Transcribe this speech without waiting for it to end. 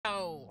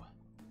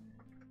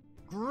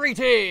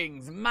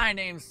Greetings! My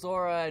name's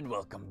Sora, and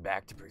welcome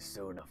back to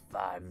Persona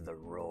 5 The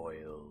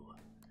Royal.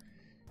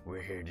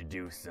 We're here to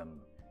do some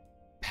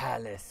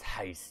palace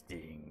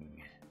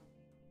heisting.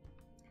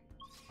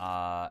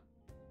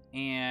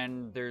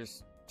 And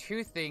there's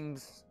two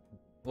things...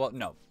 Well,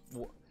 no.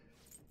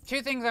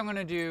 Two things I'm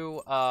gonna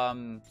do,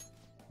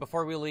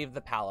 before we leave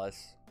the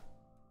palace.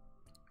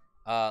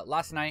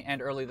 Last night and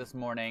early this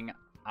morning,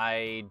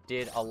 I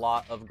did a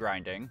lot of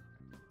grinding.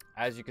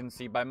 As you can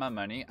see by my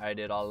money, I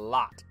did a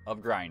lot of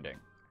grinding.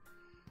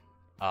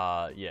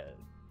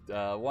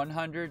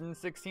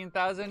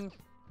 116,000?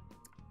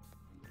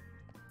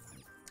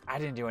 I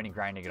didn't do any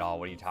grinding at all.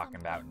 What are you talking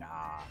about?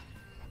 Nah.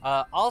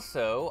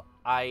 Also,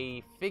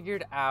 I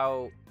figured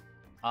out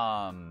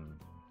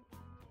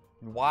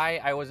why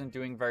I wasn't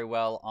doing very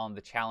well on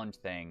the challenge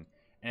thing.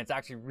 And it's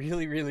actually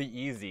really, really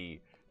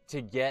easy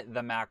to get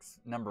the max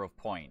number of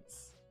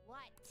points.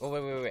 Oh,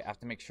 wait. I have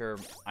to make sure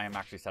I am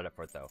actually set up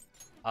for it, though.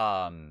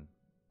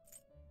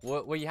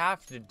 What you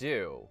have to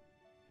do...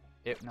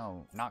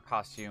 No, not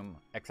costume,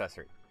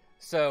 accessory.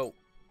 So,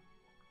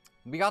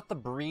 we got the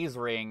Breeze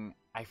Ring.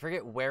 I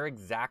forget where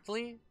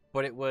exactly,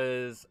 but it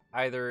was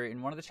either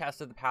in one of the chests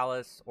of the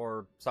palace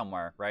or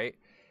somewhere, right?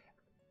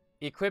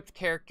 Equipped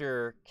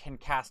character can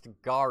cast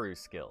Garu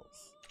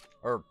skills.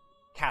 Or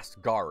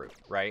cast Garu,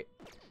 right?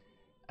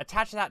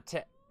 Attach that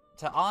to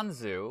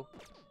Anzu,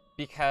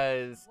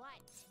 because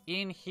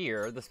in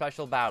here, the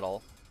special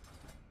battle...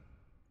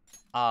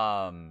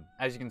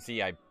 as you can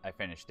see, I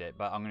finished it,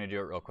 but I'm gonna do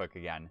it real quick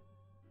again.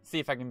 See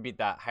if I can beat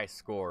that high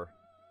score.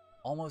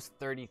 Almost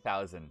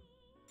 30,000.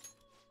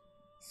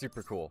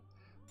 Super cool.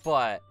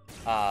 But,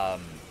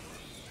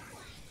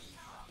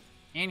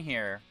 in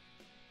here...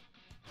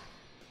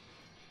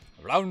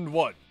 Round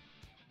 1.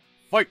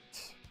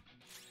 Fight!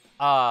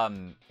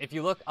 If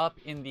you look up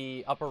in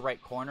the upper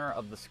right corner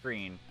of the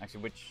screen...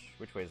 Actually,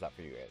 which way is that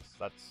for you guys?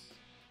 That's...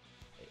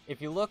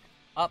 If you look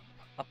up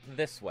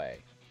this way,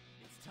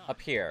 up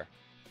here...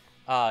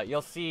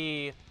 you'll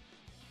see...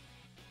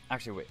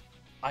 Actually, wait.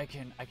 I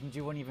can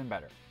do one even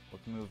better.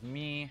 Let's move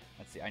me.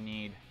 Let's see. I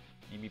need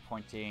be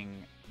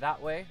pointing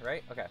that way,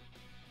 right? Okay.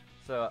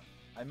 So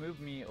I moved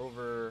me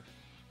over.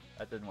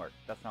 That didn't work.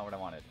 That's not what I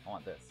wanted. I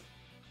want this.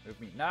 Move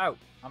me. No!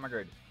 Oh my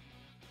god.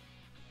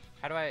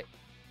 How do I...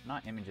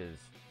 Not images.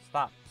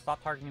 Stop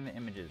targeting the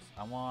images.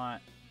 I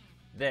want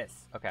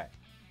this. Okay.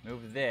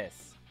 Move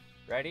this.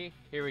 Ready?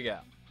 Here we go.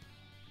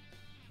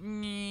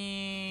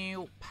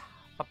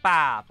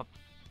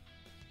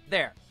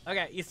 There.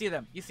 Okay, you see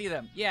them. You see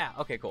them. Yeah.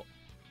 Okay, cool.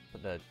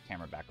 Put the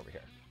camera back over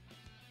here.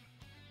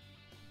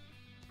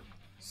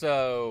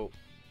 So,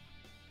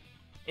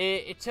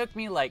 it took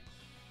me like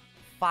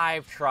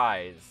 5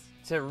 tries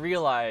to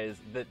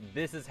realize that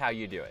this is how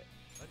you do it.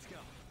 Let's go.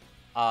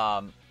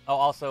 Oh,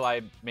 also,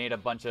 I made a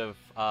bunch of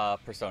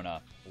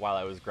Persona while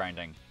I was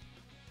grinding.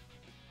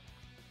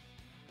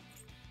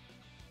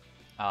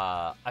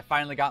 I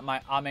finally got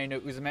my Ame no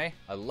Uzume.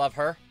 I love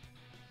her.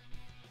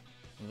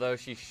 Though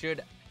she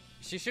should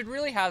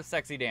really have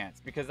sexy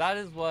dance, because that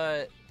is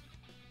what,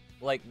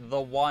 like, the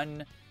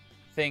one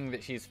thing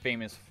that she's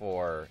famous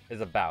for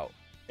is about,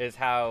 is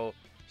how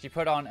she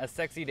put on a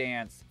sexy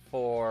dance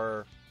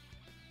for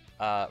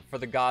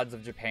the gods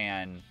of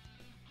Japan.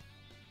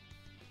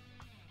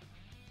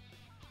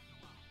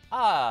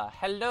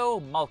 Hello,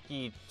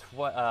 Malky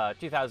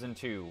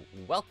 2002.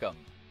 Welcome.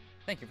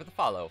 Thank you for the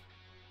follow.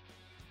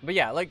 But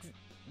yeah, like,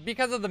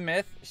 because of the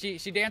myth, she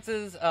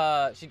dances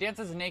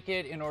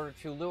naked in order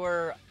to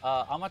lure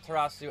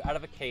Amaterasu out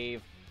of a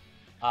cave.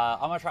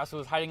 Amaterasu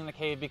was hiding in the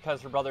cave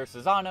because her brother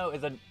Susano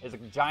is a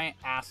giant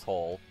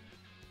asshole.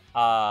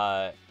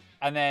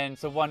 And then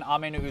so when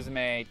Ame no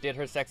Uzume did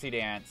her sexy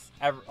dance,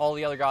 all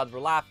the other gods were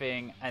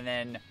laughing, and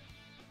then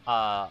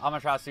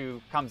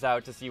Amaterasu comes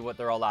out to see what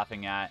they're all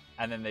laughing at,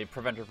 and then they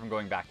prevent her from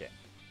going back in.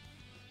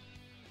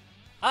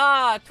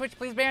 Twitch,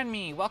 please ban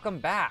me. Welcome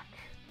back.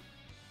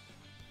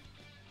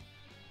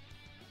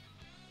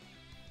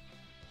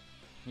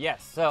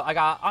 Yes, so I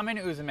got Ame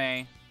no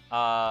Uzume,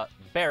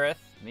 Bareth,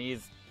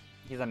 he's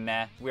a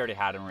meh, we already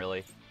had him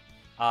really.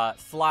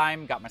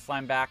 Slime, got my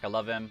Slime back, I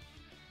love him.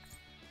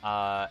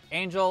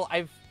 Angel,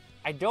 I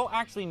don't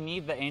actually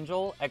need the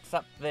Angel,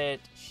 except that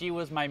she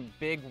was my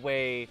big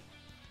way.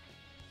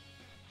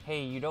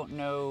 Hey, you don't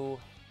know...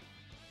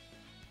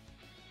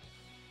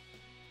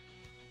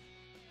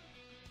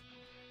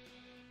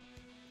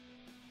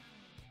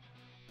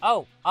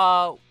 Oh,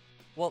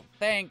 well,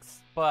 thanks,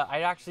 but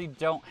I actually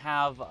don't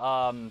have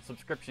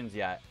subscriptions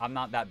yet. I'm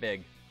not that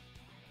big.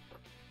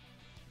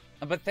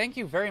 But thank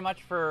you very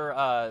much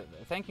for,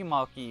 thank you,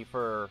 Malky,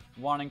 for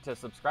wanting to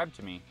subscribe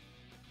to me.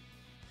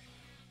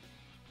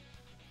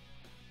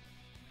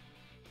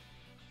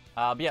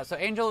 But yeah, so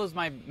Angel is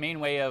my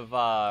main way of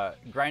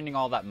grinding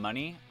all that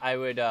money. I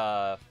would,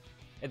 at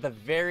the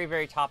very,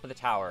 very top of the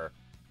tower,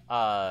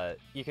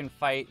 you can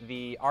fight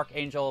the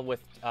Archangel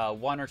with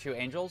 1 or 2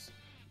 angels.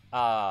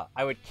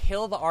 I would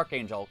kill the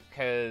Archangel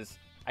because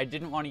I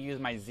didn't want to use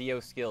my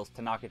Zeo skills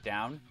to knock it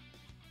down.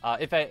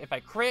 If I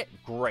crit,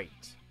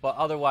 great. But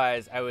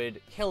otherwise, I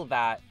would kill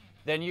that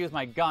then use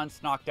my guns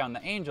to knock down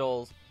the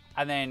angels,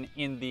 and then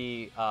in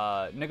the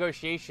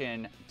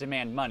negotiation,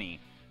 demand money.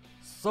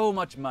 So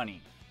much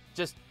money.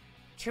 Just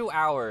 2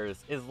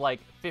 hours is like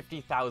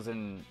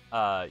 50,000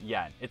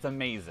 yen. It's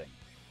amazing.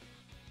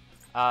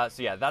 So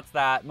yeah, that's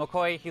that.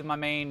 Mokoi, he's my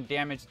main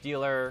damage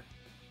dealer.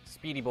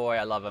 Speedy boy,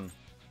 I love him.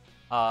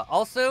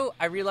 Also,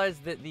 I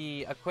realized that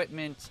the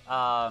equipment,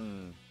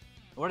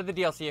 what are the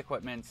DLC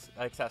equipments,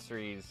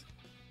 accessories?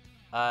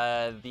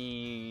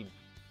 The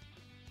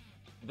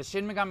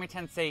Shin Megami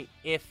Tensei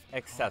If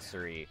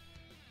accessory.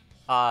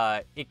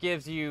 It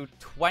gives you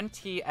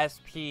 20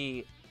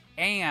 SP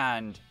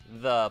and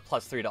the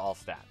 +3 to all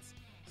stats.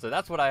 So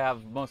that's what I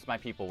have most of my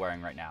people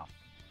wearing right now.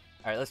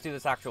 Alright, let's do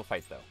this actual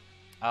fight though.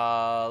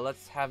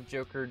 Let's have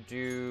Joker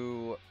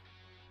do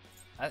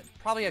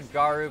probably a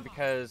Garu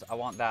because I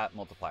want that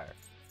multiplier.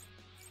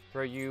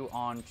 Throw you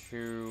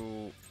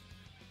onto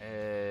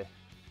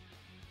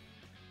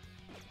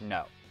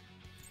no.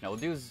 No, we'll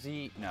do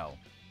Z. No,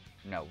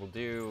 we'll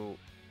do.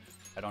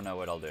 I don't know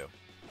what I'll do.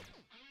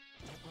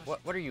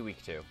 What are you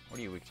weak to? What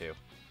are you weak to?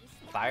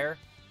 Fire?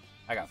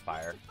 I got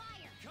fire.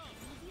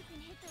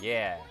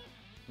 Yeah.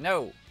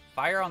 No,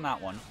 fire on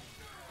that one.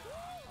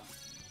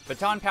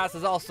 Baton Pass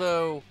is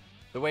also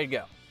the way to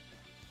go.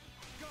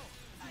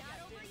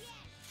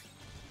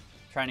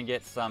 Trying to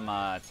get some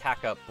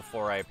tack up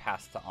before I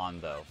pass to on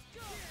though.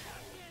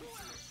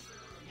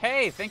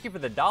 Hey, thank you for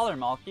the $1,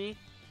 Malky.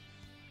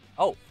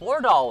 Oh,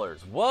 $4.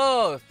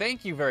 Whoa,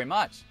 thank you very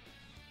much.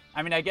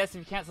 I mean, I guess if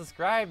you can't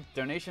subscribe,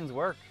 donations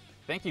work.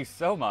 Thank you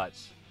so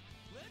much.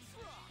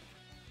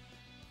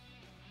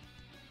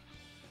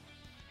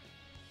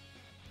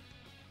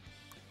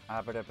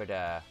 What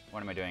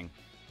am I doing?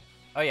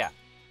 Oh yeah,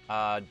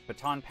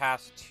 Baton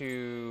Pass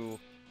to...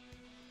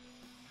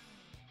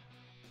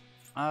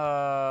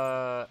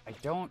 I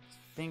don't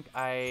think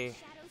I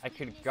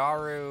could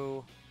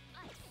Garu...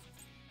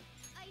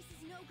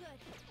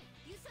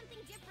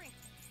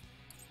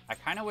 I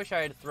kind of wish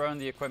I had thrown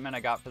the equipment I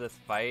got for this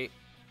fight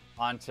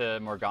onto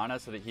Morgana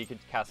so that he could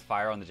cast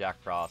fire on the Jack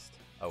Frost.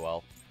 Oh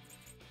well.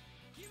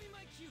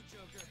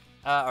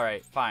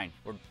 Alright, fine.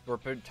 We're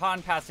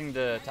baton passing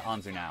to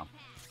Anzu now.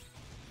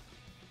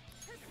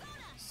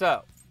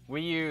 So,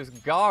 we use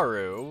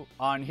Garu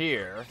on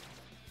here,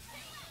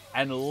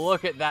 and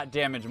look at that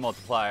damage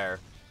multiplier.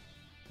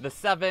 The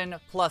 7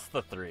 plus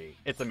the 3.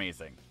 It's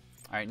amazing.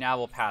 Alright, now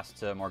we'll pass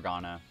to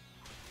Morgana.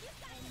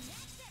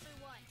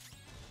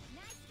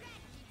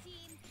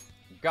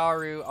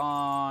 Garu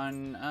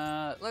on...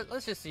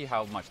 let's just see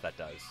how much that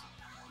does.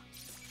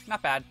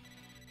 Not bad.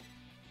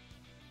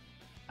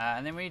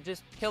 And then we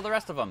just kill the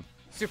rest of them.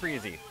 Super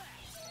easy.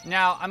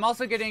 Now, I'm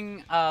also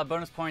getting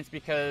bonus points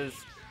because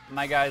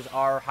my guys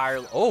are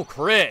higher... Oh,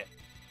 crit!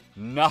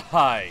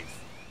 Nice!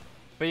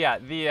 But yeah,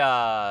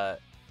 the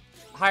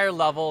higher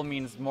level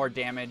means more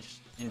damage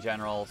in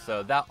general,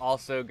 so that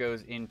also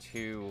goes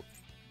into...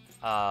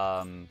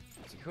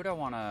 who do I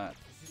want to...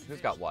 Who's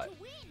got what?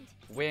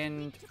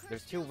 Wind.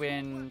 There's 2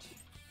 wind.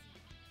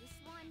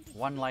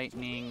 1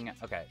 lightning.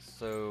 Okay,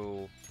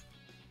 so...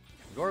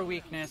 Your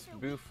weakness,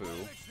 Bufu.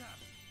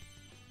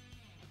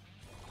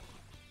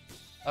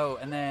 Oh,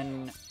 and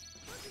then...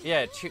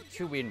 Yeah,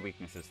 two wind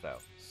weaknesses, though.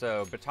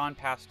 So, Baton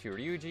Pass to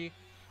Ryuji.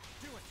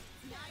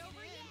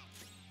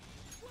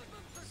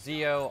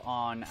 Zio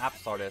on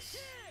Apsardus.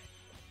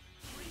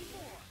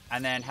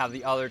 And then have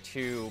the other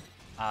 2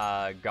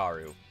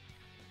 Garu.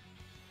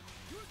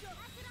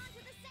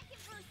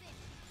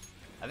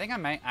 I think I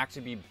might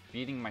actually be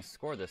beating my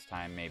score this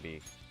time,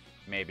 maybe.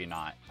 Maybe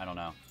not. I don't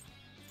know.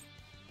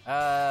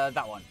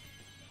 That one.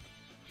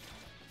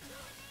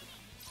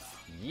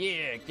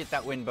 Yeah, get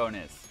that win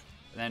bonus.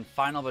 And then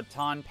final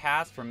Baton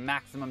Pass for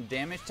maximum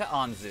damage to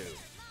Anzu.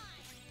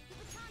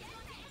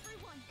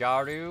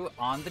 Garu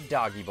on the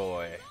doggy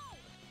boy.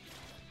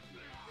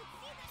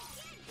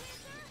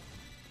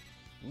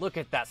 Look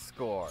at that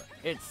score.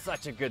 It's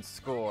such a good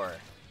score.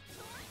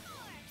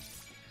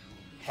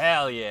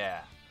 Hell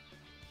yeah.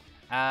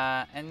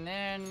 And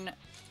then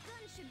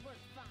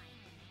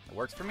it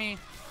works for me.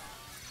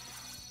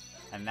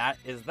 And that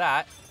is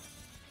that.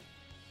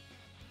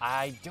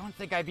 I don't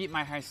think I beat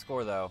my high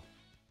score though.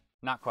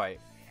 Not quite.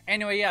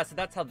 Anyway, yeah, so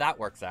that's how that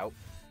works out.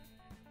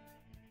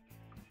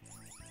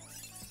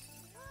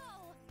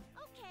 Oh,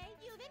 okay,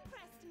 you've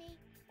impressed me.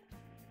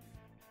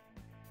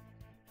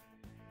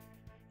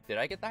 Did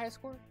I get the high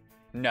score?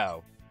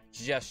 No,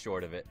 just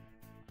short of it.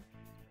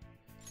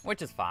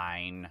 Which is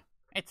fine.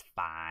 It's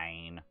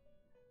fine.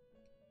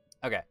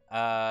 Okay,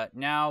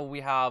 now we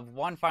have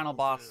one final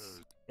boss,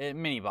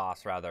 mini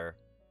boss rather,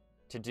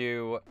 to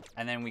do,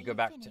 and then we go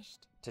back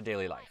to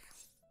daily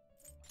life.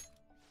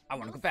 I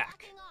want to go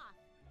back.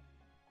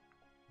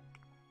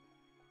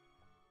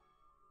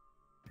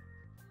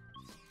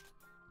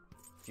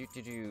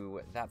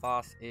 That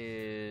boss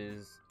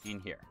is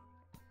in here.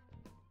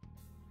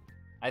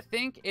 I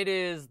think it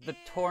is the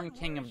Torn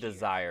King of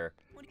Desire,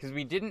 because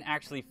we didn't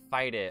actually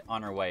fight it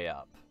on our way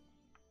up.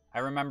 I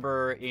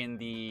remember in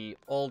the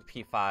old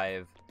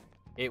P5,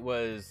 it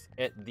was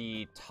at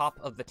the top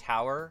of the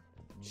tower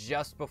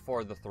just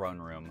before the throne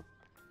room.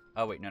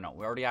 Oh, wait, no.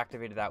 We already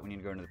activated that. We need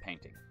to go into the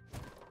painting.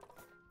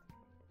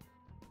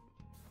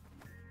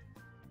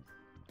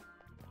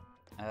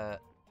 I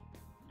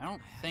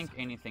don't think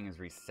anything is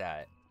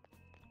reset.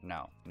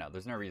 No,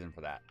 there's no reason for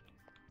that.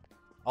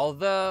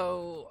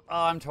 Although,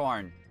 I'm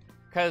torn.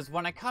 Because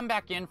when I come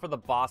back in for the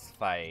boss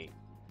fight,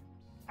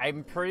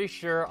 I'm pretty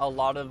sure a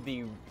lot of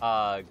the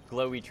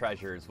glowy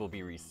treasures will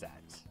be reset.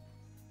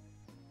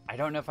 I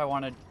don't know if I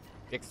want to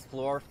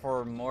explore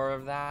for more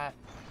of that.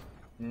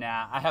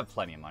 Nah, I have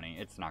plenty of money.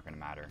 It's not going to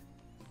matter.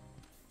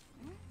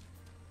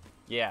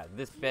 Yeah,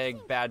 this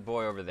big bad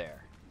boy over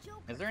there.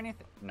 Is there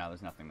anything? No,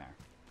 there's nothing there.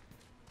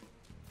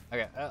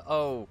 Okay,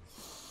 oh.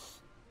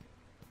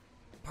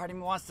 Part of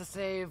me wants to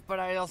save, but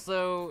I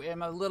also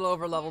am a little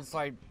over-leveled,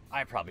 so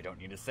I probably don't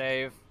need to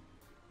save.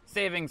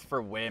 Savings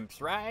for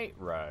wimps, right?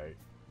 Right.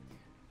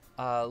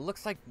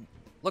 Looks like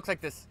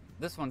this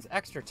one's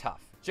extra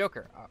tough.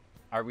 Joker,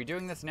 are we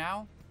doing this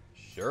now?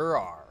 Sure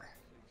are.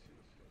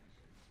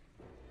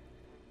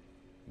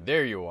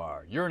 There you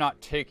are. You're not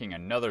taking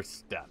another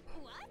step.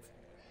 What?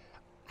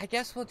 I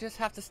guess we'll just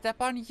have to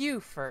step on you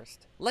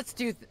first. Let's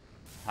do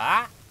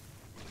Huh?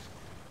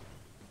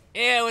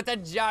 Ew, it's a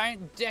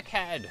giant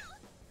dickhead.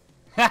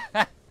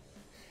 Ah!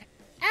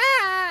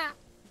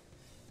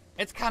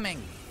 It's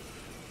coming.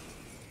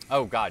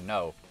 Oh god,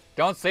 no.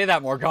 Don't say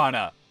that,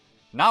 Morgana.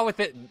 Not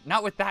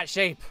with that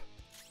shape.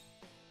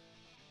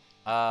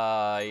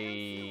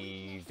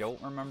 I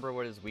don't remember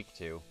what it's weak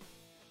to.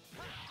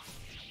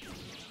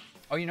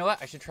 Oh, you know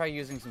what? I should try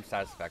using some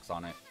status effects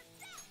on it.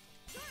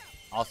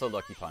 Also,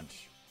 Lucky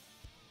Punch.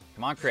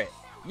 Come on, crit.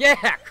 Yeah,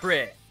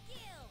 crit!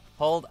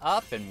 Hold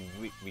up, and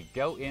we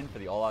go in for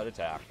the all-out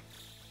attack.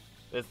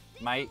 This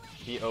might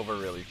be over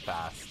really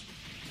fast.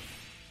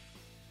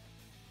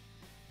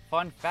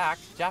 Fun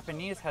fact,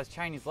 Japanese has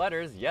Chinese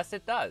letters. Yes,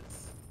 it does.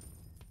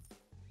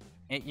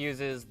 It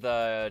uses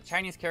the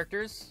Chinese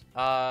characters,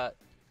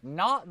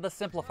 not the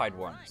simplified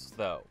ones,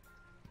 though.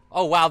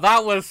 Oh, wow,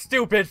 that was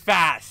stupid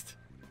fast!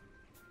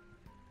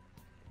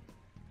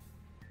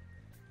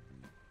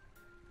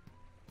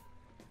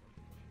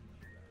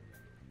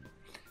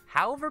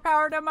 How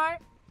overpowered am I?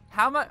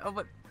 How much?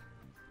 Oh,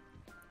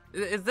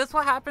 is this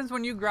what happens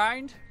when you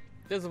grind?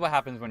 This is what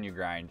happens when you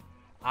grind.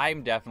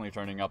 I'm definitely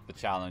turning up the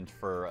challenge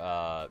for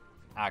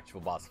actual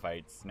boss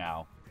fights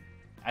now.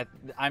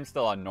 I'm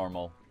still on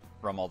normal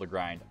from all the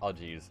grind. Oh,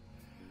 jeez.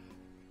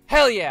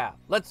 Hell yeah!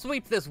 Let's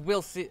sweep this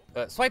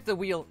swipe the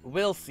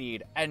will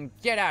seed and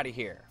get out of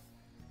here.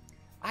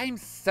 I'm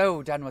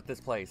so done with this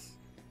place.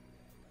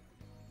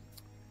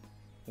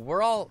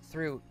 We're all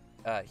through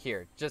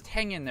here. Just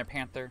hang in there,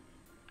 Panther.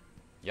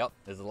 Yep,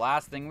 this is the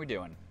last thing we're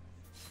doing.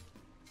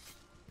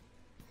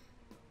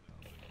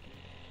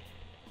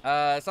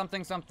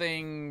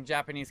 Something,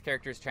 Japanese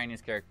characters,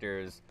 Chinese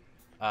characters,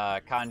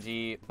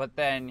 kanji, but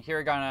then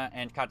hiragana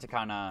and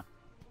katakana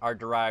are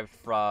derived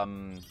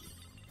from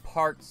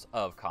parts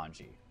of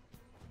kanji.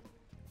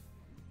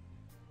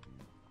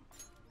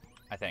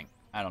 I think.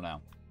 I don't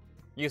know.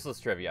 Useless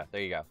trivia.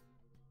 There you go.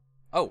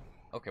 Oh,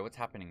 okay, what's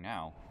happening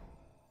now?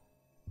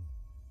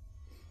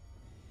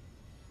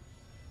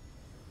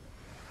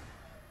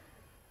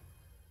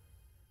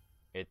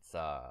 It's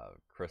a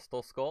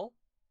crystal skull?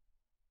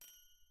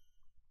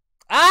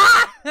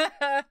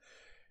 Ah!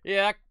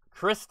 Yeah,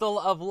 crystal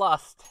of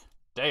lust.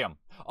 Damn.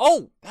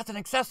 Oh, that's an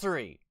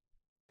accessory.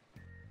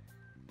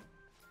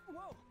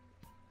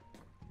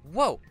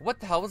 Whoa, what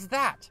the hell was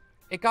that?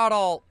 It got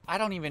all... I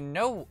don't even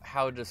know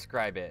how to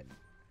describe it.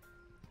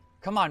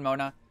 Come on,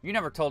 Mona. You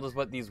never told us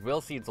what these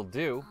will seeds will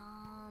do.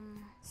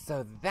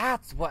 So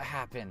that's what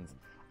happens.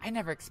 I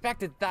never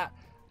expected that.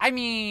 I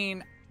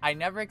mean, I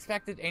never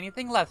expected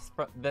anything less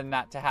than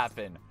that to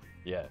happen.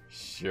 Yeah,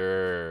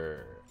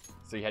 sure.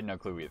 So you had no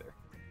clue either.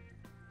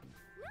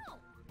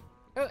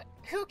 No.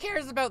 Who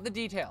cares about the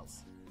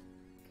details?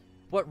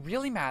 What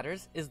really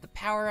matters is the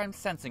power I'm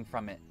sensing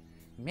from it.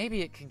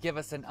 Maybe it could give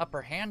us an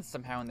upper hand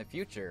somehow in the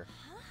future.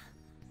 Huh?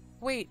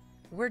 Wait,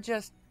 we're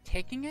just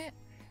taking it?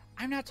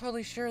 I'm not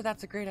totally sure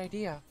that's a great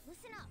idea.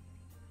 Listen up.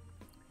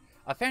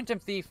 A phantom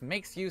thief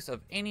makes use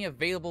of any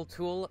available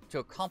tool to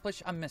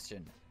accomplish a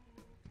mission.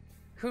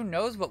 Who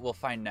knows what we'll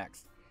find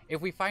next?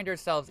 If we find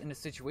ourselves in a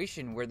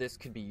situation where this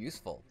could be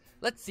useful,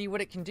 let's see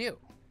what it can do.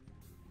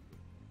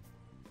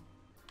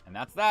 And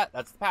that's that.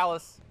 That's the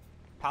palace.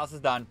 Palace is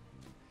done.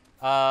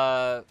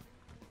 You're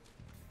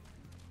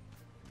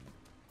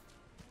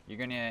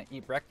gonna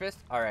eat breakfast?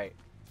 Alright.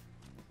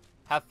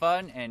 Have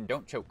fun and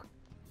don't choke.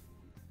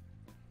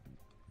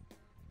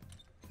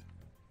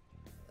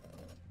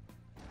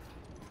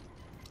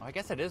 Oh, I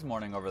guess it is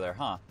morning over there,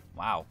 huh?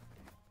 Wow.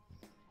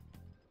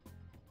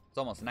 It's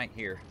almost night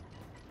here.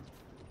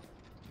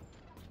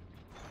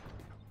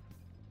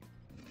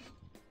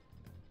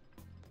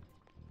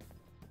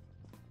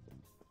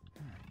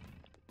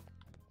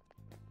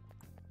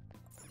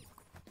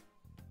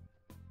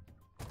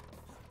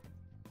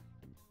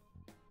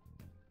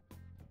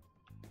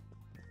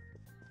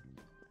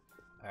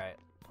 Alright,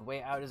 the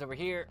way out is over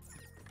here.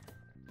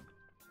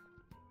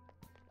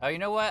 Oh, you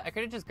know what? I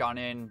could have just gone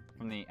in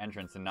from the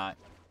entrance and not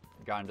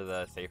gone to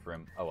the safe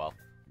room. Oh well.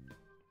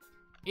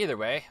 Either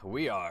way,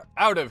 we are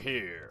out of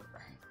here.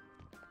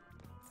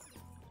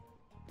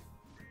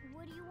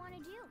 What do you want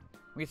to do?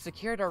 We've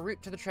secured our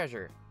route to the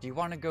treasure. Do you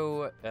want to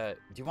go, do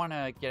you want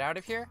to get out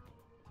of here?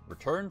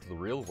 Return to the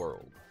real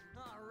world.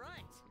 All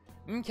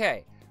right.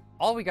 Okay.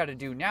 All we got to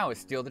do now is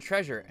steal the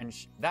treasure, and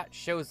that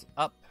shows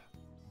up.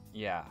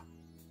 Yeah.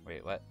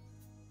 Wait, what?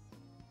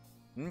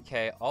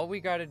 Okay, all we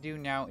got to do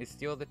now is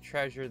steal the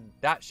treasure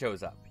that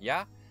shows up,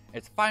 yeah?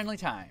 It's finally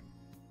time.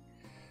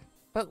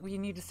 But we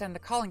need to send the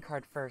calling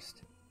card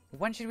first.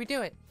 When should we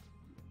do it?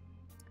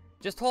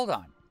 Just hold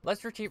on.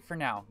 Let's retreat for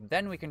now.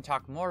 Then we can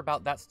talk more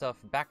about that stuff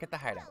back at the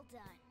hideout. Well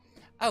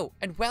done. Oh,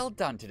 and well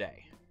done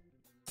today.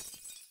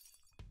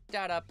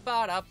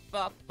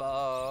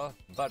 Da-da-ba-da-ba-ba.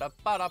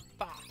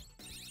 Ba-da-ba-da-ba.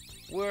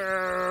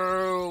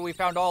 Whoa, we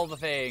found all the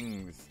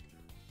things.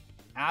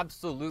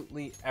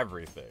 Absolutely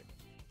everything.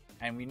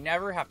 And we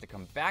never have to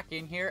come back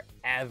in here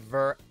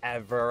ever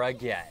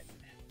again.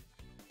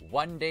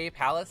 One day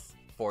palace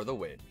for the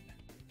win.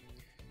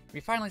 We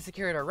finally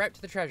secured our route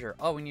to the treasure.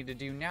 All we need to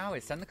do now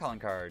is send the calling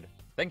card.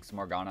 Thanks,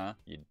 Morgana.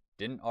 You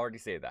didn't already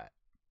say that.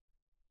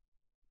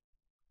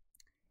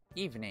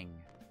 Evening.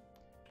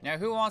 Now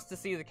who wants to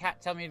see the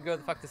cat tell me to go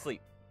the fuck to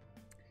sleep?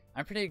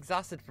 I'm pretty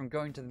exhausted from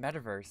going to the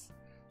metaverse.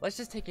 Let's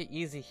just take it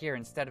easy here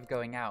instead of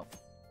going out.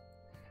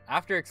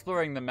 After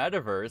exploring the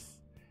metaverse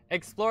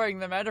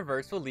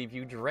will leave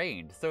you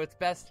drained, so it's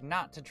best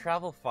not to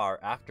travel far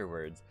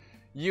afterwards.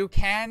 You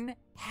can,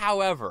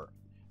 however,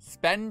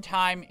 spend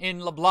time in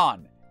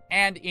LeBlanc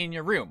and in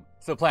your room,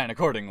 so plan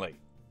accordingly.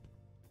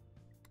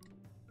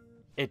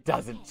 It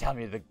doesn't tell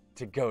me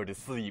to go to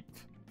sleep.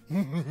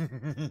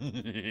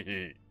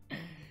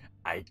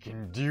 I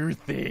can do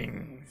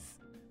things.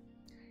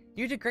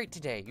 You did great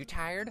today. You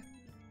tired?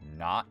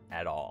 Not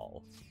at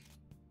all.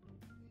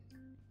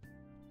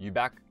 You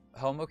back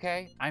home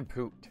okay? I'm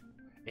pooped.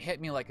 It hit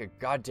me like a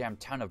goddamn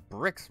ton of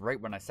bricks right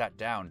when I sat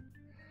down.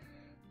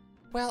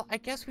 Well, I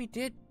guess we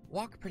did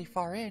walk pretty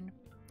far in.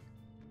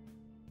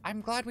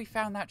 I'm glad we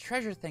found that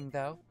treasure thing,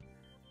 though.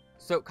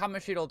 So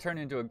Kamoshida will turn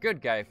into a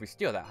good guy if we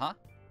steal that, huh?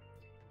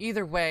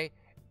 Either way,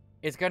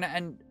 it's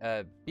gonna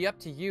be up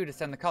to you to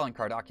send the calling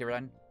card,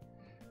 Akiran.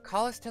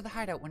 Call us to the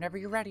hideout whenever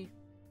you're ready.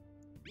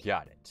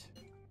 Got it.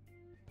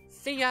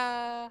 See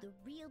ya! The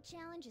real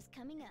challenge is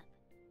coming up.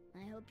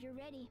 I hope you're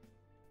ready.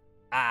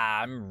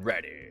 I'm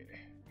ready.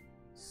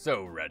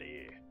 So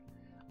ready.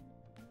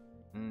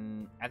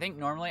 I think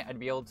normally I'd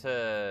be able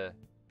to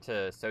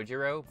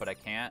Sojiro, but I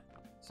can't.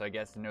 So I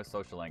guess no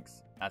social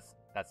links. That's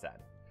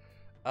sad.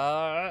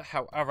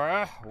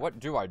 However, what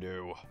do I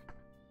do?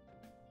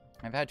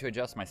 I've had to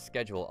adjust my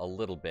schedule a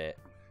little bit.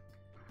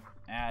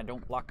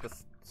 Don't block the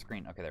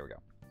screen. Okay, there we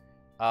go.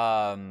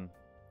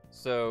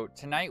 So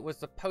tonight was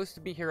supposed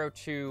to be Hero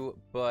 2,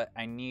 but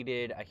I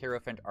needed a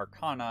Hierophant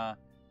Arcana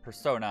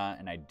persona,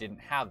 and I didn't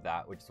have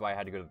that, which is why I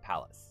had to go to the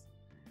palace.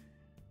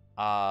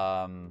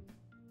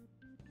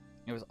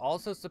 It was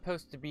also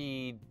supposed to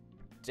be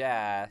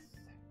Death,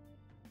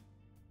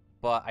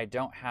 but I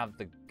don't have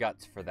the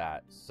guts for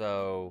that,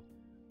 so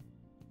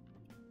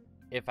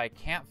if I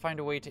can't find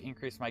a way to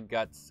increase my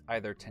guts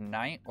either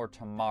tonight or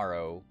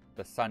tomorrow,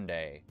 the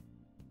Sunday,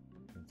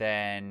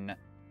 then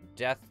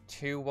Death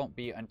 2 won't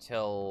be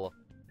until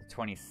the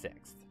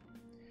 26th,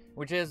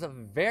 which is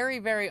very,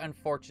 very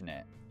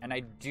unfortunate, and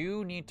I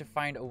do need to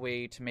find a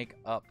way to make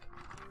up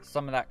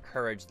some of that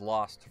courage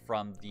lost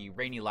from the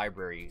Rainy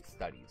Library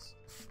studies.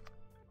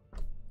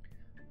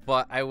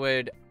 But I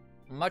would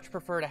much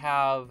prefer to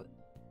have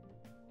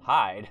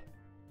Hide.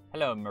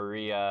 Hello,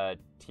 Maria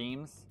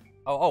Teams.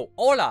 Oh,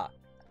 hola!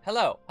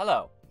 Hello.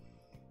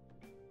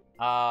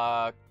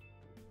 ¿Cómo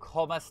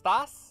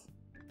estás?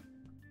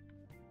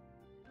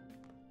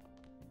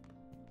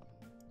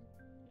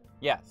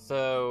 Yeah,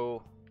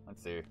 so,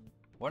 let's see.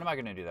 What am I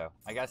gonna do, though?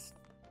 I guess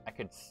I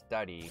could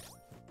study.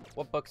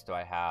 What books do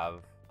I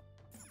have?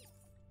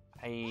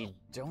 I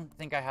don't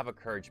think I have a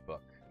courage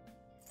book.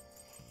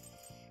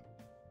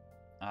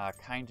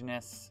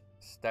 Kindness,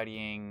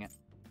 studying,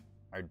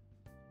 or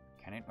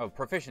can I? Oh,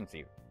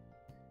 proficiency.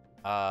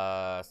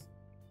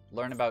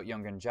 Learn about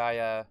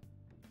Yonganjaya,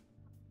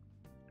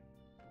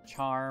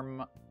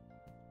 charm,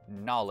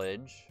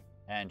 knowledge,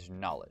 and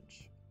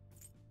knowledge.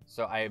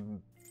 So I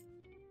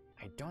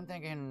don't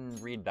think I can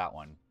read that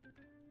one.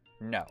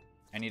 No.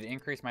 I need to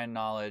increase my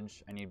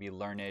knowledge. I need to be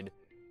learned.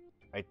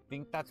 I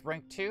think that's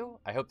rank 2.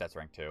 I hope that's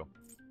rank 2.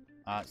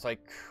 So I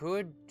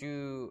could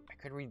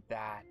read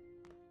that.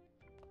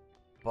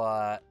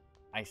 But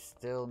I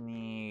still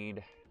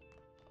need...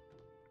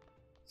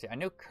 See, I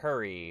know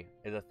curry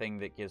is a thing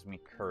that gives me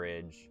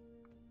courage.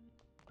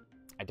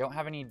 I don't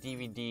have any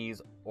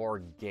DVDs or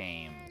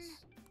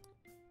games.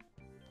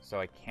 So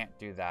I can't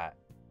do that.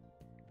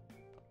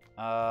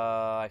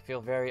 I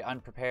feel very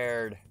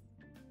unprepared.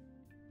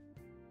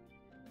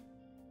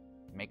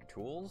 Make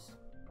tools?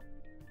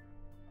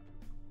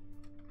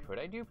 Could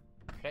I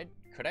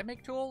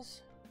make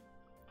tools?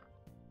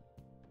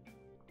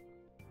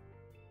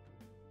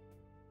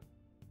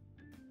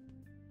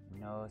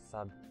 No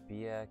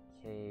sabía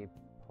que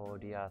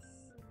podías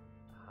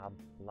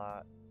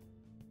hablar.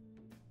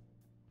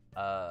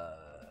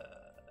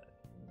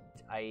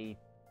 I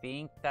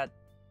think that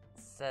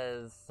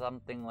says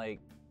something like...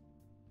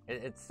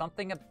 It's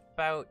something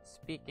about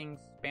speaking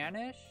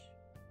Spanish?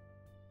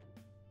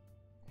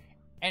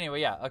 Anyway,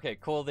 yeah, okay,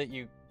 cool that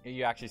you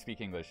actually speak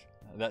English.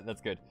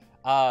 That's good.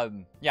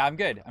 Yeah, I'm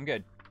good.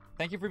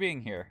 Thank you for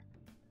being here.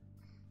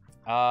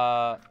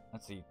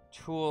 Let's see.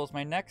 Tools.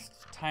 My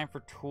next time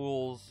for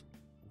tools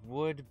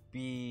would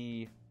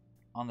be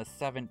on the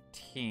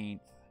 17th.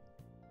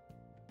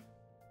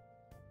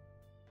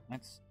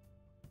 That's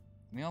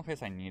the only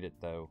place I need it,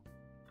 though.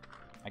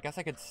 I guess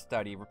I could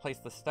study. Replace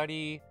the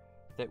study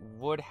that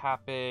would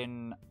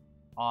happen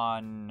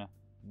on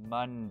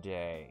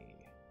Monday.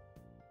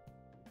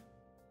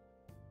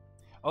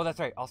 Oh, that's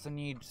right. Also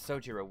need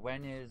Sojiro.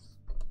 When is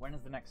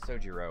the next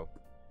Sojiro?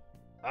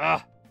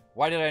 Ah!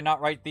 Why did I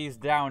not write these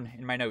down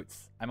in my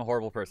notes? I'm a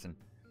horrible person.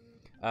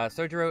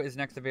 Sojiro is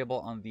next available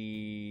on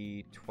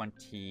the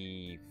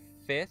 25th.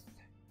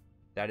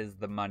 That is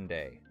the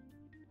Monday.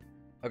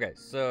 Okay,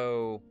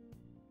 so...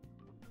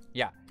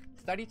 yeah.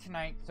 Study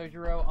tonight,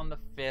 Sojiro on the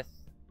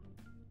 5th.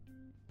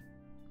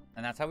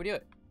 And that's how we do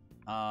it.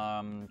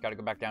 Gotta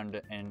go back down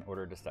in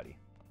order to study.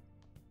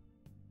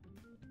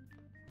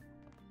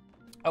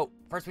 Oh,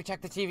 first we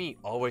check the TV.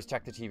 Always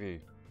check the TV.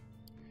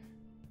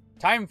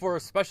 Time for a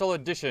special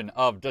edition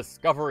of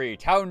Discovery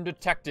Town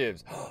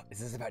Detectives. Is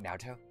this about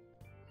Naruto?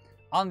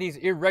 On these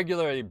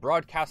irregularly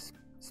broadcast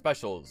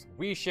specials,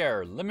 we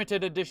share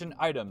limited edition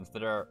items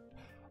that are...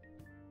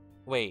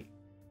 wait.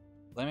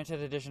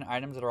 Limited edition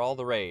items that are all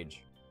the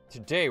rage.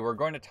 Today we're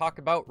going to talk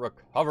about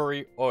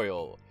recovery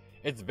oil.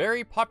 It's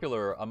very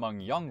popular among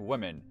young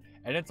women,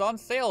 and it's on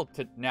sale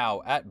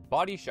now at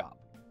Body Shop.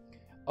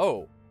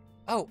 Oh,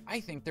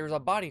 I think there's a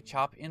body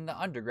shop in the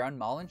underground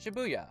mall in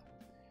Shibuya.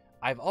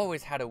 I've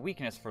always had a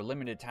weakness for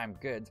limited time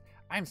goods.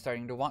 I'm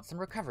starting to want some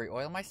recovery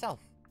oil myself.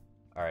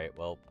 Alright,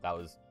 well, that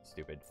was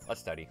stupid. Let's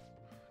study.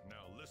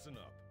 Now listen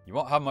up. You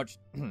won't have much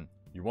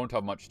you won't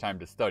have much time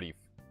to study.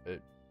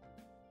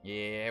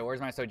 Yeah,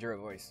 where's my Sojiro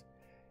voice?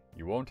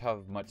 You won't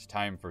have much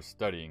time for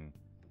studying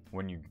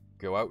when you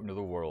go out into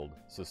the world.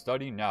 So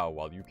study now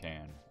while you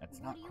can. That's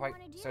not quite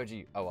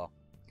Soji. Oh well.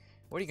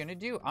 What are you gonna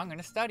do? I'm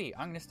gonna study.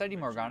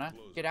 Morgana.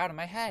 Get out of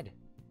my head.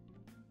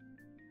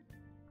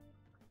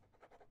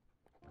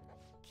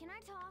 Can I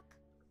talk?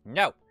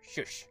 No,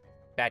 shush.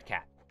 Bad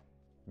cat.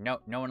 No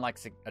one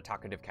likes a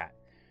talkative cat.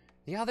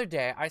 The other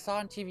day, I saw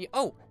on TV...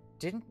 oh,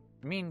 didn't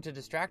mean to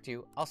distract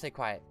you. I'll stay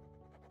quiet.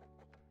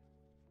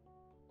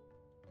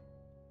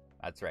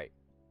 That's right.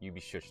 You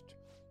be shushed.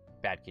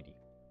 Bad kitty.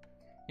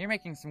 You're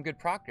making some good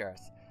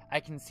progress. I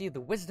can see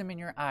the wisdom in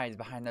your eyes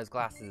behind those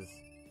glasses.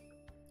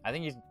 I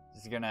think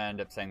he's gonna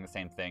end up saying the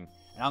same thing.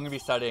 And I'm gonna be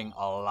studying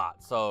a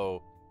lot.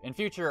 So, in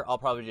future, I'll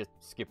probably just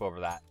skip over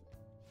that.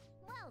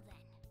 Well then.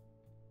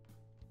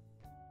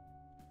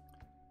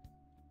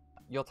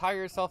 You'll tire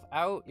yourself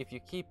out if you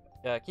keep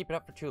it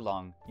up for too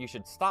long. You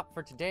should stop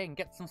for today and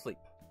get some sleep.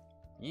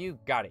 You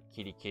got it,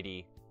 kitty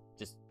kitty.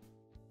 Just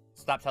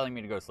stop telling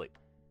me to go to sleep.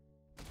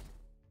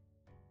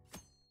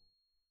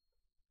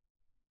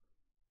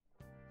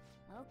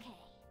 Okay.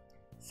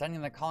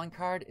 Sending the calling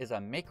card is a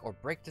make or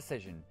break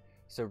decision.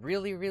 So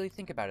really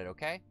think about it,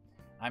 okay?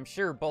 I'm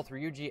sure both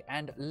Ryuji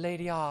and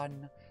Lady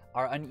Ann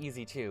are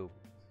uneasy too.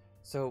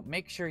 So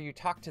make sure you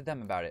talk to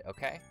them about it,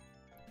 okay?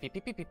 Beep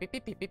beep beep beep beep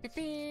beep beep beep beep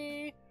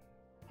beep.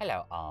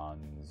 Hello,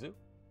 Anzu.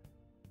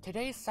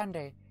 Today's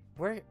Sunday.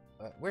 Where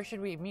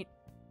should we meet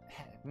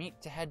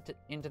to head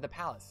into the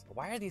palace?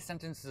 Why are these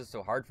sentences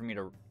so hard for me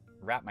to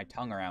wrap my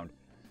tongue around?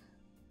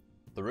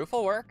 The roof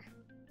will work.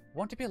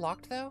 Won't it be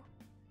locked though?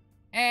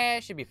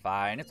 It should be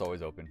fine. It's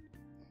always open.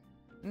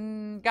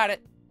 Got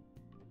it.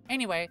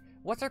 Anyway,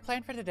 what's our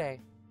plan for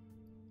today?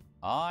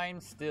 I'm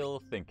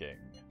still thinking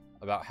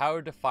about how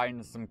to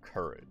find some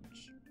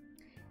courage.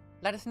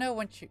 Let us know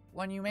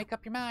when you make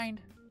up your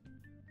mind.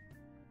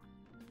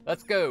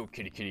 Let's go,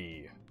 kitty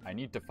kitty. I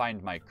need to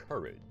find my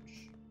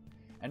courage.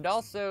 And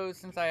also,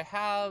 since I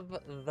have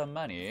the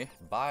money,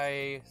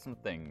 buy some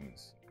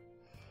things.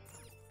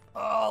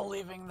 Oh,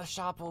 leaving the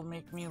shop will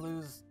make me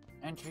lose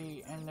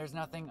entry and there's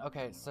nothing.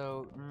 Okay,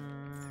 so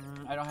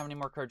I don't have any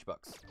more courage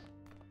books.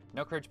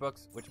 No courage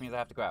books, which means I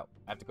have to go out.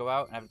 I have to go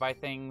out and I have to buy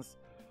things.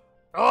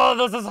 Oh,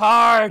 this is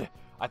hard!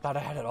 I thought I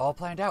had it all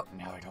planned out.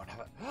 Now I don't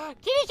have it.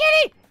 Kitty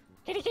kitty!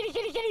 Kitty kitty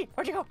kitty kitty!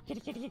 Where'd you go? Kitty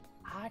kitty!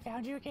 I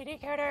found you, kitty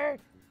critter!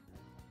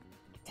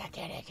 It's a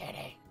kitty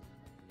kitty.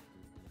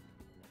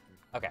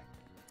 Okay.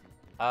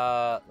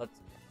 Let's...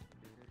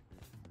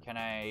 Can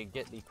I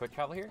get the quick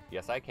travel here?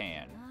 Yes, I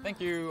can. Thank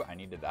you. I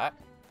needed that.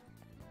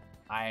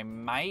 I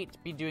might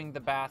be doing the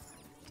bath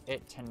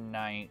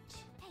tonight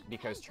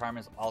because charm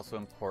is also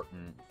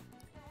important.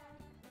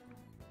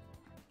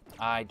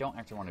 I don't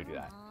actually want to do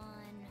that.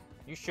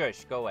 You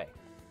shush. Go away.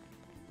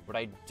 What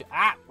I do...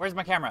 Ah! Where's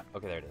my camera?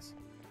 Okay, there it is.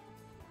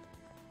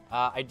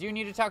 I do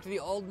need to talk to the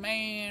old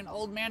man.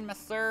 Old man,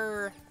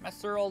 Messer.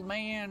 Messer, old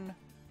man.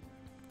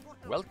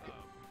 Welcome.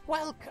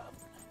 Welcome.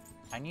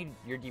 I need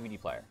your DVD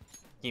player.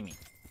 Gimme.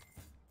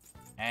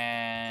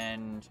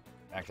 And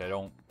actually,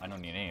 I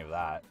don't need any of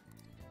that.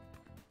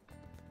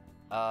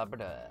 I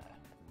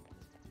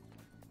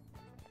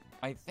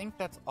think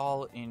that's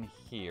all in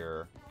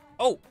here.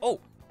 Oh.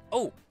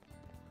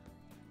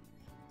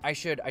 I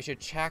should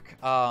check.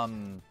 I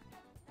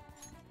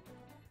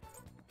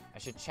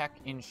should check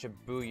in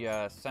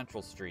Shibuya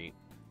Central Street.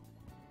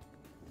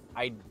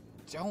 I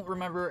don't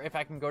remember if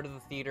I can go to the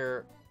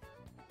theater.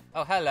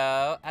 Oh,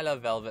 hello. Hello,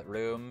 Velvet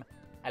Room.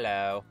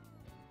 Hello.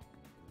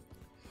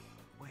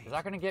 Wait. Is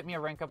that going to get me a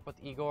rank up with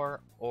Igor?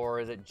 Or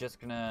is it just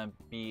going to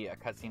be a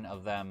cutscene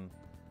of them?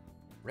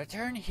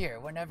 Return here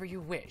whenever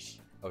you wish.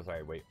 Oh,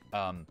 sorry, wait.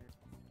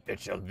 It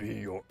shall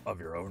be of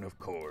your own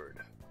accord.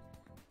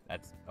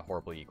 That's a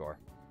horrible Igor.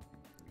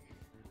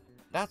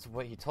 That's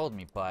what he told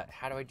me, but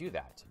how do I do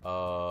that?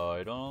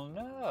 I don't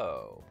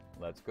know.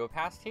 Let's go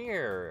past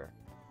here.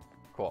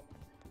 Cool.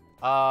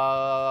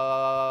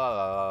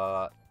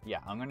 Yeah,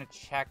 I'm gonna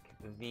check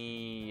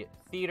the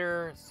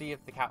theater, see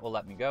if the cat will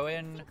let me go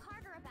in. Think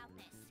harder about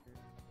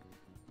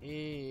this.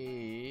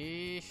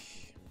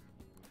 Eesh.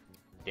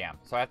 Damn.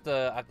 So I have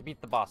to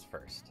beat the boss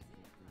first.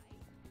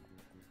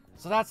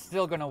 So that's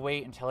still gonna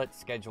wait until its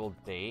scheduled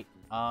date.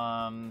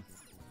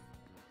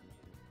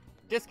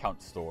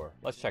 Discount store.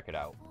 Let's check it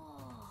out.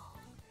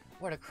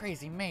 What a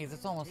crazy maze.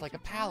 It's almost like a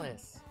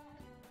palace.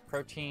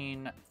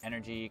 Protein,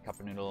 energy, cup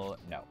of noodle.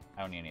 No,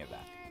 I don't need any of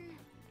that.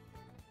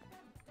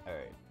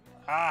 Alright.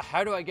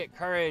 How do I get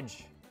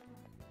courage?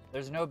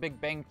 There's no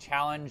Big Bang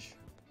challenge.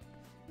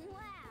 Wow.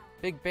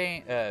 Big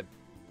Bang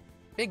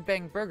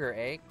Burger,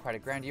 eh? Quite a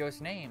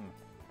grandiose name.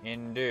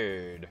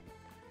 Indeed.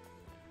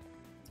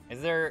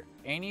 Is there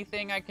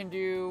anything I can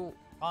do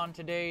on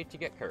today to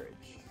get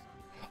courage?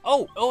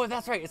 Oh,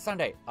 that's right. It's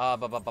Sunday.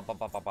 Underground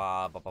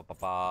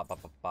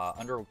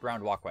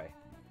walkway.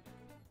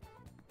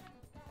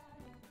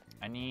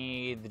 I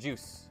need the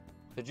juice.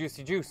 The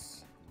juicy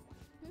juice.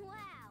 Wow.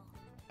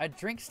 A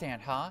drink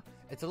stand, huh?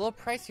 It's a little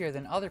pricier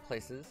than other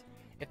places.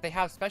 If they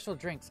have special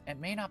drinks, it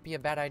may not be a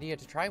bad idea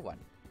to try one.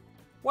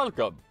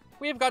 Welcome.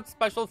 We've got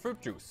special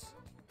fruit juice.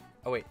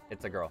 Oh wait,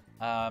 it's a girl.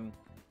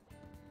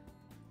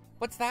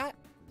 What's that?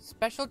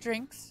 Special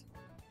drinks?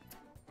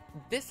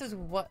 This is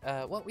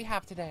what we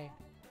have today.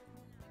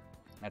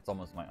 That's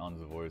almost my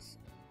aunt's voice.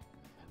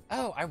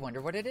 Oh, I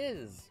wonder what it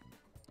is.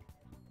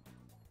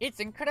 It's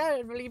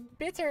incredibly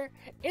bitter.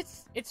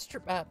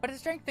 But it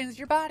strengthens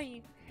your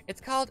body. It's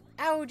called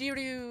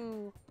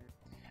Aojiru.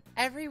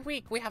 Every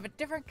week we have a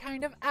different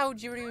kind of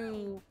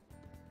Aojiru.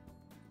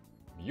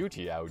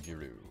 Beauty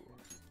Aojiru.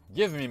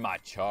 Give me my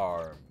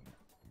charm.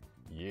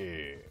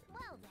 Yeah.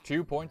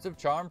 2 points of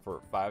charm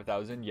for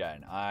 5,000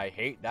 yen. I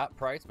hate that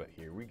price, but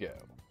here we go.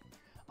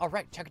 All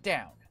right, chug it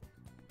down.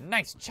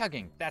 Nice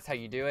chugging. That's how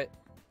you do it.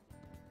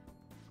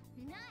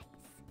 Nice.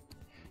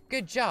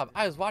 Good job.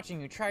 I was watching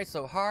you try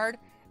so hard,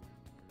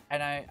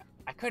 and I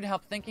couldn't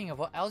help thinking of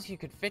what else you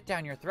could fit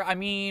down your throat. I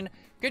mean,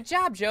 good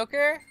job,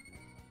 Joker.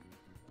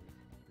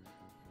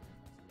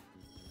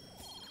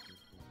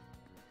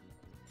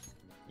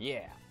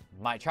 Yeah,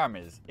 my charm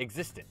is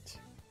existent.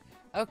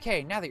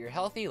 Okay, now that you're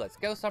healthy, let's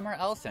go somewhere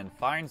else and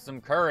find some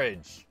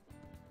courage.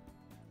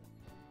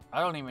 I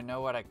don't even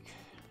know what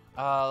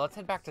let's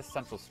head back to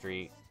Central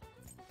Street.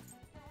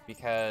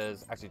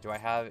 Because, actually, do I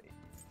have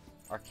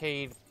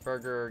Arcade,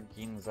 Burger,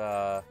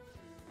 Ginza?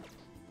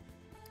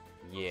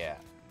 Yeah.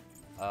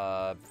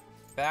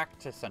 Back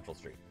to Central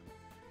Street.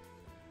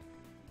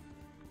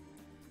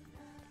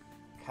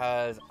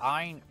 Because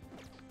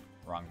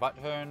wrong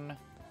button.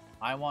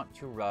 I want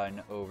to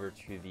run over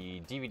to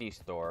the DVD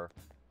store.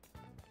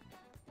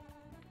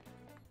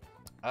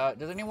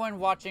 Does anyone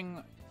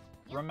watching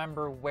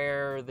remember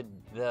where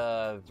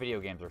the video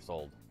games are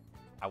sold?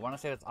 I want to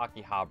say that's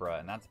Akihabara,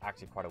 and that's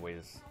actually quite a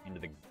ways into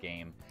the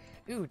game.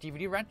 Ooh,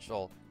 DVD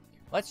rental.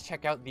 Let's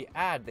check out the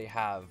ad they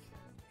have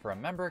for a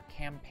member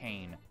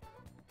campaign.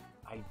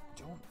 I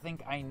don't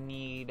think I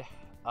need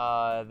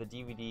the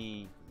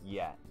DVD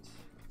yet.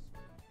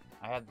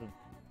 I have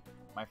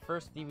my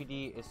first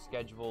DVD is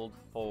scheduled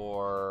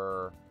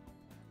for...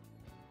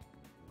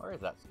 Where is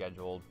that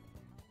scheduled?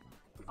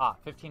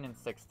 15 and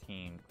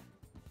 16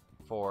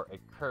 for a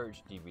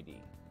Courage DVD.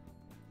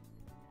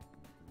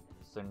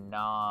 So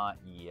not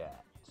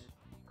yet.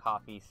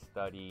 Copy,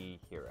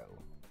 study, hero.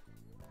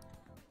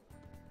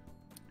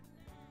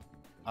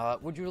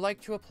 Would you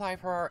like to apply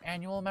for our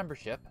annual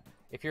membership?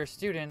 If you're a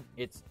student,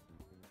 it's...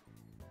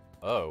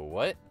 Oh,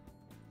 what?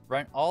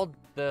 Rent all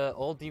the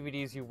old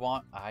DVDs you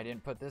want. I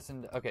didn't put this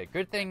in... Okay,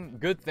 good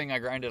thing I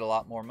grinded a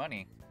lot more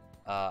money.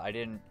 I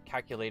didn't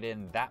calculate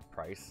in that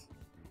price.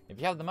 If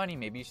you have the money,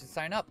 maybe you should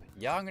sign up.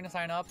 Yeah, I'm gonna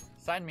sign up.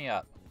 Sign me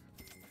up.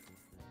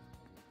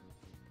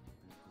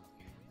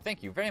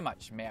 Thank you very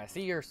much. May I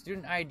see your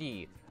student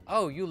ID?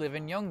 Oh, you live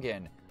in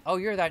Yongen. Oh,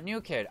 you're that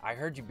new kid. I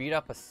heard you beat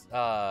up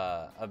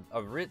a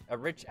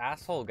rich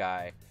asshole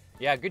guy.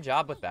 Yeah, good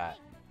job with that.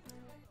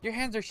 Your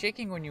hands are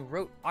shaking when you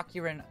wrote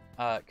Akiren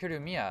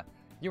Kurumiya.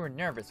 You were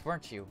nervous,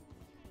 weren't you?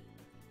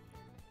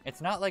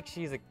 It's not like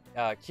she's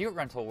a cute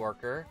rental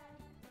worker.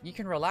 you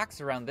can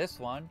relax around this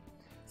one.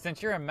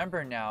 Since you're a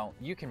member now,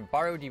 you can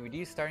borrow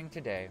DVDs starting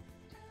today.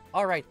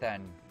 Alright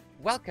then.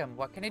 Welcome,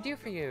 what can I do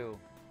for you?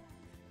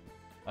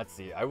 Let's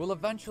see, I will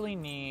eventually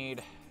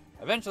need...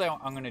 Eventually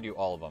I'm gonna do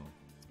all of them.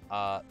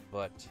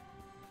 But...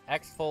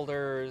 X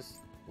folders...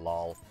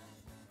 Lol.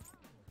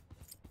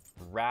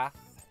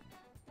 Wrath.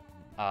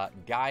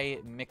 Guy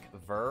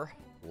McVer.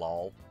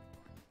 Lol.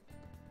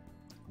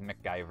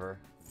 MacGyver.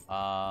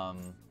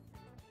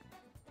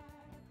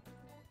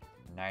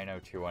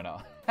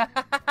 90210.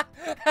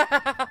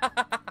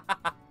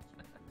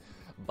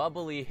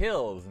 Bubbly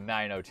Hills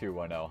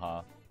 90210,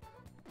 huh?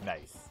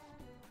 Nice.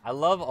 I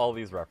love all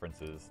these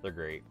references. They're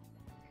great.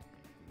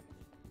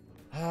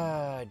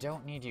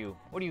 Don't need you.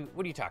 What are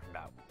you talking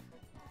about?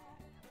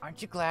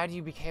 Aren't you glad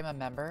you became a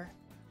member?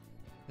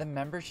 The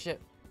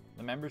membership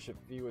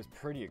fee was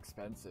pretty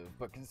expensive,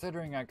 but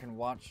considering I can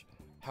watch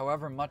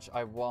however much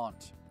I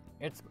want,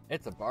 it's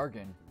a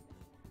bargain.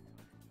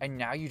 And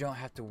now you don't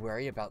have to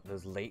worry about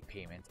those late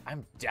payments.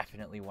 I'm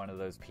definitely one of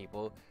those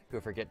people who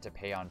forget to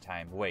pay on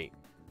time. Wait.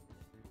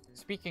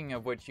 Speaking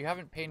of which, you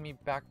haven't paid me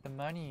back the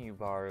money you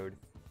borrowed.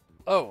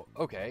 Oh,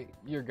 okay.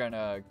 You're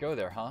gonna go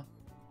there, huh?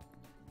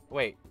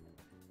 Wait.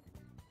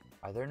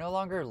 Are there no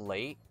longer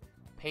late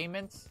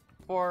payments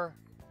for...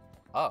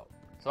 Oh.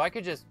 So I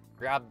could just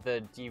grab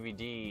the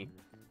DVD.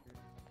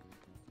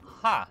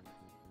 Ha!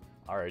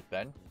 Alright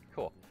then.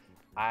 Cool.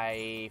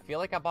 I feel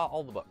like I bought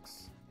all the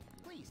books.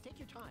 Please, take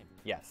your time.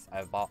 Yes,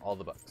 I've bought all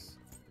the books.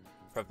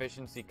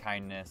 Proficiency,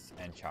 kindness,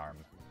 and charm.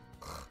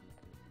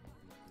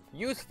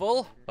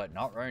 Useful, but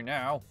not right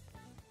now.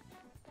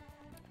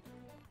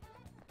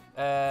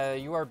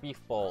 You are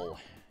full.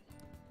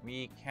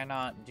 We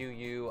cannot do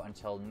you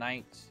until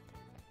night.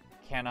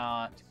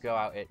 Cannot go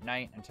out at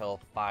night until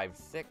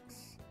 5-6.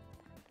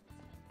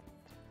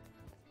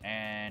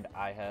 And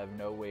I have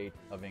no way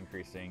of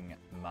increasing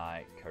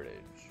my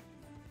courage.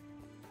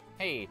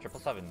 Hey,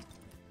 777.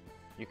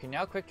 You can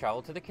now quick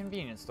travel to the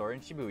convenience store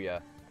in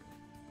Shibuya.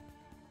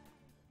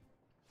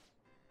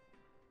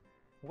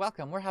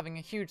 Welcome, we're having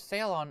a huge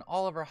sale on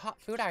all of our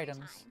hot food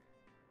items.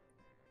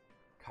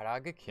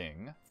 Karaage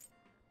King,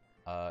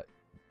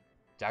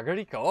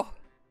 Dagariko,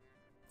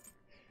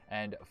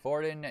 and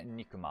Foreign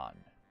Nikuman.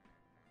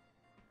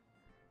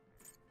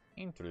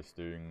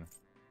 Interesting.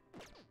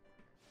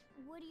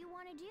 What do you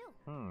want to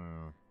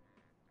do?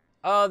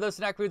 Oh, those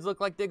snack foods look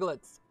like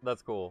Diglets.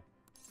 That's cool.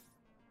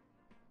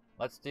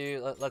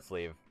 Let's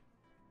leave.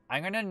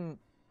 I'm gonna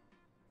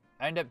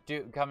end up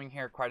coming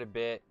here quite a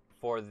bit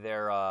for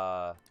their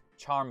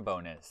charm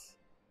bonus.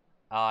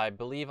 I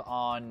believe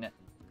on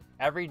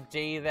every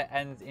day that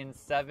ends in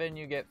 7,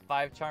 you get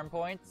 5 charm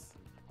points.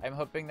 I'm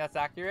hoping that's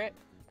accurate.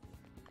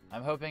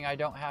 I'm hoping I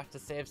don't have to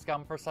save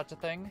scum for such a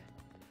thing.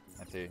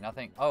 Let's see,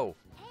 nothing. Oh.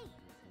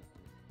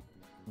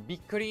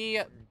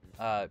 Bikuri,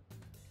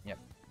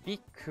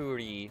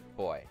 Bikuri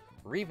Boy.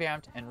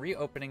 Revamped and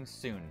reopening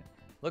soon.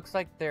 Looks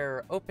like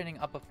they're opening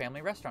up a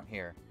family restaurant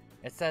here.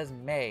 It says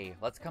May.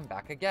 Let's come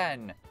back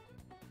again.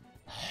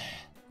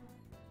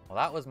 Well,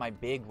 that was my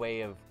big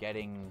way of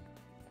getting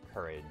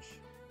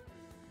courage.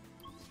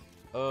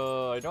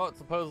 I don't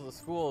suppose the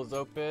school is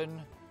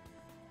open.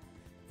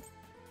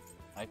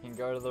 I can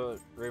go to the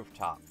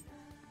rooftop.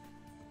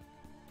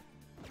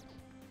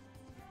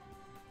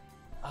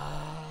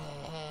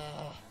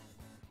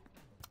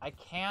 I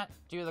can't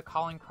do the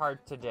calling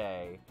card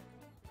today.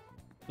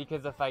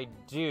 Because if I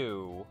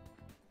do,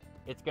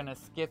 it's gonna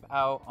skip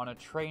out on a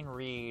train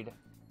read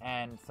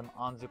and some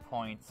Anzu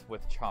points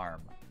with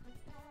charm.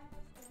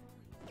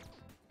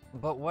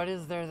 But what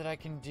is there that I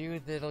can do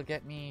that'll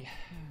get me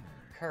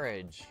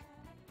courage?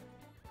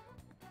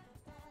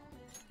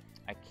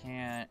 I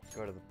can't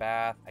go to the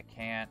bath. I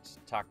can't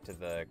talk to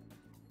the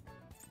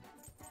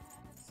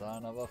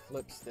son of a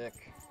flipstick.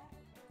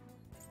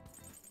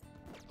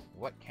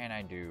 What can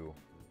I do?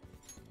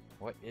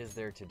 What is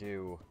there to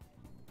do?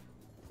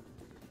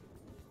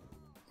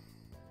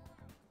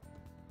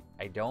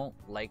 I don't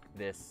like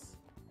this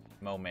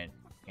moment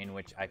in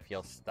which I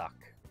feel stuck.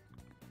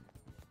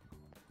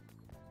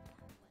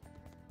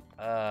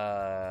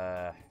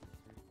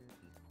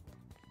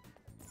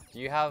 Do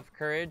you have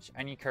courage?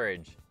 I need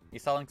courage. You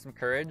selling some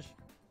courage?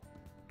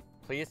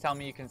 Please tell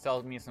me you can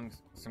sell me some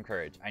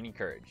courage. I need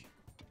courage.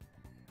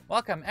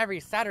 Welcome every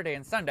Saturday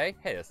and Sunday.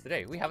 Hey, it's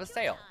today. We have a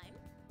sale.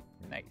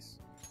 Nice.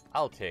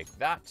 I'll take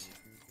that.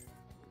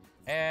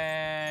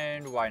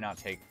 And why not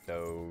take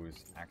those?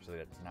 Actually,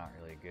 that's not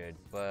really good,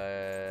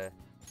 but...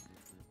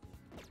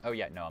 Oh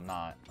yeah, no, I'm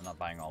not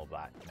buying all of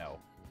that. No.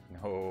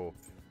 No.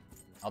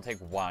 I'll take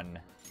one.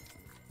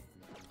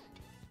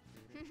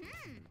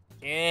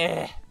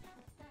 Eh.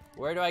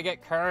 Where do I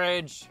get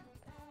courage?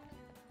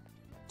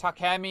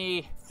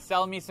 Takemi,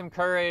 sell me some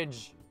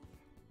courage.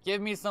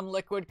 Give me some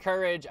liquid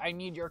courage. I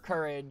need your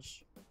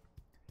courage.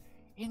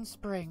 In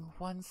spring,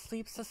 one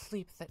sleeps a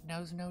sleep that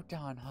knows no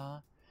dawn, huh?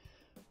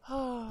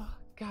 Oh,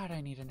 God, I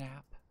need a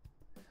nap.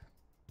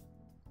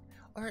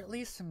 Or at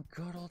least some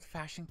good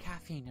old-fashioned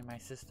caffeine in my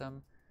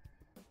system.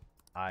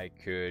 I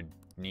could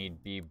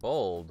need be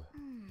bold.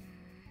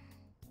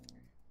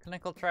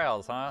 Clinical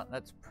trials, huh?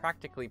 That's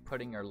practically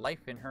putting your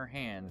life in her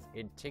hands.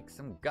 It takes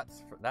some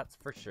guts, that's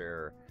for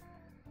sure.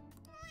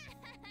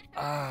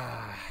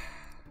 Can't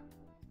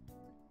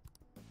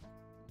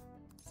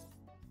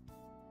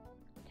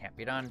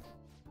be done.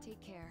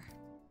 Take care.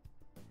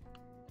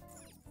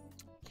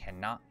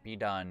 Cannot be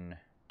done.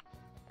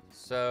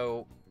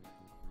 So,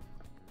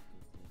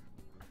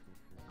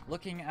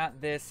 looking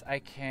at this, I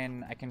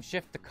can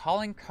shift the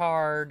calling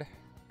card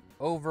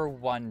over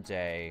one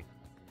day.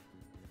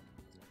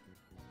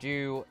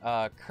 Do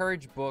a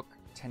courage book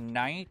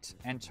tonight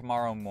and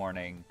tomorrow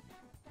morning,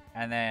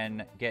 and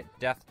then get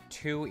death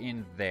 2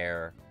 in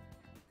there.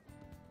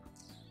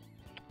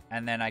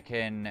 And then I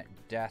can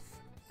death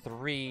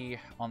 3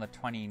 on the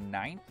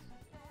 29th.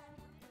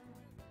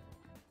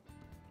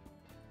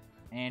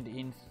 And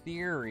in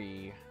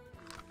theory,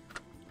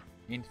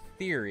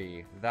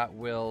 that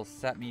will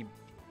set me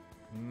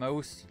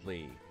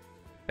mostly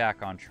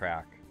back on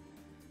track.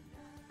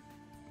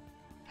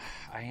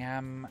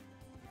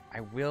 I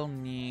will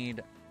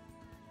need...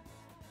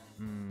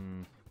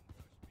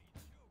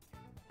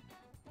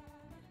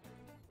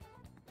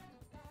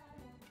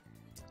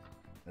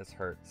 This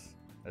hurts.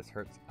 This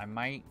hurts. I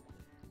might...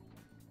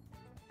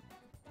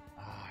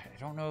 I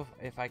don't know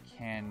if I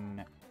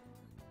can...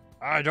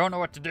 I don't know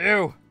what to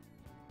do!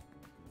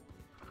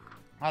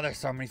 Oh, there's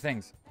so many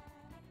things.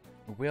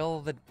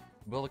 Will the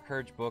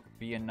courage book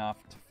be enough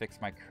to fix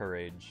my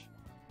courage?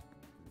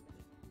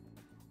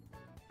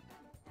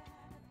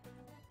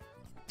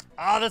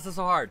 Oh, this is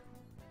so hard.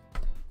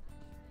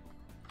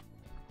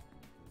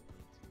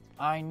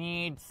 I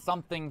need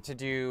something to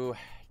do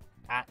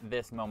at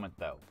this moment,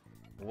 though.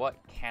 What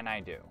can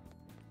I do?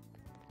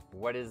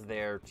 What is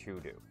there to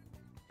do?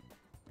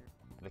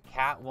 The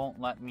cat won't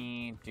let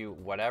me do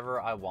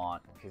whatever I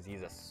want because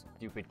he's a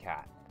stupid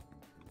cat.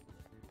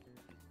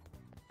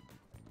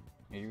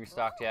 Are you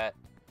restocked yet?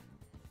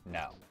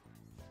 No.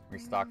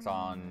 Restocks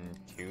on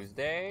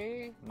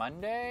Tuesday?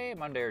 Monday?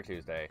 Monday or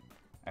Tuesday.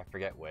 I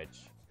forget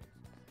which.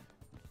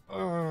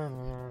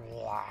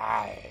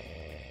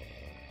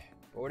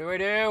 What do I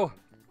do?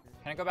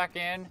 Can I go back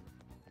in?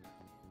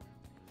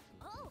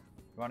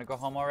 You want to go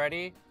home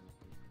already?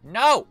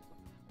 No!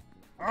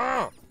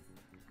 Ugh!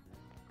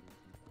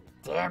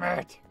 Damn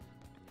it!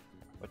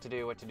 What to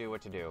do, what to do,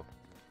 what to do?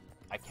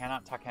 I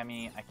cannot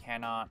Takemi, I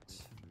cannot...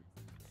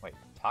 Wait,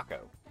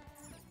 taco.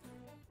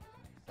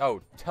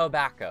 Oh,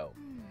 tobacco.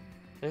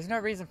 There's no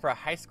reason for a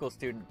high school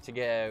student to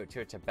go to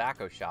a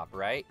tobacco shop,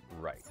 right?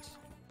 Right.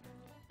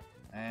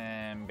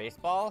 And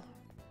baseball?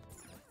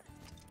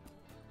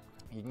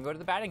 You can go to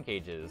the batting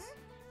cages.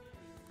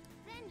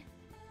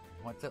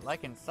 What's it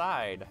like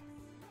inside?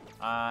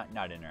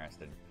 Not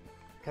interested.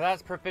 Because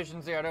that's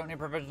proficiency. I don't need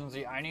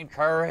proficiency. I need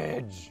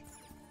courage.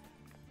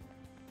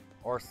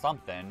 Or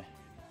something.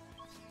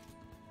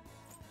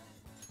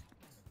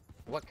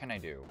 What can I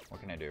do?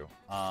 What can I do?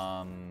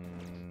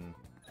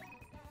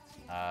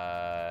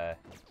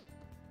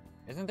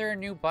 Isn't there a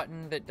new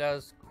button that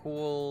does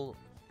cool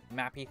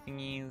mappy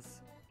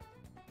thingies?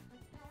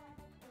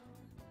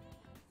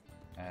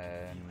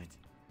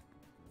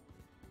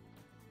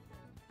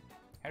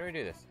 How do I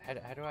do this? How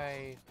do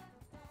I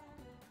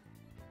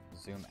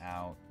zoom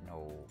out?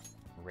 No.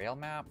 Rail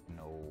map?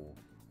 No.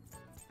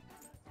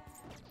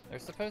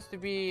 There's supposed to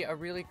be a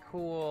really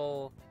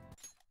cool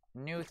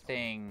new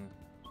thing.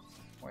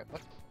 Wait,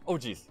 what? Oh,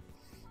 jeez.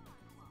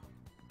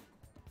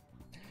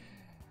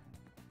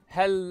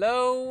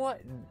 Hello,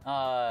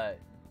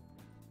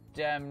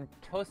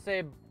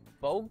 Demtose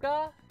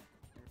Boga?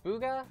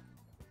 Booga?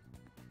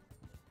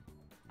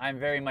 I'm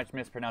very much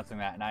mispronouncing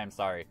that, and I am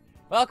sorry.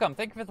 Welcome,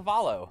 thank you for the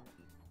follow.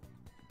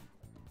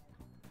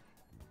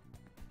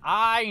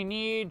 I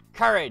need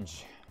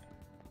courage.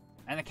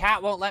 And the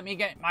cat won't let me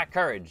get my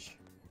courage.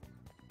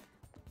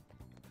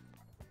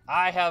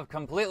 I have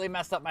completely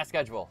messed up my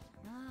schedule.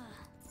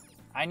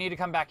 I need to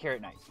come back here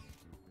at night.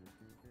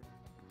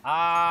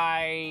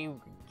 I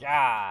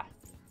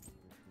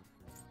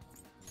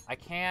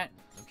can't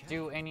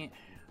do any...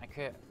 I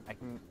can...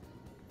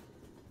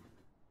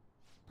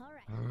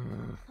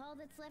 Alright. All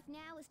that's left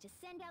now is to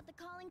send out the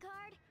calling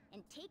card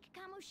and take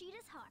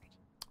Kamoshida's heart.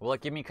 Will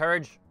it give me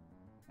courage?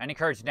 I need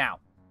courage now.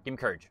 Give me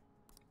courage.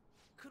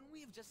 Couldn't we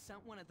have just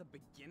sent one at the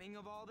beginning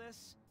of all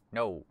this?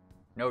 No.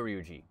 No,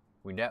 Ryuji.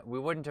 We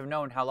wouldn't have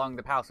known how long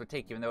the palace would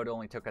take, even though it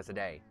only took us a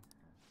day.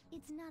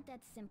 It's not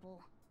that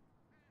simple.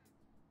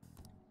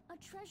 A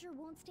treasure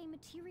won't stay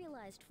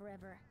materialized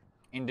forever.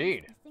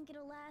 Indeed. I think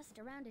it'll last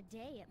around a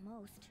day at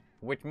most.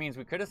 Which means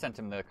we could have sent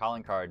him the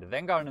calling card,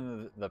 then gone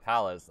into the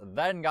palace,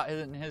 then got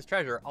his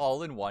treasure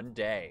all in one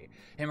day.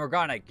 And we're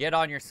gonna get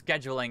on your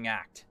scheduling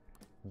act.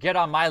 Get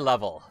on my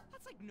level.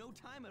 That's like no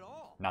time at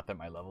all. Not that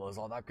my level is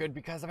all that good,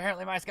 because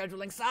apparently my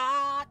scheduling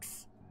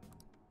sucks!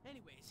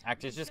 Anyways,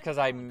 Actually, it's just because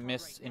I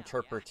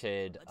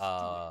misinterpreted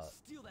how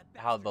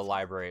the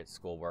library at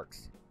school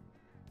works.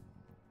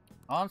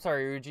 Oh, I'm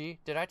sorry, Ryuji.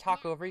 Did I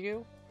talk over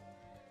you?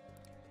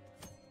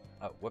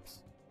 Oh,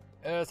 whoops.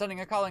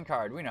 Sending a calling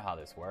card. We know how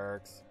this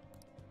works.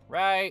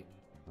 Right.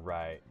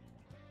 Right.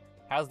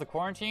 How's the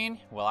quarantine?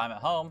 Well, I'm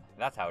at home.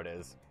 That's how it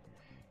is.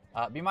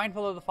 Be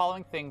mindful of the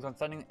following things when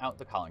sending out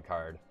the calling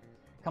card.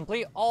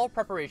 Complete all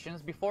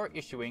preparations before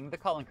issuing the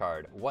calling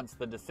card. Once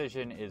the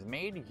decision is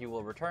made, you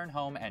will return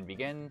home and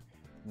begin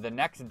the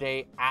next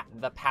day at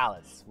the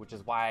palace, which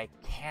is why I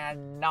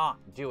cannot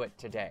do it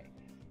today.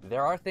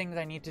 There are things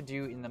I need to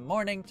do in the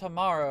morning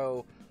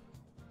tomorrow.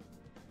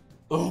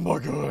 Oh my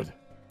god.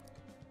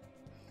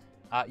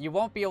 You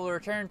won't be able to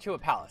return to a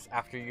palace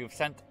after you've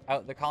sent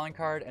out the calling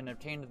card and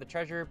obtained the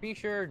treasure. Be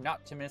sure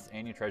not to miss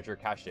any treasure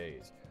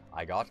caches.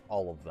 I got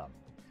all of them.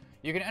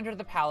 You can enter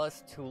the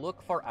palace to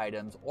look for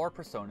items or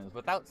personas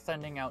without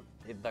sending out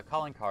the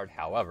calling card.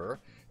 However,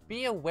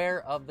 be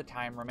aware of the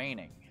time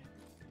remaining.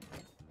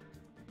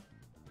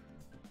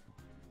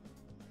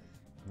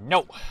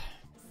 No.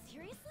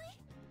 Seriously?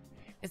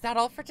 Is that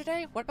all for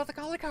today? What about the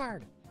calling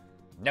card?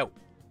 No.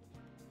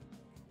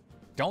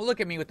 Don't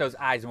look at me with those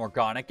eyes,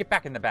 Morgana. Get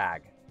back in the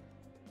bag.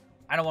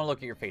 I don't want to look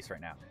at your face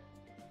right now.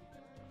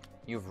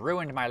 You've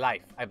ruined my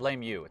life. I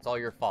blame you. It's all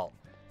your fault.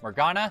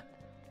 Morgana,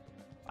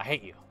 I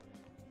hate you.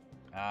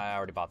 I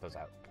already bought those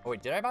out. Oh,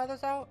 wait, did I buy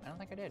those out? I don't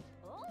think I did.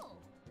 Oh.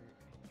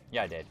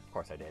 Yeah, I did. Of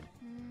course I did.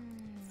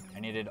 I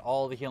needed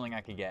all the healing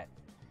I could get.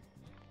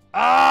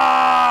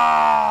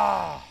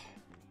 Ah!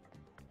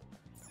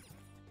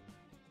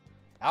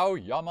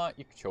 Aoyama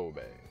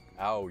Ichobe.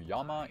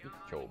 Aoyama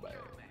Ichobe.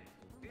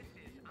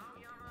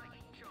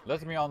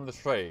 Let me on the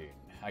train.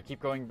 I keep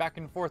going back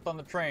and forth on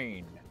the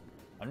train.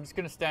 I'm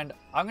gonna spend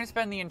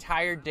the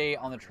entire day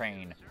on the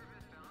train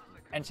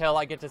until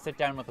I get to sit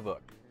down with a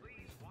book.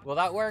 Will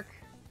that work?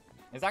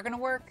 Is that gonna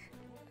work?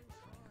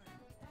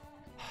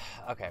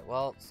 Okay,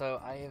 well,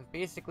 so I have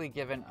basically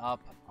given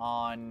up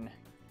on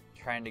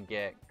trying to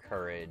get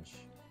courage.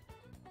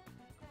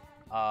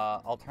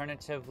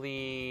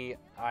 Alternatively,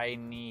 I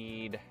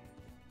need...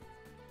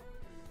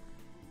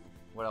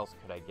 What else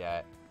could I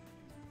get?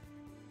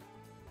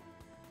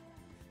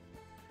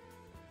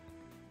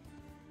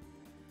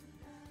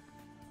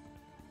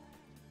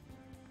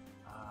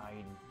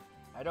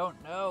 I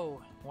don't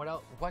know. What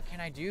else? What can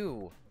I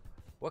do?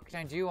 What can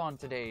I do on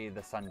today,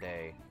 the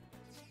Sunday?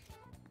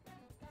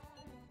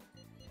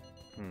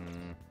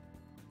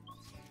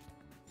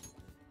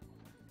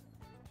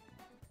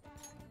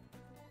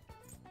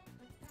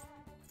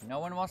 No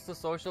one wants to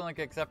social link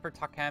except for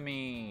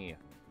Takemi.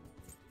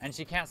 And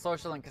she can't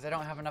social link because I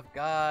don't have enough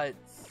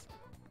guts.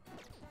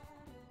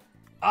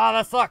 Ah,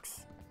 that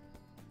sucks!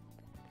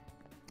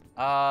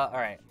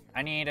 Alright.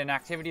 I need an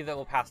activity that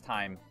will pass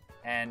time.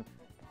 And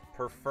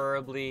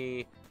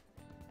preferably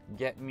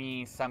get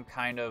me some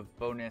kind of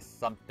bonus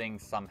something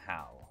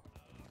somehow.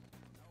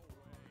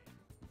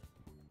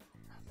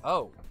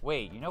 Oh,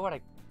 wait, you know what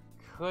I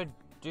could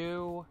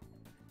do?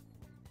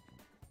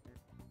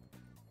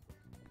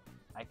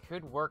 I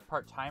could work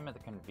part-time at the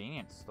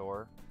convenience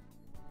store.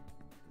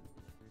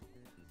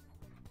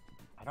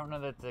 I don't know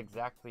that that's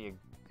exactly a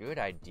good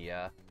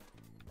idea.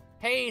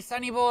 Hey,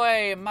 Sonny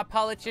Boy! My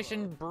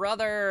politician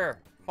brother!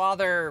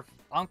 Father...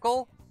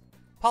 Uncle?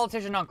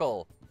 Politician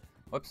uncle!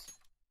 Whoops.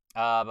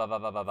 I'm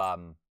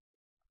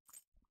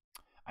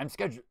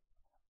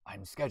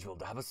scheduled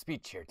to have a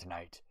speech here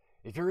tonight.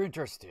 If you're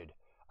interested,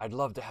 I'd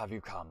love to have you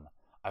come.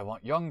 I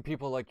want young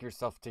people like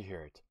yourself to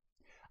hear it.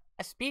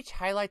 A speech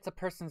highlights a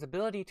person's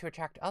ability to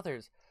attract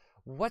others.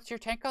 What's your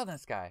take on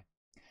this guy?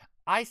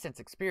 I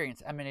sense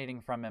experience emanating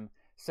from him,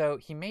 so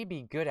he may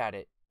be good at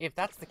it. If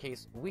that's the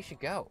case, we should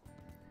go.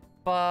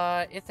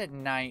 But it's at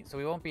night, so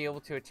we won't be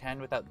able to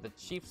attend without the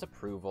chief's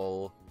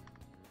approval.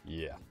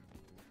 Yeah.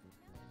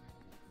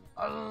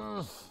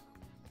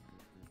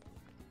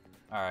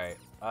 Alright,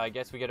 I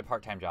guess we get a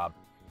part-time job.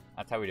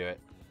 That's how we do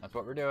it. That's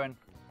what we're doing.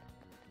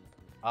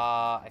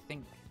 I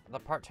think the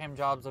part-time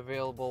jobs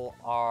available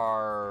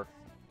are...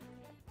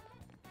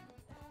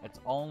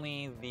 It's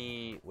only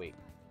the... Wait,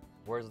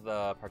 where's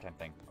the part-time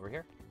thing? Over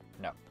here?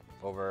 No,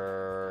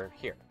 over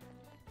here.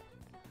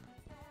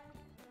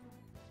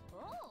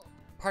 Oh.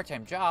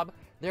 Part-time job,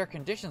 there are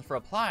conditions for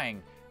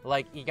applying.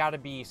 Like, you gotta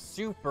be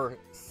super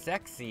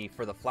sexy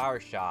for the flower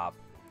shop.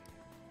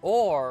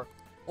 Or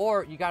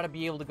you gotta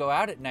be able to go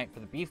out at night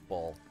for the beef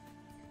bowl.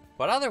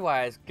 But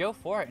otherwise, go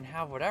for it and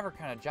have whatever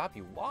kind of job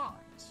you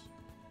want.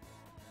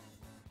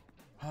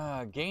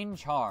 Gain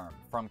charm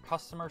from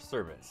customer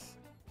service.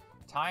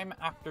 Time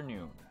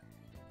afternoon.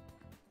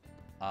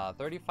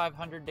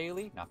 3,500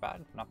 daily. Not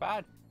bad, not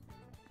bad.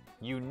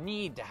 You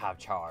need to have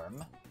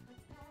charm.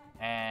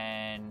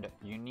 And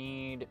you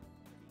need...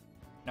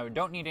 No, you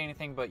don't need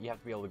anything, but you have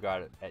to be able to go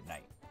out at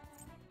night.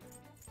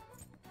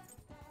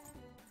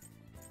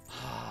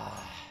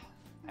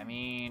 I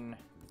mean...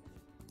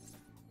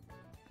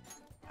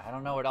 I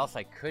don't know what else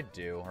I could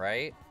do,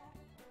 right?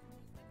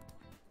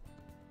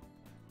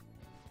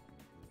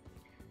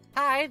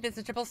 Hi, this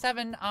is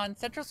 777 on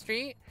Central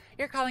Street.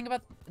 You're calling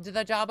about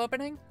the job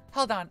opening?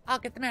 Hold on, I'll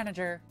get the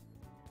manager.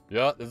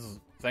 Yeah,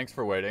 thanks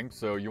for waiting.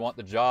 So you want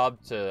the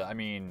job to, I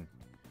mean...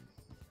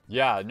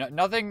 Yeah,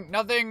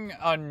 nothing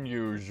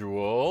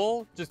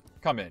unusual. Just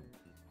come in.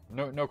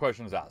 No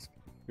questions asked.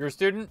 You're a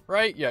student,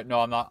 right? Yeah, no,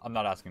 I'm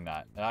not asking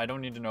that. I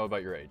don't need to know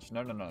about your age.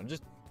 No, no, no.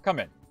 Just come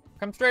in.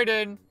 Come straight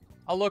in.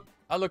 I look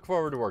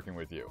forward to working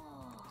with you.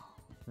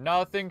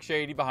 Nothing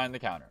shady behind the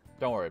counter.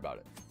 Don't worry about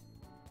it.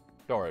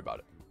 Don't worry about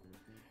it.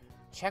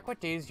 Check what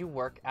days you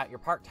work at your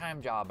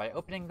part-time job by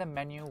opening the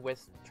menu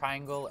with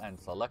triangle and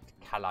select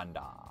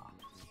calendar.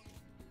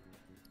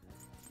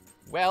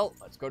 Well,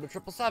 let's go to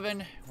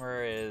 777.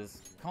 Where is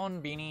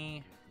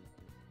Konbini?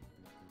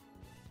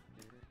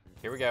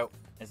 Here we go.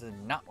 This is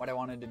not what I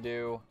wanted to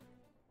do.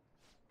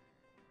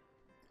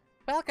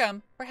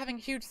 Welcome. We're having a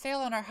huge sale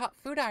on our hot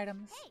food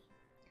items. Hey.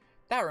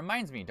 That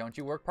reminds me, don't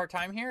you work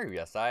part-time here?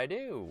 Yes, I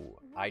do.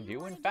 I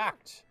do, in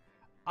fact.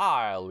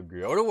 I'll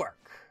go to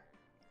work.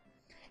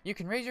 You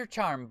can raise your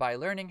charm by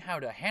learning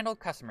how to handle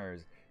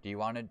customers. Do you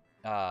want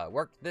to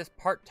work this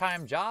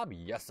part-time job?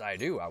 Yes, I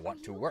do. I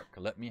want to work.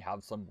 Let me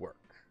have some work.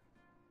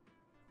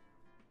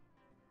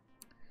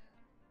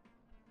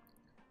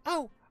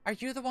 Oh, are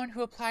you the one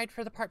who applied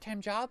for the part-time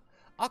job?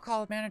 I'll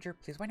call the manager.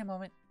 Please wait a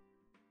moment.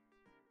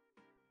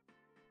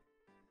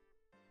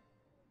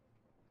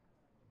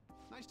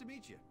 Nice to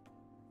meet you.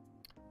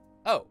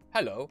 Oh,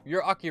 hello.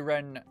 You're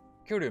Akiren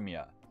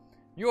Kurumiya.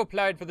 You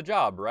applied for the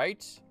job,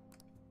 right?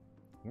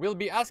 We'll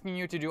be asking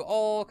you to do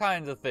all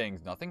kinds of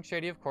things. Nothing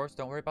shady, of course.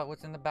 Don't worry about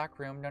what's in the back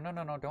room. No, no,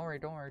 no, no. Don't worry,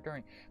 don't worry, don't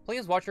worry.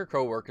 Please watch your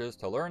co-workers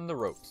to learn the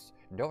ropes.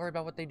 And don't worry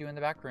about what they do in the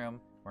back room.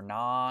 We're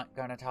not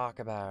gonna talk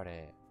about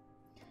it.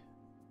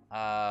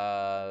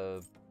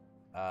 I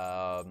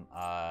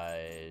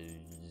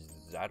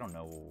don't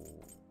know.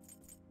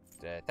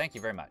 Thank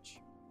you very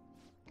much.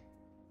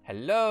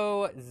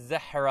 Hello,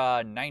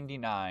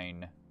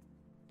 Zahra99.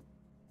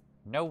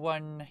 No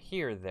one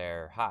here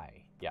there.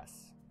 Hi.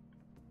 Yes.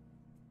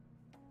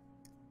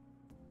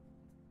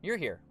 You're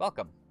here.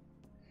 Welcome.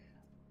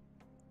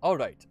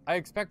 Alright, I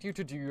expect you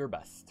to do your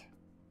best.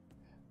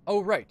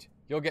 Oh, right.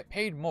 You'll get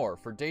paid more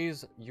for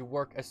days you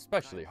work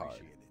especially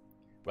hard.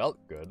 Well,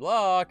 good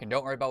luck, and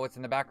don't worry about what's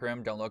in the back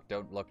room. Don't look,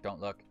 don't look, don't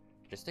look.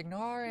 Just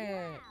ignore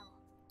it.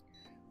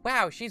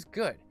 Wow, she's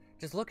good.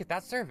 Just look at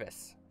that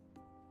service.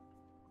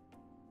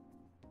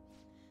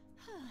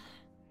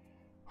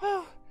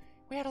 Whew,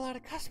 we had a lot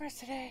of customers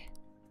today.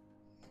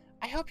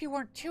 I hope you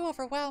weren't too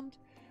overwhelmed.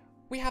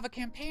 We have a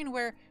campaign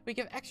where we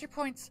give extra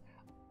points.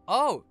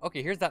 Oh,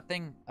 okay, here's that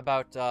thing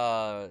about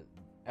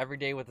every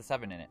day with a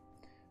 7 in it.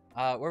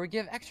 Where we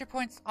give extra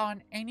points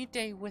on any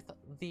day with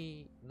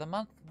the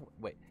month.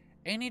 Wait.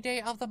 Any day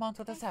of the month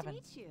with a 7.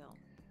 Nice to meet you.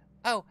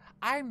 Oh,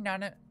 I'm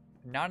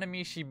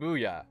Nanami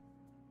Shibuya.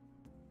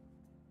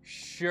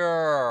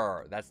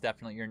 Sure, that's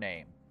definitely your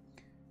name.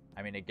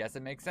 I mean, I guess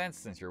it makes sense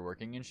since you're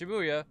working in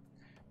Shibuya.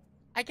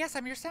 I guess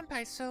I'm your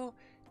senpai, so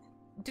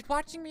did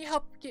watching me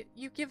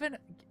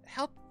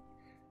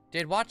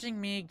Did watching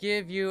me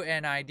give you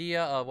an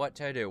idea of what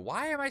to do?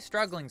 Why am I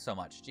struggling so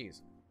much?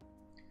 Jeez.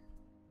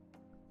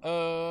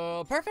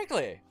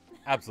 Perfectly.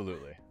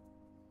 Absolutely.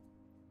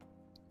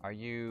 Are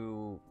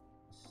you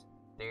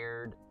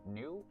stared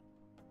new?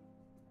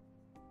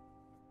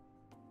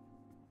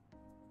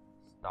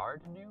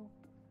 Starred new?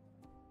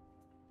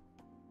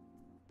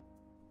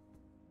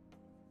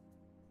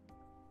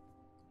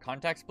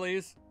 Context,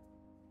 please.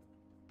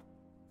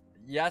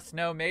 Yes,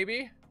 no,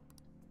 maybe?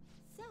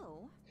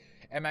 So?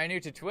 Am I new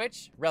to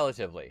Twitch?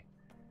 Relatively.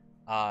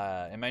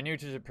 Am I new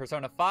to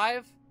Persona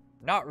 5?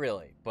 Not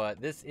really, but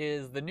this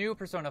is the new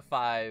Persona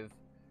 5,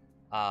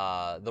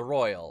 the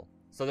Royal.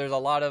 So there's a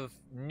lot of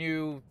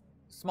new,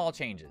 small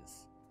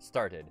changes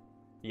started.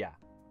 Yeah.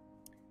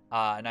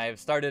 And I have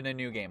started a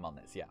new game on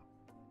this, yeah.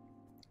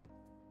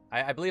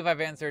 I believe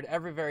I've answered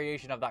every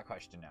variation of that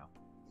question now.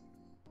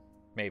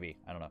 Maybe,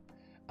 I don't know.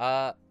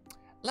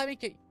 Let me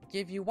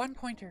give you one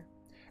pointer.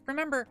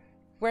 Remember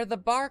where the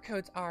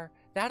barcodes are.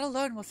 That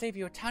alone will save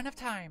you a ton of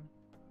time.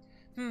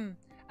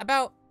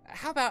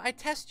 How about I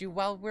test you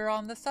while we're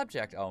on the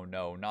subject? Oh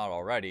no, not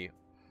already.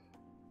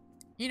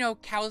 You know,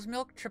 cow's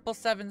milk,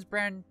 777's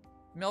brand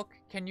milk.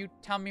 Can you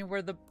tell me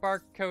where the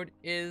barcode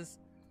is?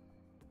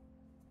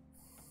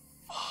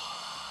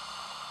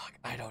 Fuck,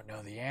 I don't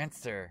know the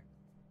answer.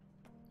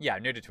 Yeah,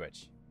 new to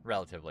Twitch,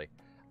 relatively.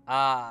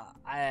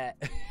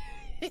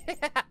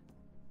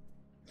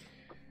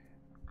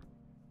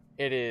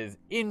 It is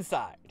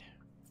inside,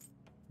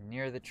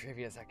 near the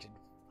trivia section.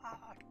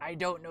 Fuck, I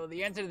don't know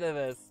the answer to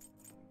this.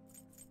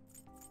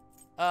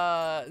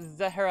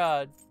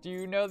 Zahra, do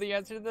you know the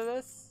answer to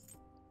this?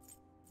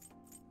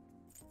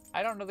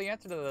 I don't know the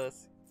answer to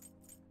this.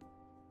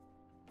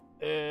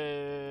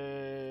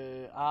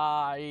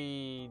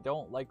 I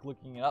don't like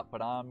looking it up,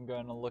 but I'm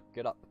gonna look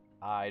it up.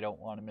 I don't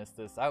want to miss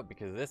this out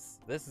because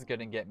this is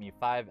gonna get me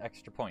 5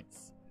 extra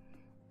points.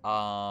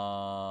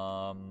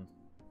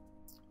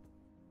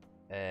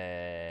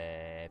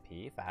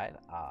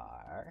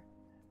 P5R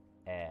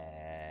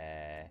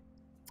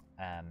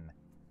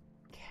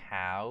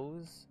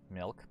cow's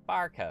milk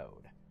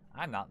barcode.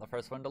 I'm not the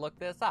first one to look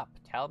this up.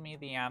 Tell me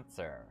the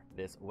answer.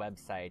 This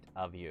website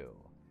of you.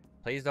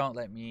 Please don't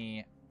let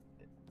me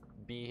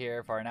be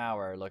here for an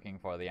hour looking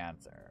for the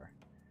answer.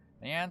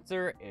 The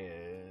answer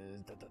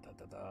is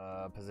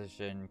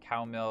position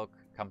cow milk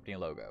company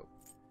logo.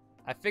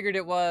 I figured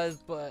it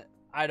was, but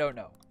I don't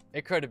know.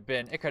 It could have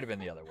been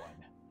the other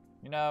one.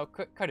 You know,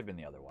 could have been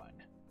the other one.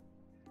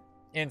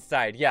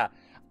 Inside, yeah.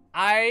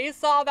 I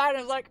saw that and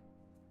I was like,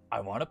 I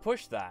want to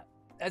push that.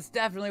 That's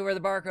definitely where the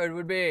barcode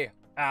would be.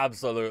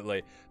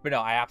 Absolutely. But no,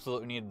 I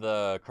absolutely need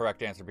the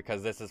correct answer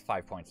because this is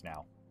 5 points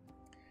now.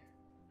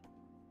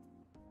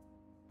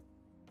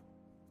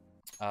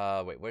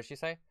 Wait, what did she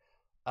say?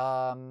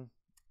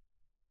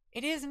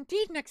 It is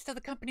indeed next to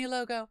the company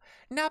logo.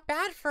 Not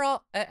bad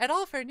at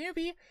all for a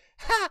newbie.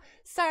 Ha!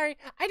 Sorry,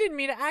 I didn't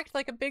mean to act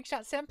like a big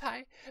shot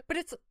senpai. But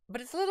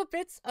it's little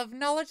bits of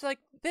knowledge like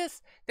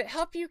this that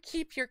help you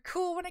keep your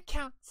cool when it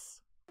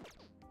counts.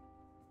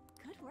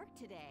 Good work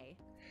today.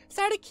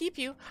 Sorry to keep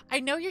you.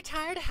 I know you're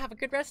tired. Have a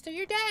good rest of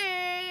your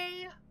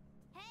day.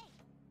 Hey!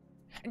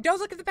 And don't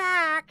look at the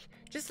back.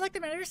 Just like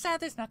the manager said,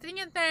 there's nothing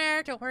in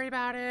there. Don't worry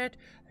about it.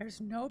 There's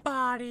no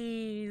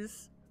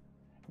bodies.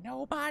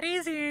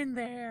 Nobody's in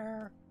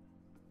there.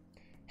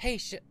 Hey,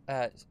 Shibuya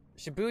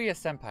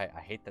Senpai, I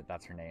hate that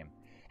that's her name,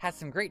 has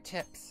some great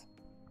tips.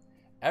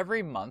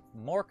 Every month,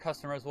 more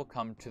customers will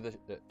come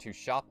to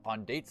shop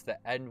on dates that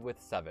end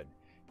with 7.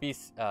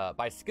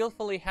 By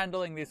skillfully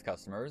handling these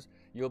customers,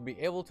 you'll be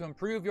able to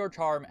improve your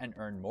charm and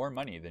earn more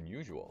money than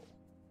usual.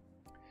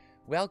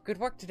 Well, good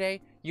work today.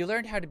 You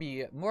learned how to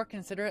be more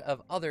considerate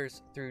of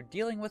others through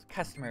dealing with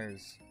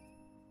customers.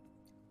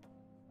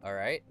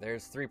 Alright,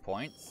 there's 3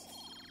 points.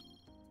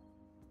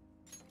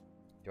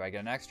 Do I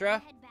get an extra?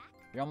 Head back?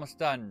 You're almost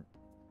done,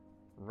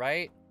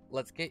 right?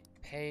 Let's get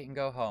pay and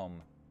go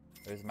home.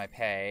 There's my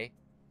pay.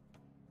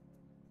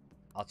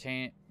 I'll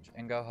change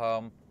and go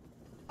home.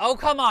 Oh,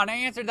 come on, I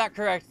answered that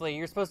correctly.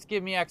 You're supposed to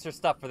give me extra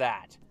stuff for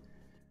that.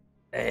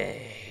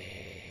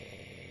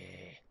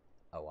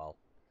 Oh, well.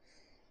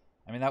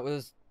 I mean, that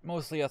was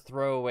mostly a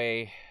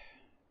throwaway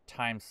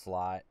time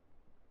slot.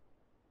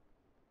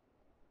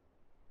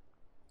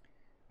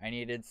 I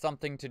needed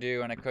something to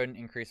do, and I couldn't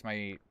increase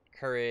my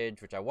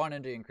courage, which I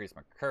wanted to increase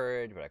my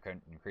courage, but I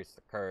couldn't increase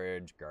the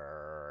courage.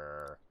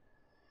 Grrr.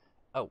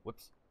 Oh,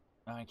 whoops.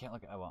 Oh, I can't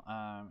look at it. Well,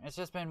 it's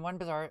just been one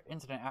bizarre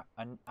incident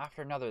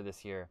after another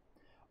this year.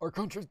 Our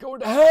country's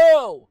going to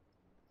hell!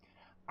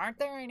 Aren't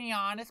there any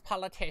honest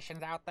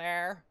politicians out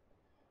there?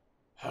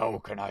 How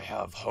can I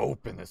have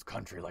hope in this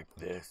country like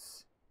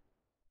this?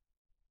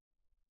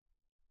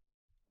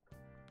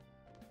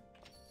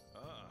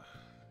 Ah,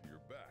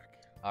 you're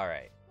back.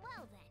 Alright.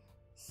 Well then.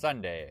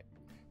 Sunday.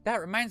 That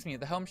reminds me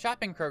of the home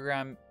shopping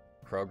program.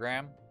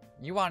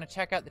 You want to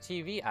check out the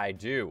TV? I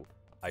do.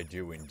 I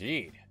do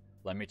indeed.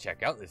 Let me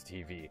check out this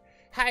TV.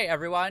 Hey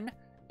everyone!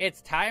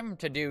 It's time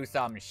to do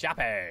some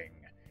shopping!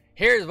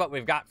 Here's what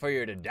we've got for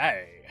you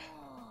today.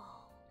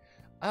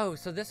 Oh,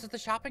 so this is the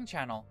shopping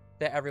channel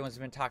that everyone's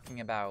been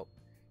talking about.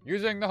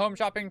 Using the home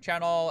shopping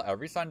channel,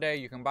 every Sunday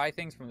you can buy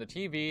things from the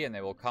TV and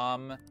they will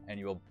come and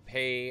you will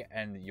pay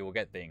and you will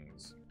get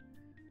things.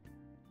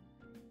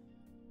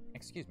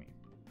 Excuse me.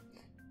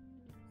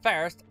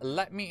 First,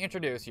 let me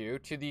introduce you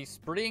to the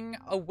Spring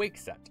Awake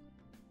set.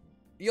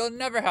 You'll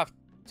never have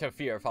to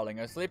fear falling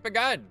asleep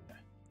again.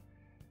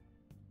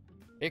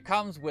 It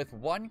comes with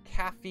 1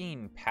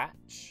 caffeine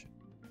patch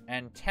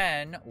and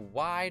 10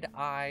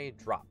 wide-eye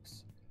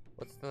drops.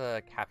 What's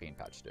the caffeine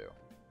patch do?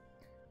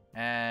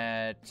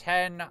 And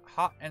 10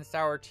 hot and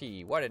sour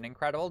tea. What an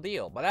incredible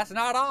deal. But that's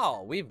not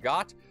all.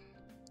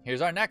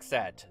 Here's our next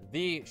set,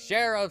 the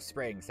Share of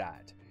Spring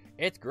set.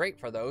 It's great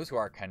for those who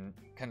are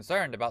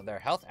concerned about their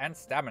health and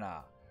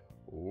stamina.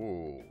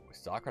 Ooh,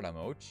 sakura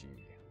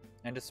mochi.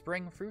 And a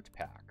spring fruit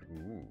pack.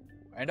 Ooh.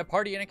 And a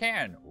party in a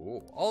can.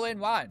 Ooh, all in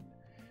one.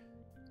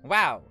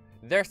 Wow,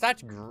 they're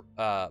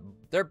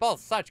both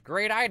such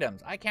great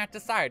items. I can't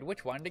decide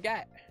which one to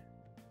get.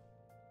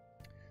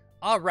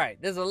 All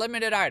right, this is a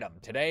limited item.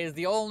 Today is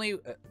the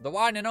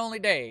one and only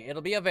day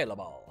it'll be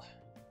available.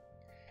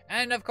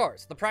 And of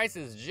course, the price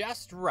is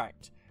just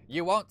right.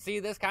 You won't see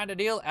this kind of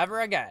deal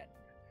ever again.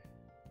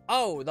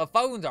 Oh, the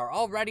phones are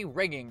already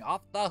ringing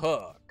off the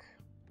hook.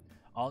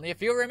 Only a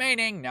few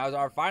remaining. Now's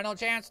our final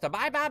chance to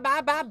buy.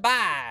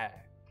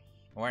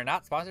 We're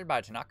not sponsored by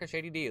Tanaka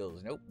Shady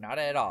Deals. Nope, not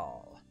at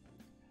all.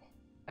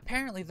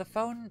 Apparently the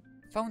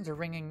phones are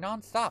ringing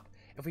non-stop.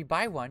 If we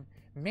buy one,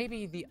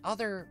 maybe the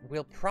other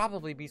will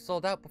probably be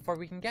sold out before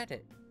we can get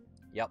it.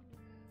 Yep.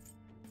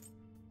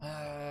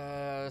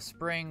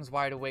 Spring's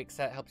Wide Awake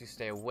set helps you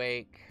stay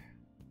awake.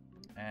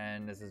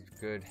 And this is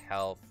good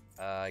health.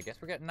 I guess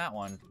we're getting that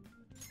one.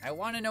 I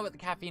want to know what the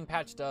caffeine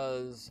patch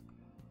does.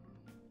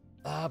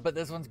 But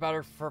this one's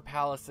better for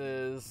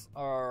palaces.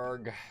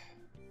 Arg.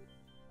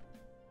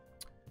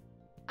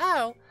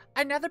 Oh,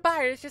 another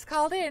buyer's just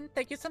called in.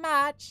 Thank you so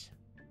much.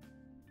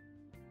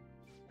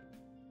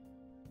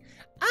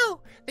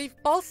 Oh, they've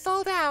both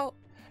sold out.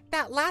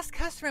 That last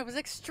customer was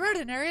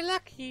extraordinarily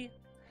lucky.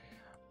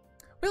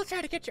 We'll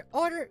try to get your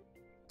order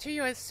to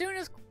you as soon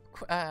as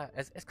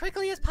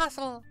quickly as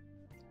possible.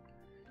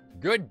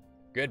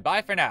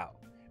 Goodbye for now.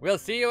 We'll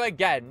see you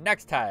again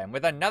next time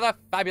with another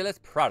fabulous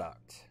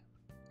product.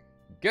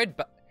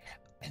 Goodbye.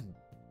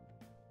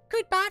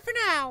 Goodbye for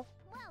now.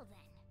 Well then.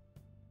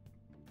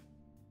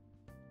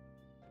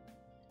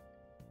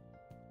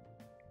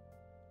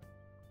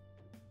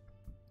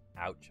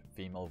 Ouch.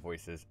 Female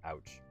voices,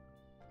 ouch.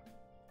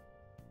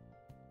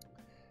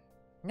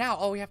 Now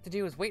all we have to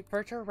do is wait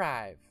for it to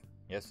arrive.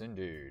 Yes,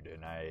 indeed.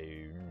 And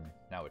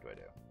now what do I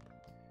do?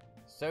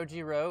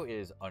 Sojiro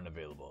is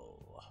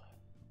unavailable.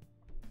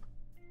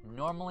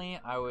 Normally,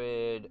 I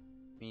would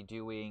be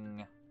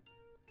doing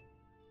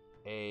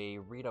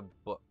read a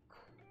book.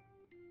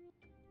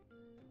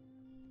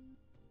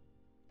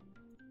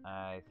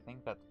 I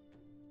think that's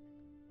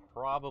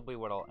probably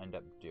what I'll end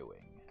up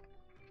doing.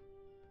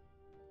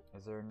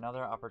 Is there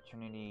another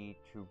opportunity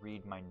to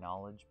read my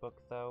knowledge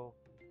book, though?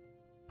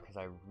 Because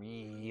I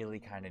really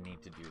kind of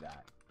need to do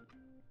that.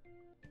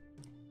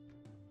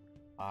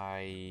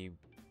 I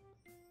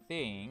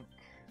think...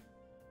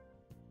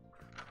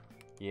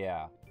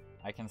 yeah,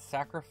 I can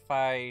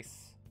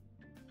sacrifice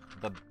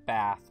the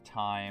bath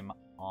time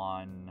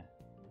on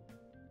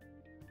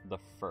the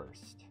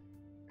first.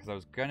 Because I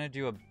was gonna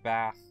do a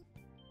bath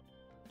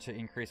to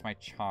increase my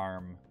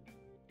charm.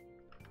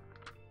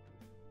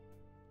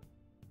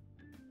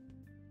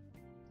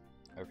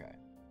 Okay.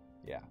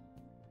 Yeah.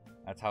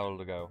 That's how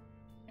it'll go.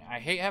 I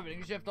hate having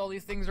to shift all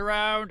these things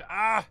around.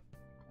 Ah!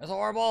 That's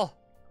horrible.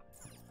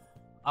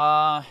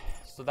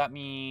 So that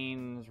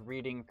means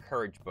reading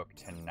Courage Book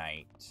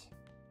tonight.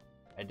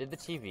 I did the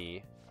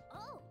TV.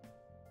 Oh.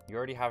 You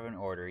already have an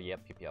order.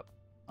 Yep.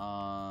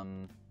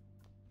 No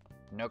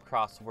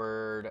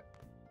crossword.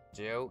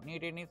 Don't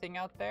need anything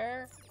out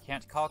there.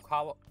 Can't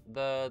call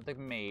the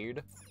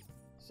maid.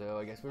 So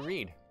I guess we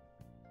read.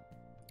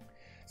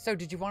 So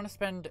did you want to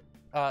spend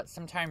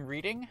some time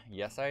reading?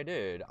 Yes, I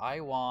did.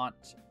 I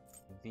want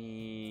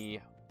the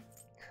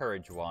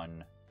courage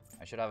one.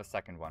 I should have a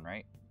second one,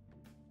 right?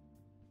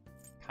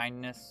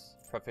 Kindness,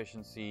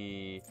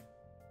 proficiency,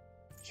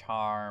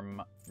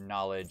 charm,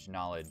 knowledge.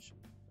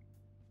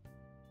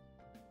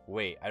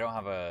 Wait, I don't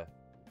have a...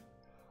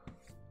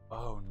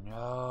 oh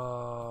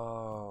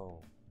no!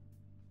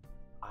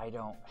 I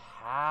don't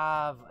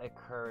have a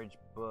courage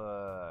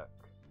book.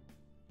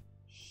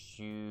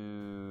 Shoot.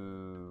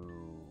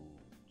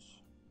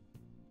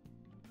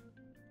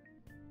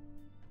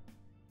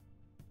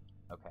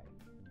 Okay,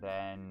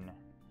 then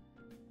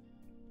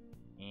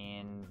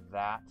in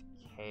that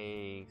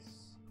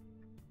case,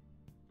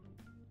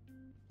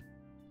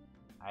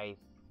 I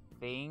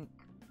think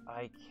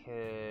I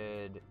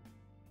could...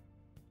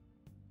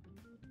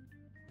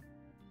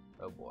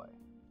 oh boy.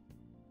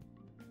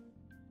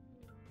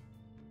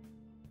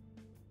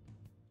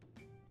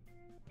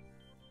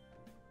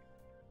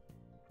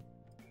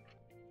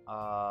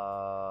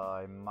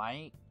 I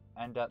might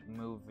end up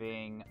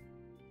moving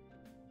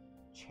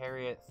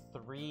Chariot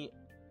 3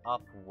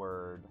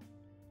 upward.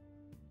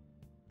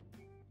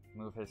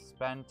 Move his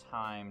spend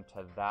time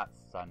to that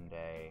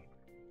Sunday.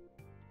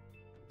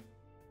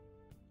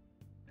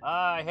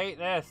 I hate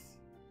this.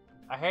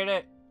 I hate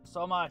it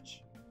so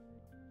much.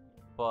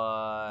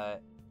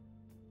 But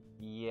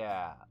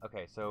yeah.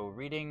 Okay, so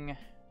reading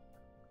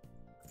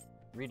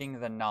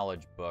the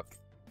knowledge book.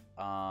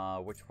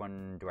 Which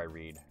one do I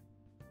read?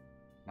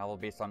 Novel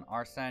based on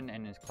Arsene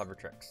and his clever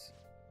tricks.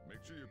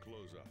 Make sure you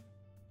close up.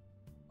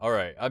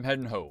 Alright, I'm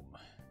heading home.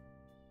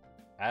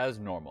 As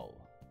normal.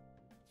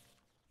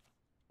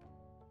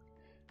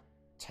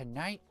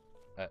 Tonight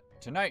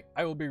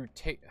I will be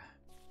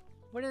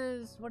What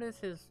is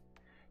his...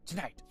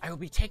 Tonight, I will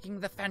be taking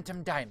the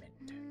Phantom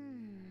Diamond.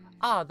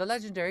 Ah, the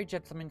legendary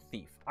gentleman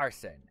thief,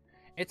 Arsene.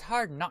 It's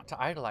hard not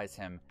to idolize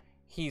him.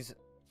 He's,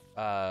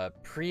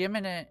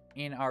 preeminent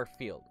in our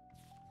field.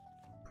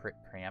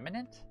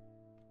 Preeminent?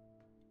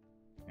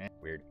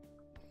 Weird.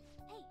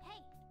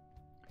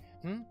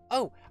 Hey.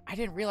 Oh, I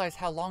didn't realize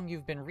how long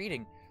you've been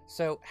reading.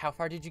 So, how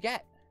far did you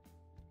get?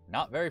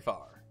 Not very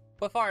far,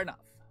 but far enough,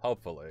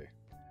 hopefully.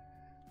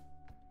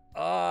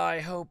 I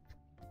hope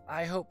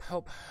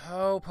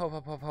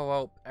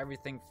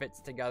everything fits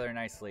together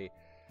nicely.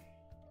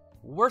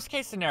 Worst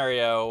case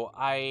scenario,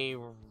 I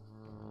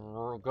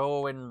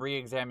go and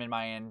re-examine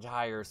my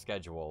entire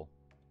schedule.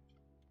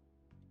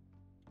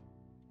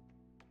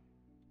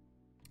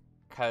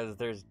 Because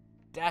there's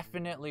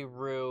definitely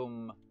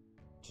room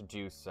to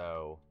do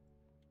so.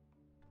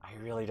 I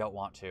really don't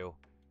want to,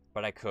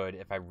 but I could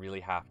if I really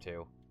have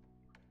to.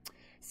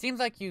 Seems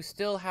like you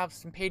still have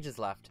some pages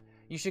left.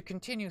 You should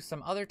continue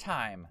some other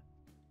time.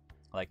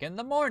 Like in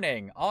the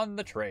morning, on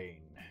the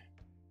train.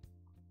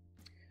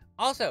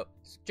 Also,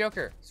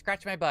 Joker,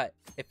 scratch my butt.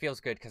 It feels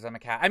good because I'm a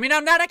cat. I mean,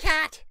 I'm not a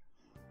cat!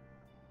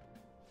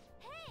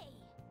 Hey.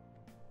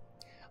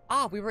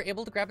 Ah, we were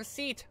able to grab a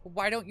seat.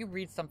 Why don't you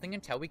read something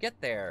until we get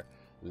there?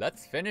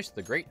 Let's finish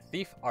the great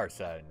thief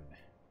Arsene.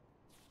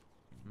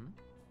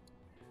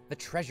 The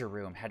treasure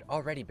room had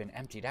already been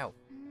emptied out.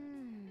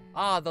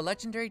 Ah, the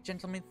legendary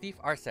gentleman thief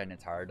Arsene.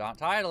 It's hard not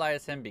to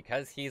idolize him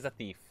because he's a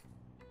thief.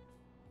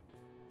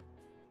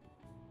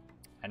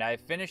 And I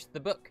finished the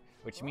book,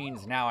 which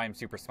means now I'm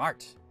super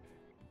smart.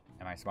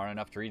 Am I smart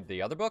enough to read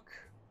the other book?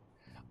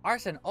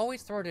 Arsene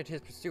always thwarted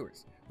his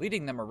pursuers.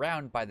 leading them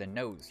around by the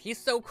nose. He's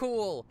so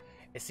cool!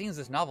 It seems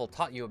this novel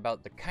taught you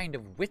about the kind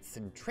of wits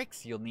and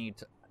tricks you'll need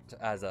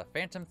as a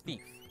phantom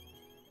thief.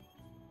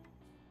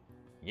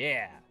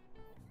 Yeah.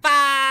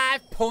 5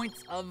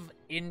 points of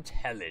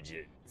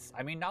intelligence.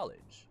 I mean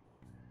knowledge.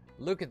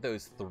 Look at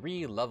those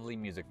 3 lovely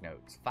music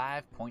notes.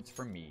 5 points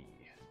for me.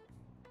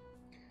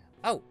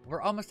 Oh,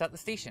 we're almost at the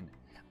station.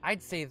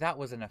 I'd say that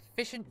was an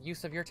efficient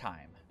use of your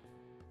time.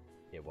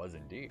 It was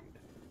indeed.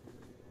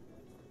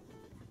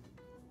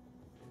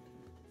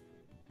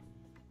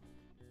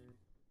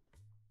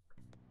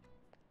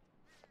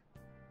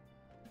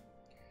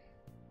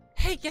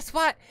 Hey, guess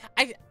what?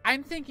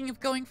 I'm thinking of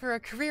going for a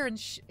career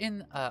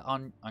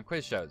On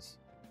quiz shows.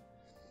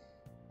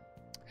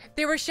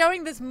 They were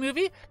showing this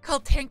movie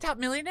called Tank Top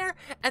Millionaire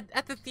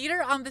at the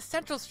theater on the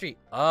Central Street.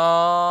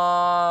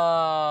 Oh,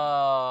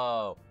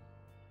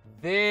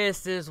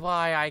 this is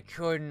why I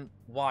couldn't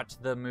watch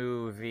the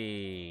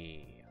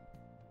movie.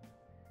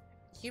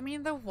 You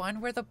mean the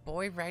one where the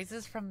boy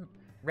rises from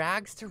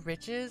rags to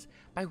riches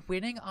by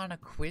winning on a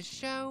quiz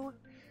show?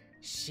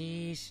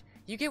 Sheesh,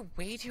 you get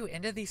way too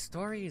into these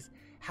stories.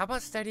 How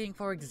about studying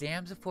for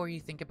exams before you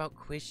think about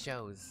quiz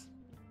shows?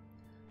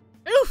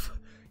 Oof!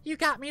 You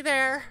got me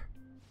there!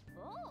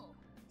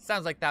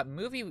 Sounds like that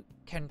movie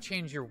can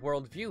change your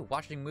worldview.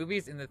 Watching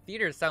movies in the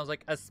theater sounds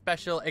like a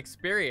special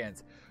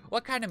experience.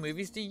 What kind of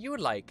movies do you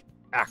like?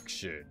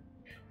 Action.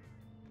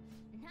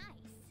 Nice.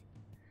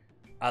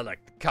 I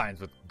like the kinds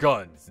with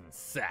guns and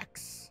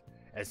sex.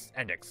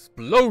 And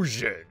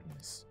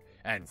explosions.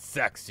 And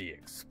sexy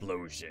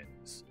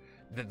explosions.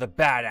 The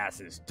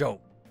badasses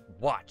don't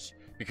watch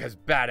because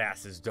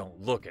badasses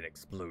don't look at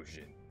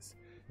explosions.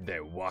 They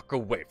walk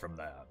away from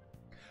them.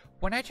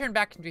 When I turn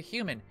back into a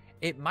human,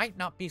 it might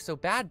not be so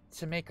bad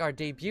to make our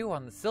debut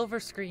on the silver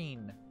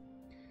screen.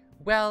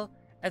 Well,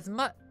 as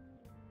much...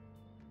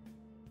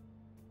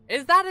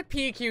 Is that a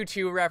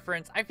PQ2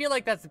 reference? I feel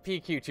like that's a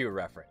PQ2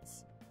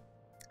 reference.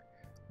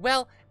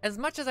 Well, as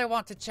much as I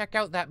want to check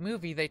out that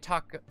movie they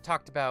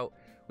talked about,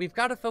 we've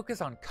got to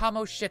focus on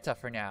Kamoshita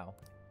for now.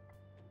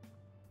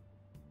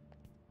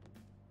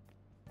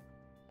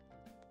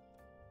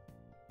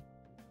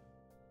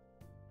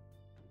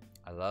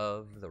 I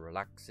love the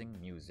relaxing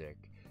music.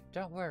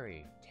 Don't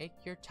worry,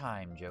 take your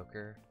time,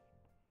 Joker.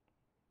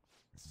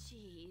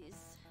 Jeez.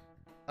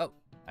 Oh,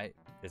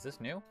 is this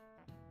new?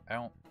 I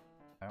don't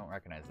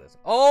recognize this.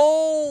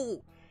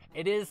 Oh,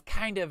 it is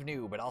kind of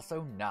new, but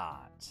also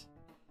not.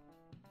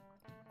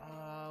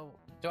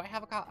 Do I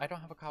have I don't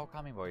have a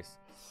Kawakami voice.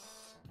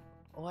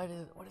 What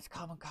is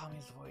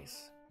Kawakami's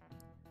voice?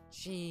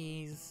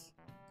 Jeez.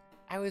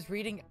 I was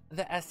reading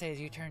the essays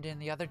you turned in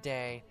the other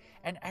day,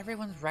 and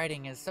everyone's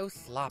writing is so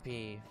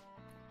sloppy.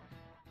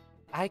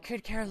 I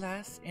could care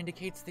less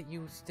indicates that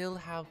you still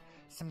have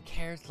some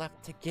cares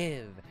left to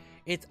give.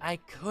 It's I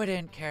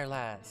couldn't care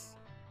less.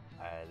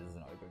 This is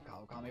not a good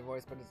Kawakami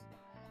voice, but it's...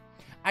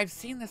 I've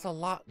seen this a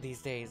lot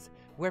these days,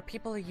 where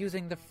people are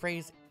using the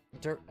phrase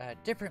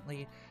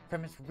differently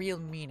from its real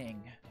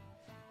meaning.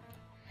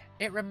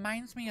 It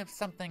reminds me of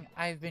something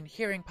I've been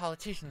hearing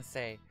politicians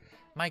say,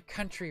 my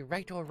country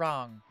right or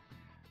wrong.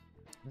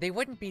 They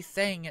wouldn't be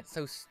saying it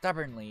so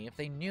stubbornly if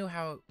they knew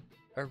how it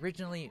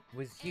originally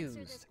was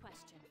used.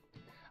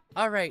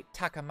 Alright,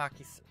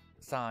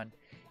 Takamaki-san,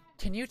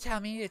 can you tell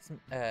me its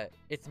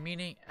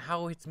meaning,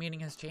 how its meaning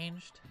has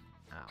changed?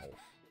 Ow.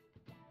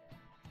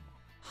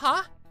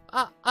 Huh?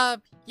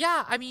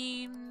 Yeah, I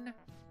mean...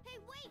 Hey,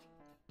 wait!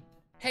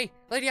 Hey,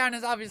 Lady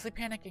Anna's obviously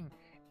panicking.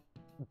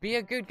 Be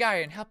a good guy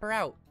and help her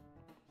out.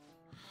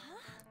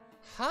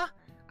 Huh?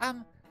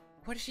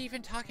 What is she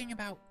even talking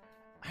about?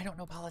 I don't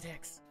know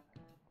politics.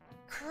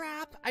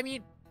 Crap! I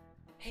mean...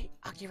 Hey,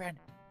 Akiren,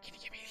 can you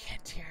give me a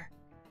hint here?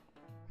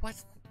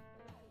 What's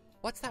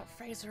that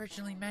phrase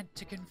originally meant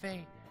to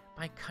convey?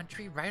 My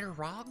country right or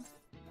wrong?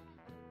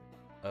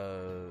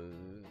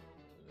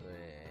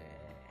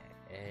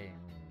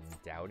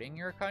 Doubting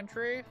your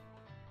country?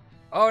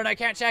 Oh, and I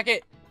can't check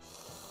it!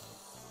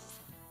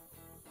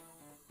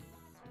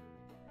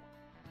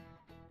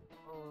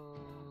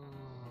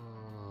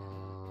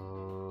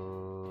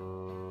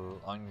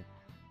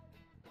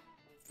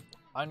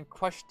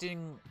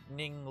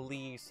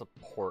 Unquestioningly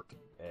support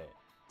it.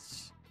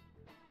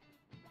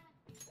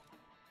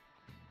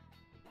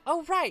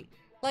 Oh, right!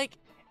 Like,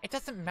 it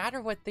doesn't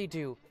matter what they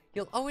do,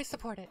 you'll always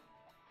support it.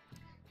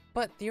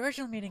 But the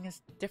original meaning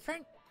is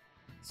different?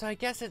 So I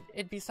guess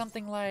it'd be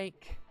something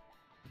like...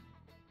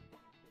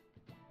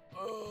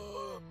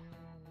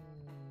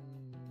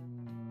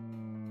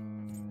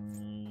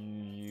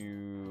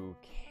 You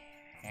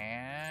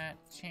can't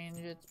change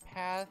its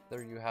path,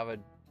 or you have a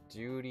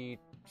duty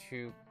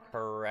to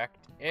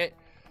correct it.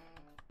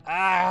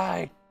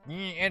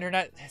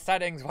 Internet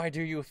settings, why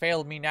do you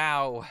fail me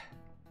now?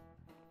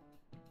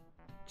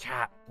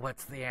 Chat,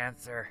 what's the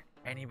answer?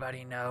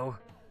 Anybody know?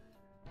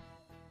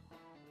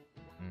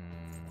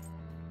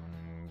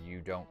 You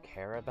don't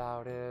care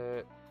about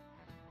it?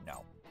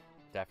 No,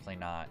 definitely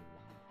not.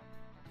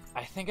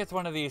 I think it's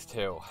one of these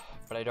two,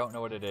 but I don't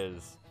know what it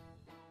is.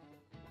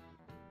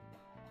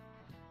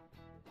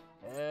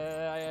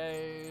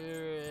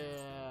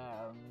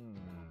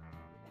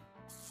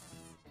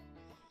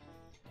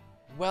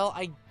 Well,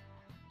 I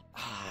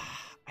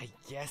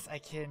guess I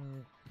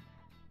can...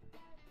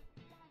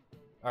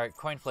 Alright,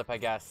 coin flip, I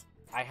guess.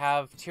 I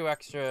have 2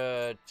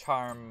 extra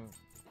charm.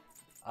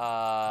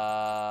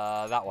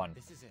 That one.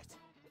 This is it.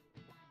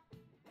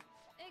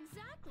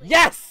 Exactly.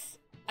 Yes!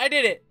 I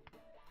did it!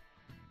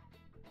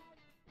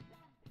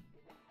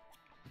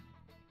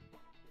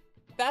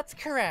 That's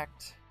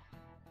correct.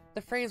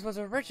 The phrase was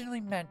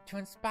originally meant to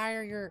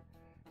inspire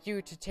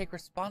you to take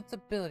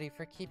responsibility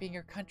for keeping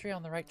your country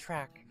on the right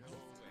track.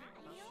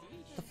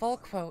 The full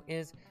quote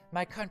is,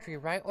 "My country,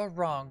 right or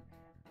wrong,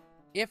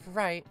 if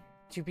right,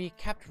 to be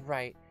kept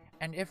right,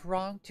 and if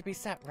wrong, to be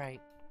set right."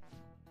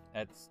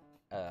 That's,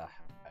 I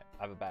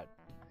have a bad...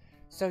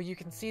 So you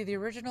can see the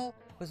original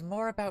was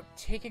more about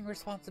taking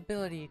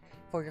responsibility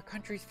for your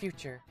country's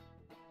future.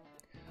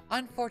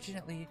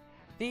 Unfortunately,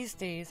 these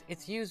days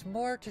it's used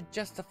more to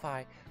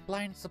justify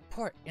blind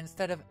support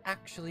instead of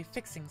actually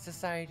fixing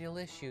societal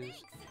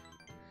issues.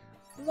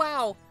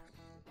 Wow!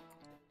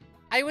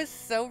 I was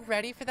so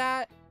ready for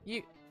that.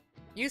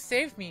 You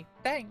saved me.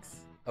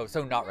 Thanks. Oh,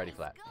 so not ready for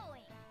that.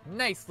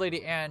 Nice,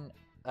 Lady Anne,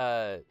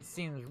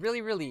 seems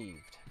really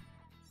relieved.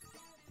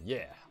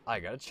 Yeah, I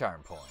got a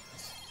charm point.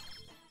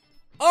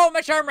 Oh, my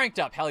charm ranked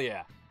up! Hell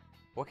yeah!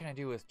 What can I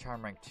do with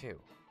charm rank 2?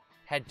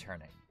 Head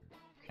turning.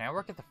 Can I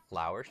work at the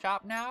flower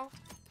shop now?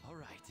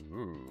 Alright.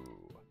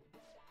 Ooh.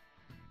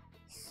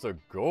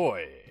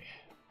 Sugoi.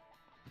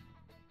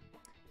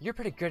 You're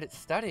pretty good at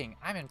studying.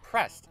 I'm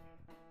impressed.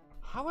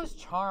 How is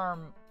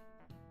charm...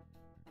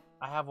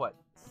 I have, what,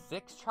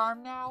 6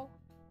 charm now?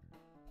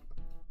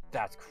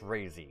 That's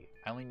crazy.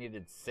 I only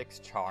needed 6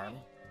 charm.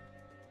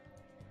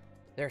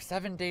 There are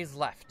 7 days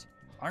left.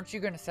 Aren't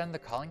you going to send the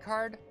calling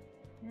card?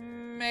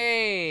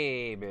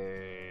 Maybe.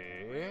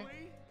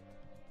 Really?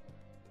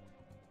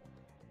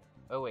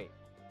 Oh, wait.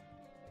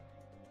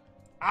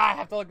 I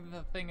have to look at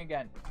the thing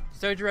again.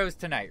 Sojiro's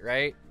tonight,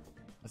 right?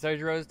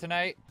 Sojiro's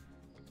tonight?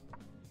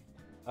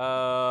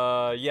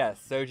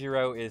 Yes,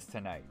 Sojiro is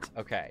tonight.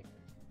 Okay.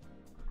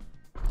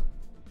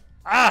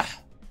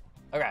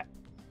 Okay.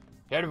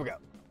 Here we go.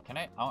 Can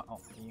I? Oh,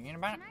 you need a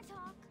minute? Can I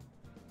talk?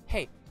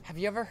 Hey, have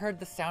you ever heard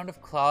the sound of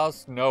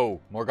Klaus?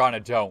 No, Morgana,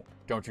 don't.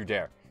 Don't you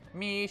dare.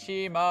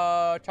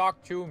 Mishima,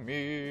 talk to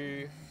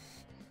me.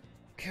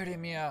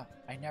 Kurimiya,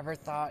 I never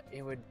thought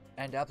it would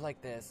end up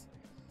like this.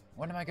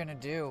 What am I gonna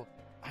do?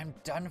 I'm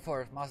done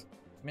for if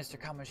Mr.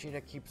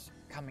 Kamoshida keeps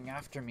coming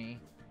after me.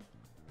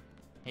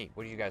 Hey,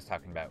 what are you guys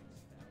talking about?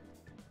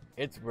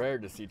 It's rare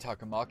to see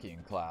Takamaki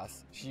in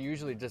class. She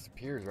usually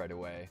disappears right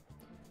away.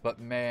 But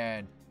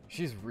man,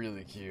 she's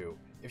really cute.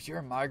 If she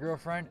were my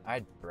girlfriend,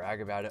 I'd brag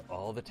about it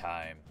all the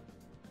time.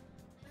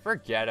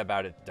 Forget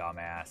about it,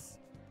 dumbass.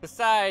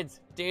 Besides,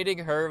 dating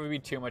her would be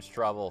too much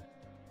trouble.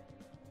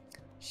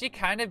 She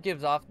kind of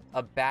gives off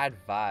a bad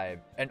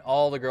vibe, and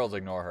all the girls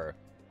ignore her.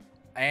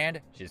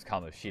 And she's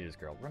Kamoshida's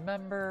girl,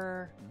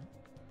 remember?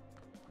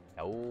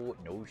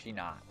 No, she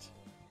not.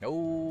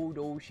 No,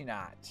 she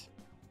not.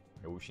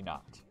 No, she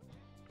not.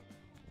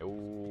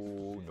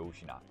 No,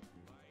 she not.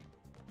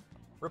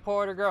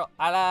 Reporter girl,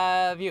 I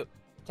love you.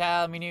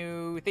 Tell me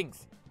new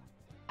things.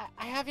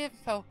 I have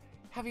info.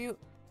 Have you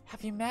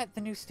met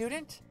the new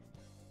student?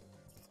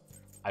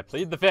 I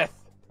plead the 5th.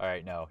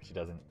 Alright, no, she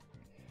doesn't.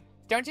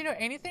 Don't you know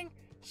anything?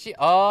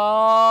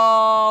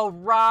 Oh,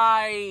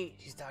 right!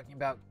 She's talking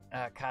about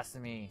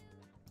Kasumi.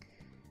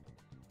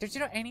 Don't you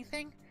know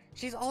anything?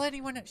 She's all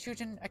anyone at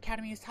Shujin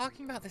Academy is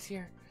talking about this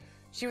year.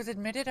 She was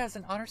admitted as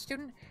an honor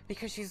student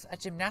because she's a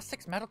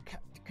gymnastics medal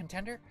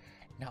contender.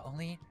 Not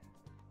only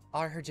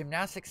are her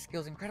gymnastics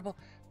skills incredible,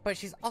 but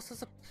she's also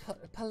so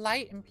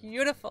polite and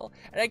beautiful.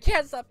 And I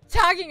can't stop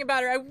talking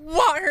about her. I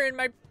want her in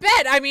my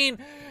bed. I mean,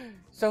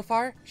 so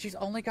far, she's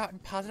only gotten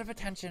positive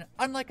attention,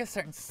 unlike a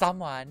certain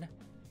someone.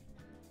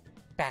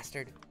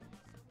 Bastard.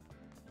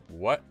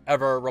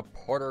 Whatever,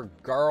 reporter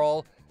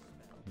girl.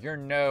 You're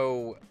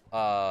no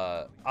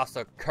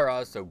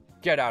Asakura, so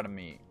get out of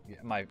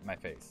my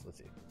face. Let's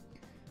see.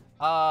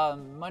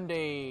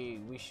 Monday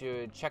we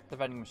should check the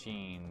vending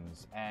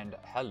machines. And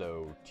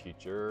hello,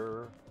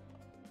 teacher.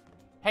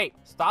 Hey,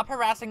 stop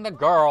harassing the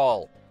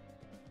girl.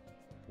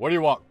 What do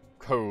you want,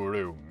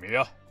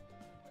 Kurumiya?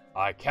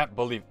 I can't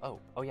believe.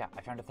 Oh yeah,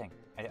 I found a thing.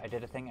 I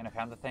did a thing and I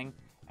found the thing.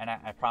 And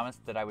I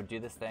promised that I would do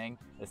this thing,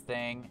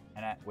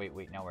 and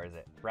wait, now where is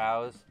it?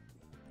 Browse.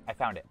 I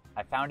found it.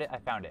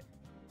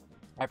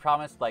 I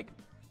promised like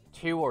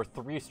 2 or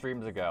 3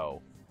 streams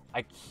ago.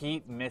 I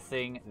keep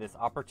missing this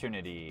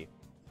opportunity.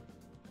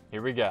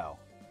 Here we go.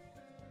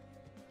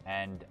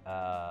 And,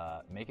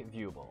 make it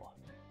viewable.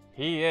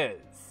 He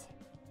is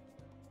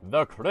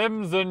the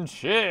Crimson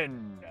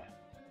Chin.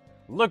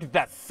 Look at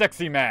that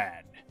sexy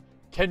man.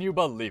 Can you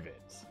believe it?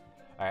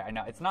 Alright, I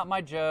know, it's not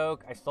my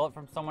joke. I stole it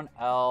from someone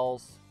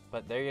else.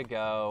 But there you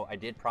go. I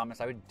did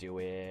promise I would do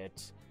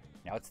it.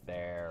 Now it's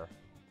there.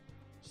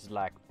 Just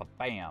like,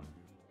 bam.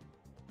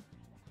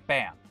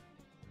 Bam.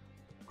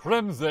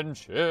 Crimson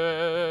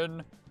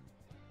Chin.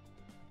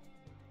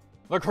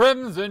 The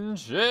Crimson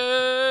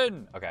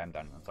Chin. Okay, I'm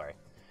done. I'm sorry.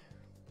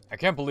 I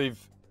can't believe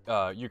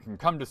you can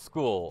come to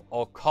school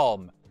all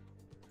calm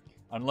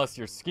Unless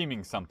you're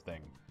scheming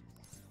something.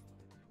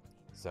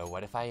 So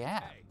what if I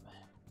am?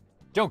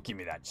 Don't give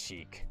me that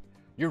cheek.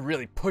 You're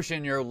really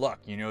pushing your luck,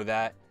 you know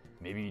that?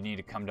 Maybe you need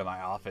to come to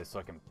my office so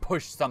I can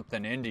push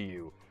something into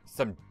you.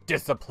 Some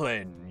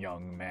discipline,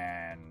 young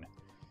man.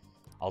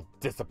 I'll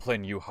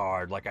discipline you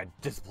hard like I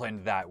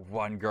disciplined that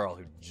one girl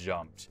who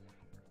jumped.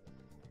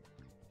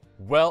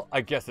 Well,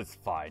 I guess it's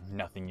fine.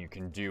 Nothing you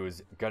can do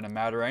is gonna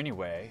matter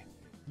anyway.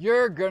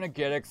 You're gonna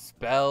get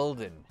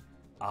expelled and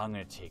I'm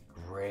gonna take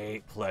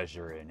great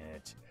pleasure in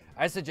it.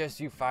 I suggest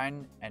you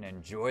find and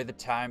enjoy the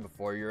time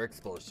before your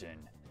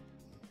expulsion.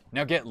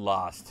 Now get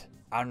lost.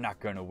 I'm not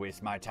gonna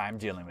waste my time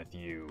dealing with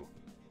you.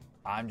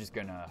 I'm just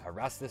gonna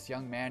harass this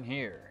young man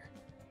here.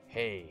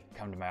 Hey,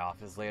 come to my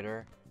office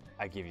later.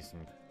 I give you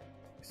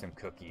some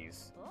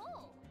cookies.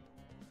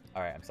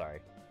 Alright, I'm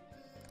sorry.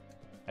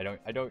 I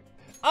don't.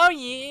 Oh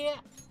yeah!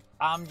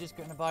 I'm just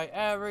gonna buy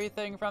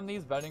everything from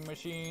these vending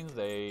machines.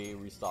 They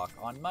restock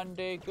on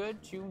Monday.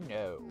 Good to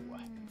know.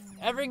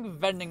 Every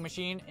vending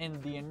machine in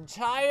the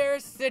entire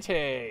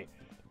city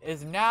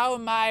is now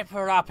my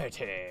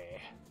property.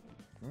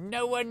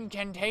 No one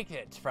can take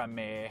it from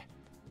me.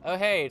 Oh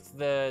hey, it's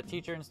the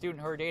teacher and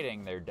student who are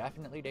dating. They're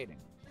definitely dating.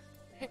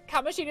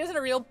 Kamashita is in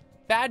a real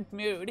bad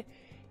mood.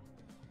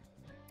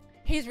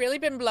 He's really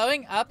been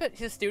blowing up at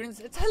his students.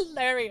 It's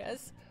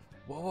hilarious.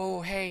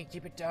 Whoa, hey,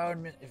 keep it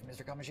down. If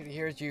Mr. Kamashita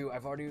hears you,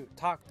 I've already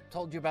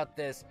told you about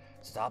this.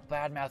 Stop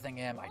bad-mouthing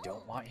him. I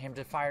don't want him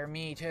to fire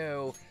me,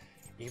 too.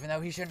 Even though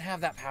he shouldn't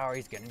have that power,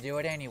 he's gonna do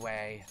it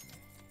anyway.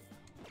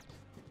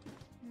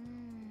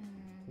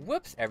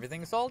 Whoops,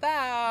 everything's sold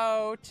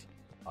out.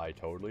 I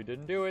totally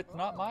didn't do it. It's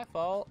not my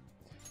fault.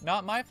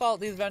 Not my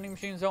fault these vending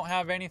machines don't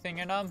have anything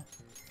in them.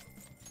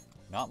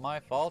 Not my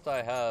fault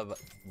I have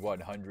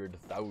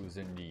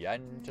 100,000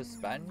 yen to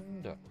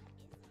spend.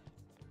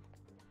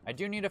 I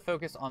do need to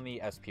focus on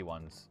the SP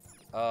ones.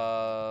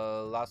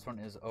 Last one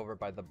is over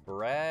by the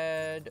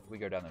bread. We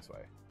go down this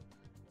way.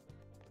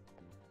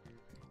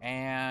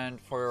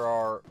 And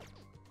for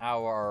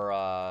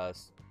our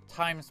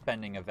time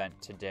spending event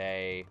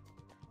today,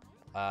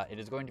 it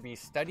is going to be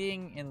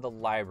studying in the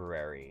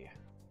library.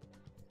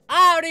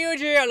 Howdy,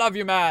 Yuji! I love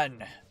you,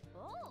 man!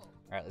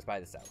 Alright, let's buy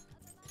this out.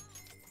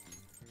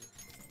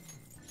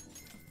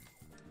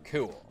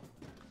 Cool.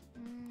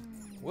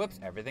 Whoops,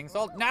 everything's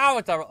sold. Now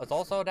it's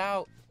all sold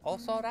out. All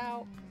sold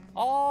out.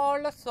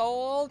 All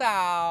sold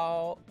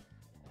out.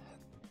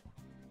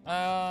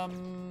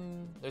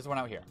 There's one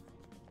out here.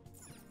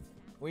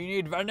 We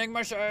need vending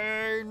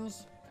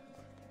machines.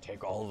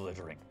 Take all the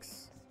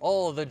drinks.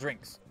 All the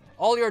drinks.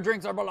 All your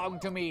drinks are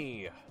belong to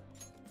me.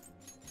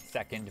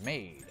 Second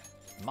maid.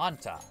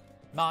 Manta.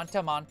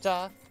 Manta,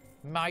 Manta.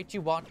 Might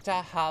you want to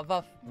have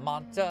a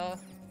Manta?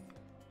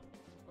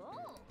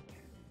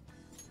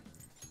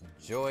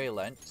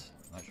 Joylent.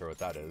 Not sure what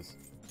that is.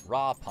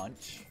 Raw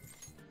punch.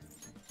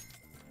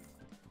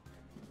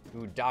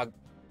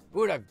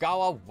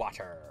 Udagawa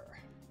water.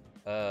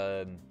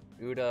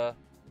 Uda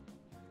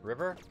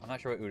river? I'm not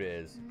sure what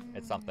Uda is.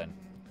 It's something.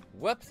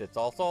 Whoops, it's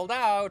all sold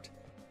out.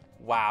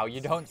 Wow, you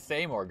don't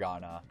say,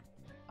 Morgana.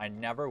 I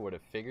never would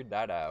have figured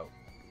that out.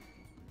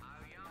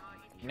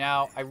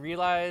 Now, I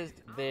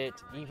realized that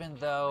even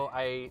though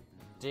I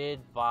did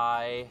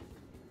buy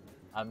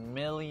a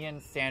million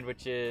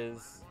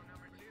sandwiches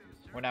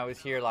when I was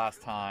here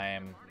last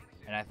time,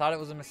 and I thought it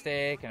was a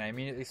mistake, and I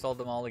immediately sold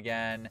them all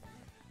again,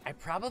 I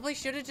probably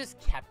should have just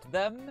kept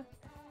them.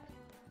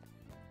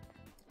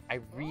 I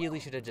really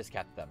should have just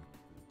kept them.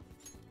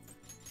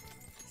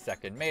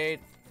 Second maid,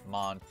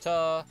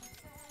 Manta,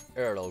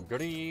 Earl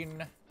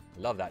Green.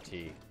 Love that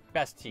tea.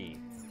 Best tea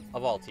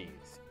of all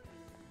teas.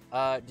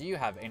 Do you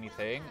have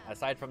anything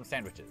aside from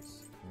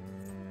sandwiches?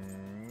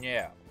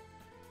 No.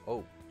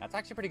 Oh, that's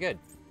actually pretty good.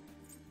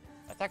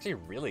 That's actually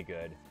really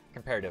good,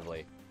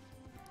 comparatively.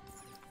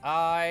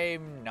 I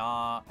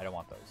don't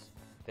want those.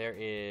 There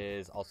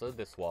is also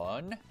this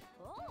one.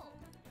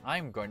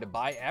 I'm going to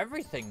buy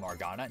everything,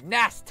 Morgana.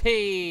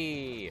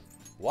 Nasty!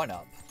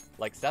 1-up.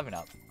 Like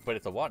 7-up, but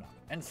it's a 1-up.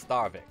 And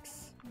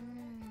Starvix.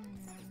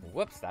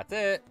 Whoops, that's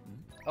it.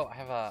 Oh, I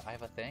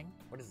have a thing?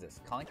 What is this?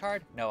 Calling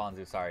card? No,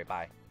 Anzu, sorry,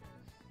 bye.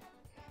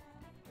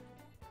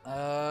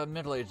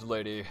 Middle-aged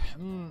lady.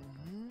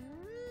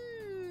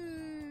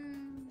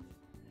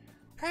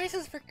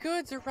 Prices for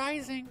goods are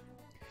rising.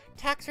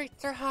 Tax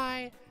rates are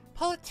high.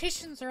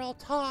 Politicians are all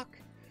talk.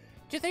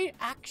 Do they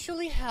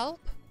actually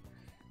help?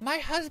 My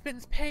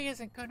husband's pay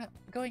isn't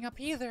going up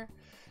either.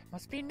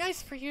 Must be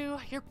nice for you.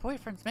 Your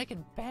boyfriend's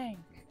making bank.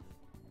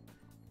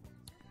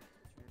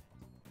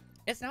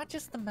 It's not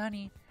just the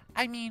money.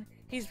 I mean,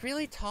 he's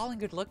really tall and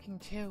good looking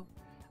too.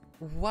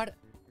 What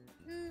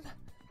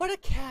a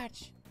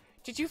catch.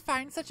 Did you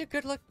find such a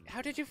good look?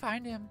 How did you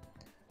find him?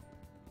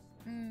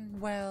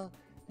 Well,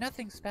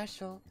 nothing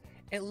special.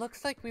 It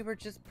looks like we were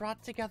just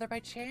brought together by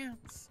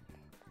chance.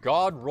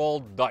 God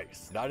rolled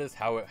dice. That is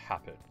how it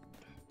happened.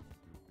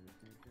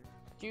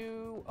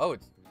 Oh,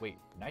 it's... Wait,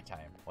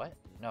 nighttime. What?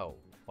 No.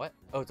 What?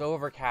 Oh, it's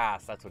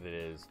overcast. That's what it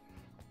is.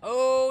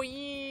 Oh,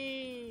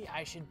 yee!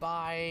 I should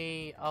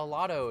buy a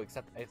lotto,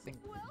 except I think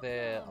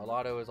the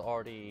lotto is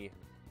already...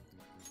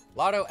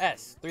 Lotto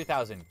S,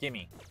 3,000,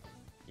 gimme.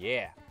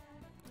 Yeah.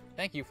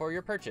 Thank you for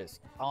your purchase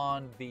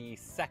on the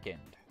 2nd.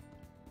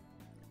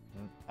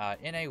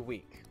 In a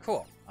week.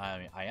 Cool.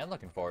 I am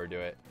looking forward to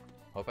it.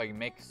 Hope I can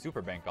make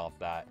super bank off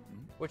that.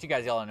 What you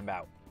guys yelling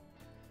about?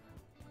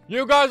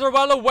 You guys are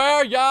well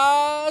aware,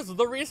 yes!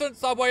 The recent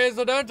subway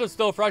incident is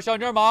still fresh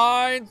on your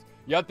minds.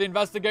 Yet the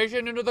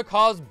investigation into the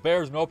cause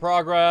bears no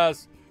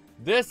progress.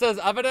 This is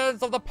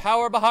evidence of the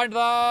power behind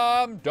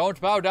them.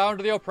 Don't bow down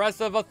to the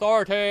oppressive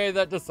authority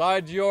that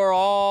decides you're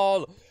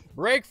all.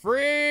 Break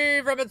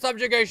free from its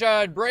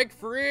subjugation. Break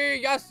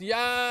free. Yes,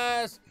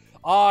 yes.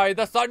 I,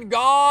 the sun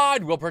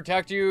god, will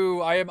protect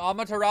you. I am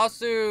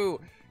Amaterasu.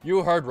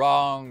 You heard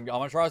wrong.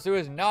 Amaterasu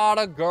is not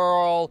a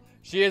girl.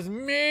 She is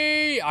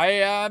me. I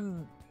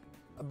am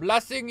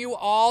blessing you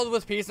all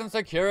with peace and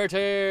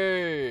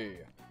security.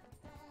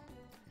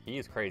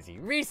 He's crazy.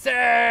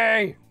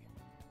 Rise!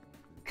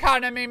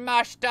 Kanami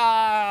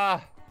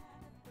Mashita!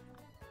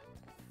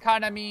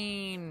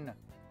 Kanamine!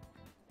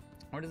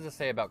 What does this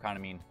say about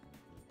Kanamine?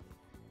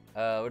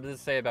 What does it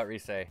say about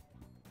Rise?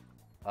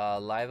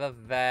 Live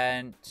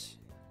event.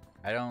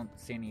 I don't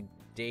see any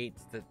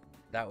dates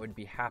that would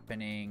be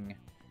happening.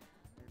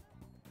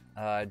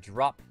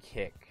 Drop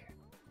kick.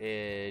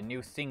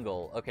 New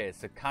single. Okay,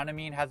 so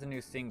Kanamine has a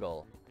new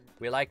single.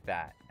 We like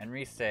that. And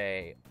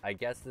Rise, I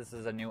guess this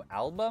is a new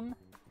album?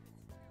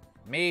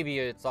 Maybe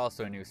it's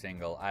also a new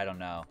single. I don't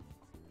know.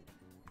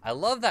 I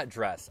love that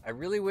dress. I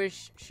really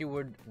wish she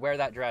would wear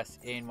that dress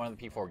in one of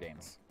the P4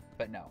 games.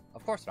 But no,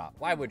 of course not.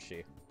 Why would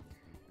she?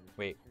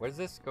 Wait, where's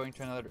this? Going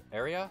to another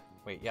area?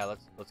 Wait, yeah,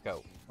 let's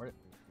go. Where?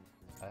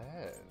 Oh,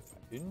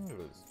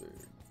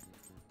 interesting.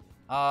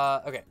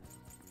 Okay.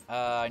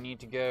 I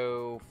need to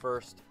go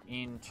first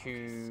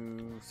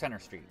into Center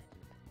Street.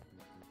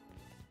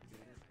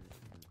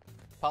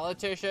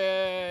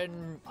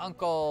 Politician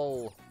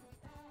Uncle!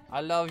 I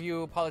love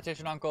you,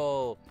 Politician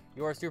Uncle!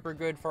 You are super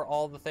good for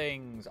all the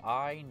things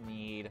I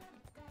need.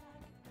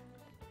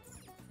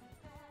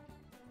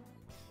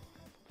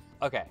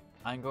 Okay,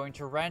 I'm going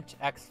to rent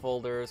X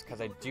folders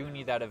because I do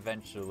need that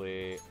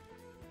eventually.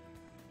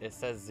 It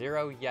says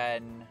 0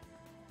 yen.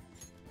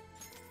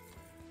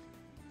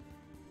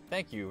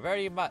 Thank you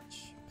very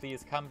much.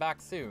 Please come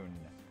back soon.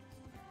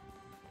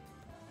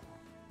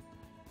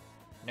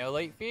 No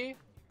late fee?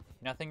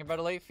 Nothing about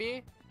a late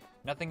fee?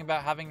 Nothing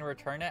about having to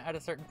return it at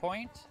a certain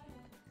point?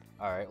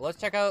 Alright, let's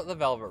check out the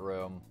Velvet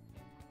Room.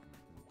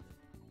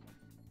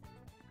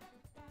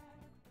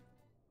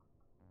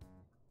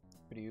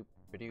 Ba-doop,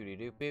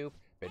 ba-doo-doo-doo-boop,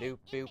 ba-doop,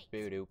 boop,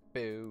 boo-doop,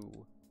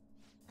 boo.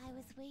 I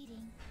was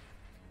waiting.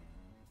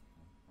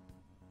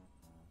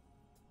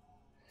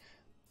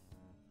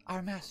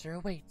 Our master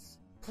awaits.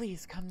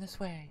 Please come this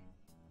way.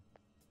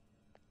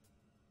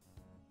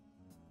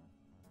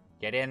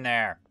 Get in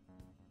there.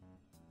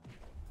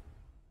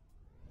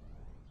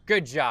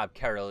 Good job,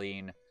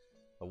 Caroline.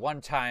 The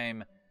one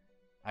time,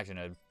 actually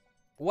no,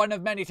 one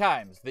of many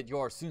times that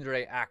your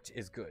tsundere act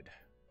is good.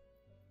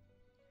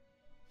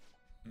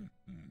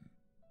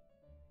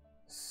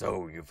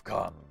 So you've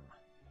come.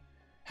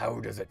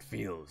 How does it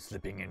feel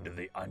slipping into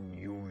the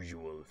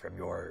unusual from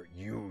your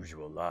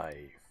usual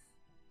life?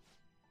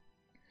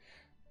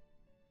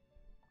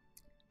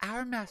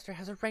 Our master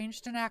has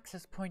arranged an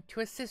access point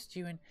to assist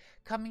you in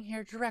coming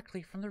here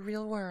directly from the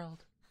real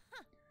world.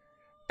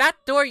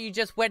 That door you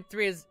just went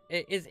through is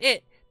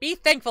it. Be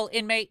thankful,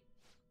 inmate.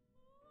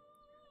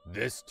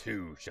 This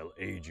too shall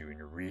aid you in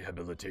your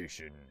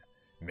rehabilitation.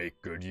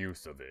 Make good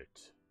use of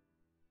it.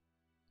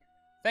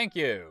 Thank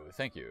you,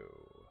 thank you.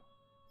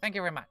 Thank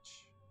you very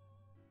much.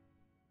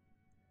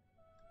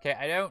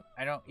 Okay,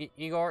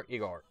 Igor.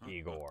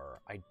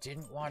 I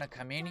didn't want to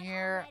come in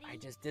here. I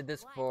just did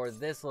this for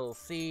this little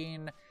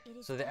scene,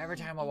 so that every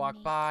time I walk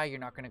by, you're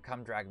not going to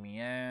come drag me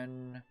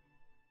in.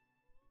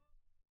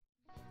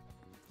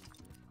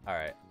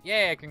 Alright.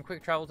 Yay, I can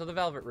quick travel to the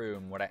Velvet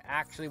Room. What I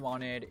actually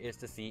wanted is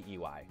to see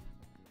EY.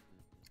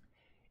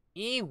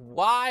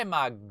 EY,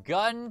 my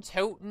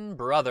gun-toting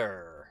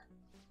brother.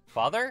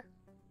 Father?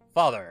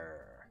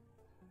 Father.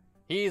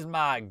 He's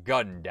my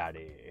gun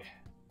daddy.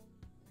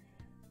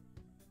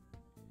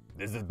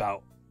 This is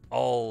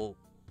all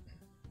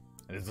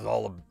This is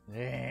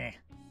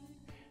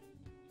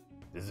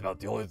about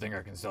the only thing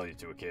I can sell you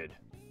to a kid.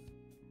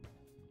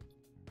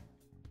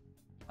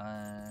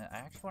 I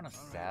actually want to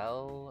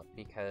sell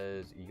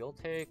because you'll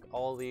take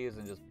all these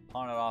and just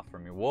pawn it off for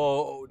me.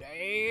 Whoa,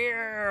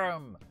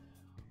 damn!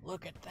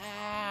 Look at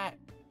that!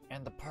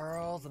 And the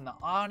pearls and the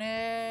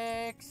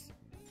onyx!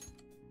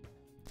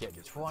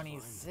 Get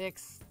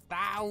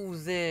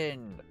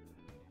 26,000!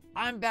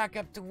 I'm back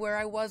up to where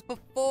I was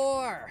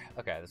before!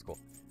 Okay, that's cool.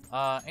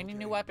 Any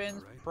new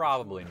weapons?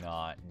 Probably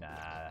not.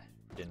 Nah,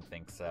 didn't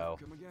think so.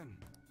 Come again.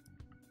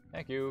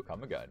 Thank you,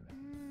 come again.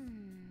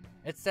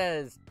 It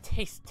says,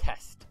 taste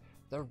test,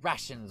 the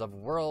rations of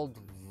World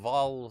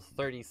Vol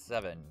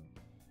 37.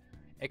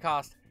 It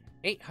costs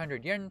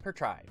 800 yen per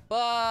try.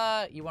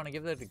 But you want to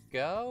give it a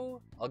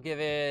go? I'll give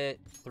it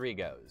 3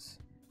 goes.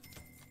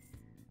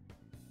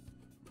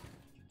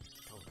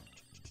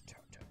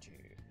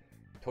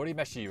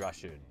 Torimeshi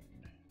Russian.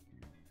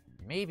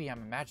 Maybe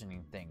I'm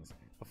imagining things,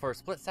 but for a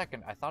split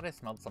second, I thought I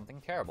smelled something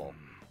terrible.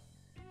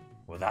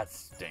 Well, that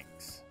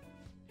stinks.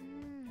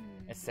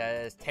 It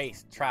says,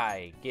 taste,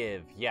 try,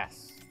 give,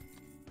 yes.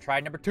 Try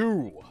number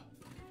 2.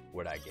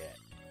 What'd I get?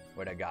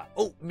 What I got?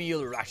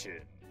 Oatmeal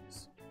rations.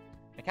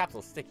 The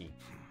capsule's sticky.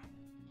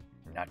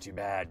 Not too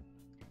bad.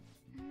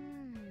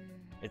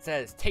 It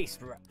says,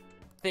 taste,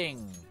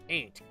 thing,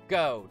 eat,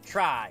 go,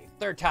 try,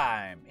 3rd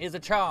time is a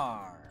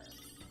charm.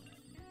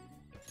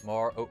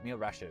 More oatmeal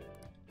rations.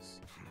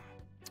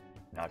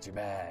 Not too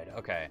bad.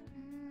 Okay.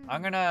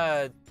 I'm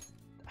gonna...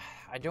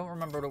 I don't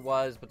remember what it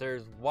was, but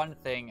there's one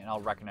thing, and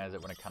I'll recognize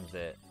it when it comes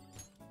in.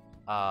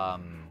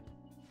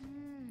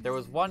 There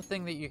was one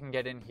thing that you can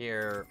get in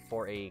here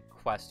for a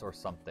quest or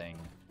something.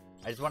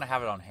 I just want to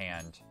have it on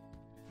hand.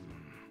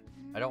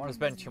 I don't want to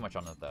spend too much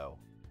on it, though.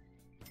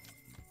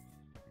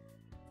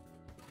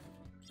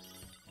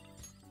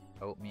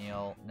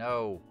 Oatmeal.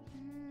 No.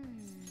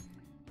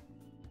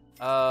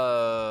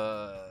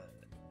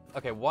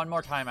 Okay, one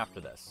more time after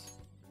this.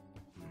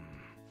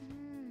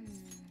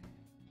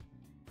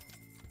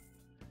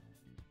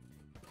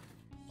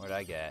 What did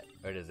I get?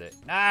 What is it?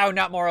 No,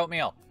 not more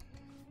oatmeal.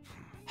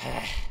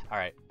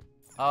 Alright.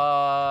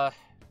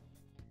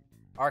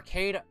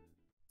 Arcade.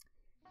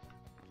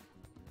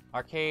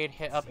 Arcade,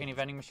 hit up any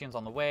vending machines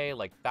on the way,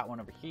 like that one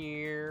over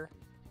here.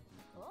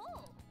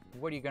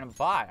 What are you gonna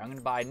buy? I'm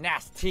gonna buy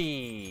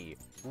Nasty,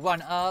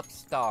 1-Up,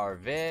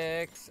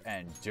 Starvix,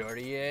 and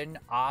Durian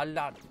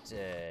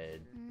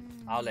Allotted.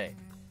 Ale.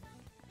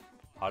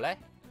 Ale?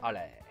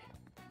 Ale.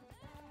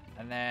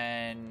 And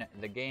then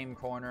the game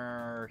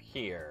corner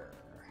here.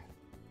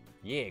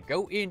 Yeah,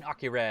 go in,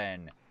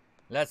 Akiren.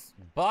 Let's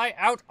buy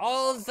out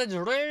all the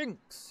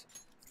drinks.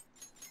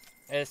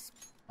 It's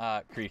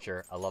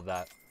creature. I love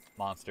that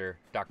monster.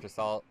 Dr.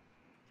 Salt.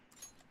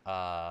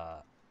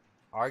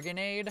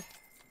 Argonade?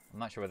 I'm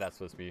not sure what that's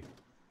supposed to be.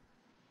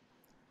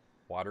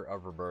 Water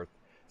of Rebirth.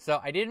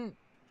 So I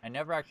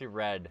never actually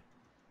read,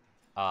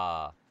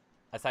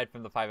 aside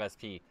from the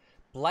 5SP,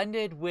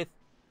 blended with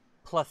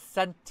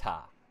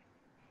placenta.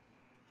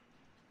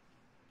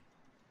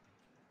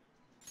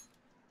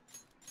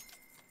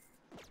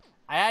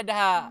 I had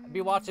to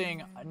be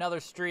watching another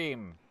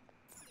stream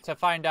to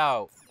find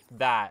out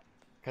that,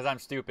 because I'm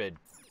stupid.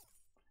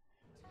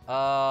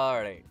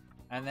 Alright.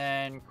 And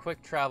then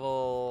quick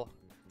travel,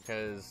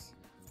 because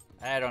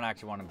I don't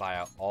actually want to buy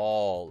out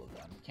all of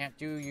them. Can't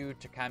do you,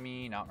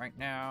 Takami. Not right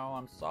now.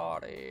 I'm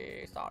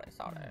sorry. Sorry.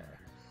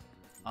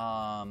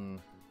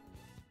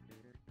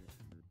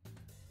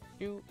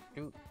 Do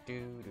do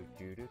do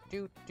do do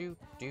do do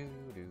do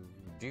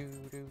do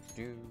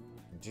do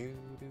do do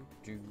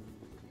do.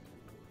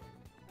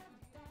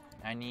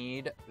 I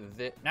need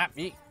the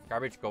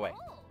garbage. Go away.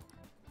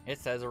 It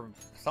says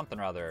something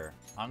or other.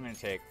 I'm gonna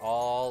take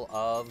all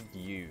of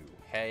you.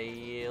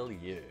 Hail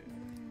you.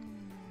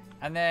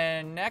 And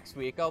then next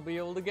week I'll be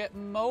able to get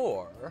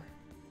more.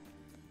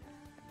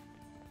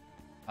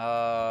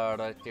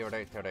 And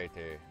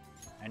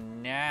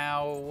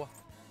now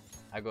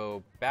I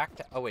go back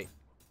to, oh wait.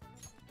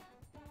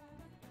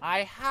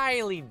 I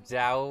highly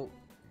doubt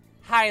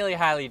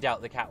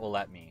the cat will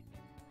let me.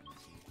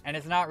 And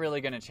it's not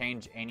really gonna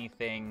change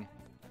anything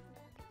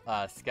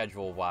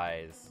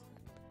schedule-wise.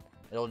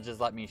 It'll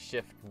just let me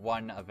shift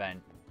one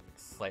event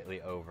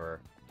slightly over.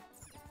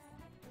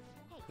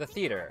 The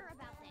theater.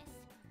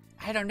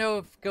 I don't know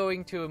if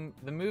going to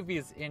the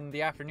movies in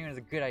the afternoon is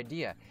a good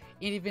idea,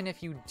 even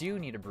if you do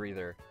need a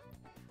breather.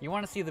 You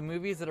want to see the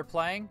movies that are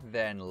playing?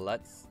 Then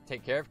let's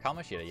take care of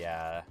Kamoshida.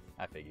 Yeah,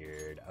 I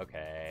figured.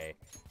 Okay.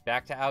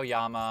 Back to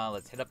Aoyama.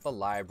 Let's hit up the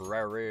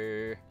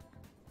library.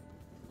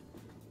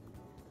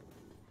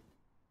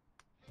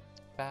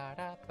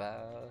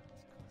 Ba-da-ba.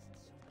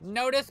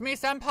 Notice me,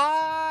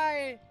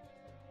 senpai!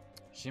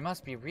 She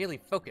must be really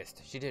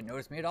focused. She didn't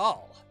notice me at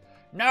all.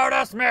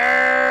 Notice me!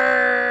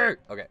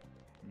 Okay.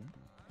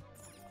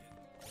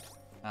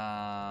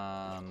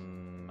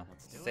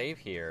 Save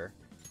here.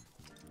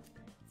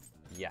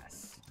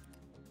 Yes.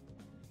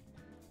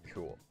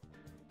 Cool.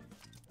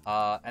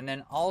 And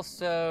then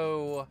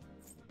also,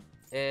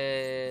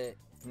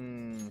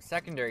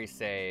 secondary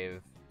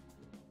save.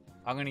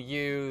 I'm gonna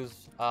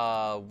use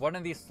one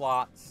of these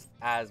slots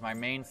as my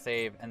main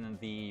save, and then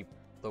the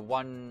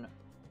one.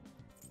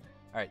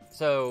 All right.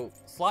 So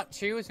slot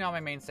 2 is now my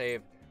main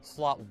save.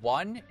 Slot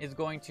 1 is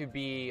going to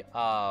be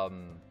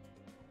I'm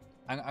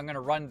going to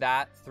run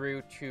that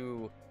through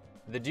to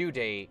the due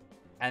date,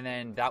 and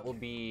then that will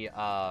be,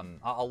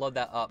 I'll load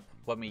that up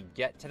when we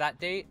get to that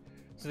date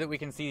so that we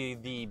can see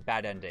the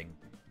bad ending.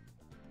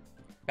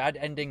 Bad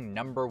ending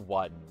number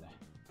 1.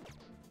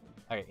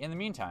 Okay, in the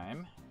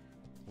meantime,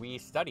 we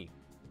study.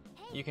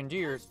 You can do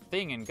your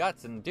thing in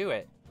Guts and do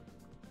it.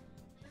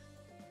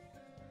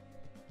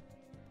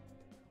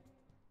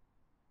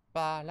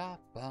 Ba la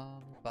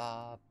bum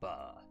ba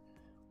ba.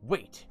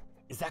 Wait,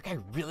 Is that guy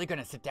really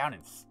gonna sit down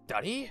and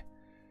study?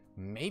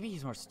 Maybe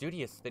he's more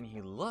studious than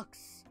he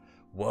looks.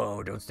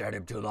 Whoa, don't stare at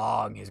him too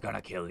long. He's gonna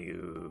kill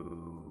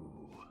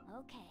you.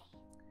 Okay.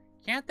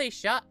 Can't they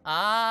shut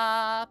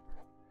up?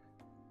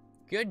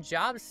 Good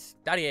job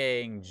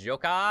studying,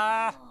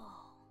 Joker.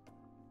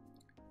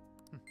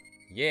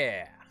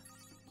 Yeah.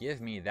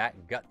 Give me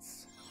that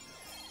guts.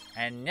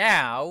 And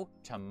now,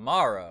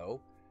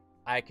 tomorrow,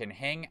 I can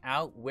hang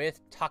out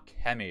with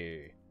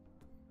Takemi.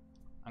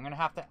 I'm gonna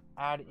have to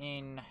add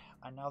in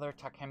another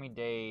Takemi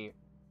day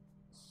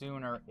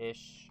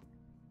sooner-ish.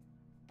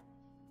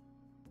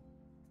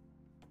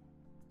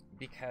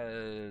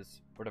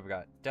 Because, what have we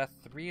got? Death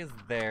 3 is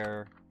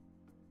there.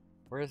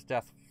 Where is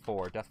Death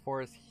 4? Death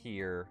 4 is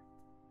here.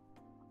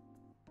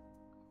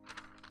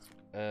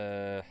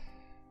 I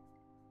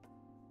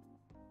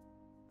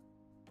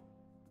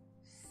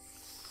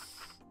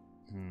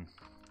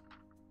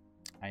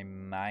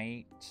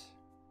might...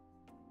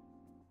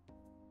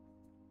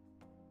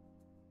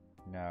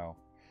 No.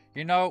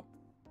 You know,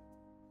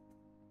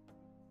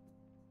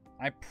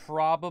 I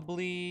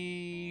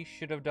probably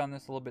should have done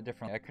this a little bit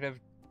differently.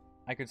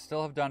 I could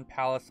still have done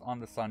Palace on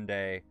the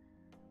Sunday.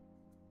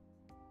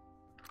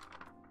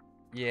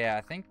 Yeah,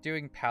 I think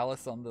doing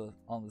Palace on the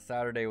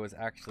Saturday was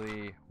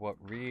actually what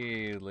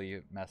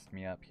really messed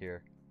me up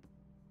here.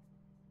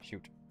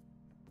 Shoot.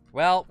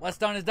 Well, what's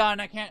done is done.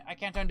 I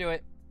can't undo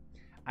it.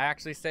 I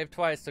actually saved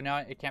twice, so now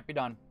it can't be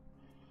done.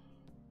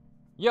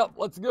 Yep,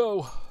 let's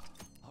go.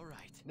 All right.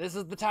 This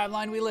is the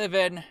timeline we live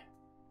in.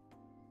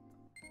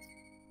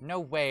 No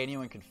way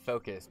anyone could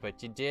focus,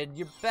 but you did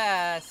your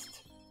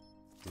best.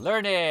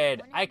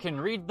 Learned! I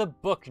can read the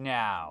book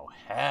now.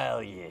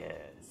 Hell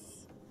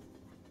yes.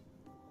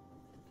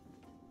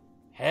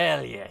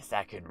 Hell yes,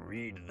 I can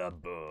read the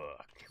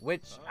book.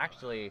 Which,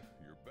 actually...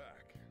 You're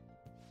back.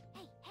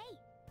 Hey, hey!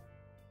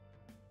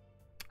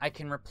 I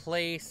can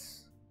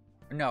replace...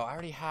 No, I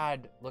already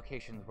had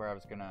locations where I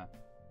was gonna...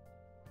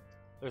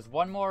 There's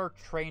one more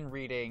train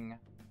reading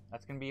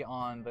that's gonna be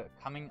on the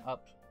coming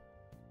up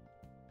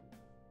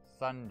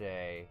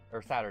Sunday,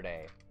 or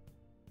Saturday.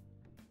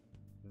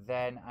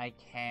 Then I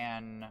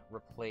can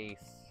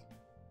replace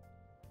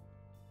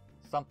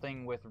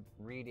something with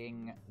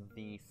reading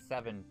the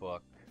 7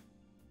 book.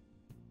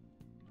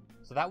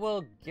 So that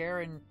will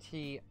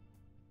guarantee...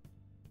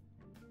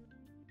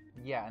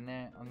 Yeah, and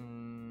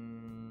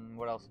then...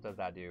 what else does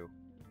that do?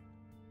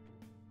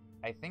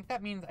 I think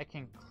that means I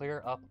can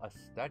clear up a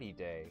study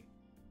day.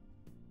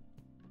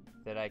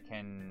 That I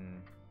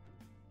can...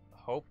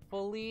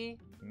 hopefully,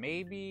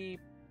 maybe,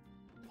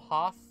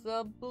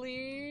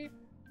 possibly...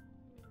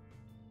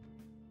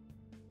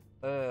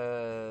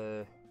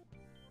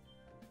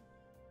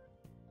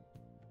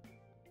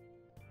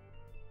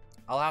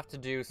 I'll have to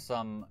do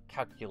some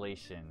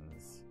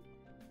calculations.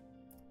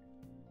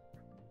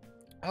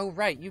 Oh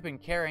right, you've been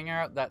carrying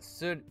out that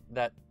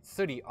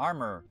sooty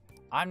armor.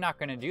 I'm not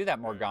gonna do that,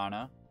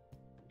 Morgana.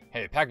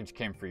 Hey, package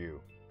came for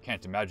you.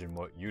 Can't imagine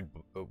what you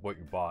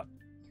bought.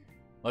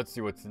 Let's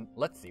see what's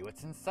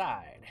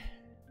inside.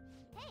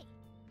 Hey!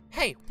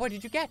 Hey, what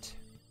did you get?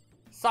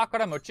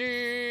 Sakura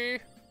mochi,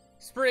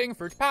 spring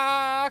fruit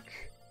pack,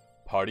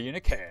 party in a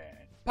can.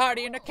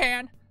 Party in a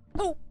can.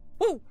 Woo,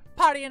 woo,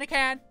 party in a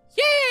can.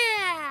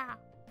 Yeah!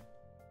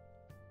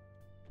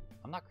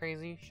 I'm not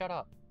crazy. Shut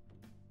up.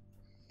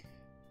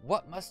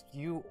 What must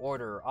you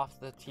order off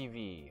the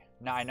TV?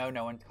 No, I know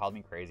no one called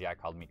me crazy. I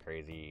called me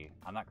crazy.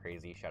 I'm not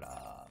crazy. Shut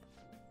up.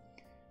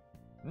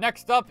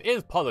 Next up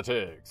is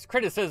politics.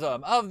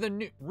 Criticism of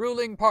the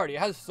ruling party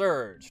has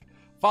surged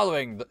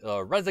following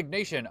the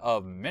resignation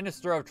of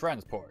Minister of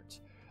Transport.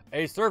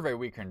 A survey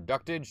we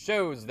conducted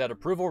shows that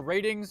approval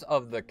ratings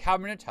of the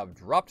cabinet have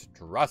dropped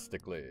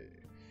drastically.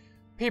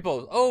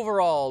 People's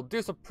overall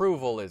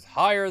disapproval is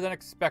higher than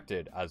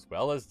expected, as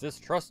well as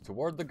distrust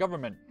toward the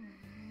government.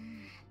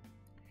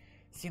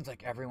 Seems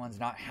like everyone's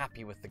not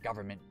happy with the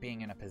government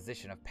being in a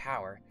position of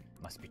power.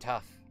 Must be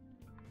tough.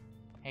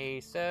 Hey,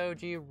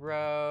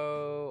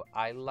 Sojiro,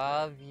 I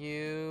love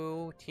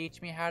you.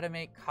 Teach me how to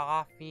make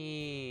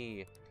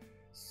coffee.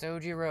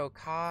 Sojiro,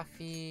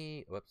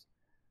 coffee. Whoops.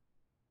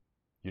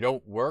 You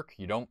don't work,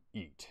 you don't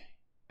eat.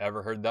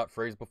 Ever heard that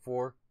phrase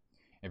before?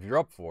 If you're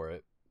up for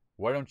it,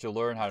 why don't you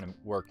learn how to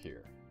work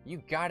here?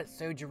 You got it,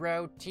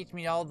 Sojiro. Teach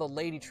me all the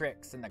lady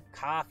tricks and the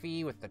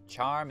coffee with the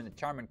charm and the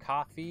charm and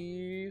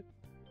coffee.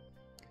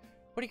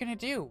 What are you gonna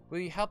do? Will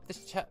you help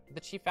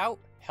the chief out?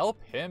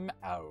 Help him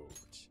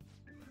out.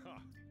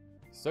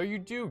 So you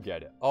do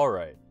get it.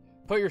 Alright.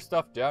 Put your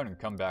stuff down and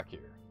come back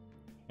here.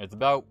 It's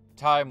about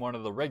time one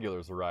of the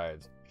regulars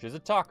arrives. She's a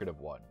talkative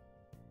one.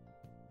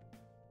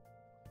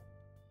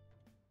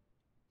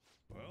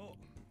 Well,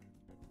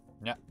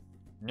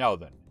 Now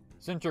then,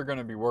 since you're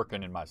gonna be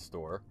working in my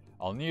store,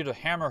 I'll need to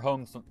hammer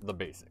home the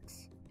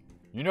basics.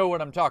 You know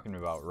what I'm talking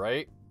about,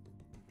 right?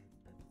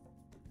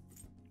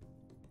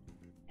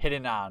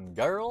 Hitting on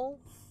girls?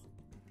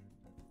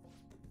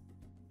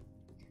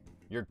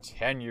 You're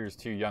 10 years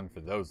too young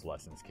for those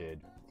lessons,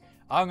 kid.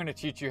 I'm gonna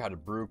teach you how to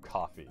brew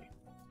coffee.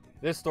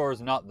 This store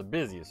is not the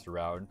busiest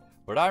around,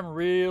 but I'm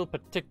real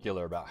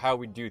particular about how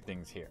we do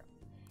things here.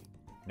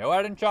 No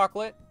adding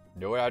chocolate,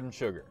 no adding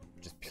sugar,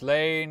 just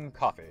plain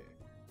coffee.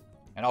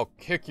 And I'll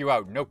kick you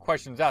out, no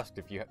questions asked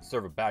if you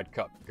serve a bad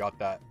cup. Got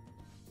that?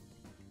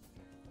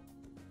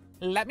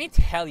 Let me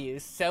tell you,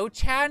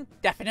 So-chan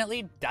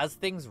definitely does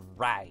things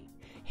right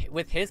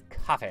with his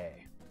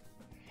coffee.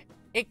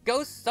 It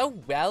goes so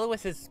well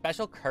with his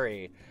special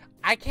curry.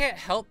 I can't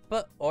help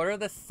but order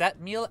the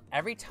set meal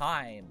every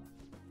time.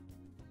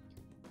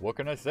 What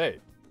can I say?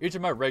 Each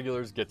of my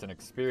regulars gets an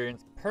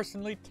experience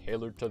personally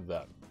tailored to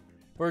them.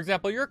 For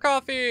example, your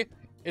coffee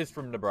is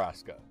from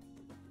Nebraska.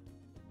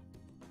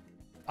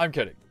 I'm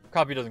kidding.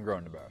 Coffee doesn't grow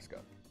in Nebraska.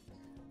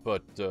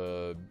 But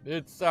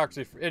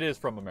it is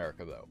from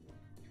America though.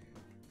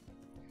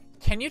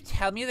 Can you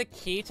tell me the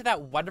key to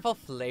that wonderful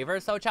flavor,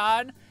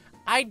 So-chan?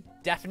 I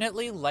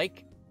definitely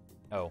like...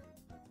 Oh.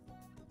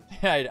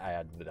 I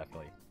added the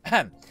definitely.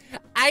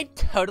 I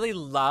totally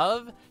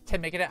love to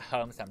make it at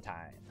home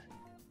sometime.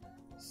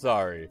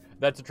 Sorry,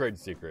 that's a trade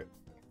secret.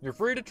 You're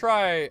free to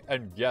try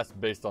and guess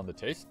based on the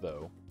taste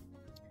though.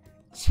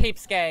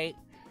 Cheapskate.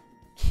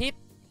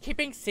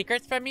 Keeping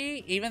secrets from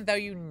me even though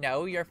you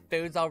know your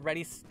food's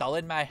already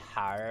stolen my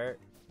heart.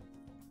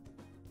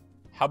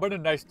 How about a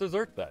nice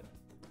dessert then?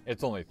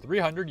 It's only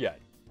 300 yen.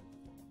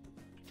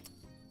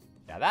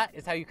 Now that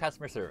is how you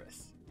customer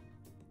service.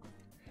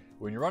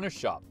 When you run a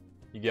shop,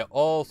 you get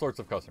all sorts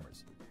of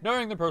customers.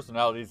 Knowing their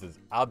personalities is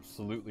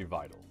absolutely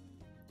vital.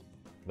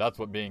 That's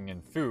what being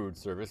in food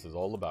service is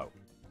all about.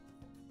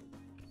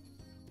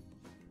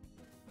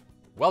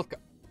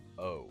 Welcome.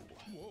 Oh.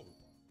 Whoa.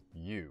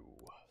 You.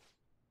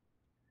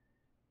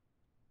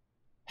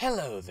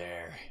 Hello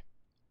there.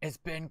 It's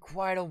been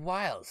quite a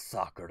while,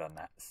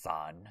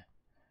 Sakura-san.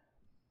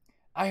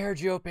 I heard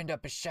you opened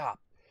up a shop,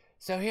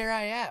 so here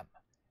I am.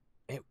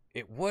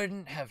 It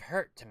wouldn't have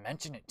hurt to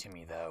mention it to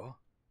me, though.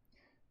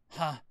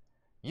 Huh,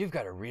 you've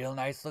got a real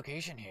nice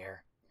location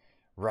here.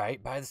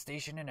 Right by the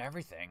station and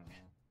everything.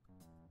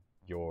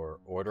 Your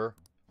order?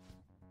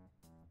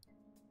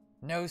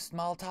 No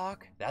small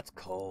talk? That's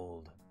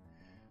cold.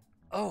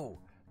 Oh,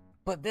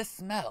 but this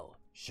smell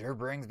sure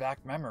brings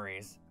back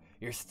memories.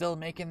 You're still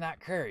making that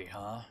curry,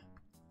 huh?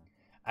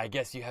 I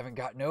guess you haven't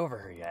gotten over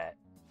her yet.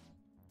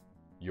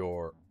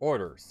 Your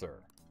order,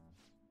 sir.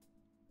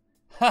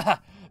 Haha,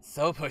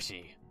 so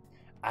pushy.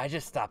 I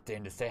just stopped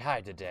in to say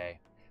hi today,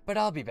 but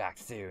I'll be back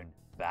soon.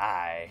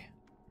 Bye.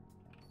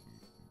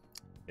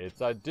 It's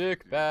a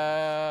dick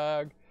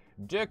bag.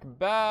 Dick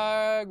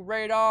bag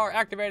radar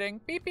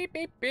activating. Beep, beep,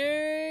 beep,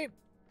 beep.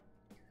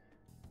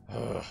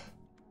 Ugh.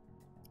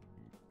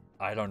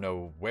 I don't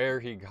know where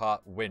he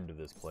got wind of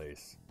this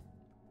place.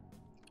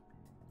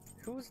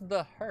 Who's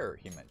the her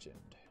he mentioned?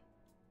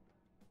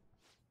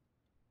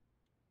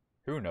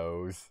 Who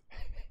knows?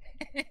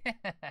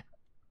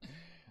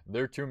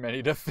 There are too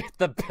many to fit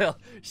the bill.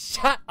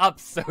 Shut up,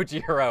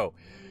 Sojiro.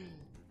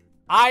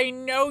 I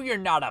know you're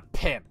not a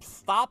pimp.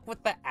 Stop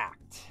with the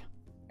act.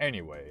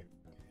 Anyway,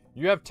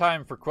 you have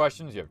time for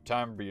questions. You have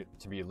time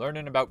to be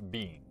learning about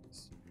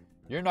beans.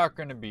 You're not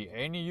going to be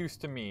any use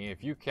to me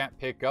if you can't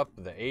pick up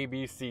the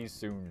ABCs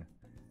soon.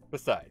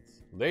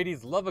 Besides,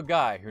 ladies love a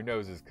guy who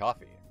knows his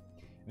coffee.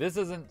 This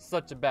isn't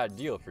such a bad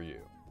deal for you.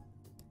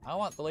 I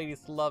want the ladies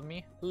to love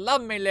me.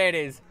 Love me,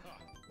 ladies.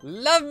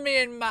 Love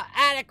me in my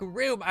attic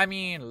room. I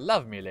mean,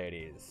 love me,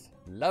 ladies.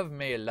 Love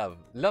me, love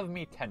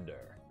me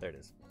tender. There it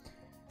is.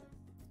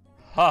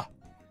 Ha!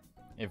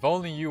 If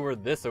only you were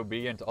this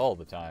obedient all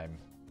the time.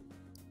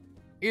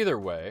 Either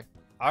way,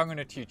 I'm going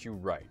to teach you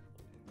right.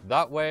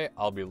 That way,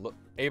 I'll be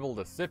able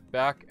to sit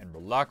back and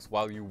relax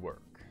while you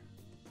work.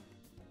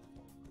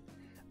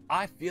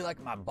 I feel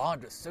like my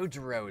bond with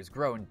Sojiro is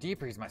growing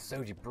deeper. He's my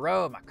Soji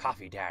bro, my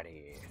coffee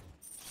daddy.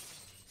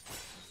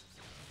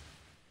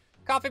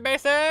 Coffee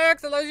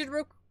Basics allows you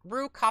to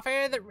brew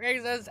coffee that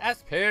raises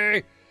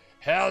SP.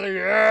 Hell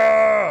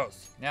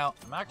yes! Now,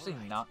 I'm actually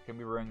not going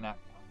to be brewing that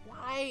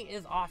quite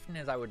as often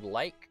as I would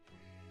like.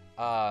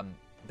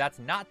 That's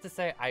not to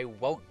say I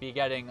won't be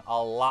getting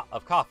a lot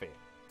of coffee.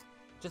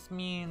 Just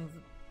means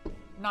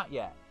not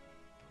yet.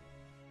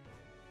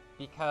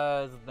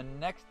 Because the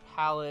next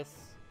palace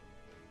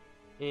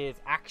is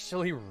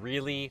actually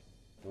really,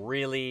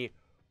 really,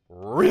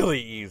 really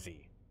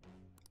easy.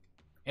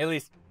 At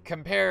least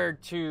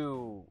compared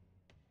to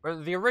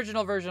the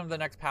original version of the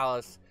next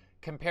palace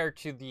compared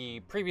to the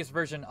previous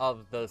version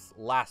of this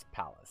last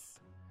palace.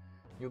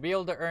 You'll be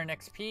able to earn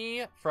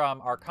XP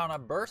from Arcana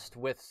Burst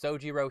with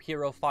Sojiro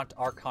Hero Font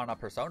Arcana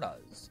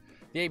Personas.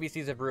 The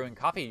ABCs of brewing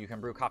coffee. You can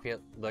brew coffee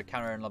at the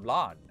counter in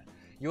Leblon.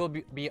 You will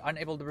be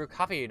unable to brew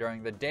coffee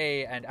during the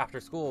day and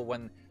after school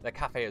when the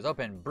cafe is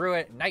open. Brew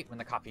it at night when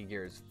the coffee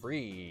gear is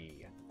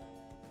free.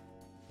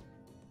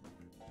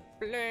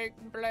 Bling,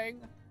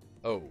 bling.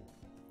 Oh,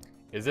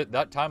 is it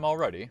that time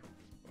already?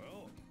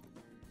 Well,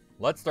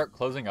 Let's start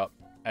closing up.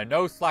 And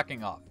no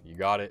slacking off. You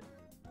got it?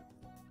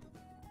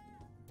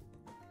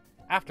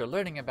 After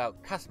learning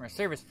about customer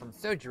service from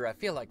Sojiro, I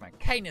feel like my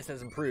kindness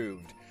has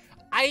improved.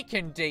 I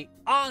can date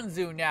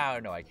Anzu now.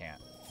 No, I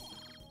can't.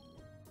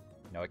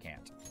 No, I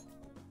can't.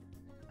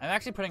 I'm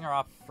actually putting her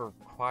off for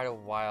quite a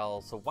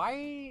while, so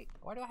why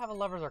do I have a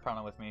Lover's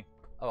Arcana with me?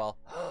 Oh well.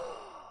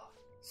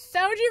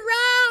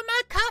 Sojiro,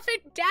 my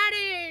coffin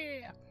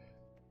daddy!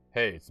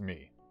 Hey, it's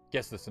me.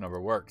 Guess this number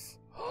works.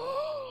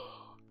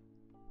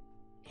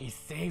 He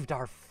saved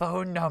our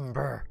phone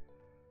number.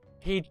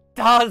 He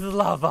does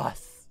love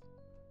us.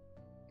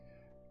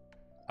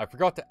 I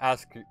forgot to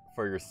ask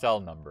for your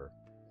cell number,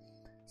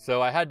 so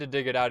I had to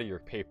dig it out of your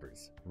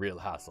papers. Real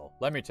hassle,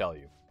 let me tell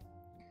you.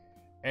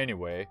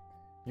 Anyway,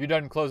 you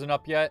done closing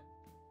up yet?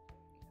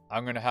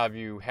 I'm gonna have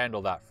you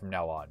handle that from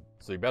now on,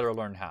 so you better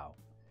learn how.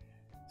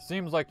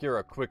 Seems like you're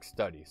a quick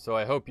study, so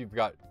I hope you've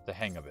got the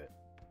hang of it.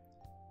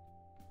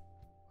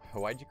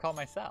 Why'd you call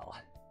my cell?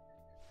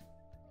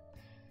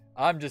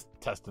 I'm just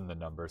testing the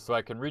number so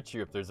I can reach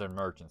you if there's an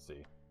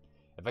emergency.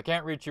 If I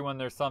can't reach you when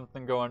there's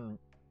something going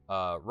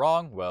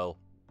wrong, well,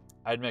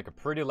 I'd make a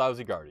pretty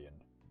lousy guardian.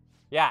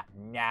 Yeah,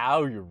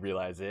 now you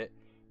realize it.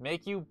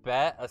 Make you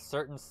bet a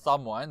certain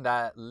someone,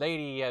 that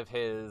lady of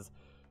his,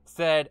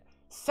 said,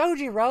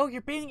 Sojiro,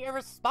 you're being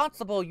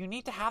irresponsible. You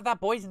need to have that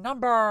boy's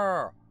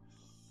number.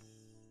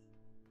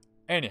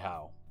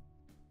 Anyhow,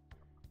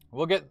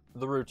 we'll get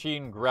the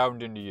routine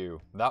ground into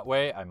you. That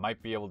way, I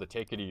might be able to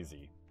take it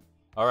easy.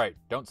 Alright,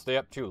 don't stay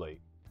up too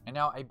late. And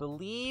now I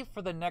believe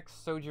for the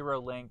next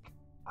Sojiro link,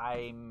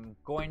 I'm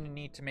going to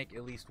need to make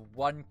at least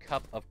 1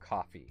 cup of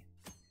coffee.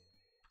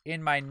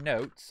 In my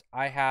notes,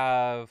 I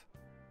have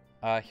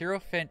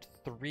Hierophant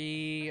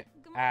 3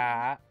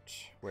 at...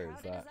 Where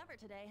is that? As ever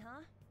today,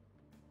 huh?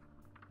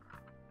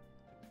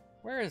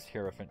 Where is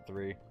Hierophant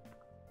 3?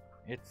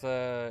 It's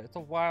a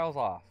whiles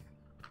off.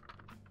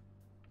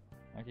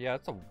 Yeah,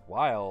 it's a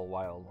while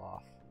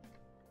off.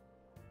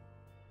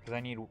 Because I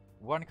need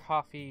 1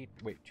 coffee.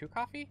 Wait, 2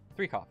 coffee?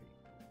 3 coffee.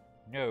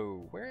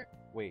 No, where?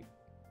 Wait.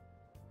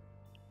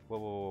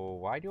 Whoa,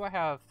 why do I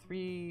have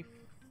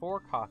 4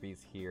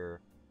 coffees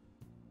here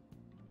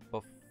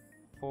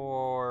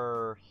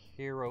before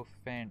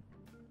Hierophant?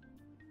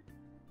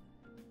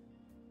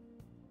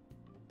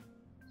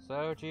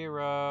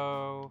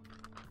 Sojiro,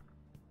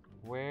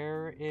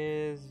 where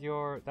is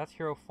your... That's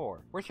Hero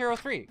 4. Where's Hero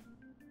 3?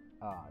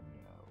 Oh, no.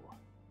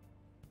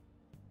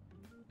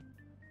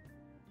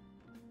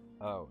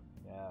 Oh,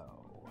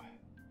 no.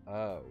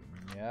 Oh,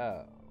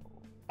 no.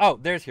 Oh,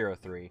 there's Hero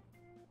 3.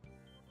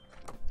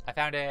 I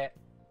found it.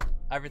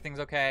 Everything's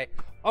okay.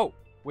 Oh,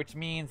 which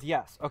means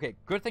yes. Okay,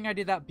 good thing I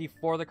did that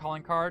before the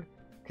calling card.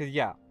 Because,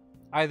 yeah,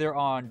 either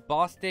on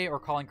boss day or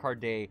calling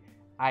card day,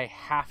 I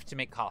have to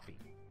make coffee.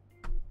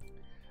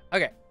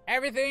 Okay,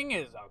 everything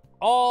is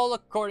all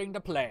according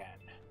to plan.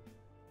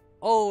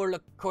 All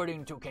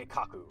according to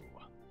Keikaku.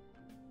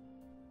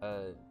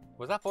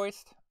 Was that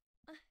voiced?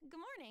 Good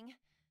morning.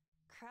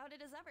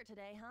 Crowded as ever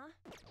today, huh?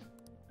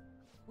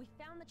 We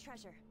found the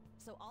treasure,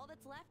 so all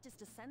that's left is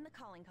to send the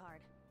calling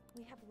card.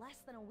 We have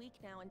less than a week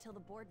now until the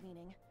board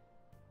meeting.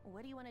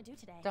 What do you want to do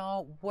today?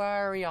 Don't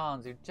worry,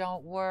 Anzu.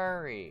 Don't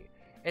worry.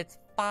 It's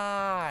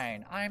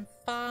fine. I'm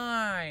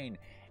fine.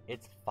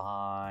 It's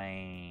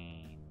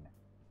fine.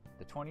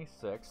 The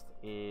 26th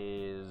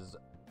is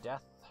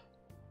death.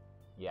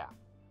 Yeah.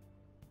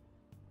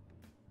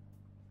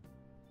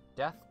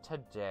 Death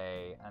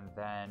today, and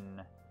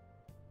then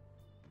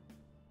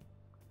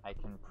I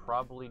can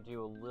probably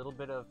do a little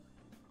bit of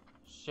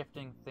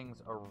shifting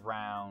things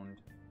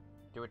around.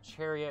 Do a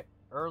chariot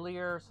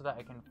earlier so that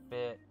I can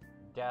fit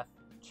death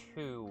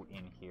 2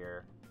 in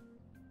here.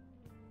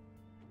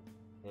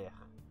 Ugh.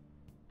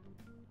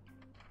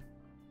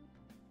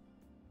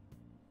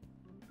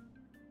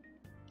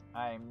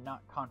 I'm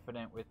not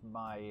confident with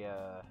my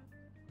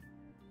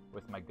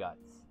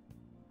guts.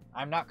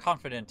 I'm not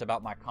confident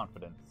about my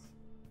confidence.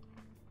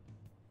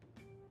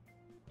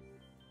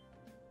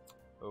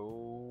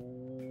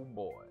 Oh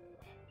boy.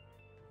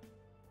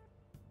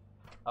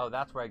 Oh,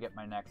 that's where I get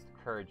my next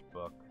courage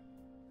book.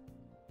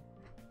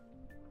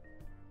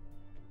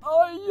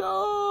 Oh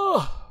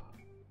yeah!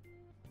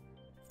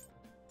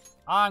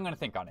 I'm gonna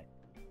think on it.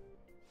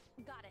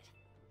 Got it.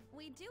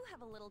 We do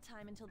have a little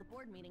time until the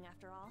board meeting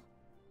after all.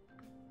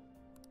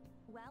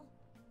 Well,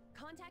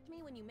 contact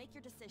me when you make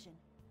your decision.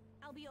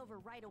 I'll be over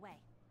right away.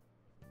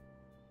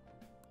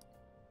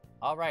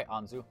 Alright,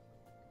 Anzu.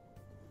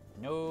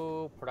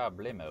 No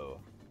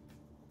problemo.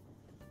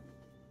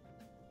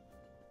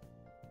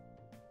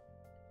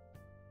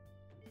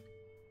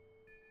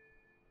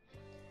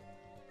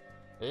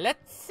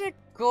 Let's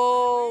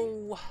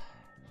go.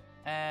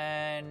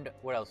 And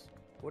what else?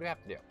 What do we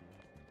have to do?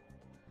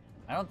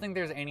 I don't think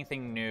there's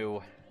anything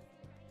new.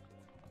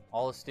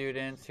 All the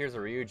students. Here's a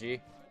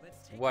Ryuji.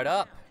 What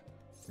up?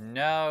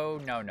 No,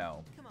 no,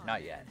 no.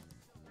 Not yet.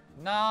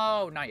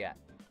 No, not yet.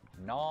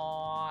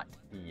 Not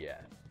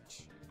yet.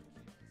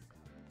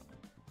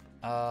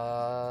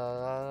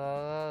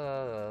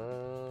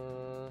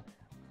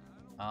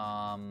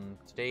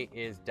 Today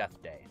is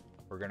Death Day.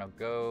 We're gonna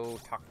go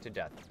talk to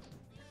Death.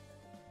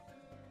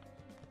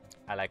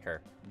 I like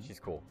her. She's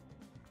cool.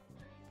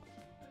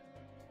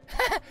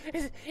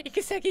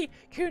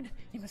 Ikiseki-kun,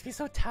 you must be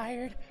so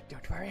tired.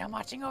 Don't worry, I'm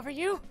watching over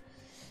you.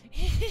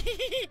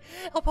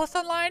 I'll post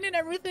online and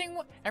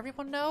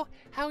everyone know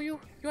how you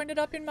ended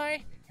up in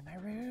my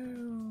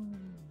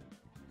room.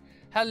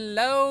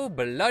 Hello,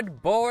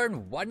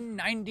 Bloodborne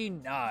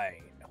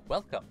 199.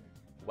 Welcome.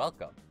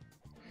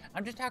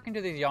 I'm just talking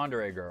to this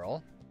yandere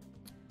girl.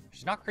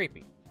 She's not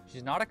creepy.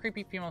 She's not a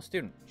creepy female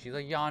student. She's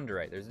a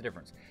yandere. There's a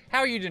difference. How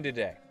are you doing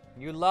today?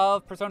 You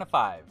love Persona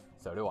 5.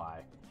 So do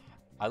I.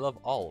 I love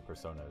all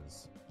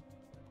Personas.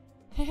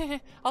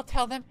 I'll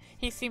tell them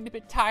he seemed a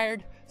bit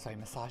tired, so I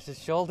massaged his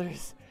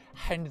shoulders,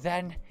 and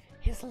then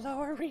his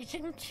lower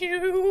region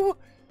too.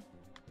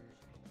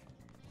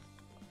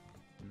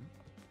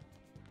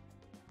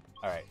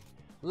 Alright.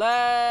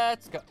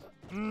 Let's go.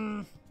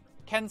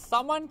 Can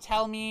someone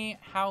tell me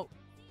how...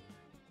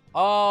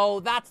 Oh,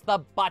 that's the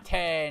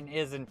button,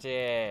 isn't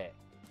it?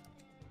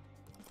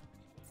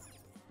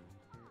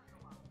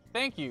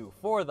 Thank you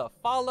for the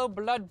follow,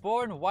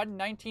 Bloodborne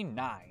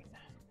 199.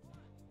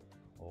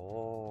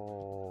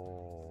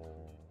 Oh.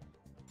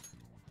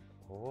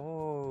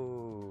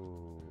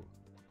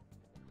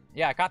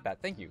 Yeah, I got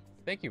that. Thank you.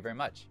 Thank you very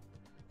much.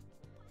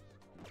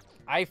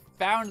 I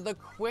found the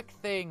quick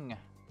thing.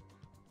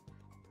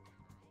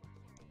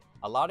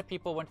 A lot of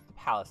people went to the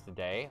palace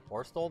today,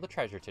 or stole the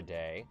treasure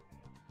today,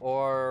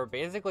 or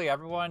basically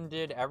everyone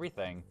did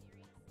everything.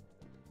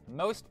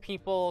 Most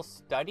people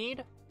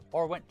studied,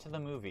 or went to the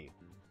movie,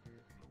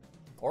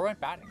 or went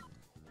batting.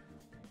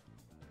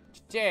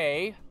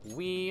 Today,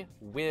 we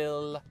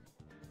will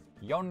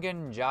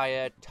Yongen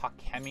Jaya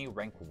Takemi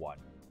rank 1.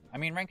 I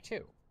mean rank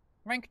 2.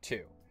 Rank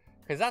 2,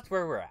 because that's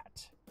where we're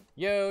at.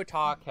 Yo,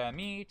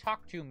 Takemi,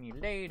 talk to me,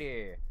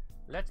 lady.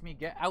 Let me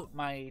get out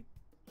my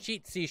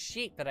cheatsy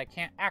sheet that I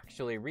can't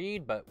actually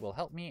read, but will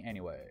help me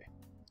anyway.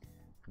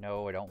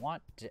 No, I don't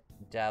want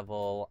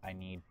devil. I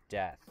need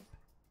death.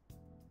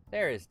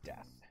 There is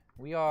death.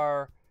 We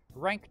are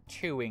rank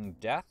 2ing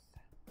death.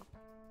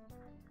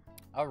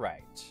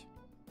 Alright.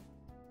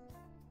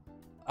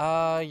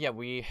 Yeah,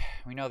 we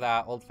know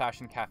that.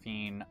 Old-fashioned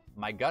caffeine.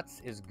 My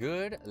guts is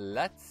good.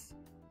 Let's...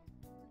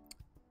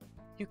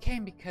 You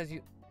came because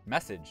you...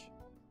 Message.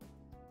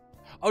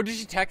 Oh, did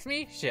she text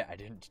me? Shit, I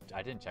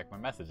didn't check my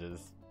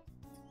messages.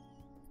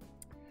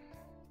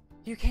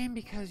 You came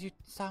because you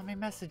saw my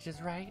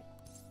messages, right?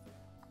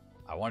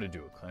 I want to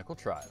do a clinical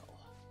trial.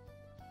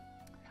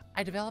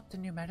 I developed a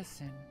new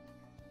medicine.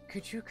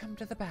 Could you come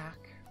to the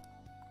back?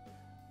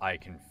 I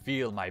can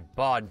feel my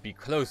bond be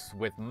close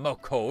with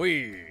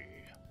Mokoi.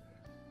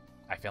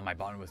 I feel my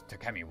bond with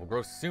Takemi will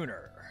grow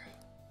sooner.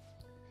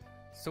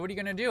 So what are you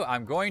gonna do?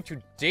 I'm going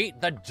to date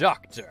the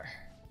doctor.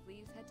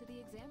 Please head to the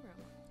exam room.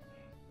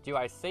 Do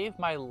I save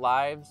my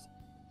lives?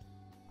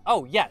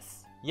 Oh,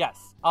 yes.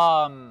 Yes.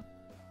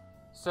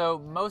 So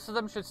most of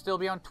them should still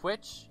be on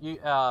Twitch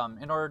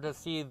in order to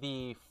see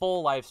the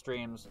full live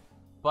streams.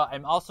 But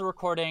I'm also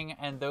recording,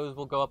 and those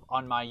will go up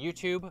on my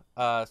YouTube,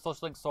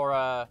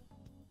 SocialLinkSora,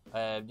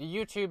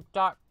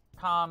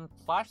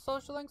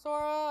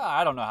 youtube.com/SocialLinkSora?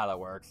 I don't know how that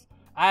works.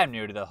 I'm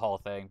new to the whole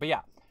thing. But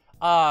yeah.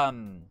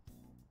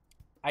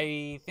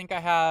 I think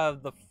I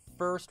have the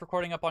first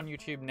recording up on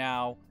YouTube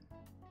now,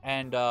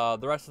 and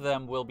the rest of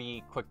them will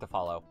be quick to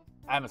follow.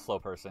 I'm a slow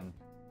person.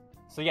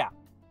 So yeah,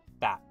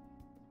 that.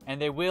 And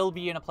they will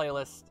be in a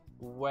playlist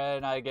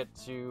when I get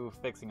to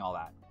fixing all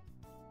that.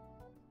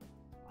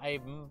 I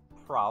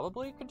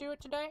probably could do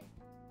it today.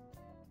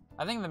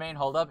 I think the main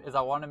holdup is I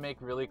want to make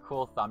really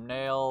cool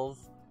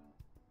thumbnails,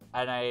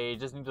 and I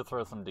just need to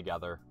throw some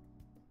together.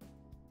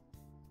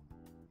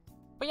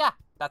 But yeah,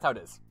 that's how it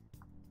is.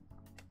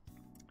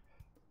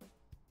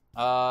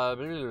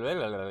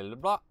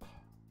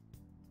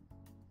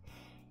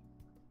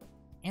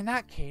 In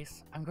that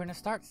case, I'm going to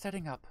start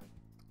setting up,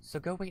 so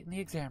go wait in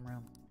the exam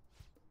room.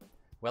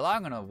 Well,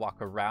 I'm gonna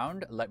walk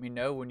around. Let me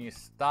know when you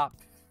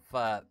stop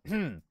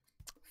flirting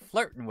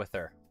with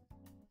her.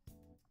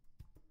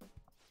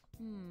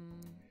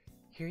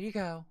 Here you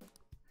go.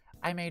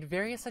 I made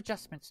various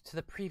adjustments to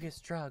the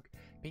previous drug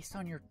based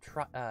on your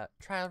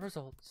trial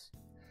results.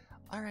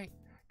 Alright,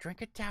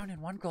 drink it down in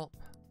one gulp.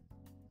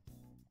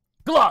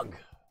 Glug!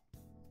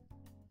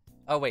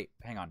 Oh, wait.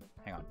 Hang on.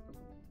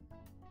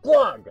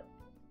 Glug!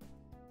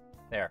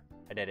 There.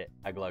 I did it.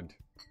 I glugged.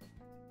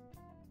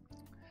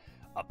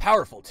 A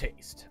powerful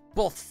taste,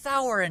 both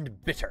sour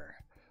and bitter,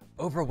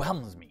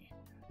 overwhelms me.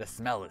 The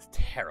smell is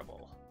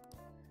terrible.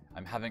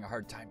 I'm having a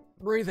hard time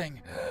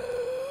breathing.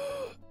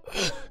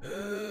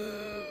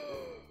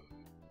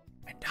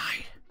 And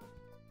died.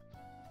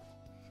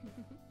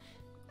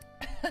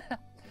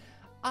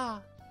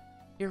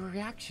 Your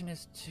reaction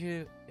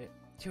to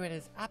it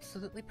is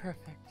absolutely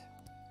perfect.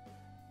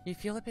 You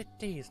feel a bit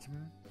dazed,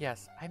 hmm?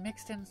 Yes, I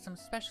mixed in some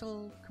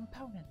special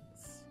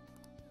components.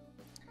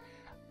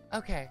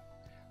 Okay,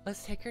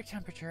 let's take your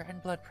temperature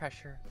and blood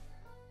pressure.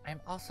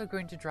 I'm also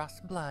going to draw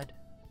some blood.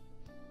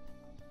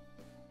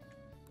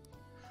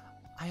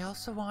 I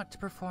also want to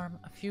perform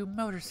a few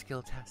motor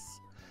skill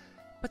tests,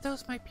 but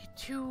those might be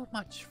too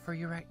much for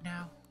you right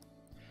now.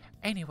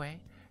 Anyway,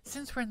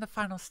 since we're in the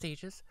final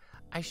stages,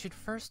 I should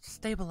first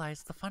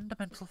stabilize the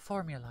fundamental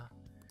formula.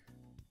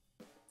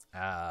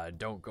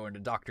 Don't go into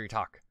doctory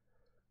talk.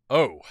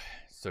 Oh,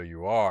 so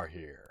you are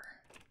here.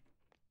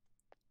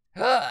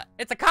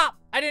 It's a cop!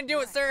 I didn't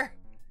do it, sir!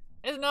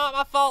 It's not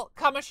my fault.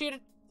 Kamoshida,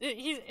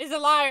 he's a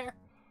liar.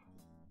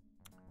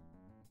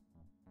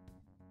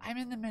 I'm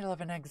in the middle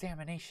of an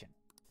examination.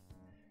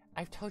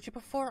 I've told you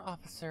before,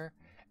 officer,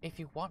 if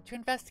you want to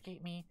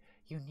investigate me,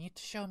 you need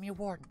to show me a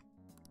warrant.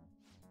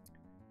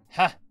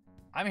 Huh.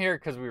 I'm here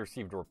because we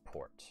received a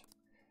report.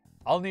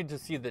 I'll need to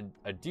see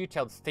a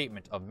detailed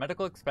statement of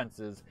medical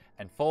expenses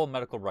and full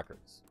medical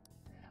records.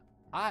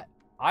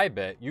 I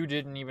bet you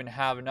didn't even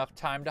have enough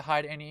time to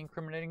hide any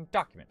incriminating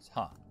documents,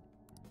 huh?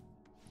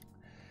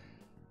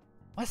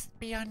 Must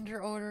be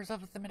under orders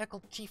of the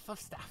medical chief of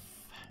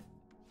staff.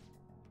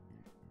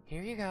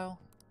 Here you go.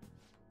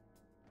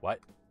 What?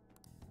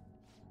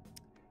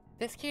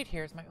 This kid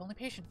here is my only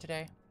patient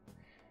today.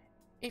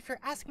 If you're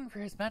asking for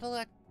his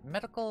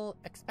medical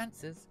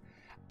expenses,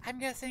 I'm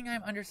guessing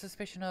I'm under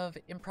suspicion of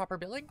improper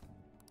billing?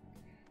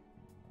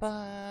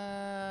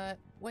 But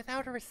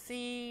without a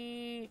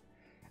receipt,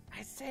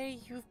 I'd say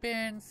you've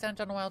been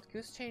sent on a wild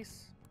goose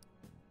chase.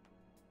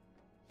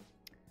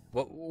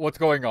 What's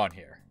going on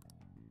here?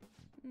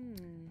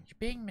 You're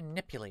being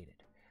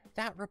manipulated.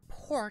 That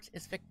report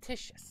is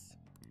fictitious.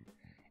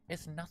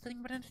 It's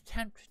nothing but an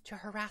attempt to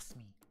harass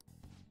me.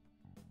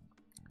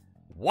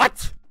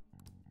 What?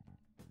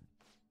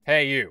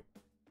 Hey, you.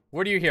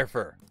 What are you here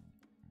for?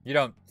 You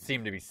don't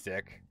seem to be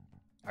sick.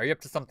 Are you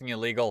up to something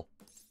illegal?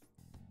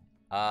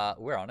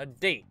 We're on a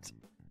date.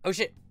 Oh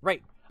shit,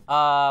 right.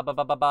 No,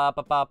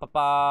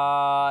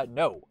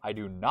 I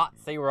do not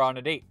say we're on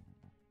a date.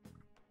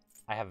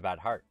 I have a bad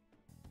heart.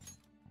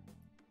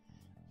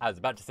 I was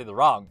about to say the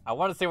wrong. I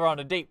want to say we're on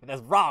a date, but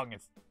that's wrong.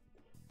 It's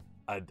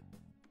a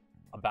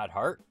bad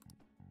heart.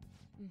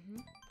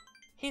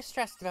 He's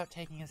stressed about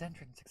taking his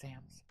entrance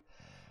exams.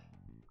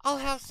 I'll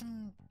have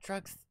some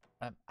drugs.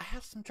 I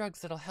have some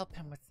drugs that'll help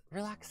him with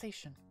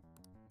relaxation.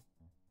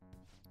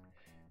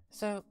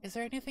 So, is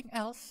there anything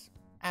else?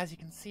 As you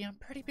can see, I'm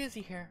pretty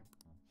busy here.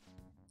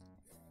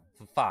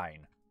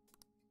 Fine.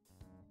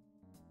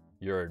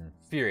 You're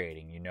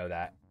infuriating, you know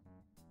that.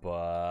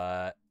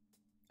 But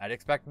I'd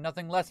expect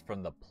nothing less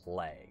from the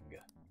plague.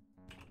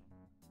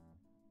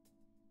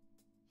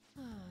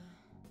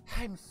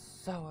 I'm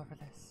so over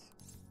this.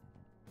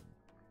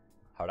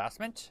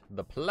 Harassment?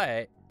 The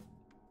plague?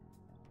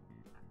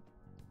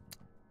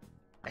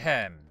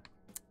 Ahem.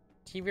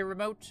 TV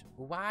remote?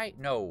 Why?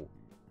 No.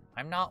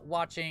 I'm not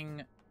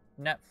watching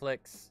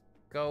Netflix.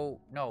 Go.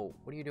 No.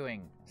 What are you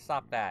doing?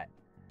 Stop that.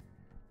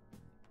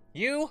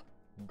 You,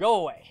 go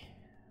away.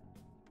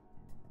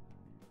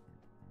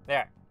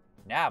 There.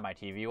 Now my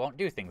TV won't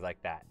do things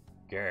like that.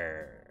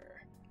 Grr.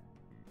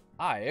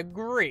 I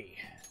agree.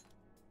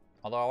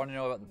 Although I want to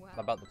know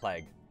about the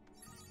plague.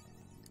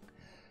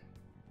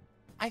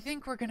 I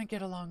think we're gonna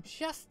get along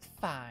just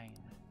fine.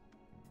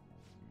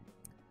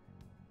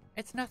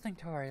 It's nothing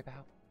to worry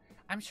about.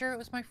 I'm sure it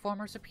was my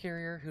former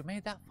superior who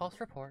made that false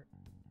report.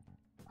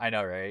 I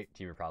know, right?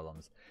 TV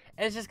problems.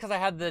 It's just because I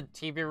had the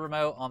TV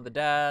remote on the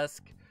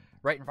desk,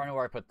 right in front of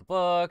where I put the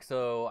book,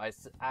 so I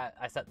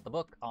set the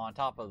book on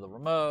top of the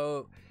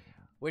remote,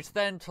 which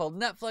then told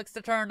Netflix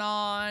to turn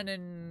on,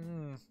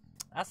 and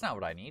that's not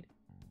what I need.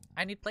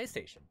 I need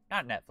PlayStation,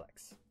 not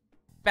Netflix.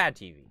 Bad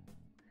TV.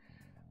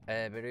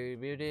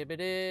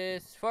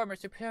 Former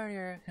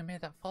superior who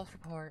made that false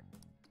report.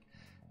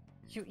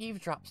 You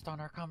eavesdropped on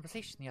our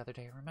conversation the other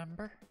day,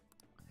 remember?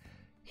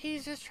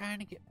 He's just trying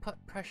to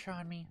put pressure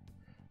on me,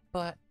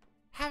 but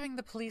having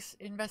the police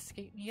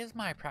investigate me is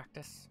my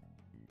practice.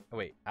 Oh,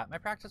 wait, at my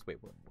practice? Wait,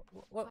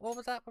 what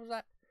was that? What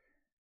was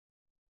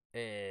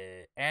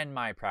that? And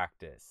my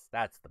practice.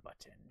 That's the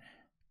button.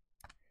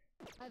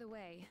 By the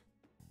way.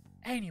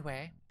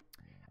 Anyway,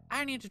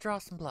 I need to draw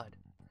some blood.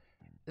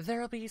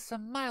 There'll be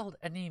some mild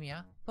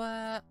anemia,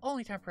 but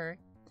only temporary.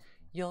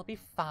 You'll be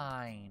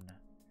fine.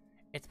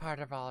 It's part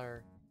of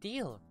our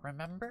deal,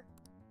 remember?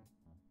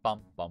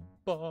 Bum, bum,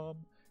 bum.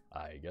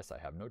 I guess I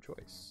have no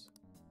choice.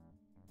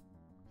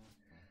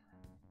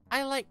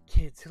 I like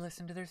kids who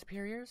listen to their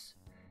superiors.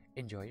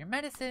 Enjoy your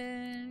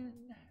medicine.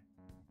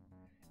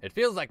 It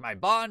feels like my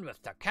bond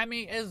with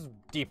Takemi is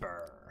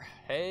deeper.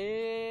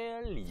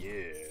 Hell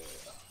yeah.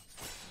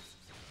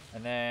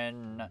 And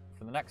then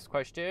for the next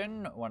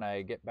question, when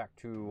I get back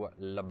to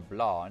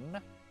LeBlanc,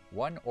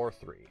 1 or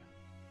 3.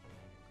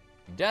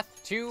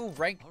 Death 2,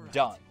 rank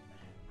done.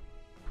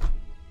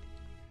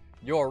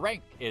 Your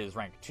rank is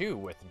rank 2.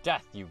 With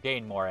death, you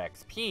gain more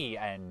XP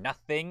and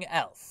nothing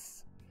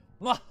else.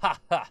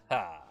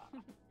 Mwahaha.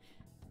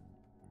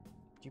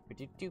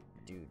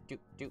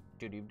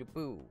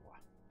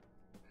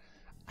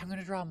 I'm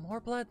gonna draw more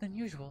blood than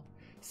usual,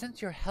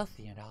 since you're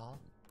healthy and all.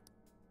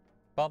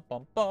 Bum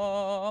bum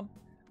bum.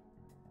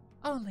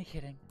 Only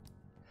kidding.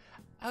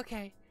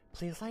 Okay,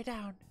 please lie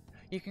down.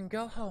 You can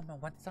go home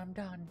once I'm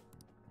done.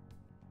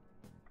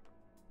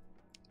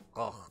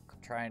 Ugh,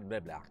 trying blah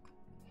blah.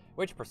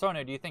 Which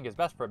persona do you think is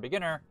best for a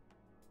beginner?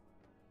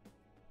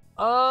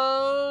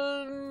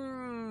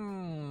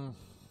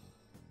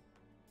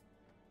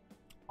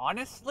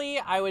 Honestly,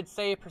 I would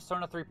say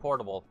Persona 3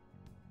 Portable.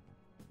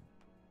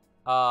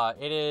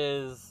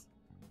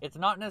 It's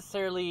not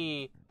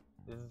necessarily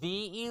the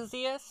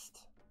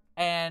easiest,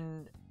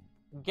 and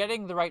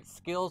getting the right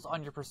skills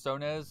on your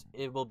personas,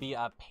 it will be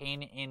a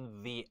pain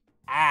in the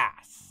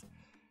ass.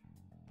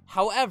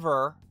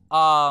 However,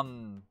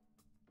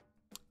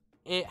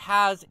 it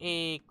has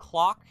a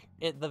clock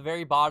at the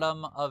very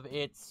bottom of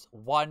its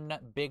one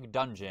big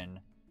dungeon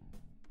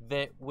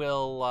that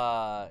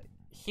will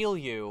heal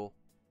you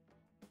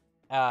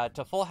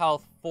to full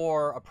health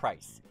for a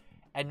price.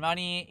 And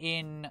money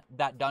in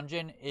that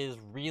dungeon is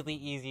really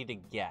easy to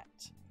get.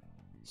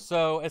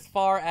 So as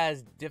far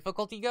as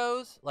difficulty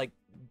goes, like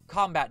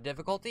combat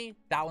difficulty,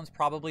 that one's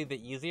probably the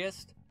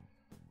easiest.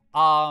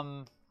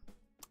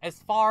 As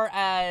far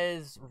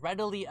as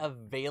readily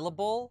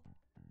available,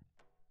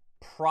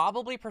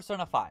 probably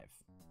Persona 5.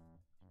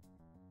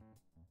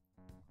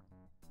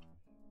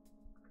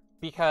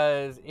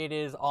 Because it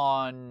is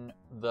on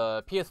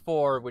the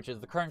PS4, which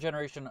is the current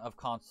generation of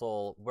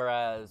console,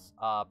 whereas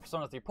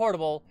Persona 3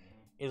 Portable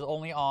is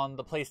only on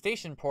the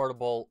PlayStation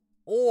Portable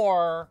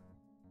or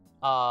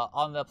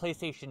on the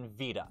PlayStation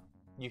Vita.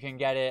 You can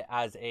get it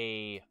as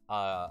a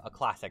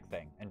classic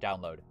thing and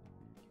download.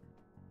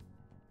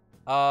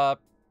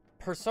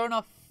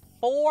 Persona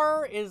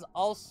 4 is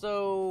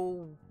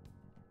also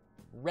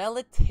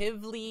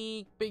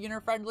relatively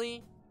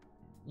beginner-friendly.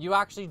 You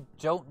actually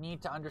don't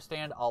need to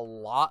understand a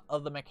lot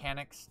of the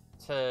mechanics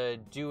to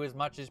do as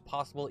much as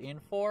possible in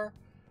 4.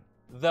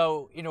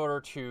 Though, in order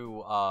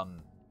to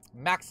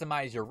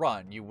maximize your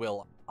run, you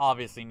will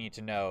obviously need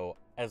to know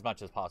as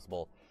much as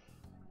possible.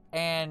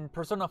 And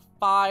Persona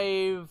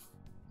 5,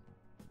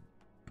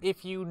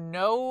 if you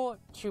know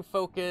to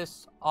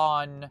focus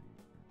on,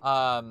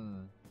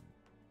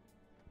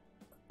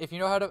 if you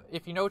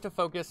know to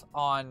focus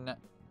on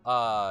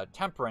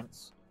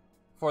temperance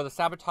for the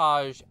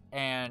sabotage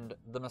and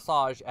the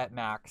massage at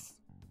max,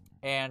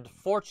 and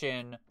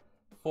fortune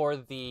for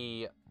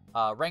the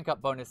rank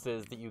up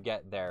bonuses that you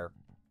get there.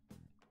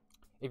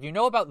 If you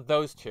know about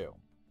those two,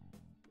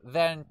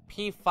 then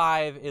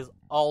P5 is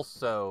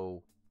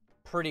also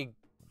pretty,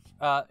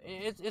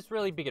 it's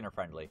really beginner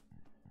friendly.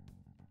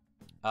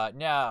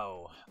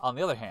 Now, on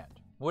the other hand,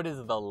 what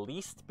is the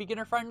least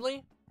beginner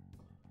friendly?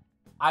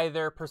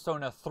 Either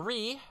Persona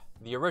 3,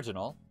 the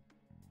original,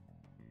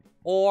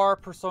 or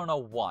Persona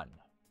 1.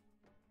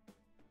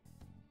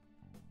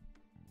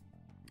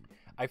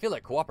 I feel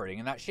like cooperating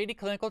in that shady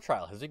clinical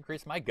trial has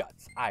increased my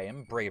guts. I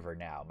am braver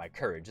now. My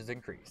courage is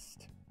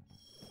increased.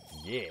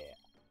 Yeah.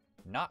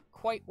 Not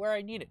quite where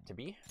I need it to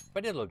be,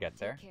 but it'll get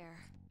there.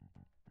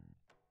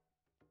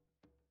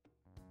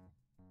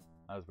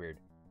 That was weird.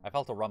 I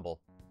felt a rumble.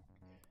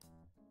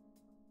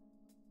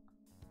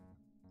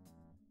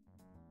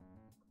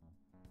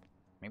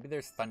 Maybe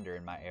there's thunder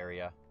in my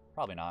area.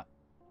 Probably not.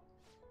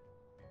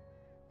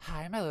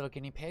 Hi, my little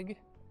guinea pig.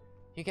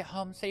 You get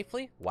home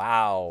safely?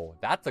 Wow,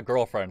 that's a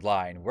girlfriend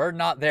line. We're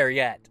not there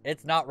yet.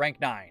 It's not rank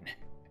 9.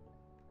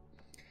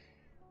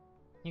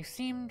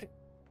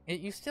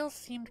 You still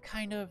seemed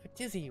kind of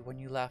dizzy when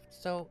you left,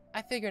 so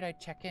I figured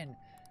I'd check in.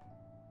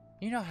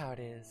 You know how it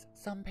is.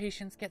 Some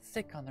patients get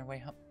sick on their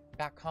way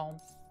back home.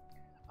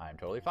 I'm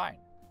totally fine.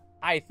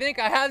 I think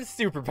I have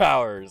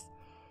superpowers.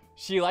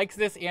 She likes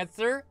this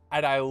answer,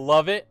 and I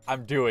love it.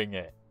 I'm doing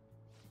it.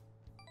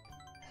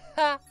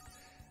 Ha!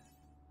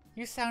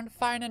 You sound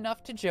fine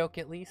enough to joke,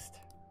 at least.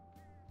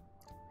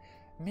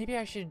 Maybe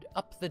I should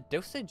up the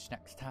dosage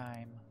next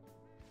time.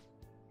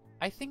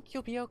 I think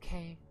you'll be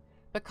okay,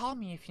 but call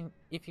me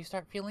if you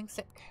start feeling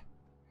sick.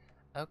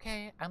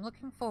 Okay, I'm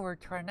looking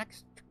forward to our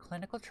next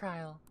clinical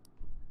trial.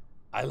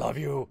 I love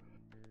you.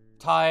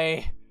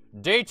 Tai,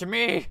 date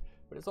me.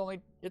 But it's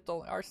only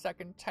our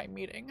second time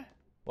meeting.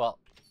 Well,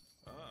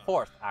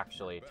 fourth,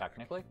 actually,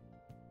 technically.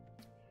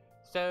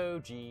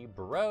 Soji,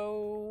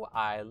 bro,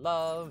 I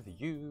love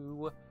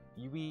you.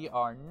 We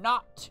are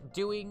not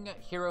doing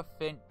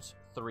Hierophant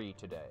 3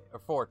 today, or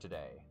 4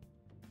 today.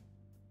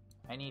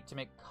 I need to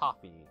make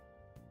coffee.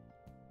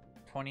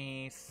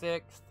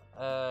 26th,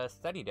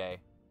 study day.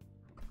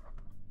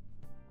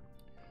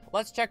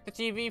 Let's check the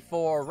TV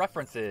for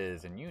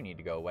references, and you need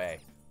to go away.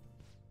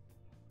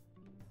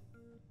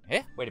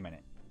 Eh? Wait a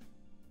minute.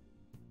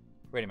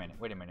 Wait a minute.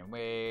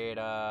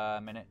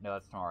 No,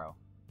 that's tomorrow.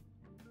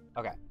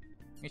 Okay.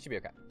 We should be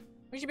okay.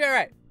 We should be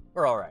alright.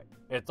 We're alright.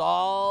 It's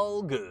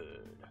all good.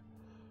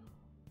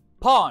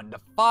 Pawn to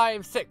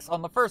 5-6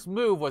 on the first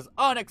move was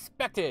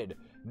unexpected.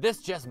 This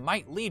just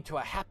might lead to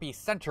a happy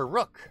center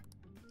rook.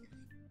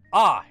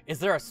 Ah, is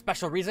there a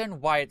special reason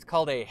why it's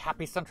called a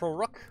happy central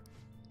rook?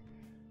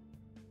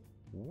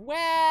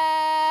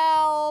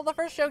 Well, the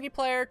first shogi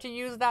player to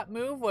use that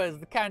move was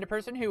the kind of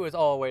person who was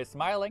always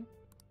smiling.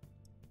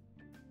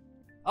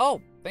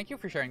 Oh, thank you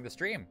for sharing the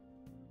stream.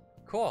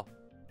 Cool.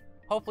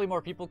 Hopefully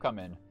more people come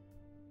in.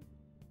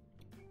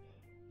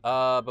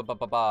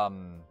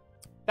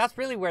 That's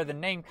really where the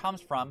name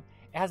comes from.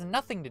 It has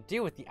nothing to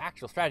do with the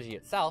actual strategy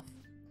itself.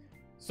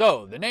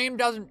 So, the name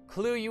doesn't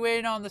clue you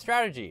in on the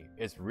strategy.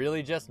 It's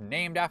really just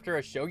named after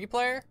a shogi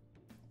player?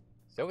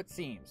 So it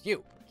seems.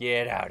 You,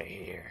 get out of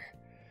here.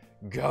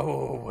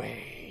 Go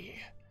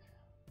away.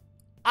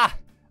 Ah,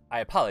 I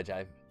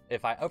apologize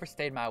if I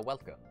overstayed my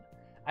welcome.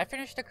 I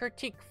finished a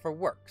critique for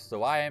work,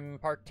 so I am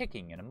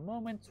partaking in a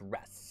moment's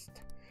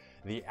rest.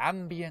 The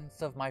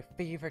ambience of my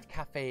favorite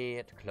cafe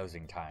at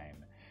closing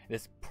time,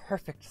 this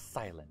perfect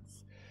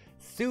silence,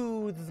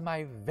 soothes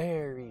my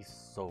very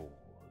soul.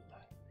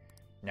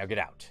 Now get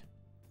out.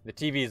 The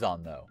TV's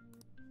on, though.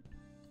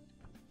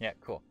 Yeah,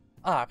 cool.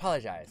 Ah, I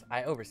apologize.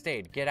 I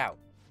overstayed. Get out.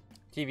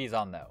 TV's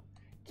on, though.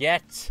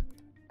 Get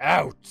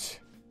out.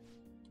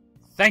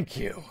 Thank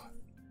you.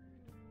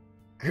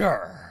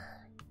 Grr.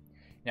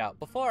 Now,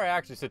 before I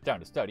actually sit down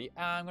to study,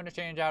 I'm going to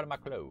change out of my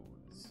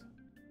clothes.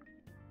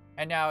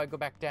 And now I go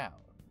back down.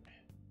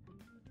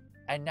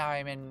 And now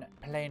I'm in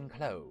plain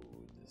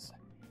clothes.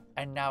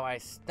 And now I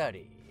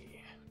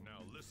study.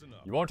 Now listen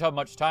up. You won't have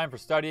much time for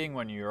studying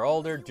when you're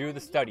older. Do the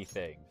study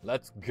thing.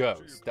 Let's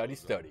go. Study,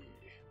 study.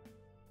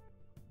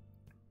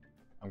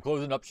 I'm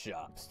closing up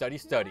shop. Study,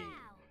 study.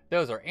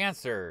 Those are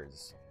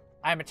answers.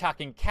 I'm a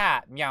talking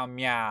cat. Meow,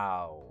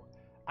 meow.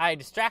 I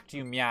distract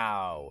you.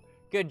 Meow.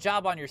 Good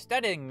job on your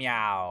studying.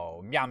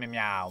 Meow. Meow, meow,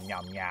 meow,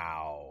 meow,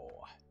 meow.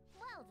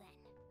 Well then.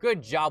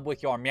 Good job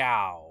with your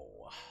meow.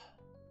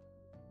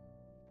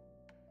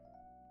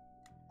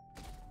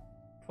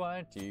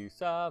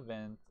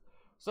 27th.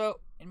 So,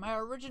 in my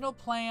original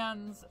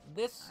plans,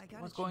 this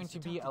was going to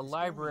be a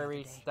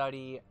library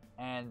study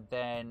and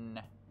then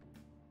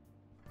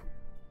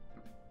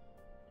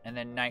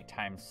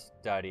nighttime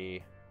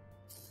study.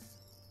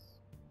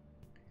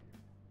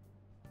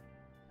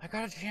 I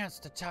got a chance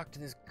to talk to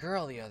this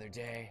girl the other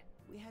day.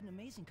 We had an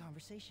amazing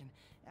conversation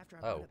after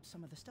I brought up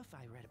some of the stuff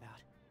I read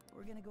about.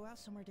 We're gonna go out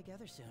somewhere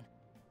together soon.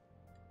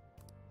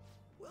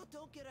 Well,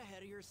 don't get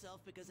ahead of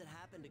yourself because it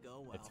happened to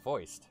go well. It's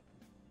voiced.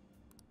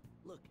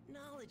 Look,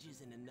 knowledge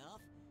isn't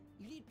enough.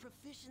 You need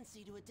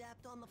proficiency to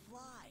adapt on the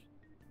fly.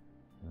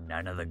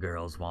 None of the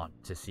girls want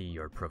to see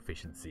your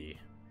proficiency.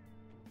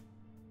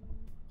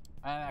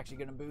 I'm actually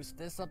gonna boost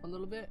this up a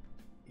little bit.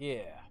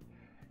 Yeah.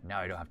 Now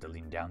I don't have to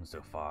lean down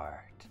so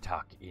far to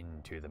talk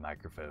into the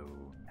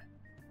microphone.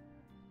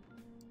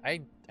 I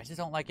just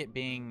don't like it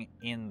being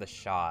in the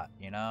shot,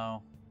 you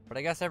know? But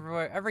I guess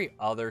every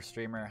other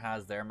streamer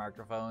has their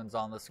microphones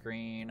on the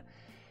screen.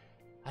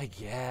 I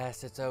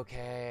guess it's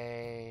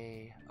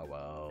okay. Oh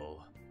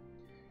well.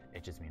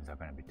 It just means I'm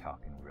gonna be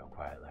talking real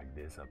quiet like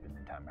this up in the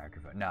entire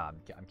microphone. No, I'm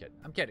kidding.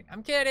 I'm kidding.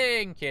 I'm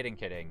kidding.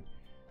 Kidding.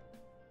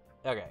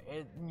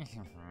 Okay.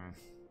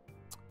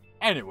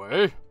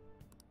 Anyway.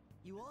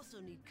 You also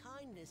need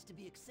kindness to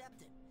be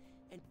accepted,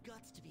 and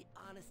guts to be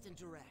honest and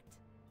direct.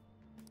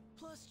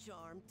 Plus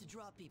charm to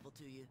draw people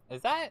to you.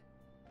 Is that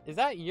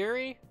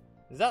Yuri?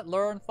 Is that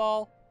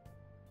Lorenthal?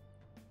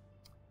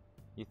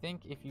 You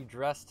think if you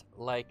dressed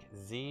like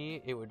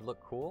Z, it would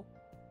look cool?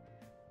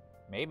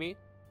 Maybe.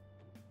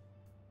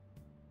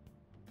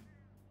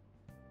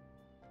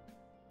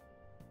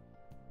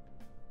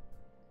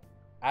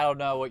 I don't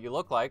know what you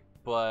look like,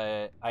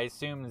 but I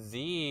assume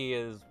Z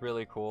is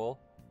really cool.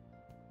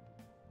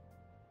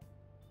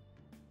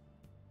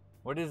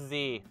 What is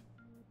Z?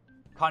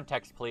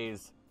 Context,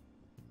 please.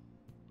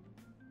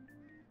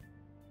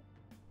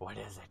 What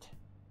is it?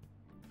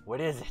 What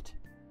is it?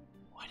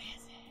 What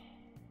is it?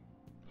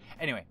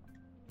 Anyway.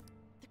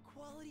 The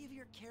quality of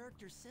your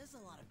character says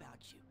a lot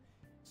about you,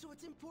 so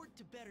it's important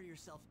to better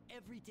yourself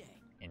every day.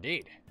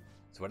 Indeed.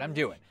 That's what I'm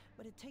doing.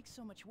 But it takes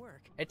so much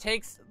work. It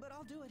takes... But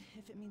I'll do it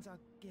if it means I'll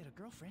get a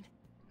girlfriend.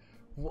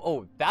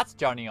 Oh, that's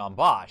Johnny on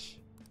Bosch.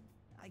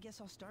 I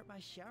guess I'll start by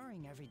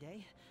showering every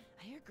day.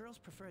 I hear girls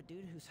prefer a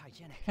dude who's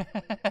hygienic.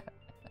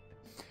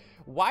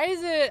 Why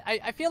is it...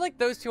 I feel like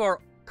those two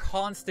are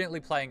constantly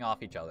playing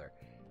off each other.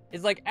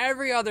 It's like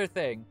every other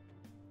thing.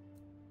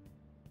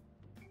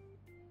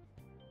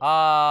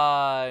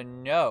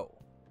 No.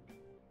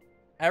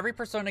 Every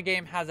Persona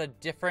game has a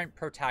different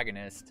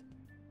protagonist.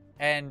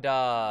 And,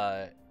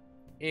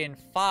 in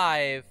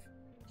 5,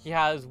 he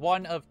has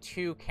one of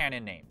two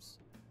canon names.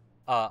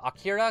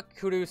 Akira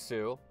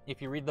Kurusu,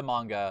 if you read the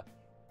manga,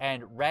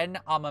 and Ren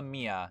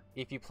Amamiya,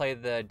 if you play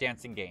the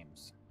dancing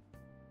games.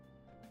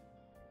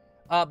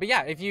 But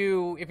yeah, if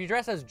you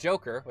dress as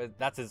Joker,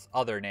 that's his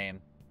other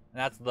name. And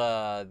that's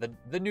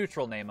the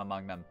neutral name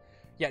among them.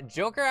 Yeah,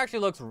 Joker actually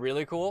looks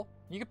really cool.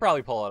 You could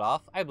probably pull it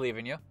off. I believe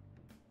in you.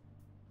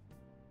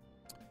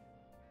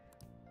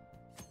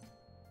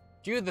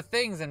 Do the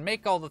things and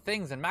make all the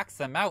things and max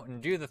them out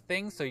and do the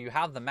things so you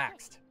have them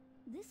maxed.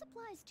 This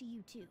applies to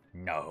you too.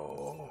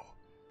 No.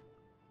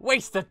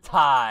 Waste of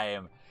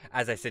time!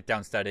 As I sit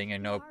down studying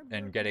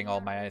and getting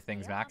all my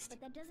things maxed. But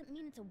that doesn't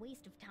mean it's a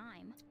waste of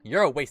time.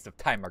 You're a waste of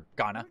time,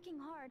 Morgana. Working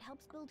hard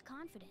helps build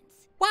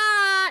confidence.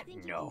 What?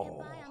 Think No. you can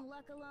get by on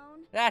luck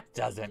alone? That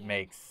doesn't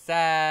make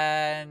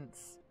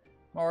sense.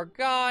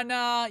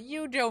 Morgana,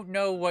 you don't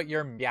know what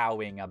you're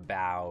meowing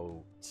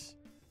about.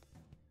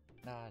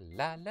 La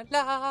la la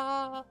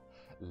la.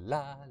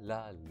 La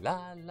la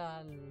la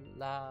la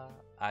la.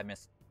 I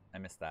missed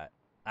that.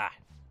 Ah.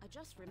 I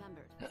just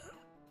remembered.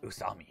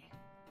 Usami.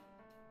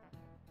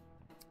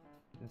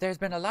 There's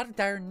been a lot of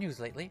dire news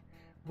lately,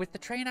 with the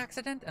train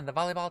accident and the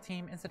volleyball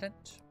team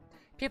incident.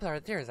 People are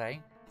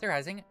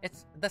theorizing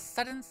it's the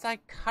sudden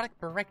psychotic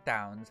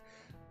breakdowns,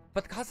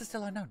 but the cause is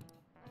still unknown.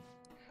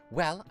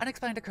 Well,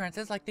 unexplained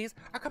occurrences like these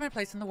are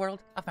commonplace in the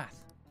world of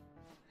math.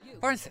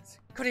 For instance,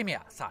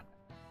 Kurimiya-san,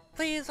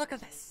 please look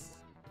at this.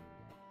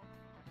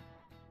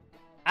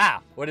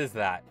 Ah, what is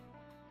that?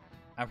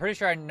 I'm pretty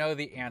sure I know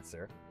the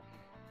answer.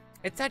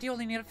 It said you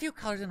only need a few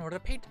colors in order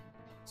to paint,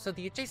 so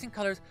the adjacent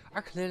colors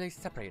are clearly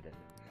separated.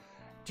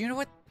 Do you know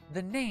what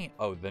the name...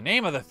 Oh, the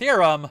name of the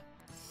theorem!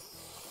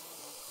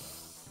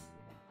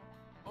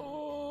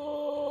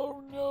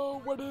 Oh,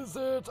 no, what is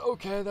it?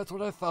 Okay, that's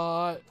what I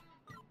thought.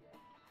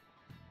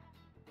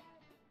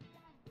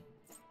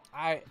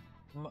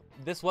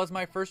 This was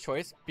my first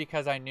choice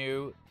because I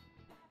knew...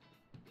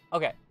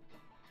 Okay.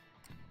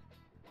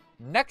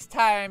 Next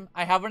time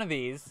I have one of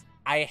these,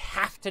 I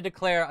have to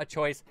declare a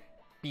choice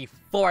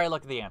before I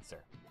look at the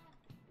answer.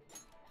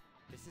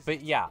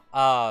 But yeah,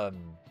 I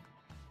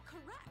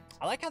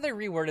like how they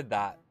reworded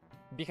that,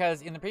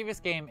 because in the previous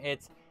game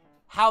it's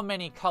how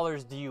many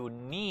colors do you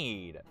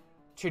need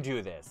to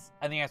do this?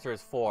 And the answer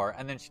is 4,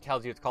 and then she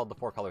tells you it's called the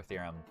 4-color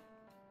theorem.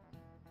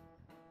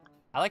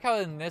 I like how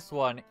in this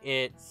one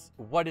it's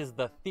what is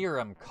the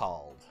theorem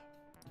called?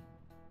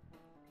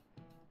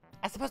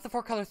 I suppose the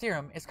 4-color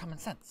theorem is common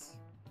sense.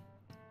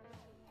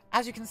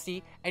 As you can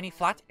see, any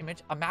flat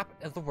image, a map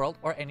of the world,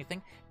 or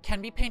anything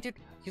can be painted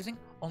using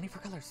only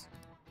 4 colors.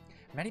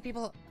 Many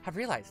people have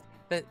realized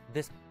that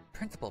this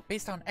principle,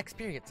 based on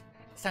experience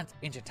since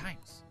ancient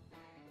times.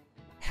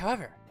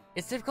 However,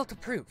 it's difficult to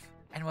prove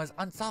and was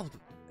an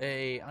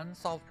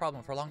unsolved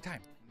problem for a long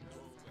time.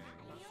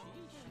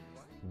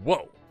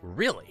 Whoa,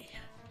 really?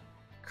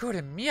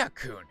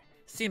 Kurimiya-kun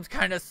seems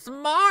kinda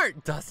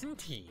smart,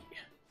 doesn't he?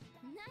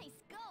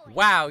 Nice going.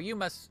 Wow, you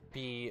must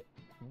be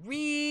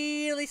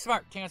really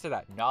smart to answer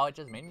that. Knowledge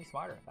has made me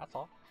smarter, that's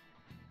all.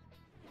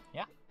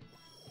 Yeah.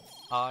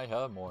 I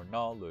have more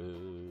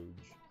knowledge.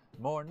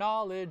 More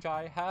knowledge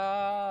I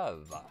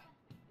have.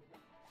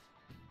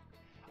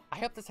 I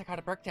hope the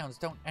psychotic breakdowns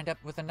don't end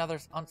up with another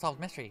unsolved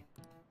mystery.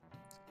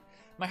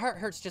 My heart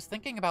hurts just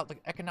thinking about the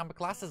economic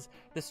losses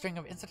this string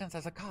of incidents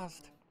has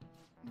caused.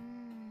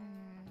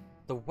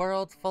 The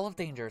world's full of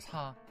dangers,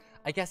 huh?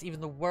 I guess even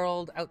the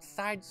world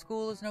outside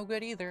school is no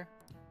good either.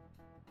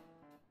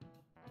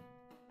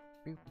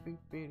 Boop, boop,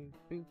 boop,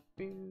 boop,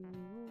 boop,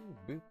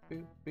 boop,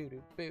 boop,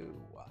 boop, boop.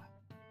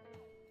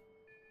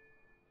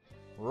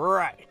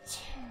 Right.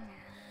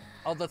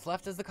 All that's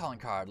left is the calling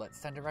card. Let's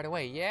send it right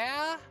away,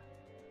 yeah?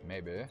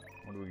 Maybe.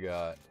 What do we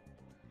got?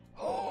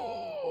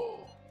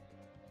 Oh!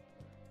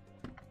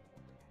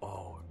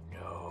 Oh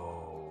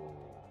no.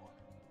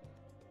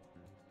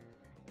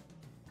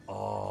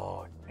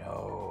 Oh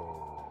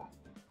no.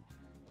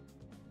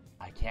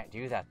 I can't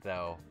do that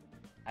though.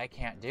 I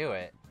can't do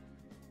it.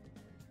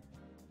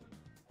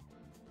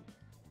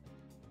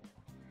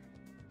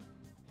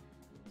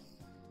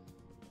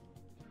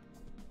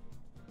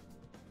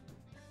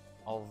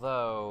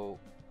 Although,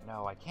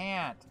 no, I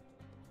can't.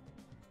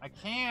 I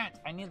can't.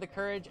 I need the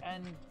courage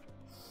and...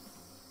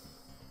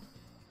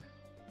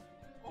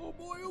 Oh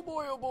boy, oh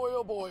boy, oh boy,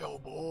 oh boy, oh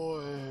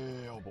boy,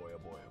 oh boy, oh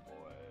boy,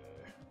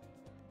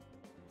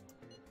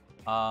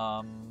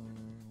 oh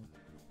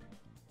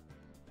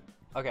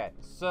boy. Okay,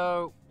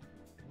 so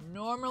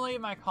normally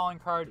my calling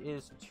card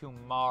is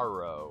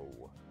tomorrow.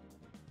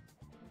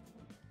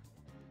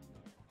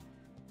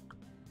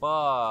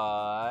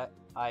 But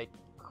I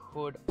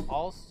could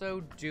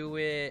also do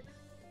it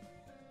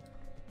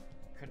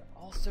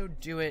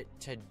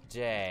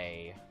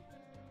today.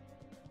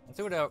 Let's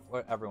see what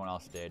everyone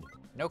else did.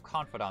 No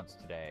confidants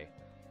today,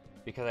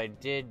 because I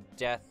did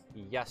death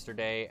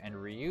yesterday, and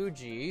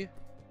Ryuji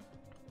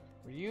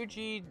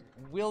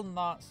will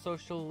not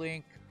social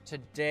link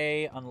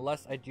today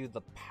unless I do the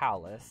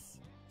palace.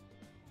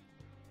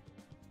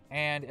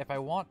 And if I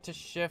want to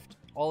shift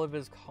all of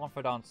his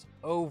confidants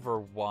over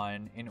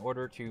one in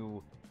order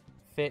to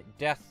fit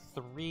death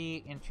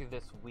 3 into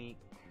this week,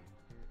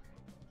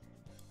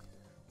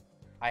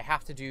 I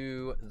have to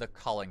do the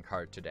calling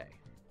card today.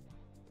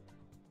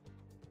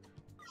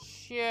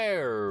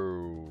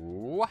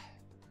 So...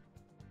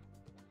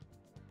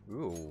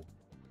 Ooh.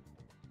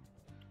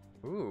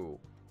 Ooh.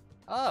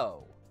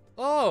 Oh.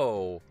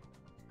 Oh.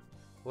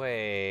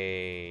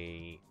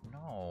 Wait.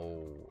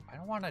 No. I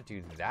don't want to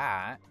do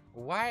that.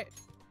 Why?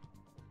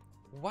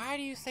 Why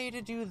do you say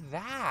to do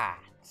that?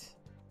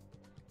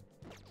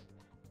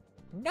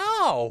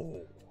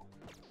 No!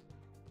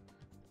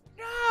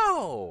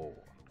 No!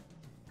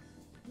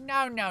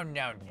 No, no, no,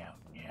 no,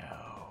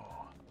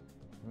 no.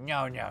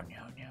 No, no, no,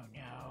 no,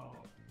 no.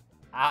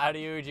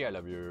 Adiuji, I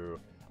love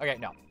you. Okay,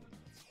 no.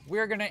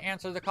 We're gonna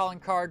answer the calling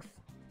card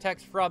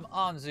text from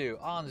Anzu.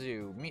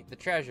 Anzu, meet the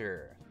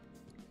treasure.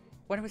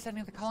 When are we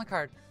sending the calling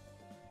card?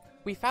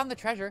 We found the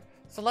treasure,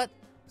 so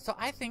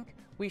I think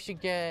we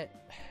should get...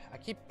 I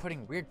keep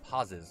putting weird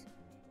pauses.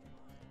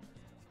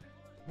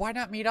 Why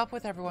not meet up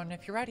with everyone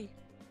if you're ready?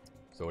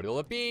 So what will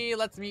it be?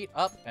 Let's meet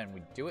up, and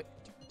we do it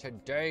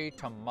today,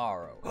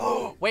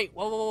 tomorrow. Wait,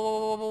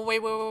 whoa,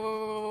 wait.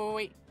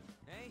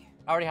 Hey.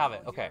 I already have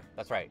it. Okay,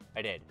 that's right.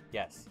 I did.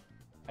 Yes.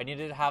 I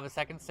needed to have a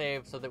second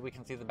save so that we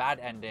can see the bad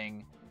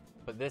ending.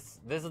 But this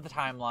is the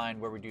timeline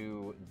where we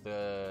do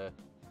the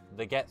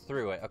get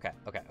through it. Okay.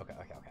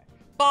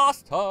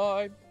 Boss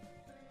time!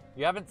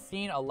 You haven't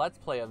seen a Let's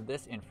Play of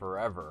this in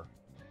forever.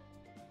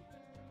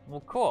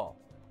 Well, cool.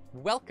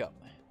 Welcome.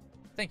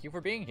 Thank you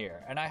for being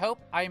here, and I hope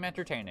I am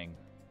entertaining.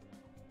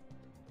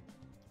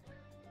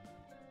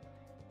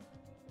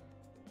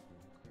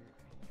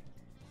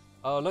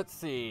 Let's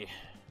see.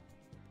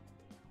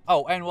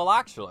 Oh, and well,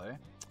 actually,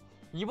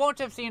 you won't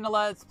have seen a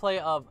Let's Play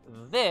of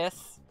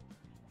this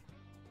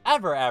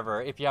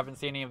ever if you haven't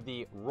seen any of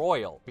the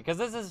Royal, because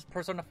this is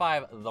Persona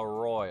 5 The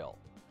Royal.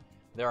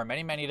 There are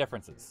many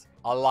differences.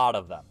 A lot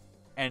of them.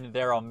 And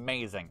they're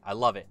amazing. I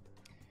love it.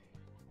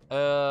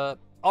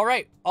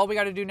 Alright. All we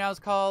gotta do now is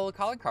call a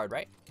calling card,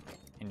 right?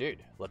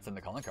 Indeed. Let's send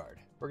the calling card.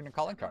 We're gonna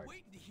calling card.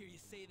 Waiting to hear you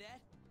say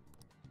that.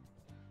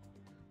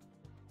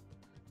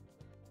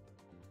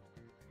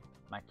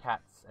 My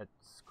cat's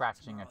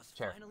scratching a Tomorrow's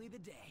chair. finally the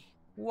day.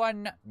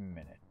 1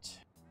 minute.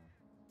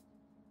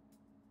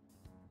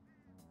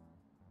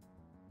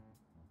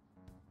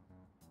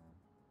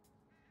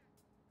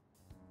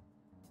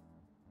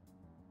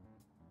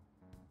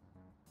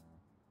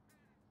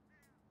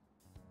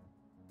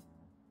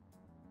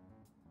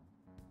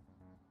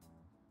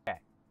 Okay.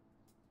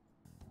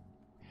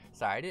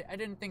 Sorry, I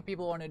didn't think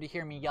people wanted to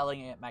hear me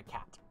yelling at my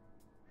cat.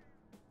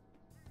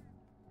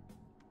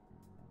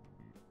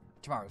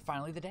 Tomorrow's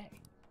finally the day.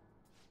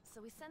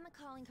 So we send the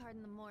calling card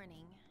in the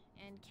morning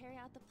and carry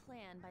out the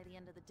plan by the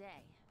end of the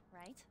day,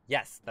 right?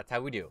 Yes, that's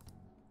how we do.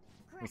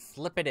 We Correct.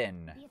 slip it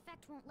in, The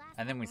effect won't last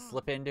and then we long.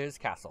 slip into his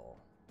castle.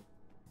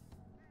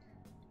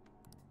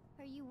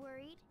 Are you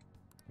worried?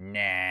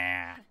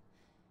 Nah.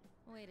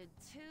 Waited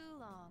too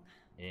long.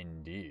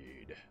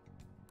 Indeed.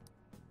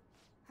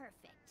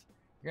 Perfect.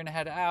 You're gonna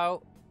head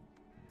out.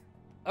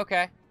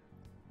 Okay.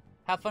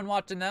 Have fun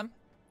watching them.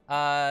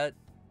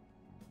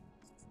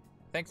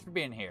 Thanks for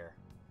being here.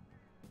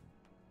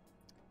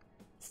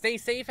 Stay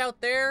safe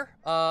out there.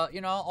 You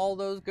know, all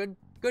those good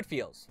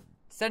feels.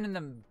 Sending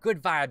them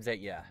good vibes at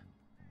ya.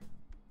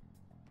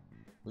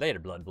 Later,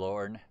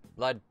 Bloodborne.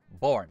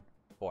 Bloodborne.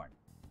 Born.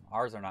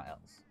 Ours are not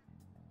L's.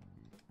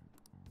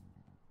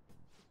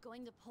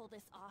 Going to pull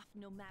this off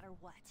no matter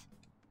what.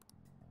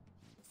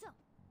 So,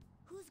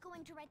 who's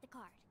going to write the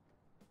card?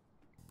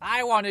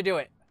 I want to do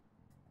it.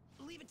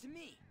 Leave it to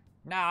me.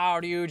 Now,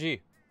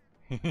 Ryuji.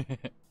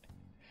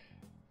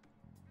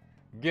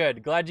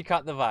 Good. Glad you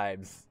caught the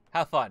vibes.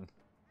 Have fun.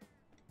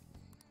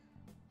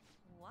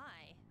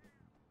 Why?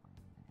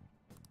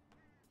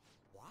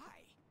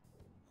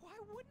 Why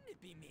wouldn't it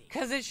be me?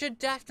 Because it should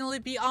definitely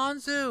be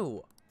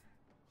Anzu.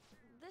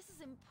 This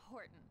is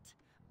important.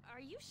 Are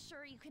you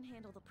sure you can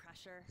handle the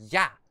pressure?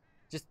 Yeah.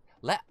 Just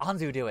let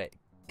Anzu do it.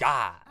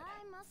 God.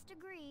 I must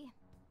agree.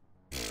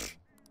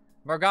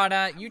 Morgana,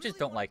 I you just really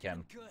don't wanna like get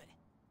him.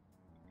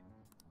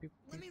 Good.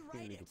 Let me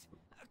write it.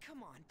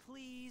 Come on,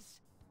 please.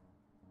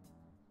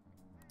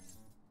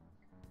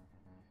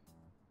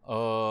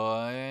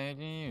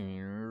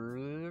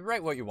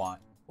 Write what you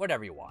want.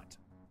 Whatever you want.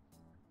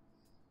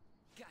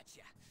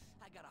 Gotcha.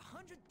 I got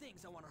 100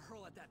 things I want to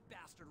hurl at that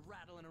bastard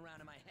rattling around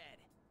in my head.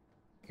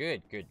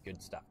 Good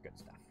stuff,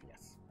 yes,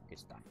 good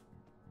stuff.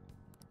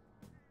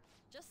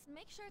 Just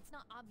make sure it's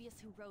not obvious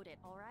who wrote it,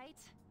 alright?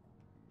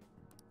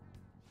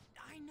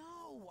 I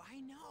know.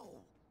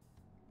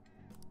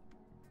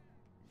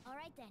 All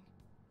right then.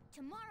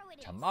 Tomorrow it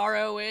is.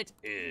 Tomorrow it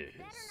is.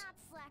 Better not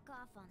slack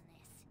off on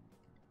this.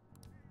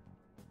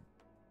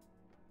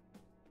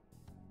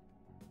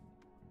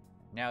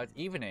 Now it's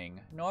evening.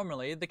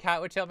 Normally, the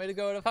cat would tell me to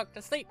go to fuck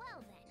to sleep.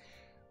 Well then.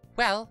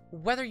 Well,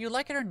 whether you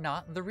like it or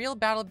not, the real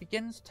battle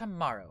begins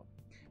tomorrow.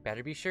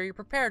 Better be sure you're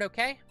prepared,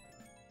 okay?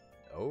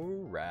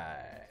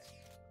 Alright.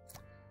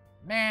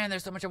 Man,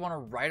 there's so much I want to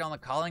write on the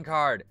calling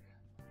card.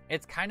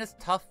 It's kind of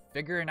tough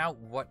figuring out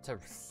what to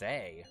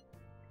say.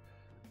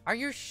 Are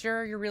you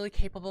sure you're really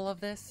capable of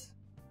this?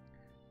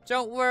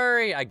 Don't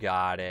worry, I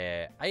got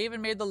it. I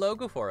even made the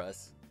logo for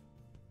us.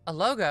 A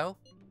logo?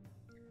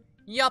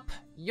 Yup,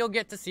 you'll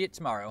get to see it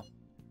tomorrow.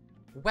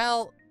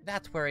 Well,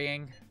 that's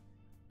worrying.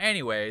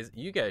 Anyways,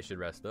 you guys should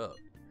rest up.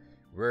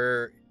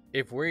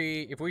 If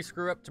we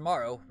screw up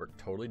tomorrow, we're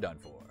totally done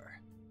for.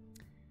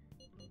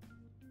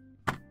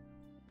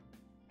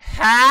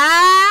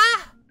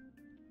 Ha?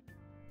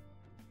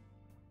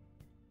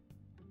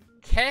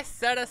 Que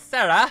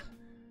sera?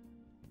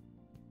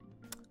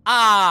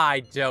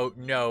 I don't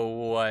know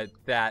what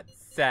that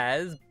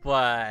says,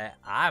 but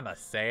I'ma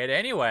say it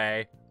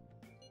anyway.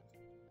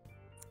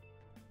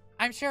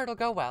 I'm sure it'll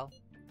go well.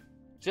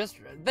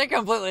 They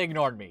completely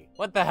ignored me.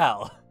 What the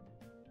hell?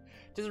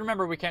 Just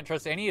remember, we can't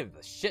trust any of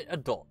the shit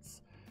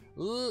adults.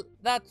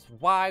 That's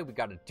why we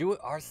gotta do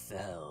it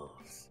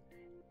ourselves.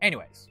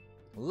 Anyways,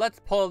 let's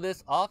pull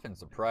this off and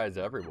surprise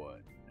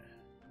everyone.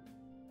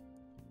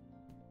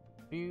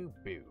 Boo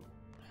boo.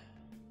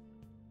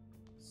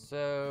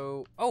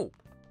 So, oh,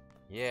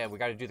 Yeah, we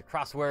gotta do the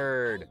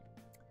crossword.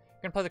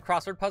 Gonna play the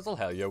crossword puzzle?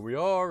 Hell yeah, we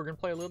are. We're gonna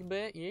play a little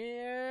bit.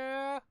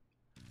 Yeah.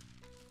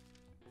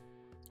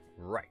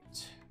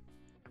 Right.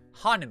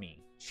 Hanami,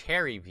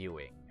 cherry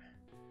viewing.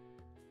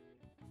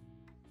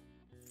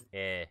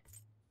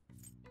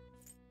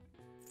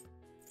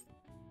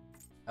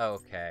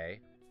 Okay.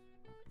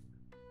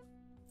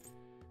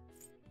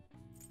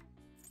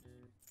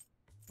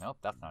 Nope,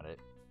 that's not it.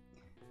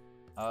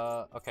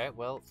 Okay,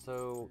 well,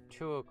 so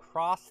to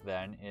across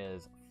then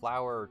is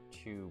flower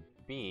to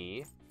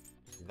B.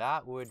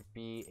 That would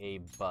be a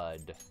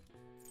bud.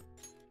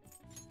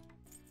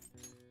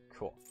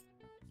 Cool.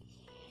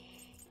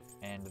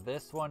 And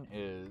this one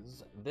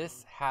is,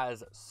 this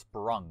has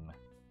sprung.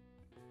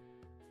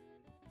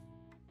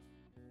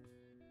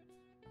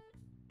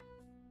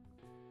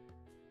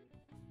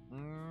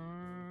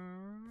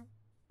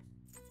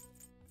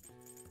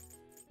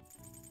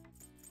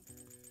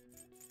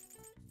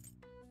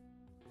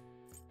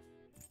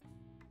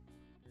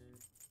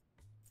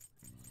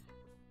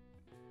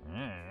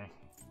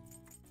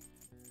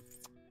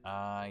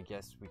 I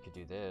guess we could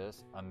do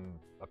this.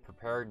 A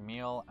prepared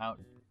meal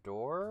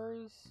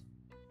outdoors?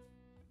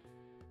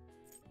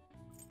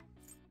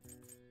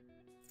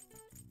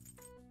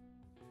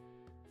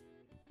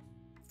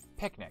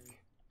 Picnic.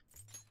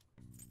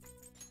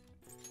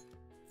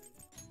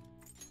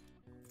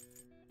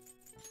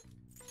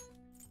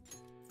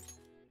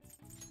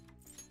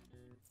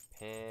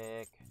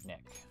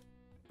 Picnic.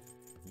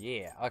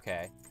 Yeah,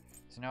 okay.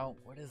 So now,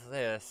 what is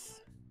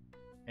this?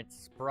 It's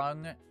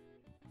sprung,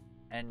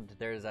 and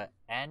there's a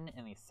N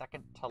in the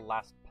second to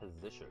last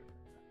position.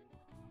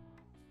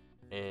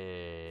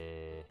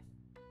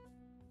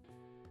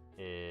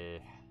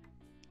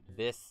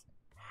 This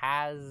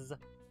has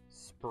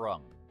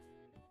sprung.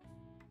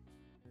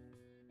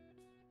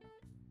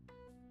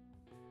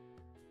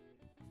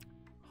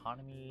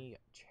 Hanami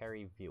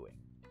cherry viewing.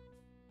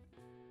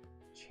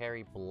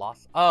 Cherry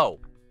blossom. Oh!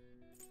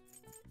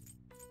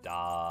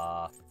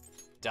 Da.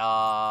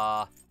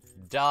 Da.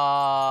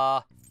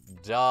 Da.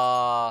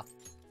 Da.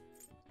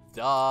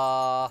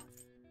 Da.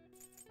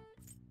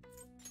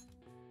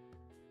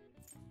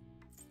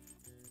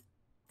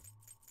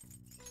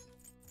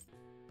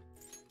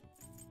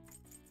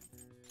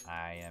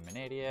 I am an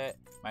idiot.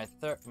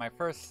 My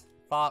first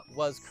thought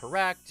was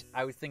correct.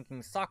 I was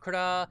thinking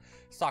Sakura.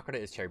 Sakura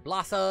is cherry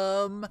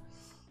blossom.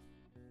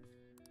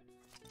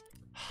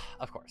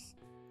 Of course.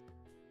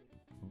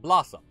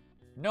 Blossom.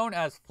 Known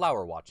as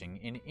flower watching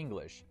in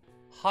English,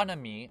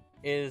 Hanami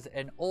is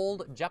an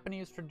old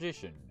Japanese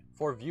tradition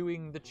for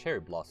viewing the cherry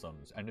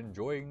blossoms and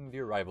enjoying the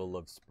arrival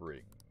of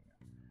spring.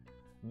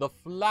 The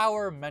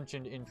flower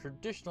mentioned in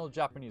traditional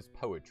Japanese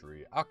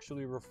poetry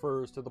actually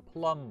refers to the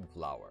plum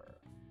flower.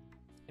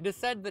 It is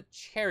said that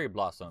cherry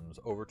blossoms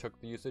overtook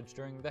the usage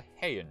during the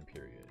Heian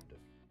period.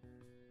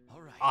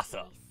 All right.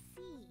 Awesome.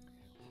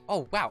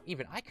 Oh wow,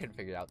 even I couldn't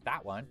figure out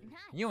that one.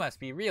 You must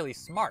be really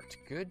smart.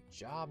 Good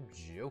job,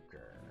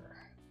 Joker.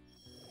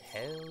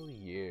 Hell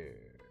yeah.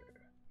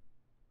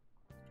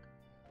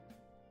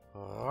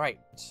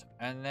 Right,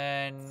 and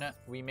then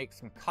we make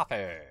some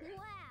coffee.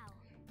 Wow.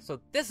 So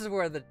this is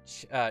where the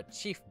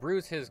chief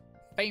brews his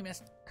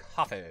famous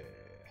coffee.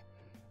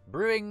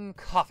 Brewing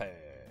coffee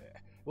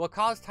will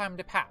cause time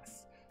to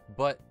pass,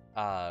 but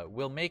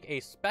will make a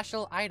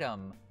special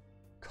item,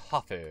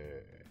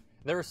 coffee,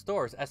 that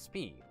restores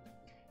SP.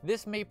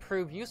 This may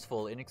prove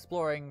useful in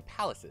exploring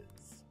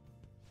palaces.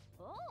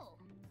 Oh.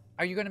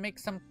 Are you going to make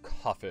some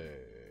coffee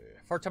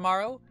for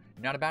tomorrow?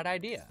 Not a bad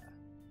idea.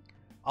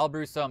 I'll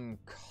brew some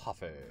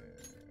coffee.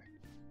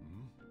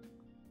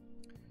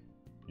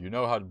 You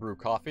know how to brew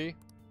coffee?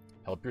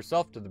 Help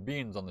yourself to the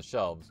beans on the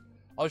shelves.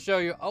 I'll show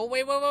you. Oh,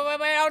 wait,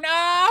 oh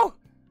no!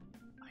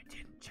 I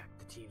didn't check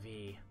the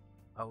TV.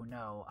 Oh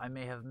no, I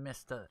may have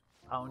missed a...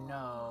 Oh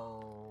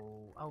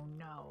no. Oh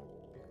no.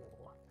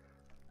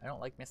 I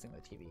don't like missing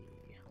the TV.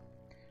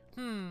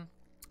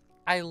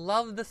 I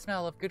love the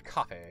smell of good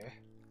coffee.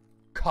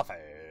 Coffee.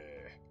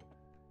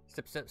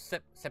 Sip, sip,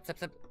 sip, sip, sip,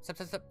 sip, sip,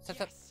 sip, sip, sip,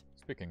 sip.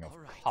 Speaking of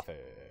coffee.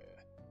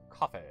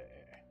 Coffee.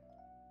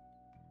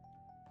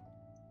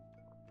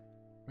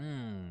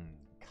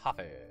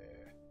 Coffee.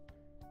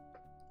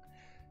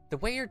 The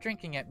way you're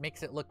drinking it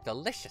makes it look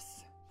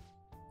delicious.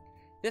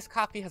 This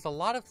coffee has a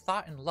lot of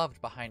thought and love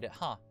behind it,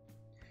 huh?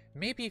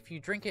 Maybe if you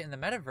drink it in the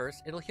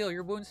metaverse, it'll heal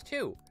your wounds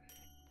too.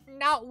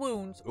 Not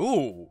wounds.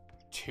 Ooh,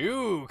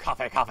 2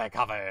 coffee.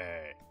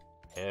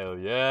 Hell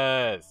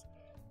yes.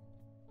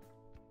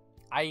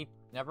 I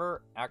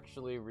never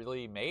actually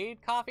really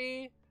made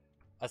coffee,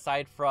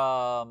 aside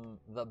from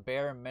the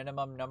bare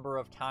minimum number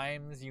of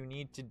times you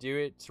need to do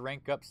it to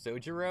rank up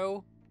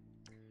Sojiro,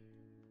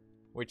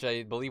 which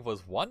I believe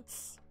was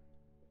once.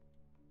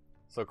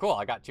 So cool,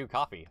 I got 2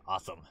 coffee.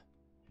 Awesome.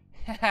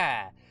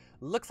 Haha,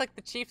 looks like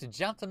the chief's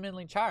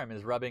gentlemanly charm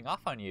is rubbing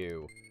off on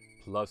you.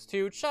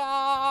 +2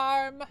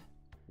 charm!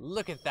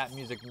 Look at that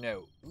music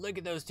note. Look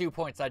at those 2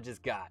 points I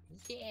just got.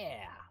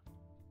 Yeah!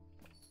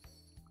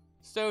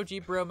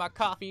 Soji bro, my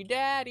coffee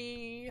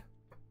daddy!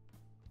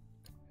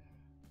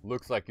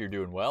 Looks like you're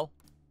doing well.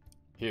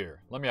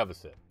 Here, let me have a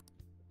sip.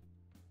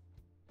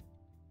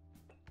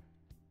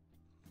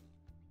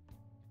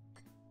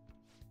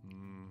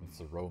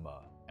 Its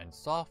aroma and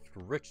soft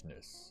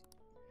richness.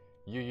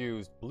 You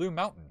used Blue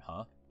Mountain,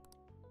 huh?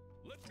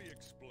 Let me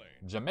explain.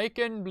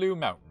 Jamaican Blue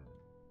Mountain.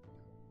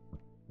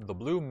 The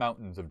Blue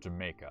Mountains of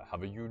Jamaica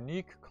have a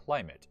unique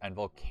climate and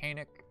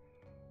volcanic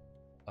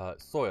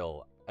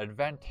soil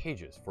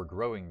advantageous for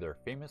growing their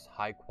famous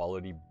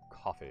high-quality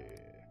coffee.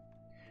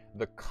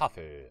 The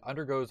coffee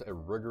undergoes a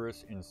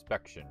rigorous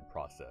inspection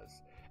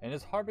process and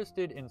is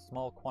harvested in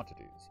small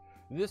quantities.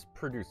 This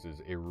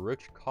produces a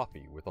rich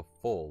coffee with a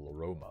full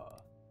aroma.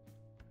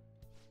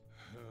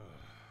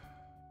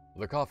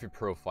 The coffee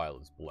profile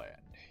is bland.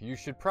 You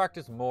should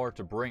practice more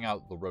to bring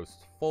out the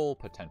roast's full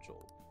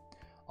potential.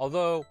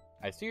 Although,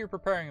 I see you're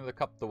preparing the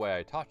cup the way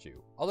I taught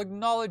you, I'll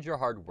acknowledge your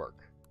hard work.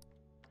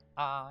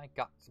 I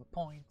got some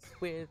points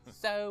with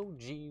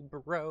Soji,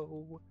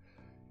 bro.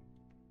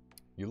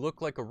 You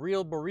look like a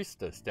real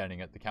barista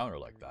standing at the counter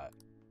like that.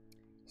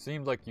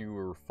 Seemed like you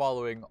were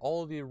following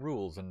all the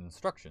rules and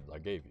instructions I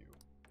gave you.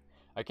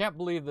 I can't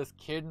believe this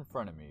kid in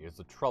front of me is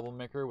a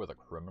troublemaker with a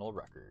criminal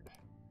record.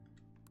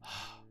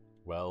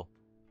 Well,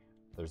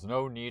 there's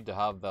no need to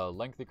have the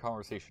lengthy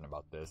conversation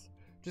about this.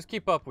 Just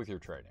keep up with your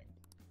training.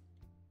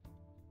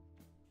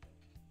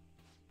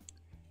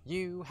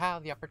 You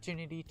have the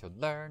opportunity to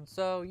learn,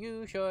 so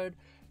you should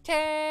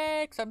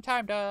take some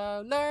time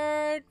to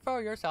learn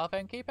for yourself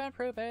and keep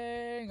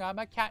improving. I'm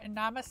a cat and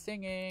I'm a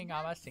singing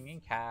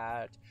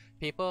cat.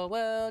 People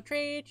will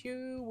treat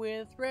you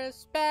with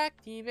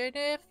respect even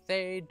if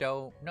they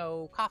don't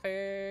know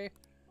coffee.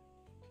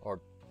 Or,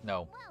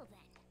 no. Well then.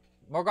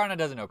 Morgana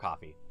doesn't know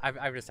coffee.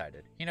 I've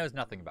decided. He knows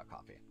nothing about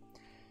coffee.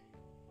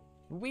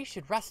 We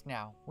should rest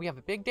now. We have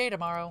a big day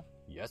tomorrow.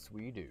 Yes,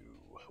 we do.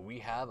 We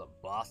have a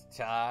boss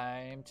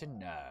time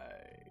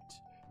tonight.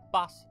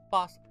 Boss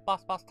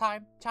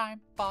time,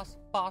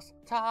 boss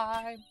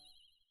time.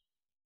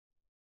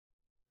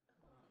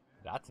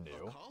 That's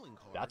new.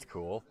 That's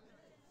cool.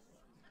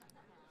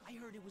 I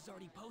heard it was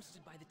already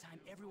posted by the time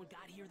everyone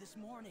got here this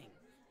morning.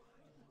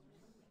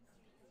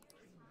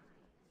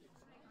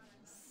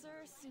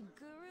 Sir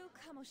Suguru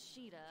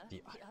Kamoshida,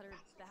 the utter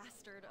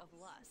bastard of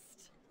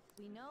lust.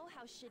 We know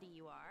how shitty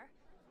you are,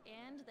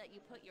 and that you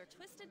put your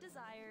twisted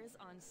desires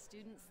on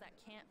students that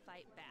can't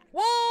fight back.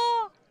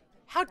 Whoa!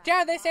 How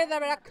dare they say that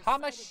about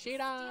Kamoshida?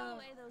 Steal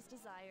away those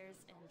desires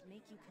and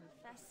make you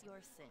confess your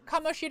sins.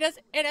 Kamoshida's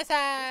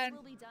innocent!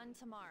 This will be done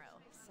tomorrow,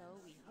 so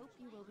we hope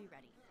you will be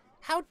ready.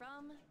 How?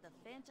 From the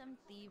Phantom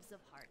Thieves of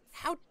Hearts.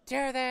 How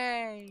dare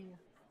they?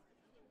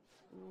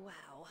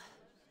 Wow.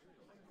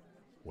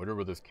 Wonder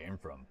where this came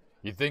from.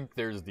 You think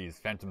there's these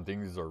phantom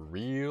things are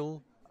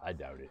real? I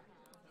doubt it.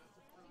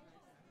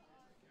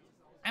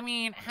 I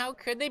mean, how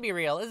could they be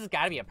real? This has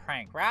got to be a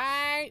prank,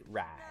 right?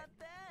 Right. Not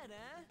bad,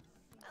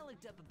 huh? I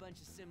looked up a bunch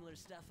of similar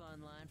stuff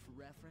online for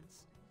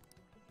reference.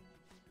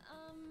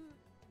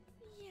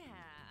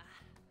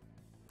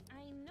 Yeah.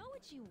 I know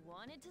what you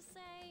wanted to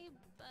say,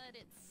 but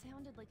it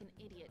sounded like an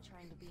idiot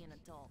trying to be an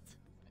adult.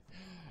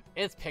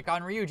 It's Pick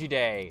on Ryuji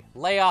Day.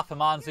 Lay off,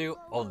 Himanzu.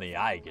 Only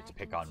I get to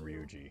pick on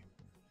Ryuji.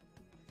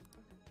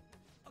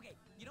 Okay,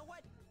 you know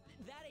what?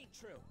 That ain't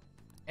true.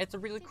 It's a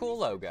really cool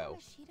logo.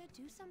 Did Kamoshida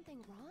do something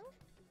wrong?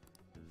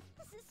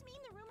 Does this mean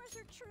the rumors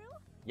are true?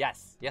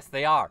 Yes, yes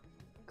they are.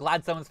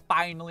 Glad someone's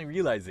finally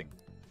realizing.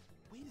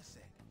 Wait a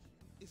sec.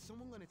 Is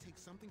someone gonna take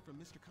something from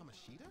Mr.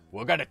 Kamoshida?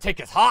 We're gonna take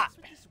his heart. What's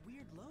with this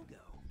weird logo?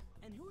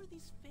 And who are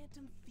these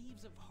Phantom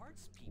Thieves of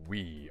Hearts people?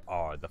 We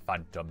are the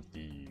Phantom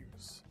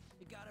Thieves.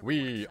 You got everyone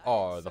We excited,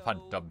 are the so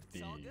Phantom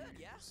it's all good, Thieves.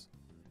 yeah?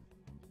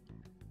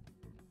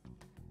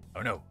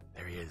 Oh no,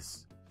 there he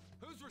is.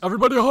 Who's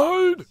Everybody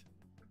hide!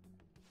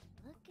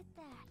 Look at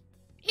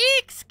that.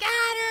 Eek, A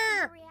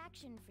scatter!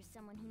 reaction for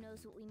someone who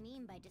knows what we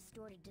mean by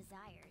distorted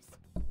desires.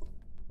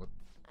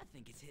 I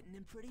think it's hitting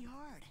him pretty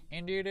hard.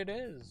 Indeed it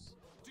is.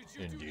 Did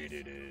you do Indeed this?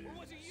 it is. Or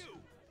was it you?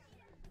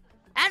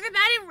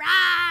 Everybody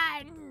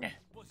run!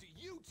 Was it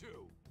you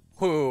two?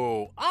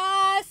 Who?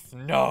 Us?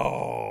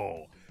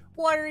 No!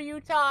 What are you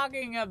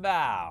talking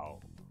about?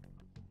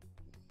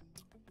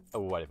 Oh,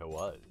 what if it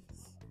was?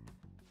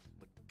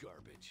 But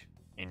garbage.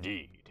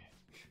 Indeed.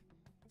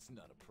 It's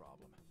not a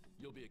problem.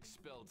 You'll be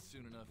expelled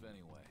soon enough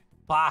anyway.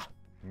 Bah!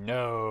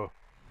 No.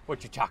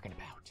 What you talking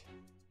about?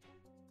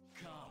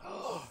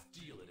 Come,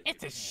 steal it.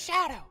 It's a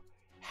shadow!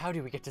 How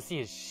do we get to see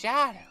his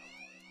shadow?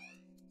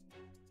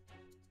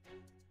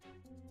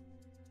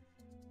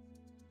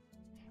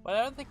 Well,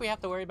 I don't think we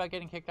have to worry about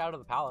getting kicked out of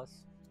the palace.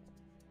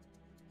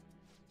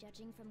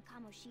 Judging from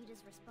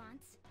Kamoshida's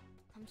response,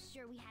 I'm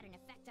sure we had an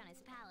effect on his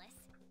palace.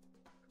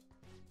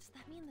 Does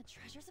that mean the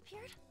treasures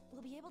appeared?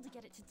 We'll be able to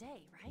get it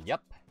today, right?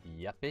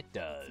 Yep, it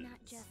does. It's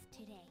not just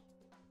today.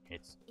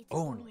 It's It's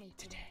only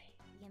today.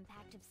 The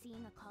impact of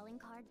seeing a calling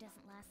card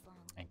doesn't last long.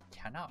 And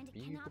cannot And it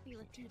be cannot be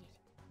repeated. repeated.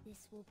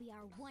 This will be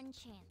our one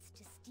chance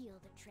to steal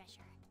the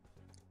treasure.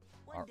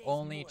 Our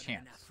only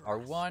chance. Our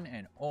one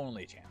and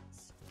only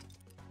chance.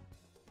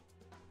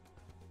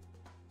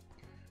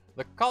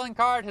 The calling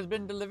card has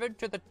been delivered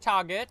to the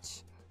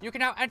target. You can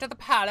now enter the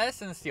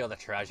palace and steal the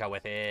treasure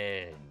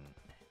within.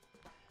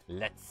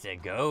 Let's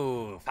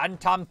go,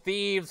 Phantom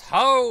Thieves,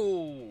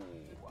 ho!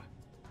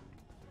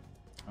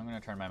 I'm gonna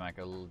turn my mic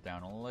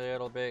down a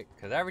little bit,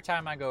 because every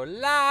time I go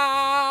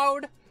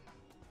loud,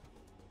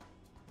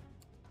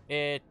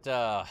 it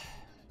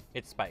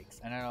spikes.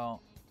 And I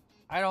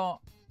don't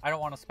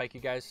want to spike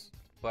you guys,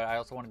 but I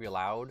also want to be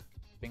loud.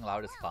 Being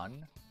loud is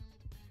fun.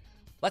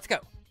 Let's go.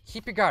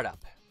 Keep your guard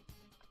up.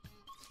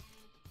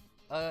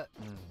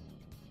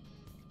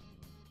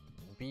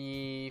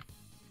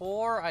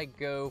 Before I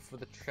go for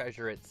the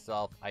treasure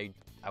itself, I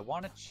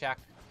want to check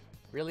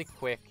really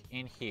quick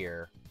in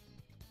here.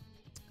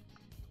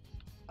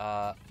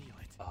 Oh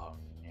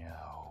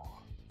no.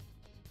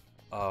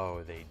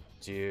 Oh, they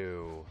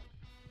do.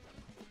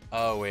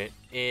 Oh, it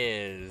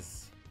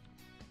is.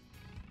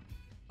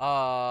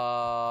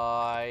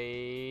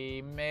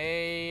 I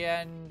may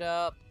end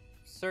up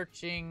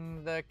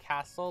searching the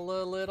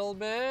castle a little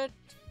bit.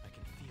 I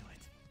can feel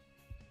it.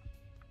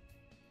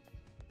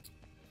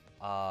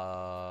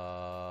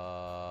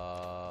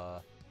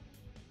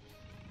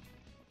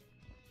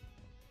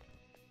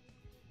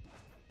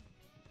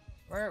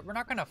 We're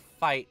not gonna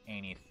fight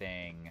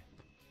anything,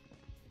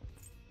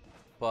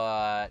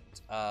 but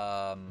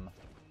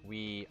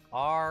we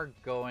are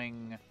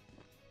going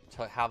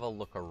to have a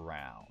look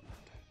around.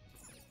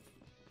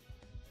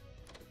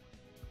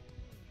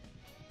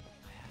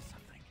 I have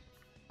something.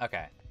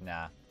 Okay,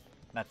 nah,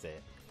 that's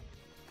it.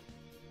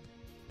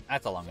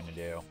 That's all I'm gonna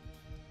do.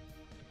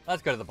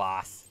 Let's go to the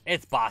boss.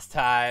 It's boss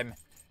time.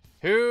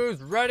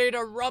 Who's ready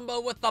to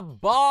rumble with the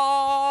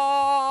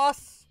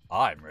boss?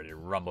 I'm ready to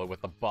rumble with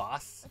the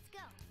boss.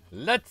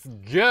 Let's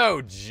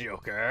go,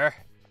 Joker.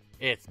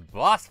 It's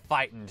boss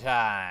fighting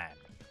time.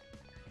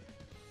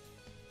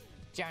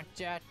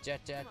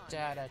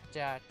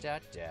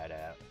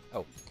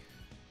 Oh.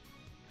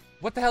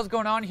 What the hell's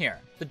going on here?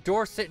 The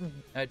door's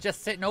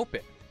just sitting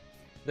open.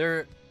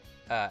 There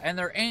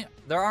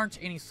aren't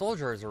any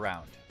soldiers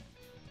around.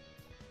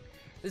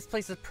 This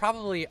place is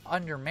probably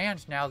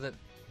undermanned now that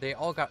they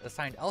all got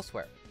assigned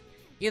elsewhere.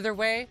 Either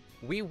way,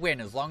 we win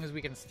as long as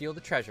we can steal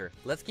the treasure.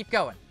 Let's keep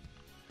going.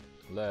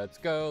 Let's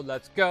go,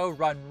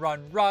 run,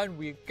 run, run.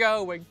 We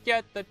go and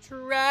get the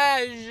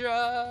treasure.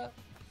 I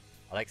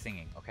like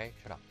singing, okay?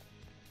 Shut up.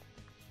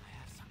 I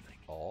have something.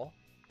 Oh?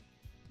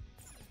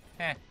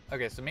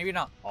 Okay, so maybe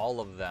not all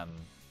of them.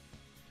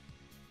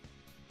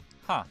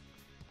 Huh.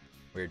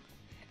 Weird.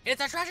 It's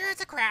a treasure,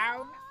 it's a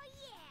crown. Oh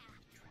yeah!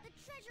 The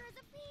treasure has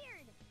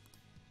appeared!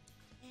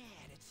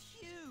 Man, it's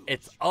huge!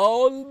 It's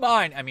all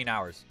mine. I mean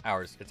ours.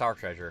 Ours. It's our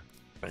treasure.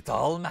 But it's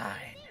all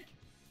mine.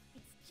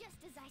 It's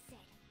just as I said.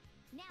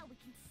 Now we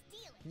can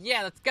steal it.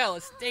 Yeah, let's go.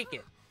 Let's take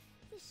it.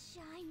 The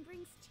shine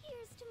brings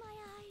tears to my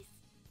eyes.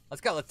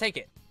 Let's go. Let's take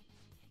it. It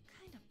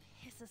kind of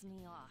pisses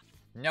me off.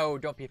 No,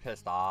 don't be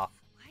pissed off.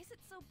 Why is it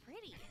so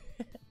pretty?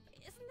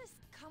 Isn't this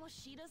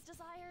Kamoshida's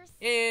desires?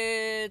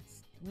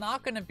 It's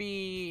not going to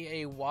be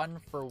a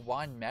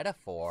one-for-one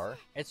metaphor.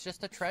 It's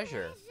just a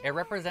treasure. It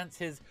represents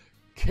his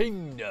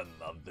kingdom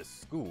of the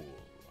school.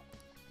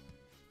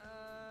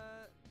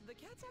 The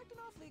cat's acting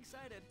awfully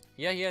excited.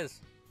 Yeah, he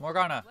is.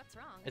 Morgana. What's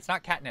wrong? It's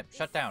not catnip.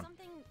 Shut down.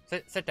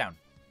 Sit down.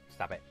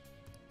 Stop it.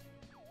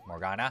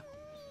 Morgana.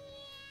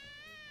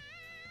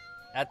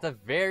 That's a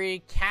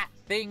very cat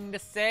thing to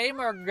say,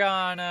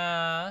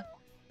 Morgana.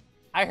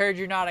 I heard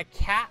you're not a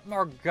cat,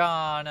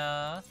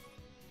 Morgana.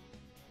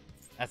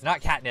 That's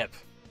not catnip.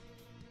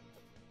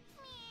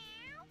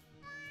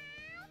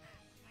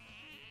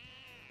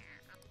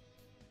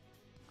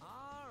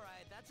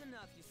 Alright, that's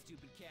enough, you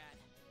stupid cat.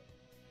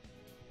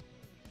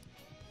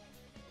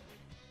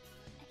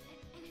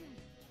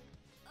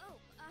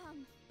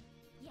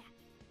 Yeah.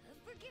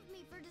 Forgive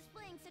me for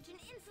displaying such an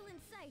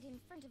insolent sight in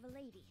front of a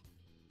lady.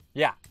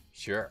 Yeah,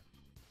 sure.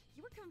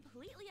 You were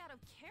completely out of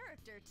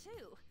character,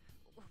 too.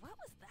 What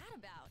was that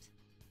about?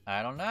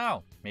 I don't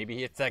know.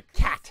 Maybe it's a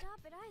cat. Stop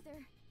it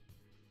either.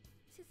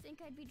 To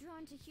think I'd be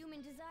drawn to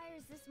human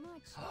desires this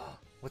much.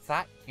 What's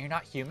that? You're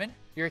not human?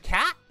 You're a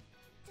cat?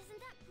 Doesn't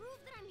that prove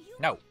that I'm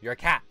human? No, you're a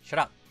cat. Shut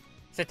up.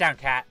 Sit down,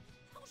 cat.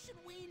 How should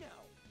we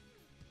know?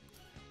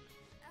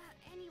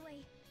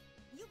 Anyway,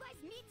 you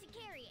guys need to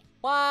carry it.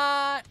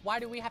 What? Why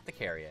do we have to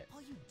carry it?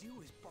 All you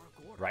do is bark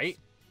orders. Right?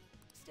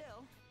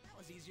 Still, that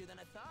was easier than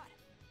I thought.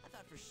 I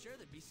thought for sure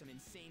there'd be some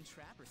insane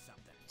trap or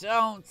something.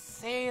 Don't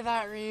say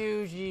that,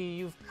 Ryuji.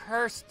 You've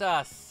cursed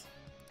us.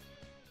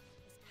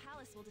 This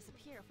palace will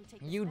disappear if we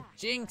take this You back,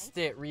 jinxed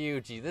right? it,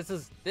 Ryuji.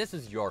 This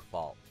is your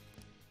fault.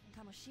 And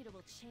Kamoshida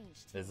will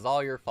change, too. This is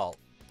all your fault.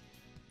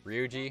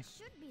 Ryuji, That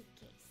should be the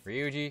case.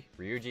 Ryuji,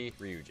 Ryuji,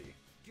 Ryuji.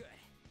 Good.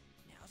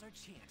 Now's our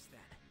chance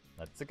then.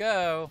 Let's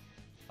go.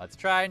 Let's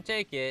try and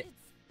take it.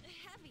 It's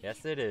heavy.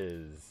 Yes, it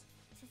is.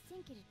 To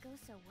think it'd go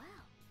so well.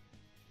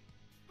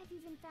 I've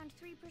even found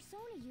 3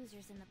 Persona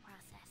users in the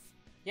process.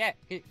 Yeah,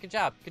 good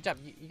job. Good job.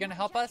 You gonna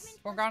help us,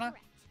 Judgment was Morgana?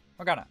 correct.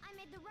 Morgana, I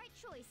made the right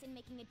choice in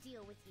making a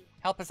deal with you.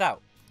 help us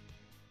out.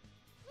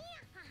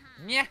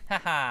 Haha. Yeah,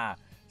 haha.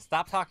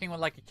 Stop talking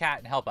like a cat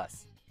and help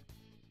us.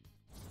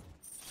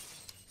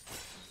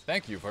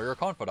 Thank you for your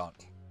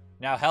confidant.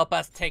 Now help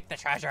us take the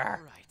treasure.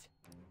 All right.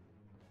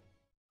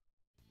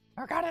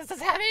 Oh god, this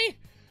is heavy!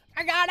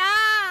 Oh god,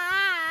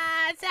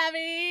 it's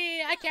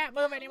heavy! I can't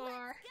move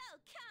anymore.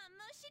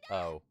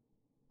 Oh.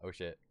 Oh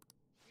shit.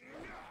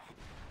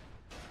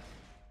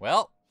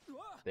 Well,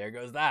 there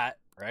goes that,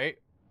 right?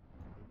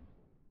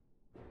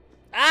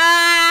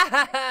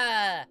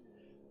 Ah!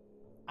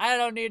 I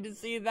don't need to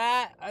see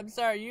that. I'm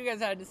sorry, you guys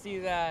had to see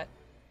that.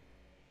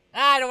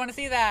 Ah, I don't want to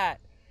see that.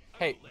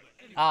 Hey,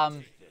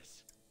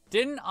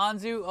 didn't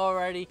Anzu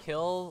already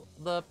kill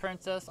the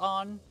princess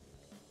On?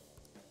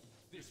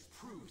 This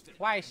proves that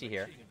Why is she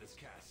here? king of this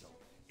castle.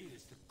 It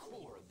is the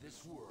core of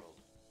this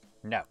world.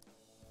 No.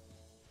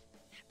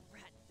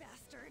 Rat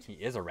bastard. He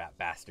is a rat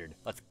bastard.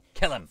 Let's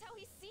kill him. That's how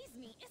he sees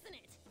me, isn't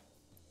it?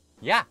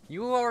 Yeah,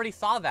 you already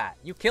saw that.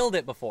 You killed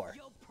it before.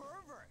 Yo,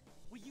 pervert!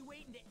 Were you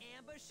waiting to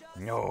ambush us?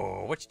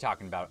 No, what you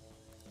talking about?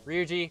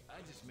 Ryuji,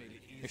 I just made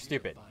it easier you're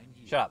stupid. to find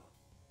you. Shut up.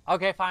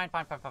 Okay, fine.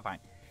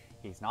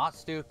 He's not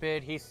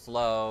stupid, he's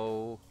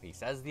slow. He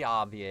says the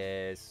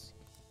obvious.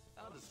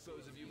 I'll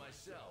dispose of you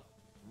myself.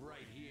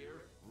 Right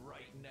here,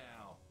 right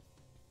now.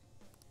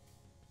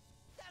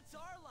 That's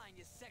our line,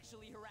 you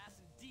sexually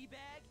harassing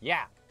D-bag.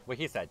 Yeah, what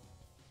he said.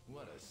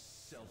 What a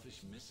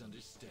selfish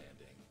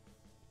misunderstanding.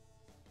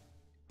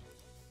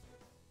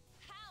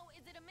 How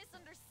is it a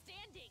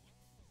misunderstanding?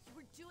 You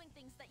were doing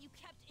things that you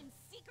kept in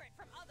secret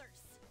from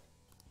others.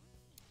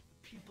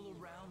 People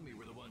around me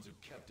were the ones who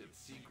kept it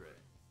secret.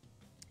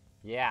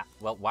 Yeah,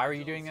 well, why were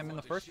you doing Those them in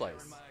the want to first share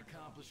place? in my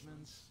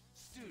accomplishments,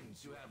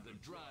 students who have the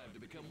drive to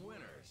become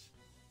winners.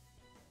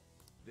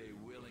 They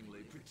willingly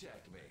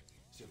protect me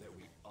so that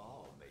we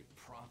all may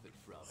profit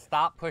from it.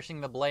 Stop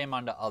pushing the blame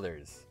onto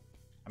others.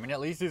 I mean, at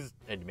least he's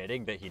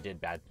admitting that he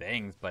did bad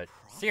things, but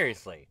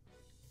seriously.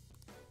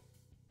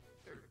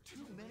 There are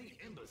too many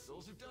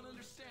imbeciles who don't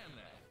understand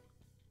that.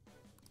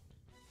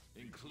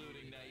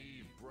 Including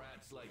naive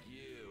brats like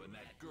you and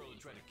that girl who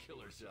tried to kill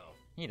herself.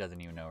 He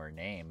doesn't even know her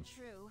name.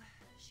 True.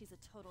 She's a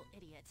total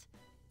idiot.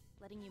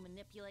 Letting you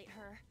manipulate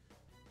her,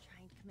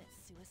 trying to commit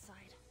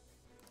suicide.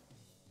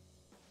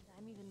 And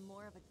I'm even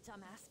more of a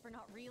dumbass for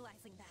not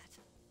realizing that.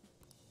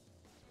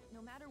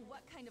 No matter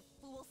what kind of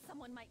fool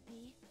someone might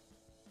be,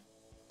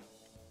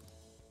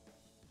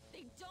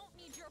 they don't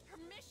need your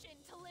permission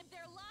to live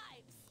their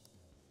lives!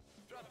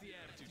 Drop the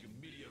attitude, you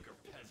mediocre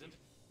peasant.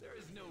 There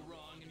is no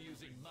wrong in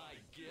using my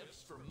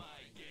gifts for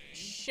my gain.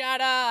 Shut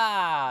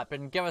up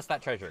and give us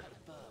that treasure.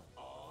 Above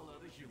all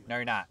other humans. No,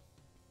 you're not.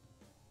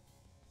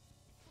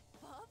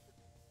 Above?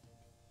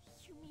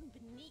 You mean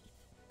beneath?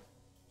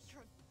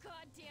 You're a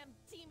goddamn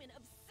demon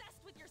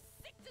obsessed with your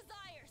sick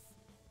desires!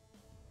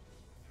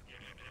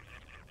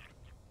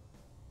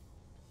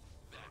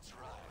 That's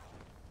right.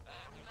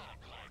 I'm not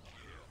like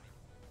you.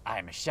 I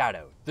am a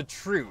shadow, the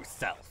true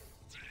self.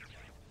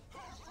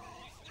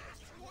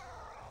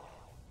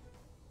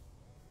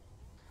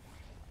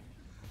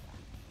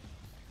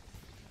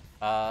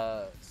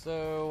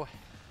 So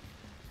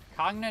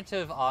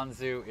cognitive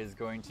Anzu is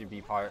going to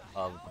be part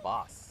of the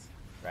boss,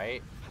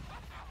 right?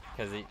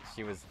 Because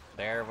she was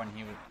there when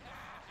he was...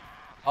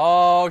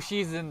 Oh,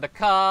 she's in the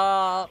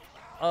cup!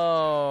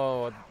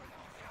 Oh.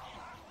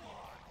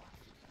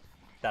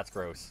 That's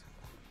gross.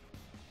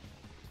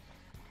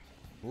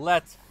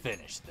 Let's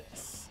finish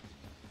this.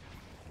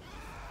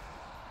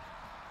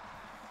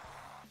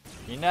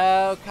 You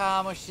know,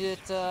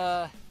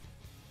 Kamoshita,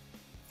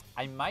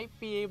 I might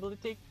be able to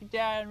take you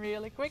down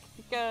really quick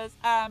because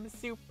I'm a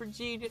super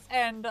genius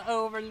and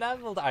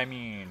over-leveled. I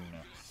mean,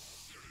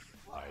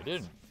 I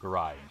didn't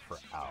grind for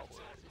hours.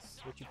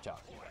 What you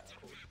talking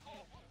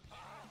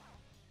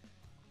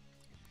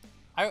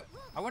about?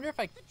 I wonder if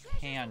I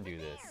can do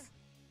this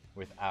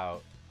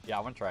without... Yeah,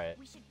 I want to try it.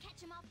 We should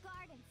catch him off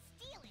guard and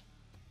steal it.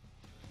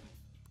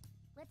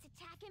 Let's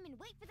attack him and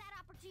wait for that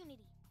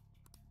opportunity.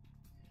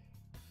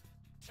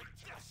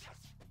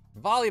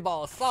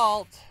 Volleyball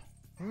assault!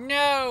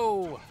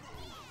 No!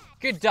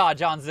 Good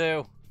dodge,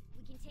 Anzu.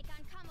 We can take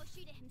on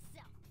Kamoshida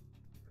himself.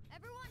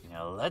 Everyone,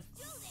 Now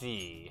let's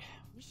see.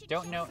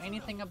 Don't know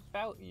anything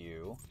about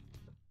you.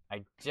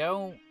 I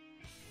don't...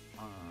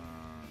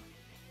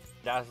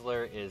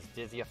 Dazzler is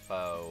Dizzy a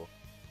foe.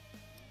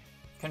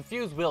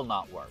 Confuse will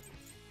not work.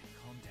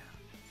 Calm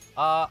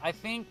down. I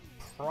think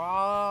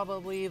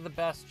probably the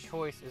best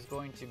choice is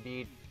going to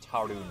be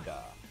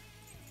Tarunda.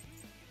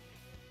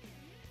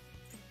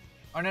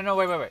 Oh, no,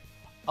 wait.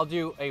 I'll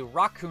do a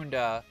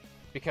Rakunda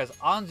because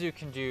Anzu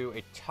can do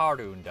a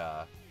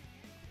Tarunda.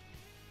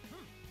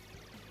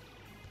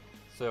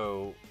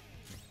 So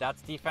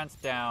that's defense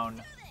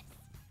down.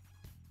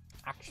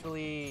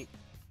 Actually,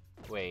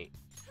 wait.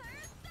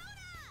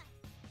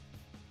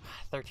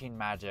 13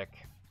 magic.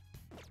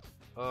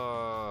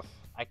 I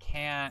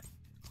can't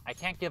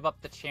give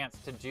up the chance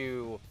to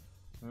do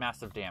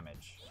massive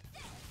damage.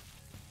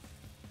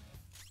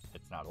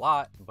 It's not a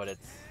lot, but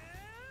it's...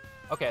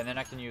 Okay, and then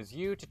I can use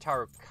you to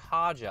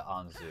Tarukaja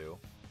Anzu.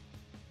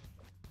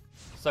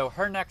 So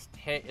her next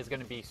hit is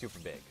going to be super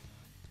big.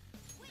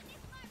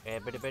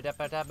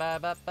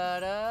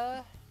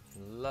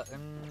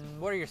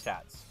 What are your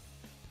stats?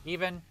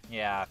 Even?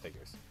 Yeah,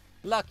 figures.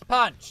 Lucky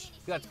punch!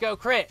 Let's go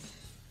crit!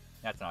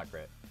 That's not a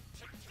crit.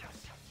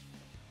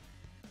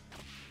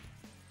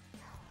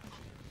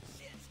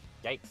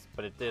 Yikes,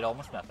 but it did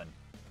almost nothing.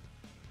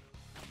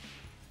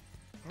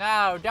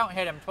 No, don't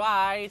hit him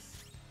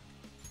twice!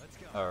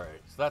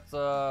 Alright, so that's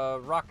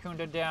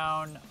Rakunda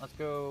down. Let's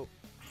go.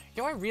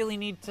 Do I really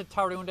need to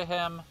Tarunda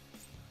him?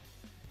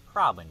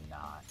 Probably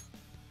not.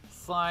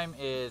 Slime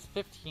is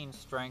 15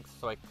 strength,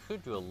 so I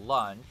could do a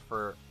lunge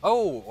for...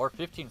 Oh, or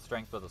 15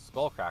 strength with a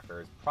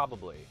Skullcracker is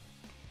probably...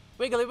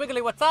 Wiggly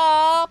Wiggly, what's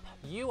up?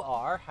 You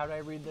are, how do I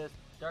read this?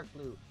 Dark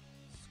blue.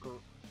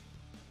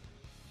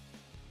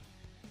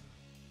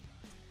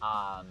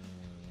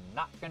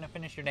 Not gonna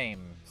finish your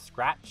name.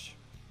 Scratch?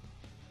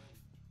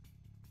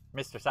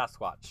 Mr.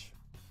 Sasquatch.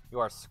 You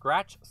are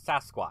Scratch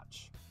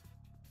Sasquatch.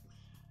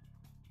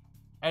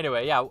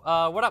 Anyway, yeah,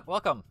 what up?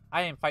 Welcome.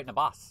 I am fighting a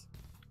boss.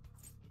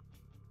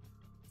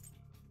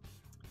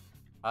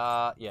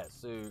 Yeah,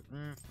 so,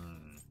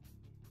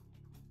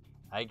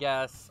 I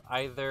guess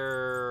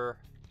either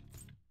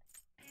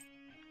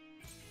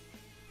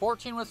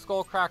 14 with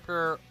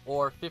Skullcracker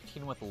or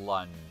 15 with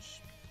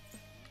Lunge.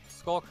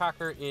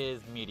 Skullcracker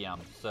is medium,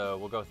 so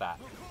we'll go with that.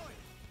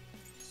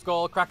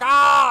 Skullcracker!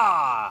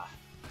 Ah!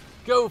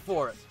 Go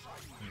for it!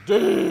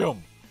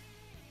 Damn!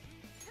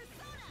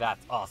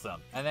 That's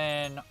awesome. And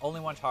then only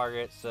one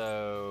target,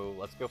 so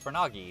let's go for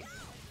Nagi.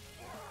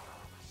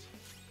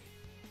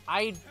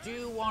 I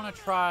do want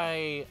to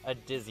try a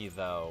Dizzy,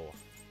 though.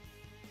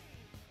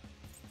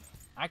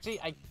 Actually,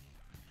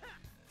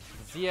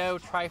 Zio,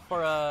 try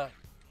for a...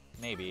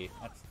 Maybe.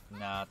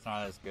 Nah, it's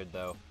not as good,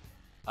 though.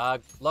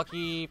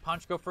 Lucky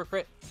Punch, go for a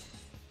crit.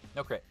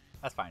 No crit.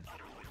 That's fine.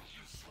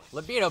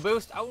 Libido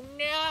boost. Oh,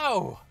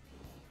 no!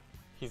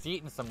 He's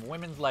eating some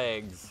women's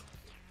legs.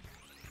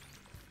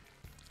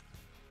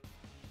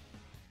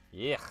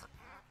 Yuck.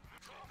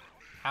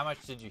 How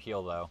much did you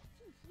heal, though?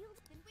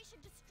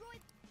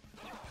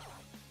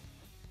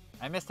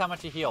 I missed how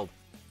much he healed.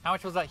 How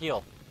much was that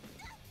heal?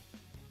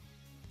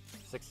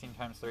 16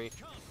 times 3.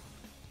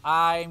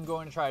 I'm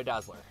going to try a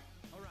Dazzler.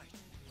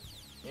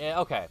 Yeah,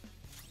 okay.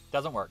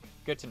 Doesn't work.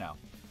 Good to know.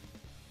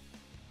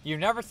 You've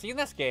never seen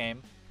this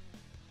game?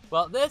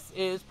 Well, this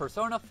is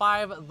Persona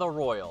 5 The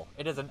Royal.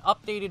 It is an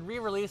updated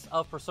re-release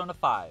of Persona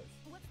 5.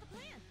 What's the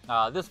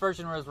plan? This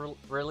version was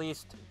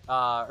released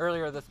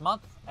earlier this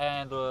month,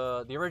 and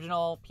the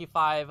original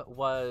P5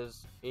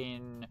 was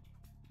in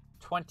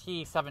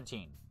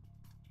 2017.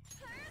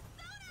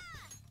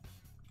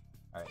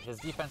 Alright, his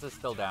defense is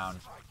still down.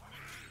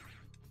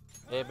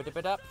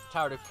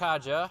 Tower to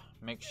Kaja.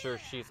 Make sure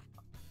she's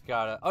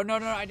got a... Oh, no,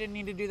 I didn't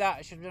need to do that.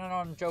 I should have done it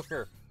on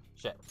Joker.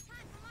 Shit.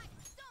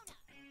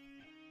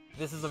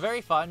 This is a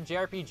very fun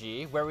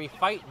JRPG where we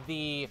fight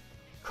the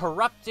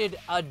corrupted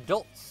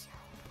adults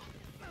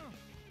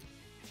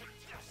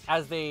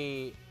as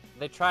they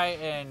try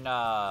and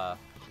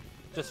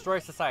destroy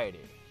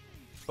society.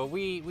 But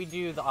we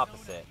do the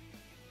opposite.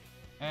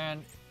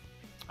 And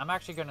I'm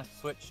actually going to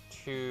switch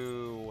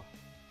to...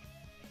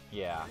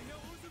 Yeah.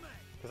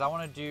 Because I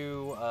want to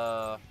do...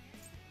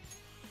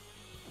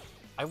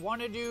 I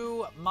want to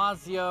do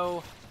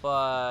Mazio,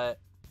 but...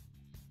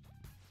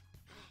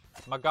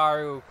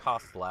 Magaru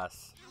costs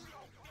less.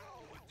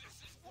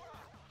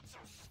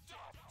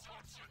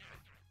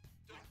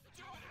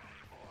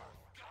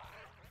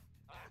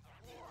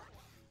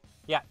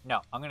 Yeah, no,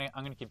 I'm gonna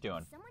keep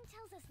doing. Someone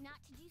tells us not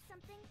to do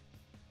something,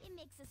 it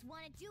makes us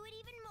want to do it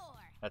even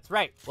more. That's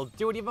right, we'll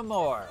do it even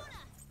more.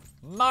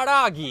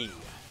 Maragi!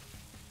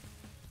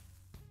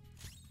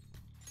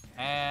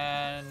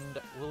 And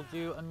we'll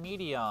do a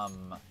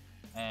medium.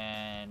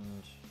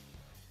 And...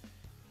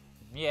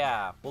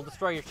 yeah, we'll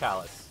destroy your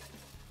chalice.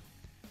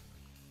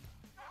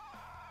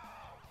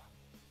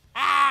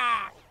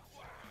 Ah!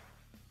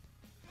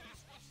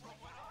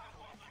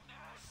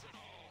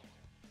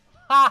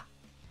 Ha!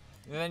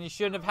 And then you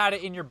shouldn't have had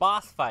it in your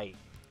boss fight.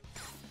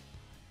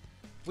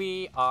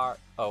 We are...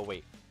 oh,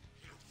 wait.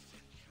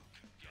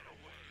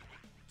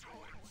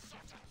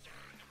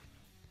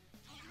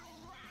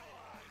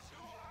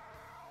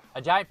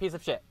 A giant piece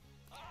of shit.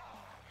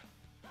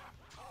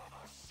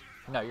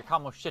 No, you're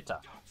Kamoshita.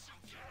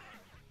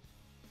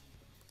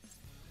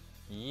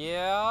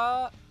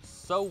 Yeah,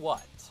 so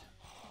what?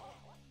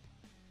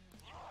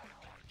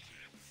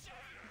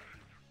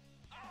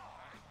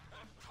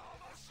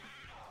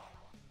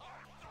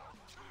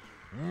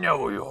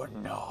 No, you're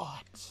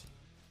not.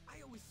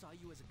 I always saw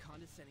you as a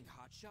condescending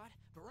hotshot,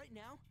 but right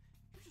now,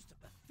 you're just a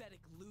pathetic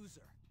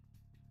loser.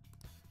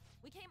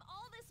 We came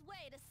all this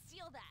way to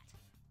steal that.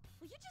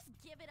 Will you just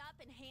give it up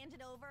and hand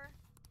it over?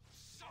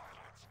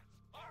 Silence!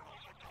 I will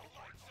let the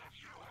likes of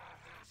you have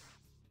this!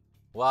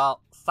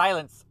 Well,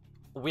 silence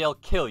will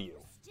kill you.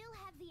 Still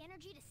have the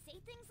energy to say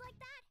things like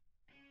that?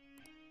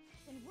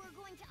 Then we're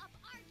going to up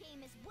our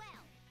game as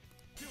well.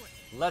 Do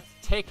it! Let's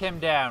take him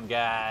down,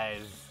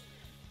 guys.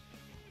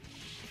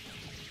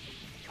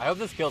 I hope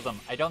this kills him.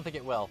 I don't think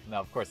it will. No,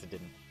 of course it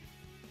didn't.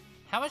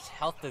 How much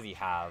health does he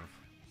have?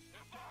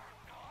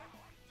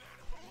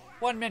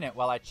 1 minute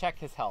while I check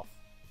his health.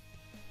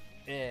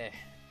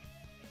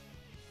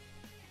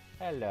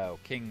 Hello,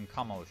 King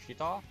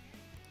Kamoshida.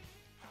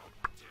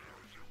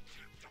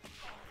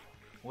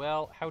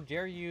 Well, how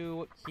dare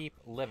you keep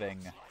living?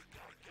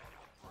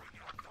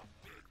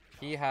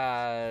 He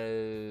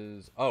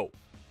has... oh,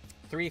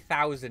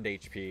 3,000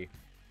 HP.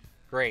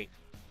 Great.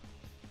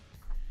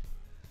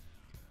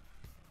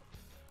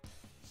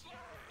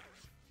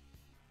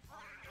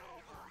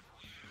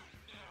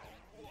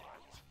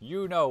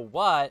 You know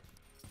what?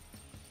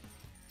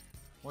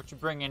 What you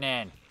bringing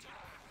in?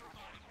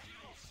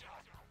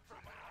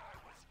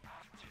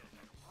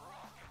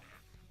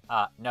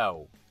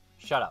 No.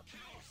 Shut up.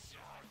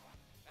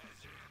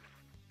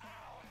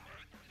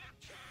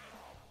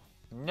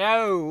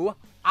 No!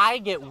 I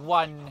get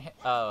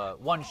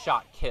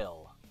one-shot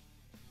kill.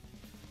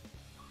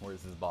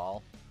 Where's his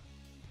ball?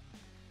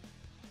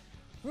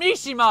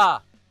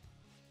 Mishima!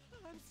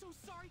 I'm so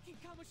sorry, King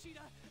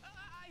Kamoshida.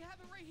 I have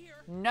it right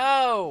here.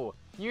 No!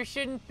 You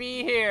shouldn't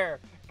be here!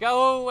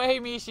 Go away,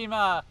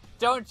 Mishima!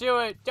 Don't do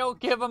it! Don't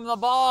give him the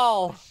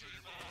ball!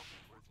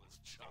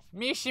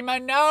 Mishima,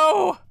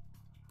 no!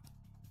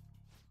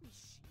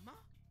 Mishima?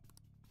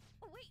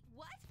 Wait,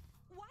 what?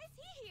 Why is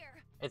he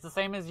here? It's the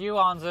same as you,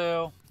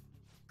 Anzu.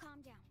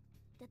 Calm down.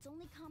 That's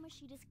only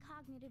Kamoshida's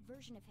cognitive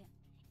version of him.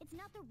 It's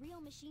not the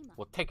real Mishima.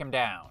 We'll take him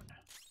down.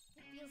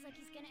 It feels like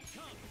he's gonna...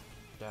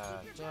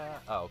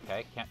 Oh,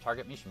 okay. Can't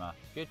target Mishima.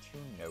 Good to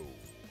know.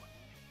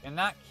 In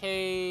that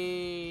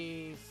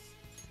case...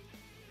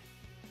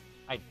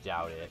 I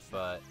doubt it,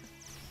 but...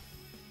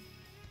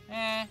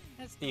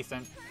 it's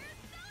decent.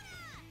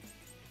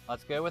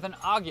 Let's go with an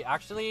Agi.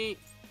 Actually...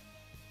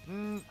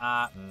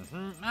 I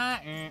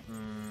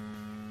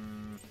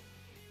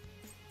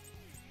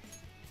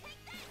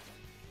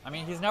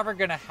mean, he's never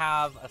gonna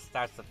have a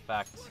stats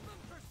effect,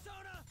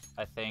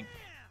 I think.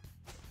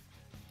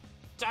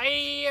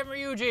 Damn,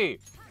 Ryuji!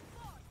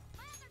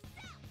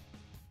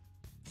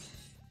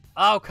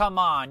 Oh, come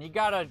on. You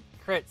gotta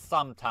crit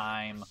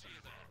sometime.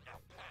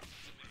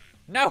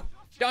 No!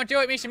 Don't do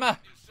it, Mishima!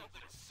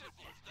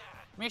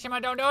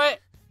 Mishima, don't do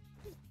it!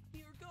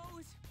 Here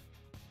goes.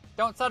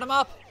 Don't set him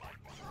up!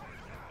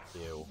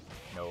 Ew.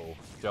 No,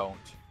 don't.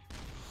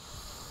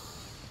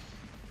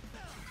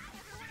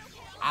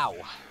 Ow.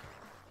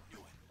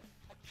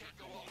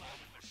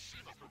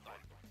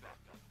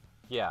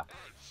 Yeah.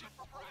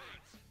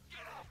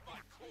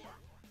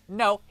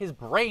 No, his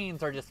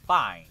brains are just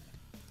fine.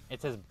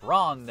 It's his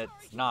brawn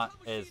that's not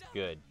as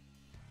good.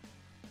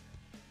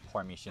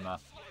 Poor Mishima.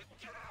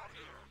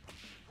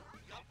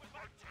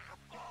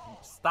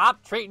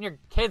 Stop treating your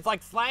kids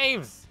like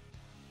slaves!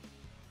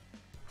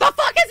 The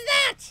fuck is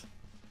that?!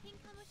 King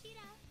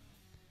Kamoshida,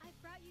 I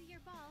brought you your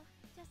ball,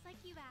 just like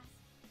you asked.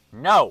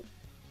 No.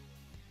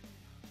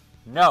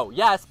 No,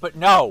 yes, but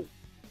no.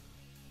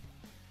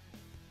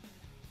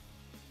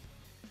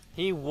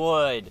 He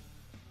would.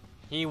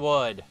 He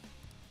would.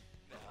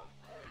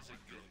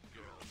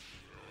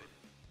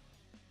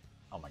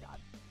 Oh my god.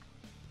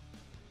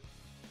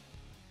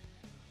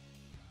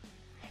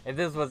 If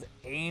this was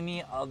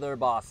any other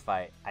boss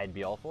fight, I'd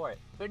be all for it.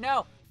 But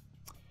no.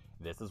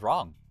 This is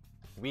wrong.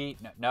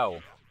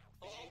 No.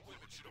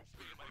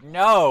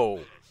 No.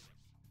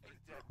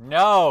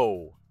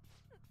 No.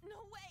 No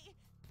way!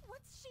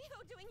 What's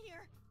Shiho doing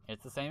here?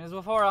 It's the same as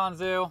before,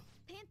 Anzu.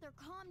 Panther,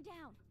 calm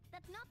down.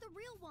 That's not the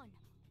real one.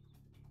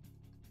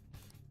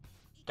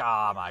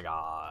 Oh my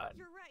god.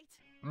 You're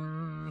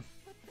right.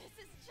 But this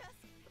is just...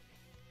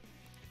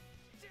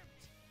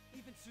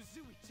 Even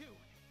Suzui, too.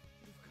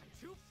 You've gone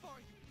too far,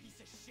 you piece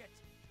of shit.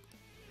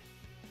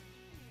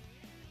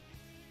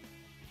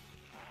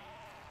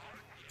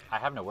 I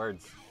have no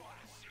words.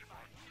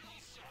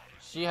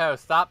 Shiho,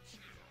 stop.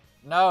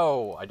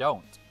 No, I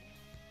don't.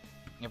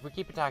 If we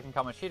keep attacking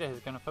Kamoshida,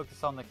 he's going to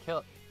focus on the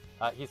kill.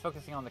 He's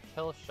focusing on the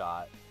kill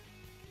shot.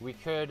 We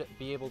could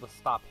be able to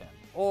stop him.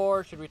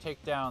 Or should we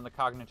take down the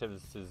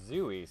cognitive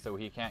Suzui so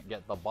he can't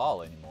get the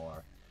ball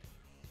anymore?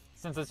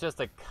 Since it's just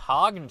a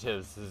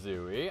cognitive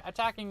Suzui,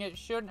 attacking it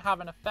shouldn't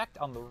have an effect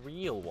on the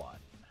real one.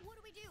 What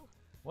do we do?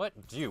 What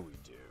do we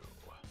do?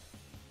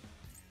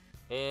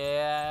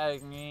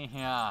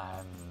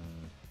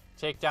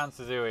 Take down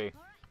Suzui. Alright,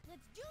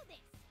 let's do this.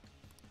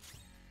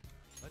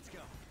 Let's go.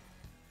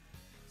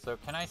 So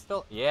can I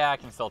still... yeah, I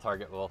can still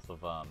target both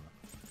of them.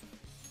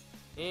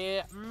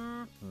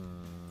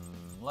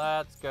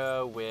 Let's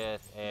go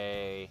with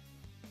a...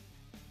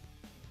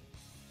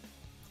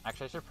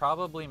 actually, I should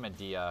probably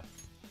Medea.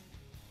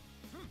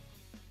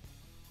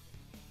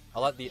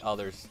 I'll let the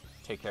others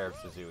take care of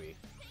Suzui.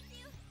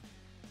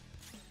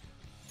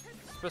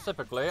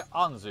 Specifically,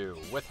 Anzu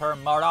with her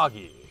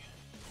Maragi.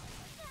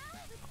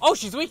 Oh,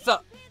 she's weak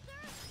to...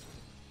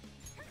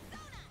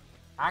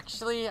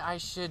 actually, I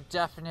should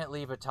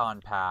definitely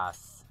baton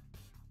pass.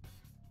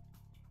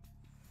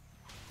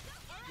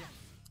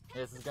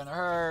 This is gonna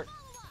hurt.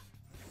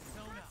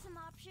 Got some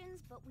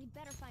options, but we'd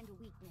better find a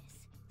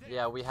weakness.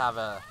 Yeah, we have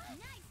a... Nice,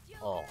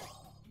 Joker. oh.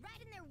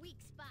 Right in their weak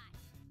spot.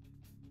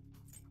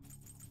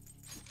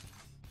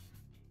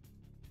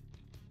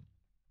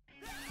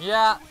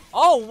 Yeah.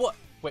 Oh, what?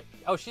 Wait.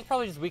 Oh, she's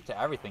probably just weak to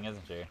everything,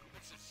 isn't she?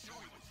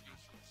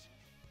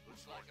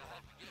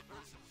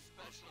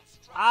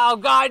 Oh,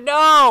 God,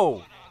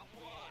 no!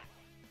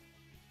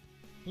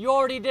 You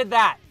already did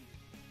that.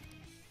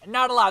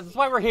 Not allowed. That's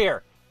why we're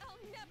here. I'll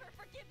never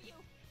forgive you.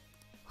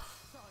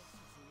 Sorry,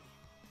 Susie.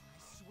 I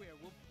swear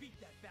we'll beat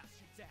that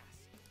bastard's ass.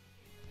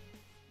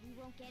 We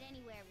won't get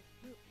anywhere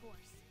with brute force.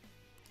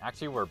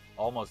 Actually, we're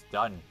almost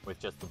done with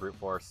just the brute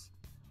force.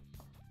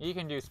 You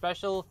can do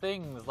special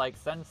things like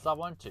send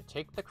someone to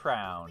take the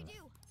crown.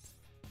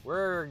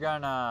 We're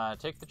gonna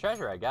take the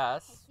treasure, I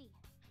guess. I see.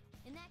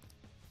 In that,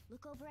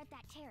 look over at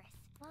that terrace.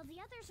 While the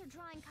others are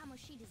drawing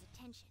Kamoshida's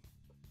attention,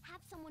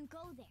 have someone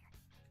go there.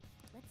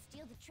 Let's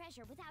steal the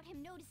treasure without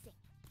him noticing.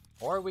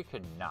 Or we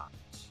could not.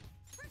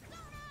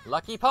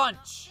 Lucky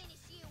punch!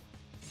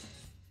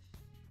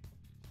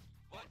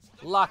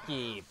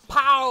 Lucky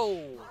pow!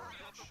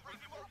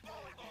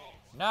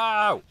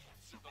 No!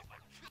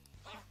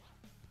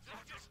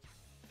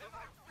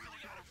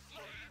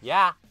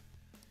 Yeah.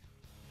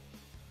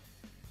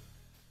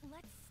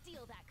 Let's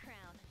steal that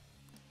crown.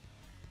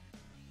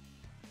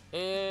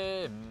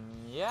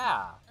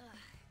 Yeah. Ugh,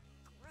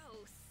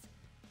 gross.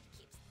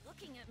 Keeps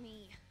looking at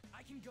me.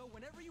 I can go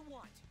whenever you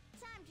want.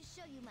 Time to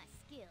show you my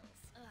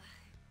skills. Ugh,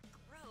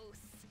 gross.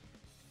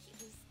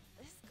 Use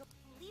this. Go.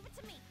 Leave it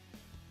to me.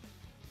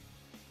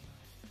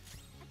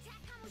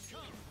 Attack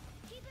Kamoshida.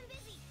 Keep him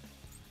busy.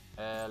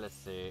 Let's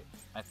see.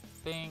 I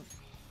think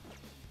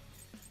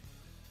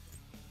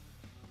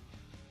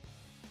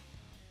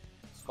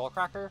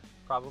Skullcracker,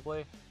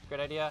 probably. Good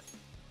idea.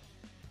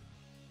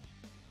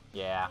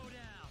 Yeah.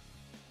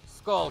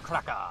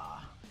 Skullcracker!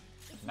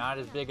 Not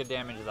as big a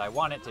damage as I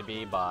want it to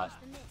be, but...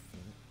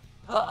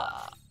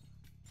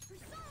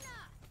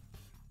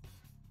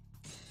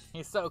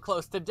 He's so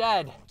close to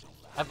dead!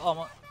 I've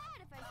almost...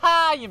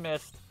 Ha! You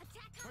missed!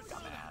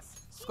 Dumbass.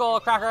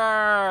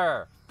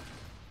 Skullcracker!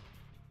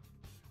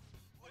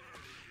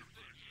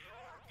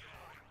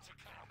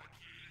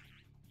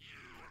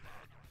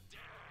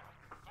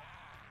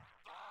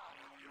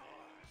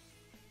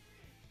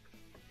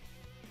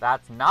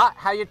 That's not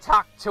how you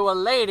talk to a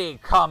lady,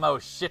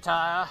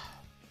 Kamoshida!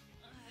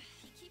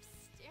 He keeps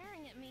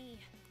staring at me.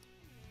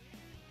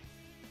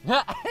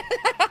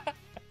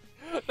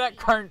 That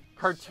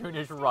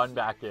cartoonish run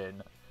back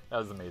in. That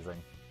was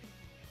amazing.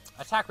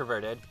 Attack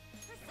reverted.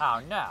 Oh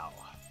no.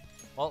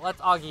 Well,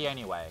 let's Augie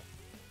anyway.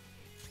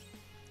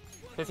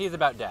 Because he's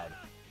about dead.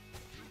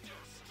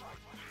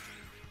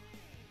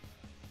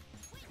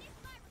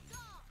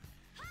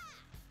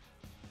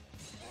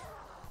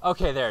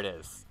 Okay, there it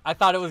is. I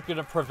thought it was going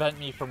to prevent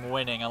me from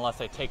winning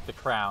unless I take the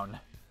crown.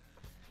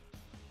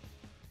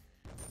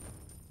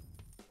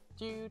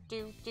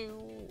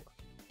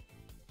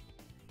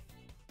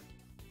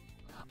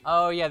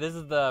 Oh yeah, this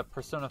is the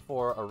Persona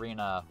 4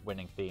 Arena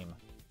winning theme.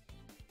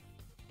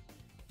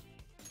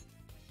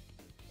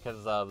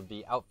 Because of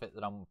the outfit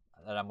that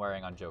I'm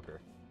wearing on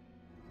Joker.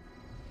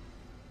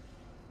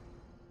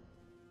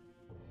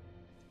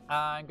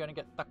 I'm gonna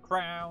get the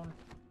crown.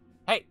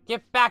 Hey,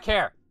 get back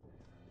here!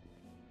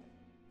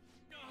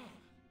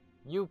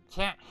 You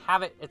can't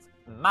have it, it's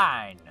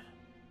mine.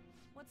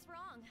 What's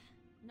wrong?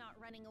 Not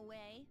running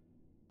away?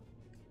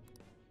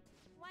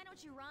 Why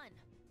don't you run?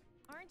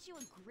 Aren't you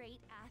a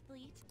great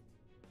athlete?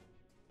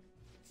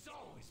 It's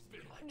always been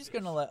like I'm just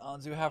gonna let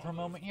Anzu have her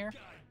moment here.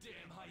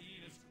 Goddamn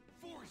hyenas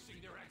forcing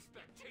their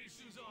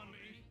expectations on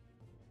me.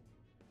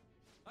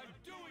 I'm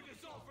doing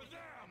this all for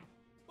them.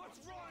 What's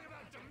wrong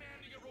about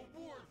demanding a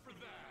reward for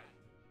that?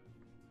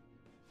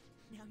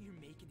 Now you're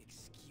making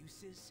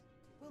excuses?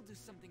 We'll do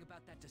something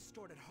about that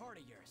distorted heart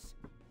of yours.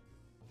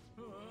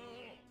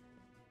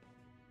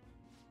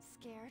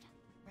 Scared?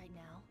 Right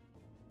now?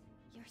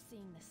 You're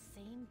seeing the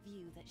same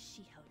view that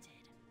Shiho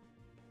did.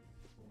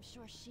 I'm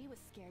sure she was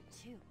scared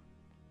too.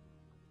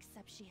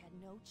 Except she had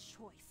no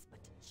choice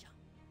but to jump.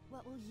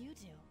 What will you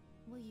do?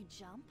 Will you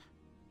jump?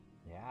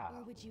 Yeah.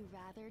 Or would you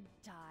rather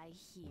die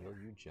here? Will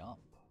you jump?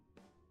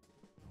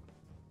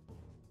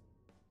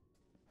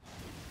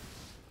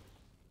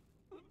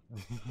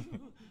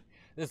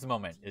 This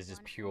moment is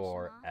just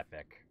pure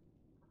epic.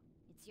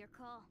 It's your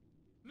call.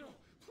 No,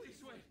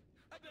 please wait.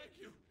 I beg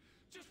you.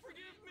 Just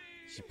forgive me.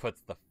 She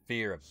puts the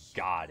fear of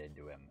God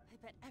into him. I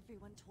bet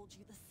everyone told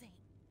you the same.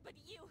 But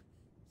you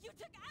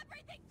took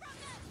everything from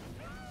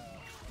them!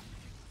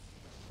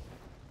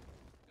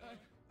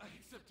 I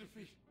accept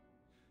defeat.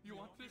 You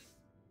want this?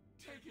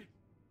 Take it.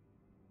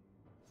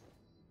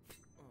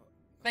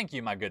 Thank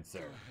you, my good sir.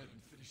 Go ahead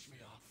and finish me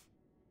off.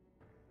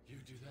 You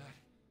do that,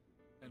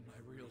 and my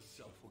real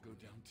self will go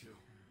down too.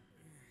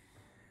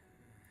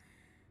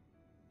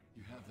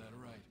 You have that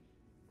right,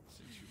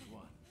 since you've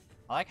won.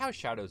 I like how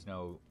shadows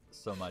know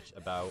so much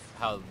about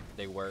how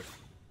they work.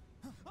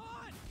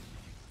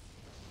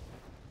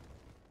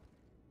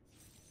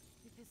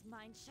 If his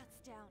mind shuts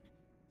down,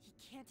 he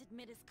can't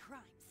admit his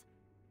crimes.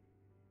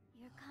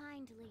 You're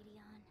kind, Lady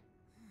An.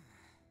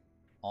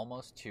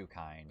 Almost too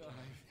kind.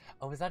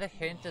 Oh, is that a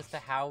hint as to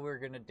how we're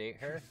gonna date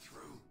her?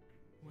 Through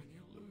when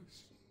you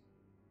lose.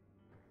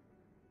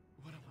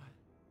 What am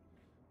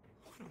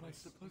I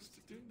supposed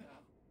to do now?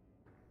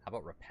 How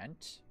about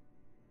repent?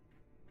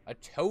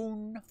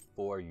 Atone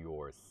for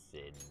your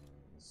sins.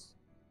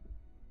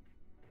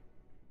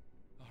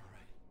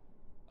 Alright.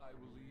 I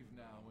will leave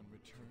now and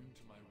return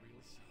to my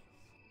real self.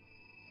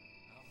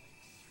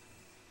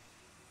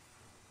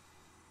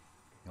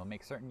 You'll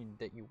make certain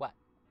that you what?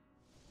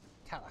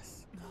 Tell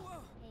us.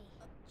 Hey,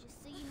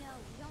 just so you know,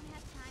 we don't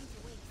have time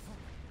to waste.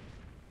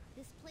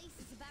 This place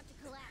is about to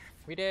collapse.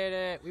 We did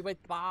it! We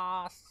beat the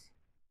boss!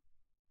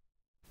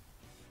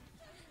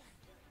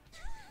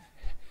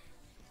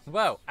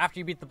 Whoa, after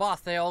you beat the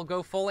boss, they all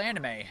go full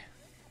anime.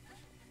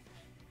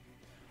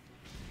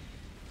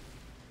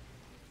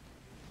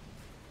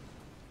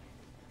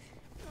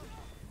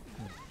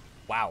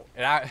 Wow.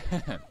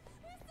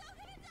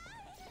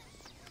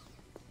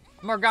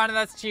 Morgana,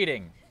 that's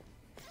cheating.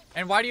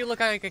 And why do you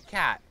look like a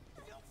cat?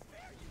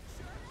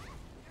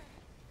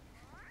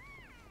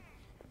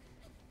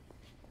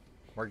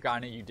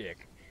 Morgana, you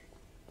dick.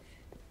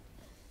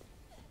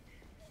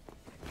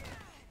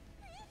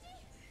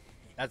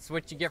 That's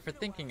what you get for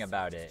thinking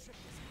about it.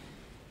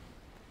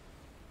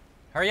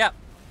 Hurry up!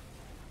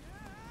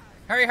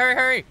 Hurry, hurry,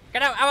 hurry!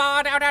 Get out!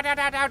 Out, out, out, out,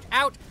 out, out,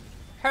 out!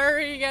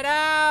 Hurry, get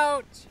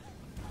out!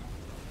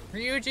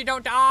 Ryuji,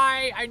 don't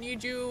die! I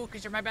need you,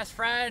 because you're my best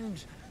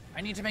friend! I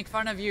need to make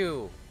fun of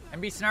you,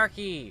 and be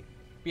snarky!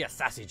 Be a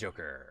sassy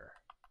joker,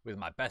 with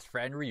my best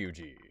friend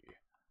Ryuji.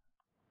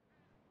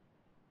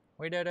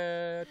 We did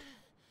it!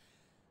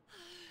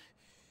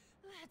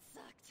 That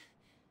sucked.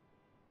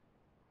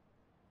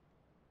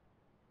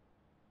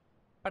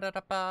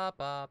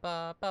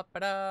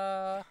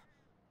 Ba-da-da-ba-ba-ba-ba-da.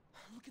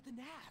 Look at the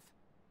nav.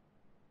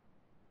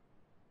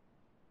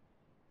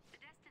 The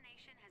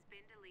destination has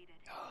been deleted.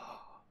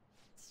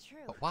 It's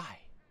true. But why?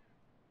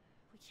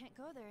 We can't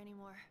go there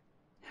anymore.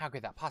 How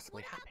could that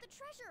possibly What happen? about the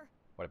treasure?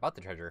 What about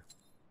the treasure?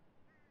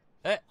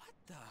 Eh. What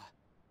the?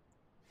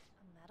 A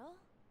medal?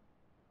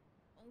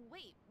 Oh,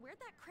 wait, where'd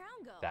that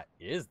crown go? That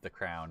is the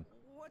crown.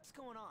 What's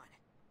going on?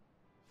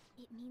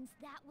 It means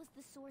that was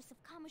the source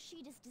of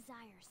Kamoshida's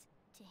desires.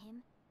 To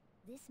him,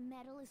 this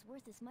medal is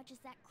worth as much as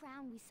that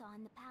crown we saw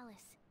in the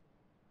palace.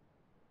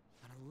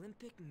 An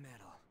Olympic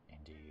medal.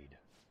 Indeed.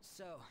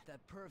 So,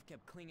 that perv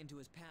kept clinging to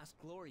his past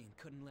glory and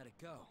couldn't let it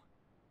go.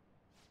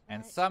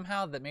 And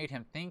somehow that made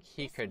him think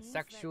he This could means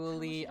that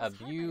sexually Kamoshida's heart might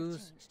have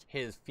abuse changed,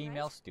 his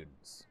female right?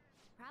 students.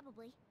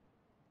 Probably.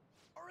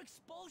 Our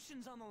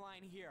expulsion's on the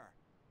line here.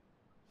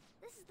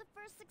 This is the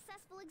first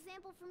successful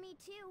example for me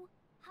too.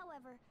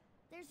 However,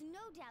 there's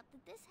no doubt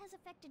that this has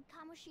affected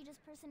Kamoshida's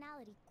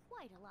personality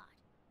quite a lot.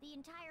 The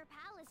entire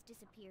palace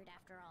disappeared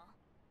after all.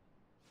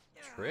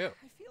 True.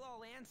 I feel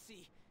all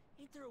antsy.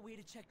 Ain't there a way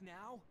to check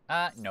now?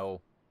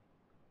 No.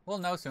 We'll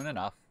know soon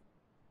enough.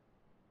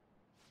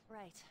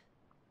 Right.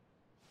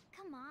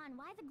 Come on,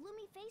 why the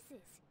gloomy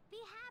faces? Be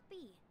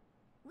happy.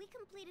 We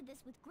completed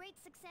this with great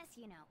success,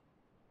 you know.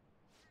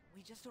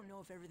 We just don't know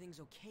if everything's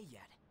okay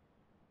yet.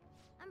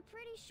 I'm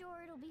pretty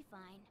sure it'll be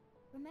fine.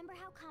 Remember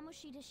how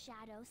Kamoshida's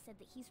shadow said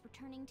that he's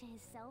returning to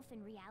his self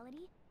in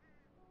reality?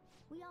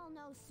 We all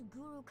know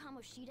Suguru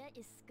Kamoshida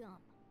is scum.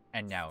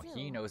 And now he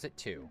Still, knows it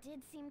too. He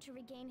did seem to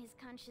regain his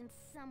conscience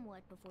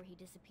somewhat before he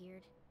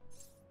disappeared.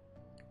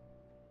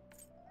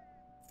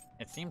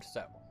 It seemed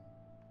so.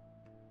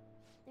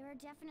 There are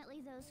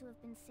definitely those who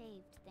have been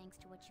saved thanks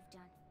to what you've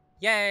done.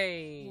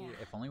 Yay! Yeah.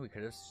 If only we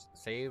could have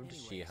saved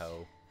Anyways,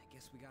 Shiho. I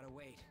guess we gotta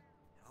wait.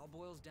 It all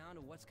boils down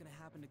to what's gonna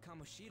happen to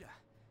Kamoshida.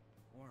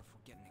 Or if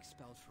we're getting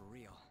expelled for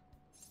real.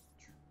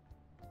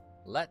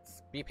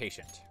 Let's be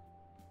patient.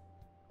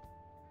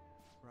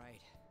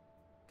 Right.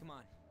 Come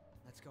on,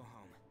 let's go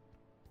home.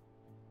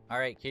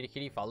 Alright, kitty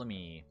kitty, follow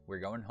me. We're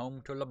going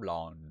home to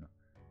LeBlanc.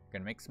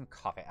 Gonna make some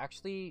coffee.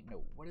 Actually,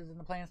 no, what is in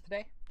the plans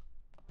today?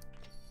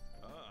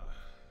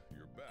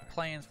 You're back.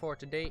 Plans for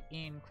today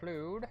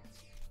include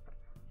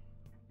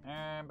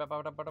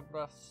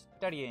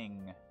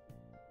studying.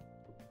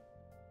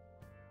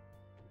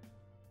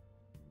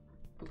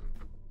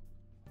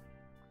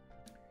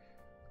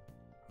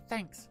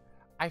 Thanks.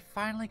 I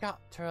finally got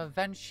to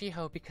avenge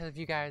Shiho because of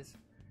you guys.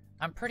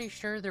 I'm pretty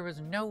sure there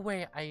was no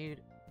way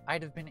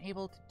I'd have been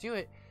able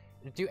to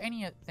do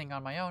anything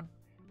on my own.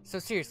 So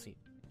seriously,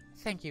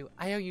 thank you.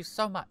 I owe you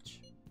so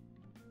much.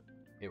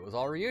 It was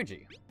all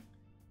Ryuji.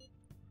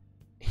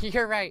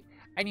 You're right.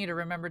 I need to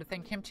remember to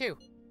thank him too.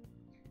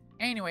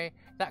 Anyway,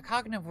 that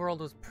cognitive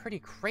world was pretty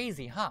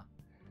crazy, huh?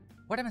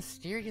 What a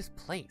mysterious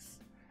place.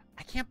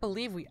 I can't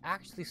believe we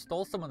actually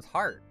stole someone's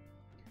heart.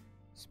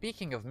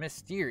 Speaking of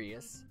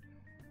mysterious,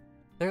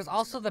 there's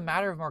also the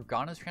matter of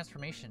Morgana's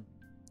transformation.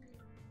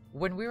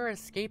 When we were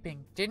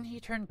escaping, didn't he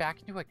turn back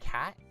into a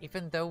cat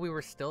even though we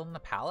were still in the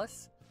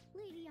palace?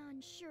 Lady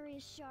On sure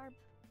is sharp.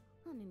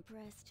 I'm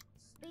impressed.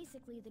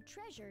 Basically, the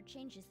treasure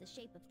changes the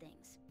shape of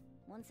things.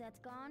 Once that's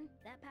gone,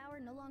 that power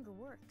no longer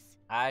works.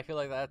 I feel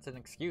like that's an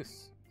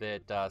excuse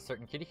that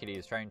certain kitty kitty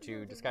is trying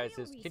to disguise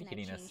his kitty The real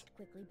reason I kittiness. changed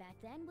quickly back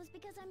then was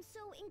because I'm so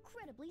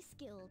incredibly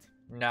skilled.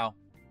 No.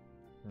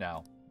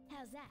 No.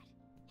 How's that?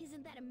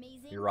 Isn't that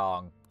amazing? You're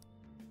wrong.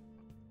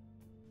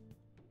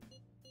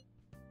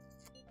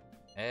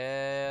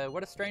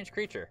 What a strange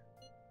creature.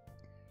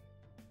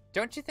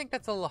 Don't you think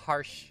that's a little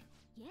harsh?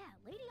 Yeah,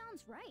 Lady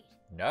Ann's right.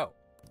 No.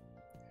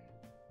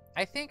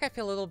 I think I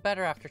feel a little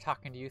better after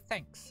talking to you,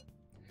 thanks.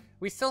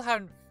 We still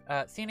haven't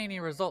seen any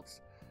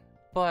results,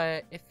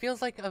 but it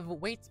feels like a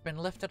weight's been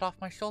lifted off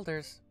my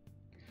shoulders.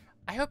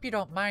 I hope you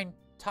don't mind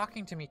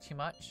talking to me too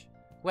much.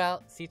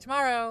 Well, see you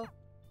tomorrow.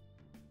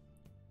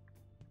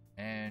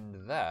 And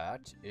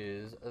that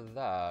is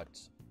that.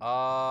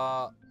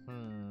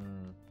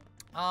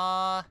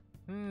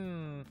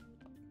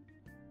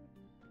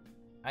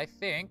 I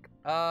think,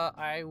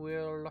 I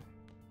will...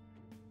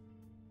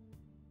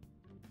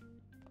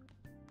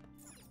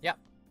 Yep.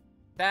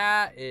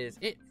 That is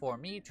it for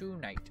me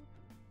tonight.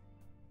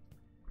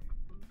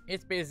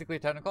 It's basically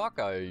 10 o'clock.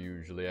 I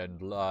usually end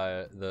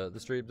the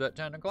streams at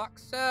 10 o'clock.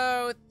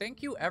 So,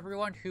 thank you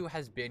everyone who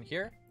has been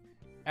here.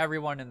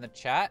 Everyone in the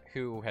chat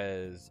who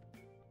has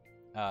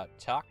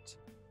talked.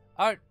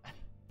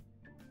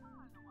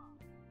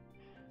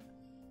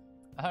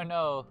 Oh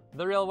no,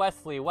 the real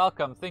Wesley,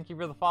 welcome. Thank you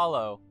for the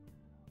follow.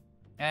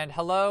 And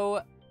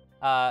hello,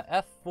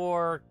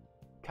 F4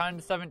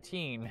 Kind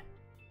 17.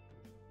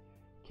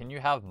 Can you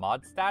have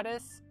mod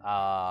status?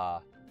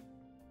 I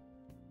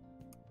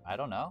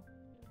don't know.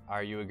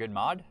 Are you a good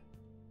mod?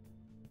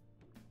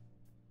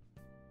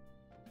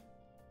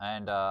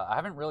 And I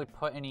haven't really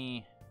put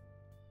any...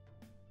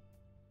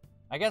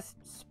 I guess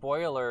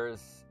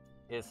spoilers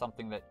is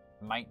something that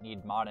might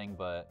need modding,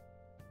 but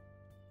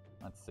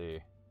let's see.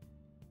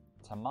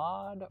 To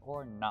mod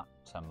or not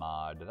to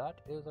mod?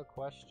 That is a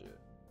question.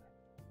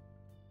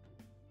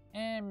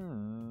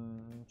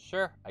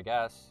 Sure, I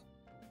guess.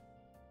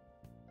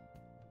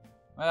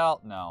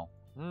 Well, no.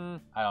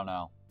 I don't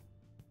know.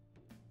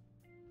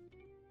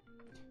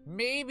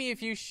 Maybe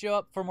if you show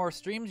up for more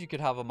streams, you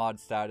could have a mod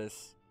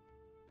status.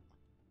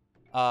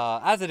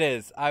 As it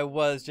is, I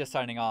was just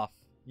signing off.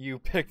 You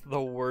picked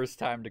the worst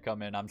time to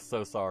come in. I'm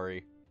so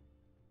sorry.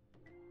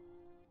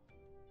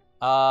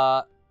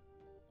 Can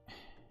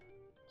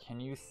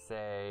you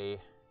say...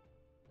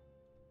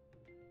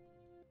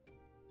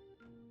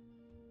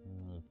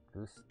 Mi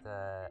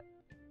gusta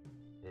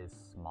is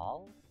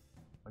small?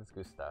 What is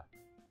gusta?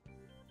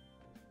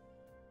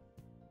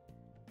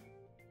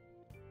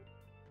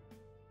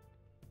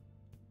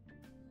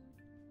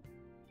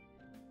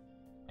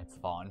 It's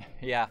fun.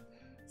 Yeah.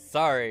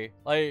 Sorry.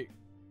 Like,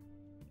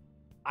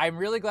 I'm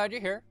really glad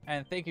you're here,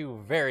 and thank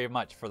you very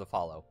much for the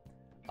follow.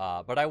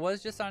 But I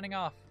was just signing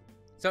off.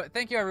 So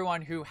thank you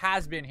everyone who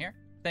has been here.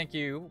 Thank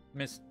you,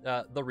 Miss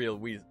the real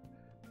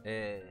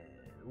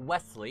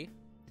Wesley.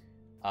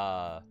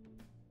 That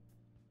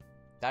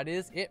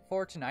is it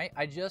for tonight.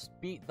 I just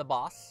beat the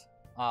boss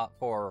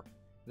for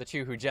the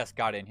two who just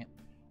got in here.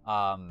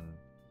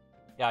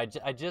 Yeah,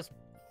 I just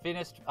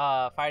finished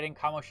fighting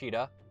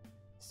Kamoshida,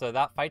 so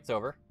that fight's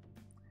over.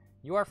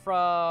 You are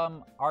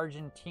from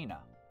Argentina.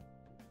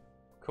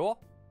 Cool.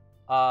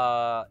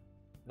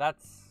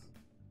 That's...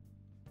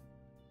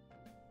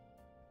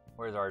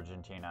 Where's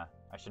Argentina?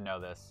 I should know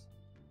this.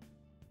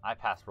 I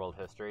passed world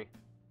history.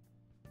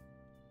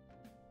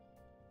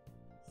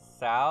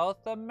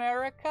 South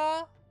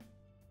America?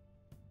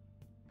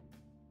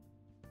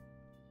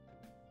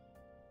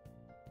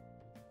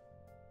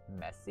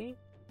 Messi?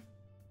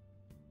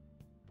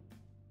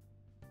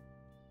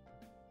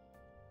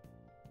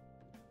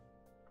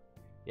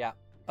 Yeah.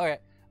 Okay.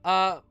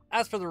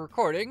 As for the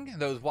recording,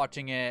 those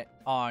watching it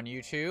on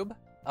YouTube,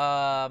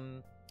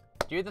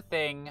 do the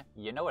thing.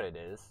 You know what it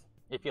is.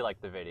 If you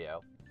like the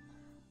video.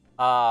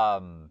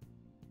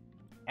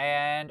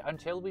 And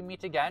until we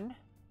meet again,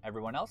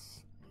 everyone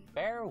else,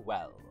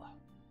 farewell.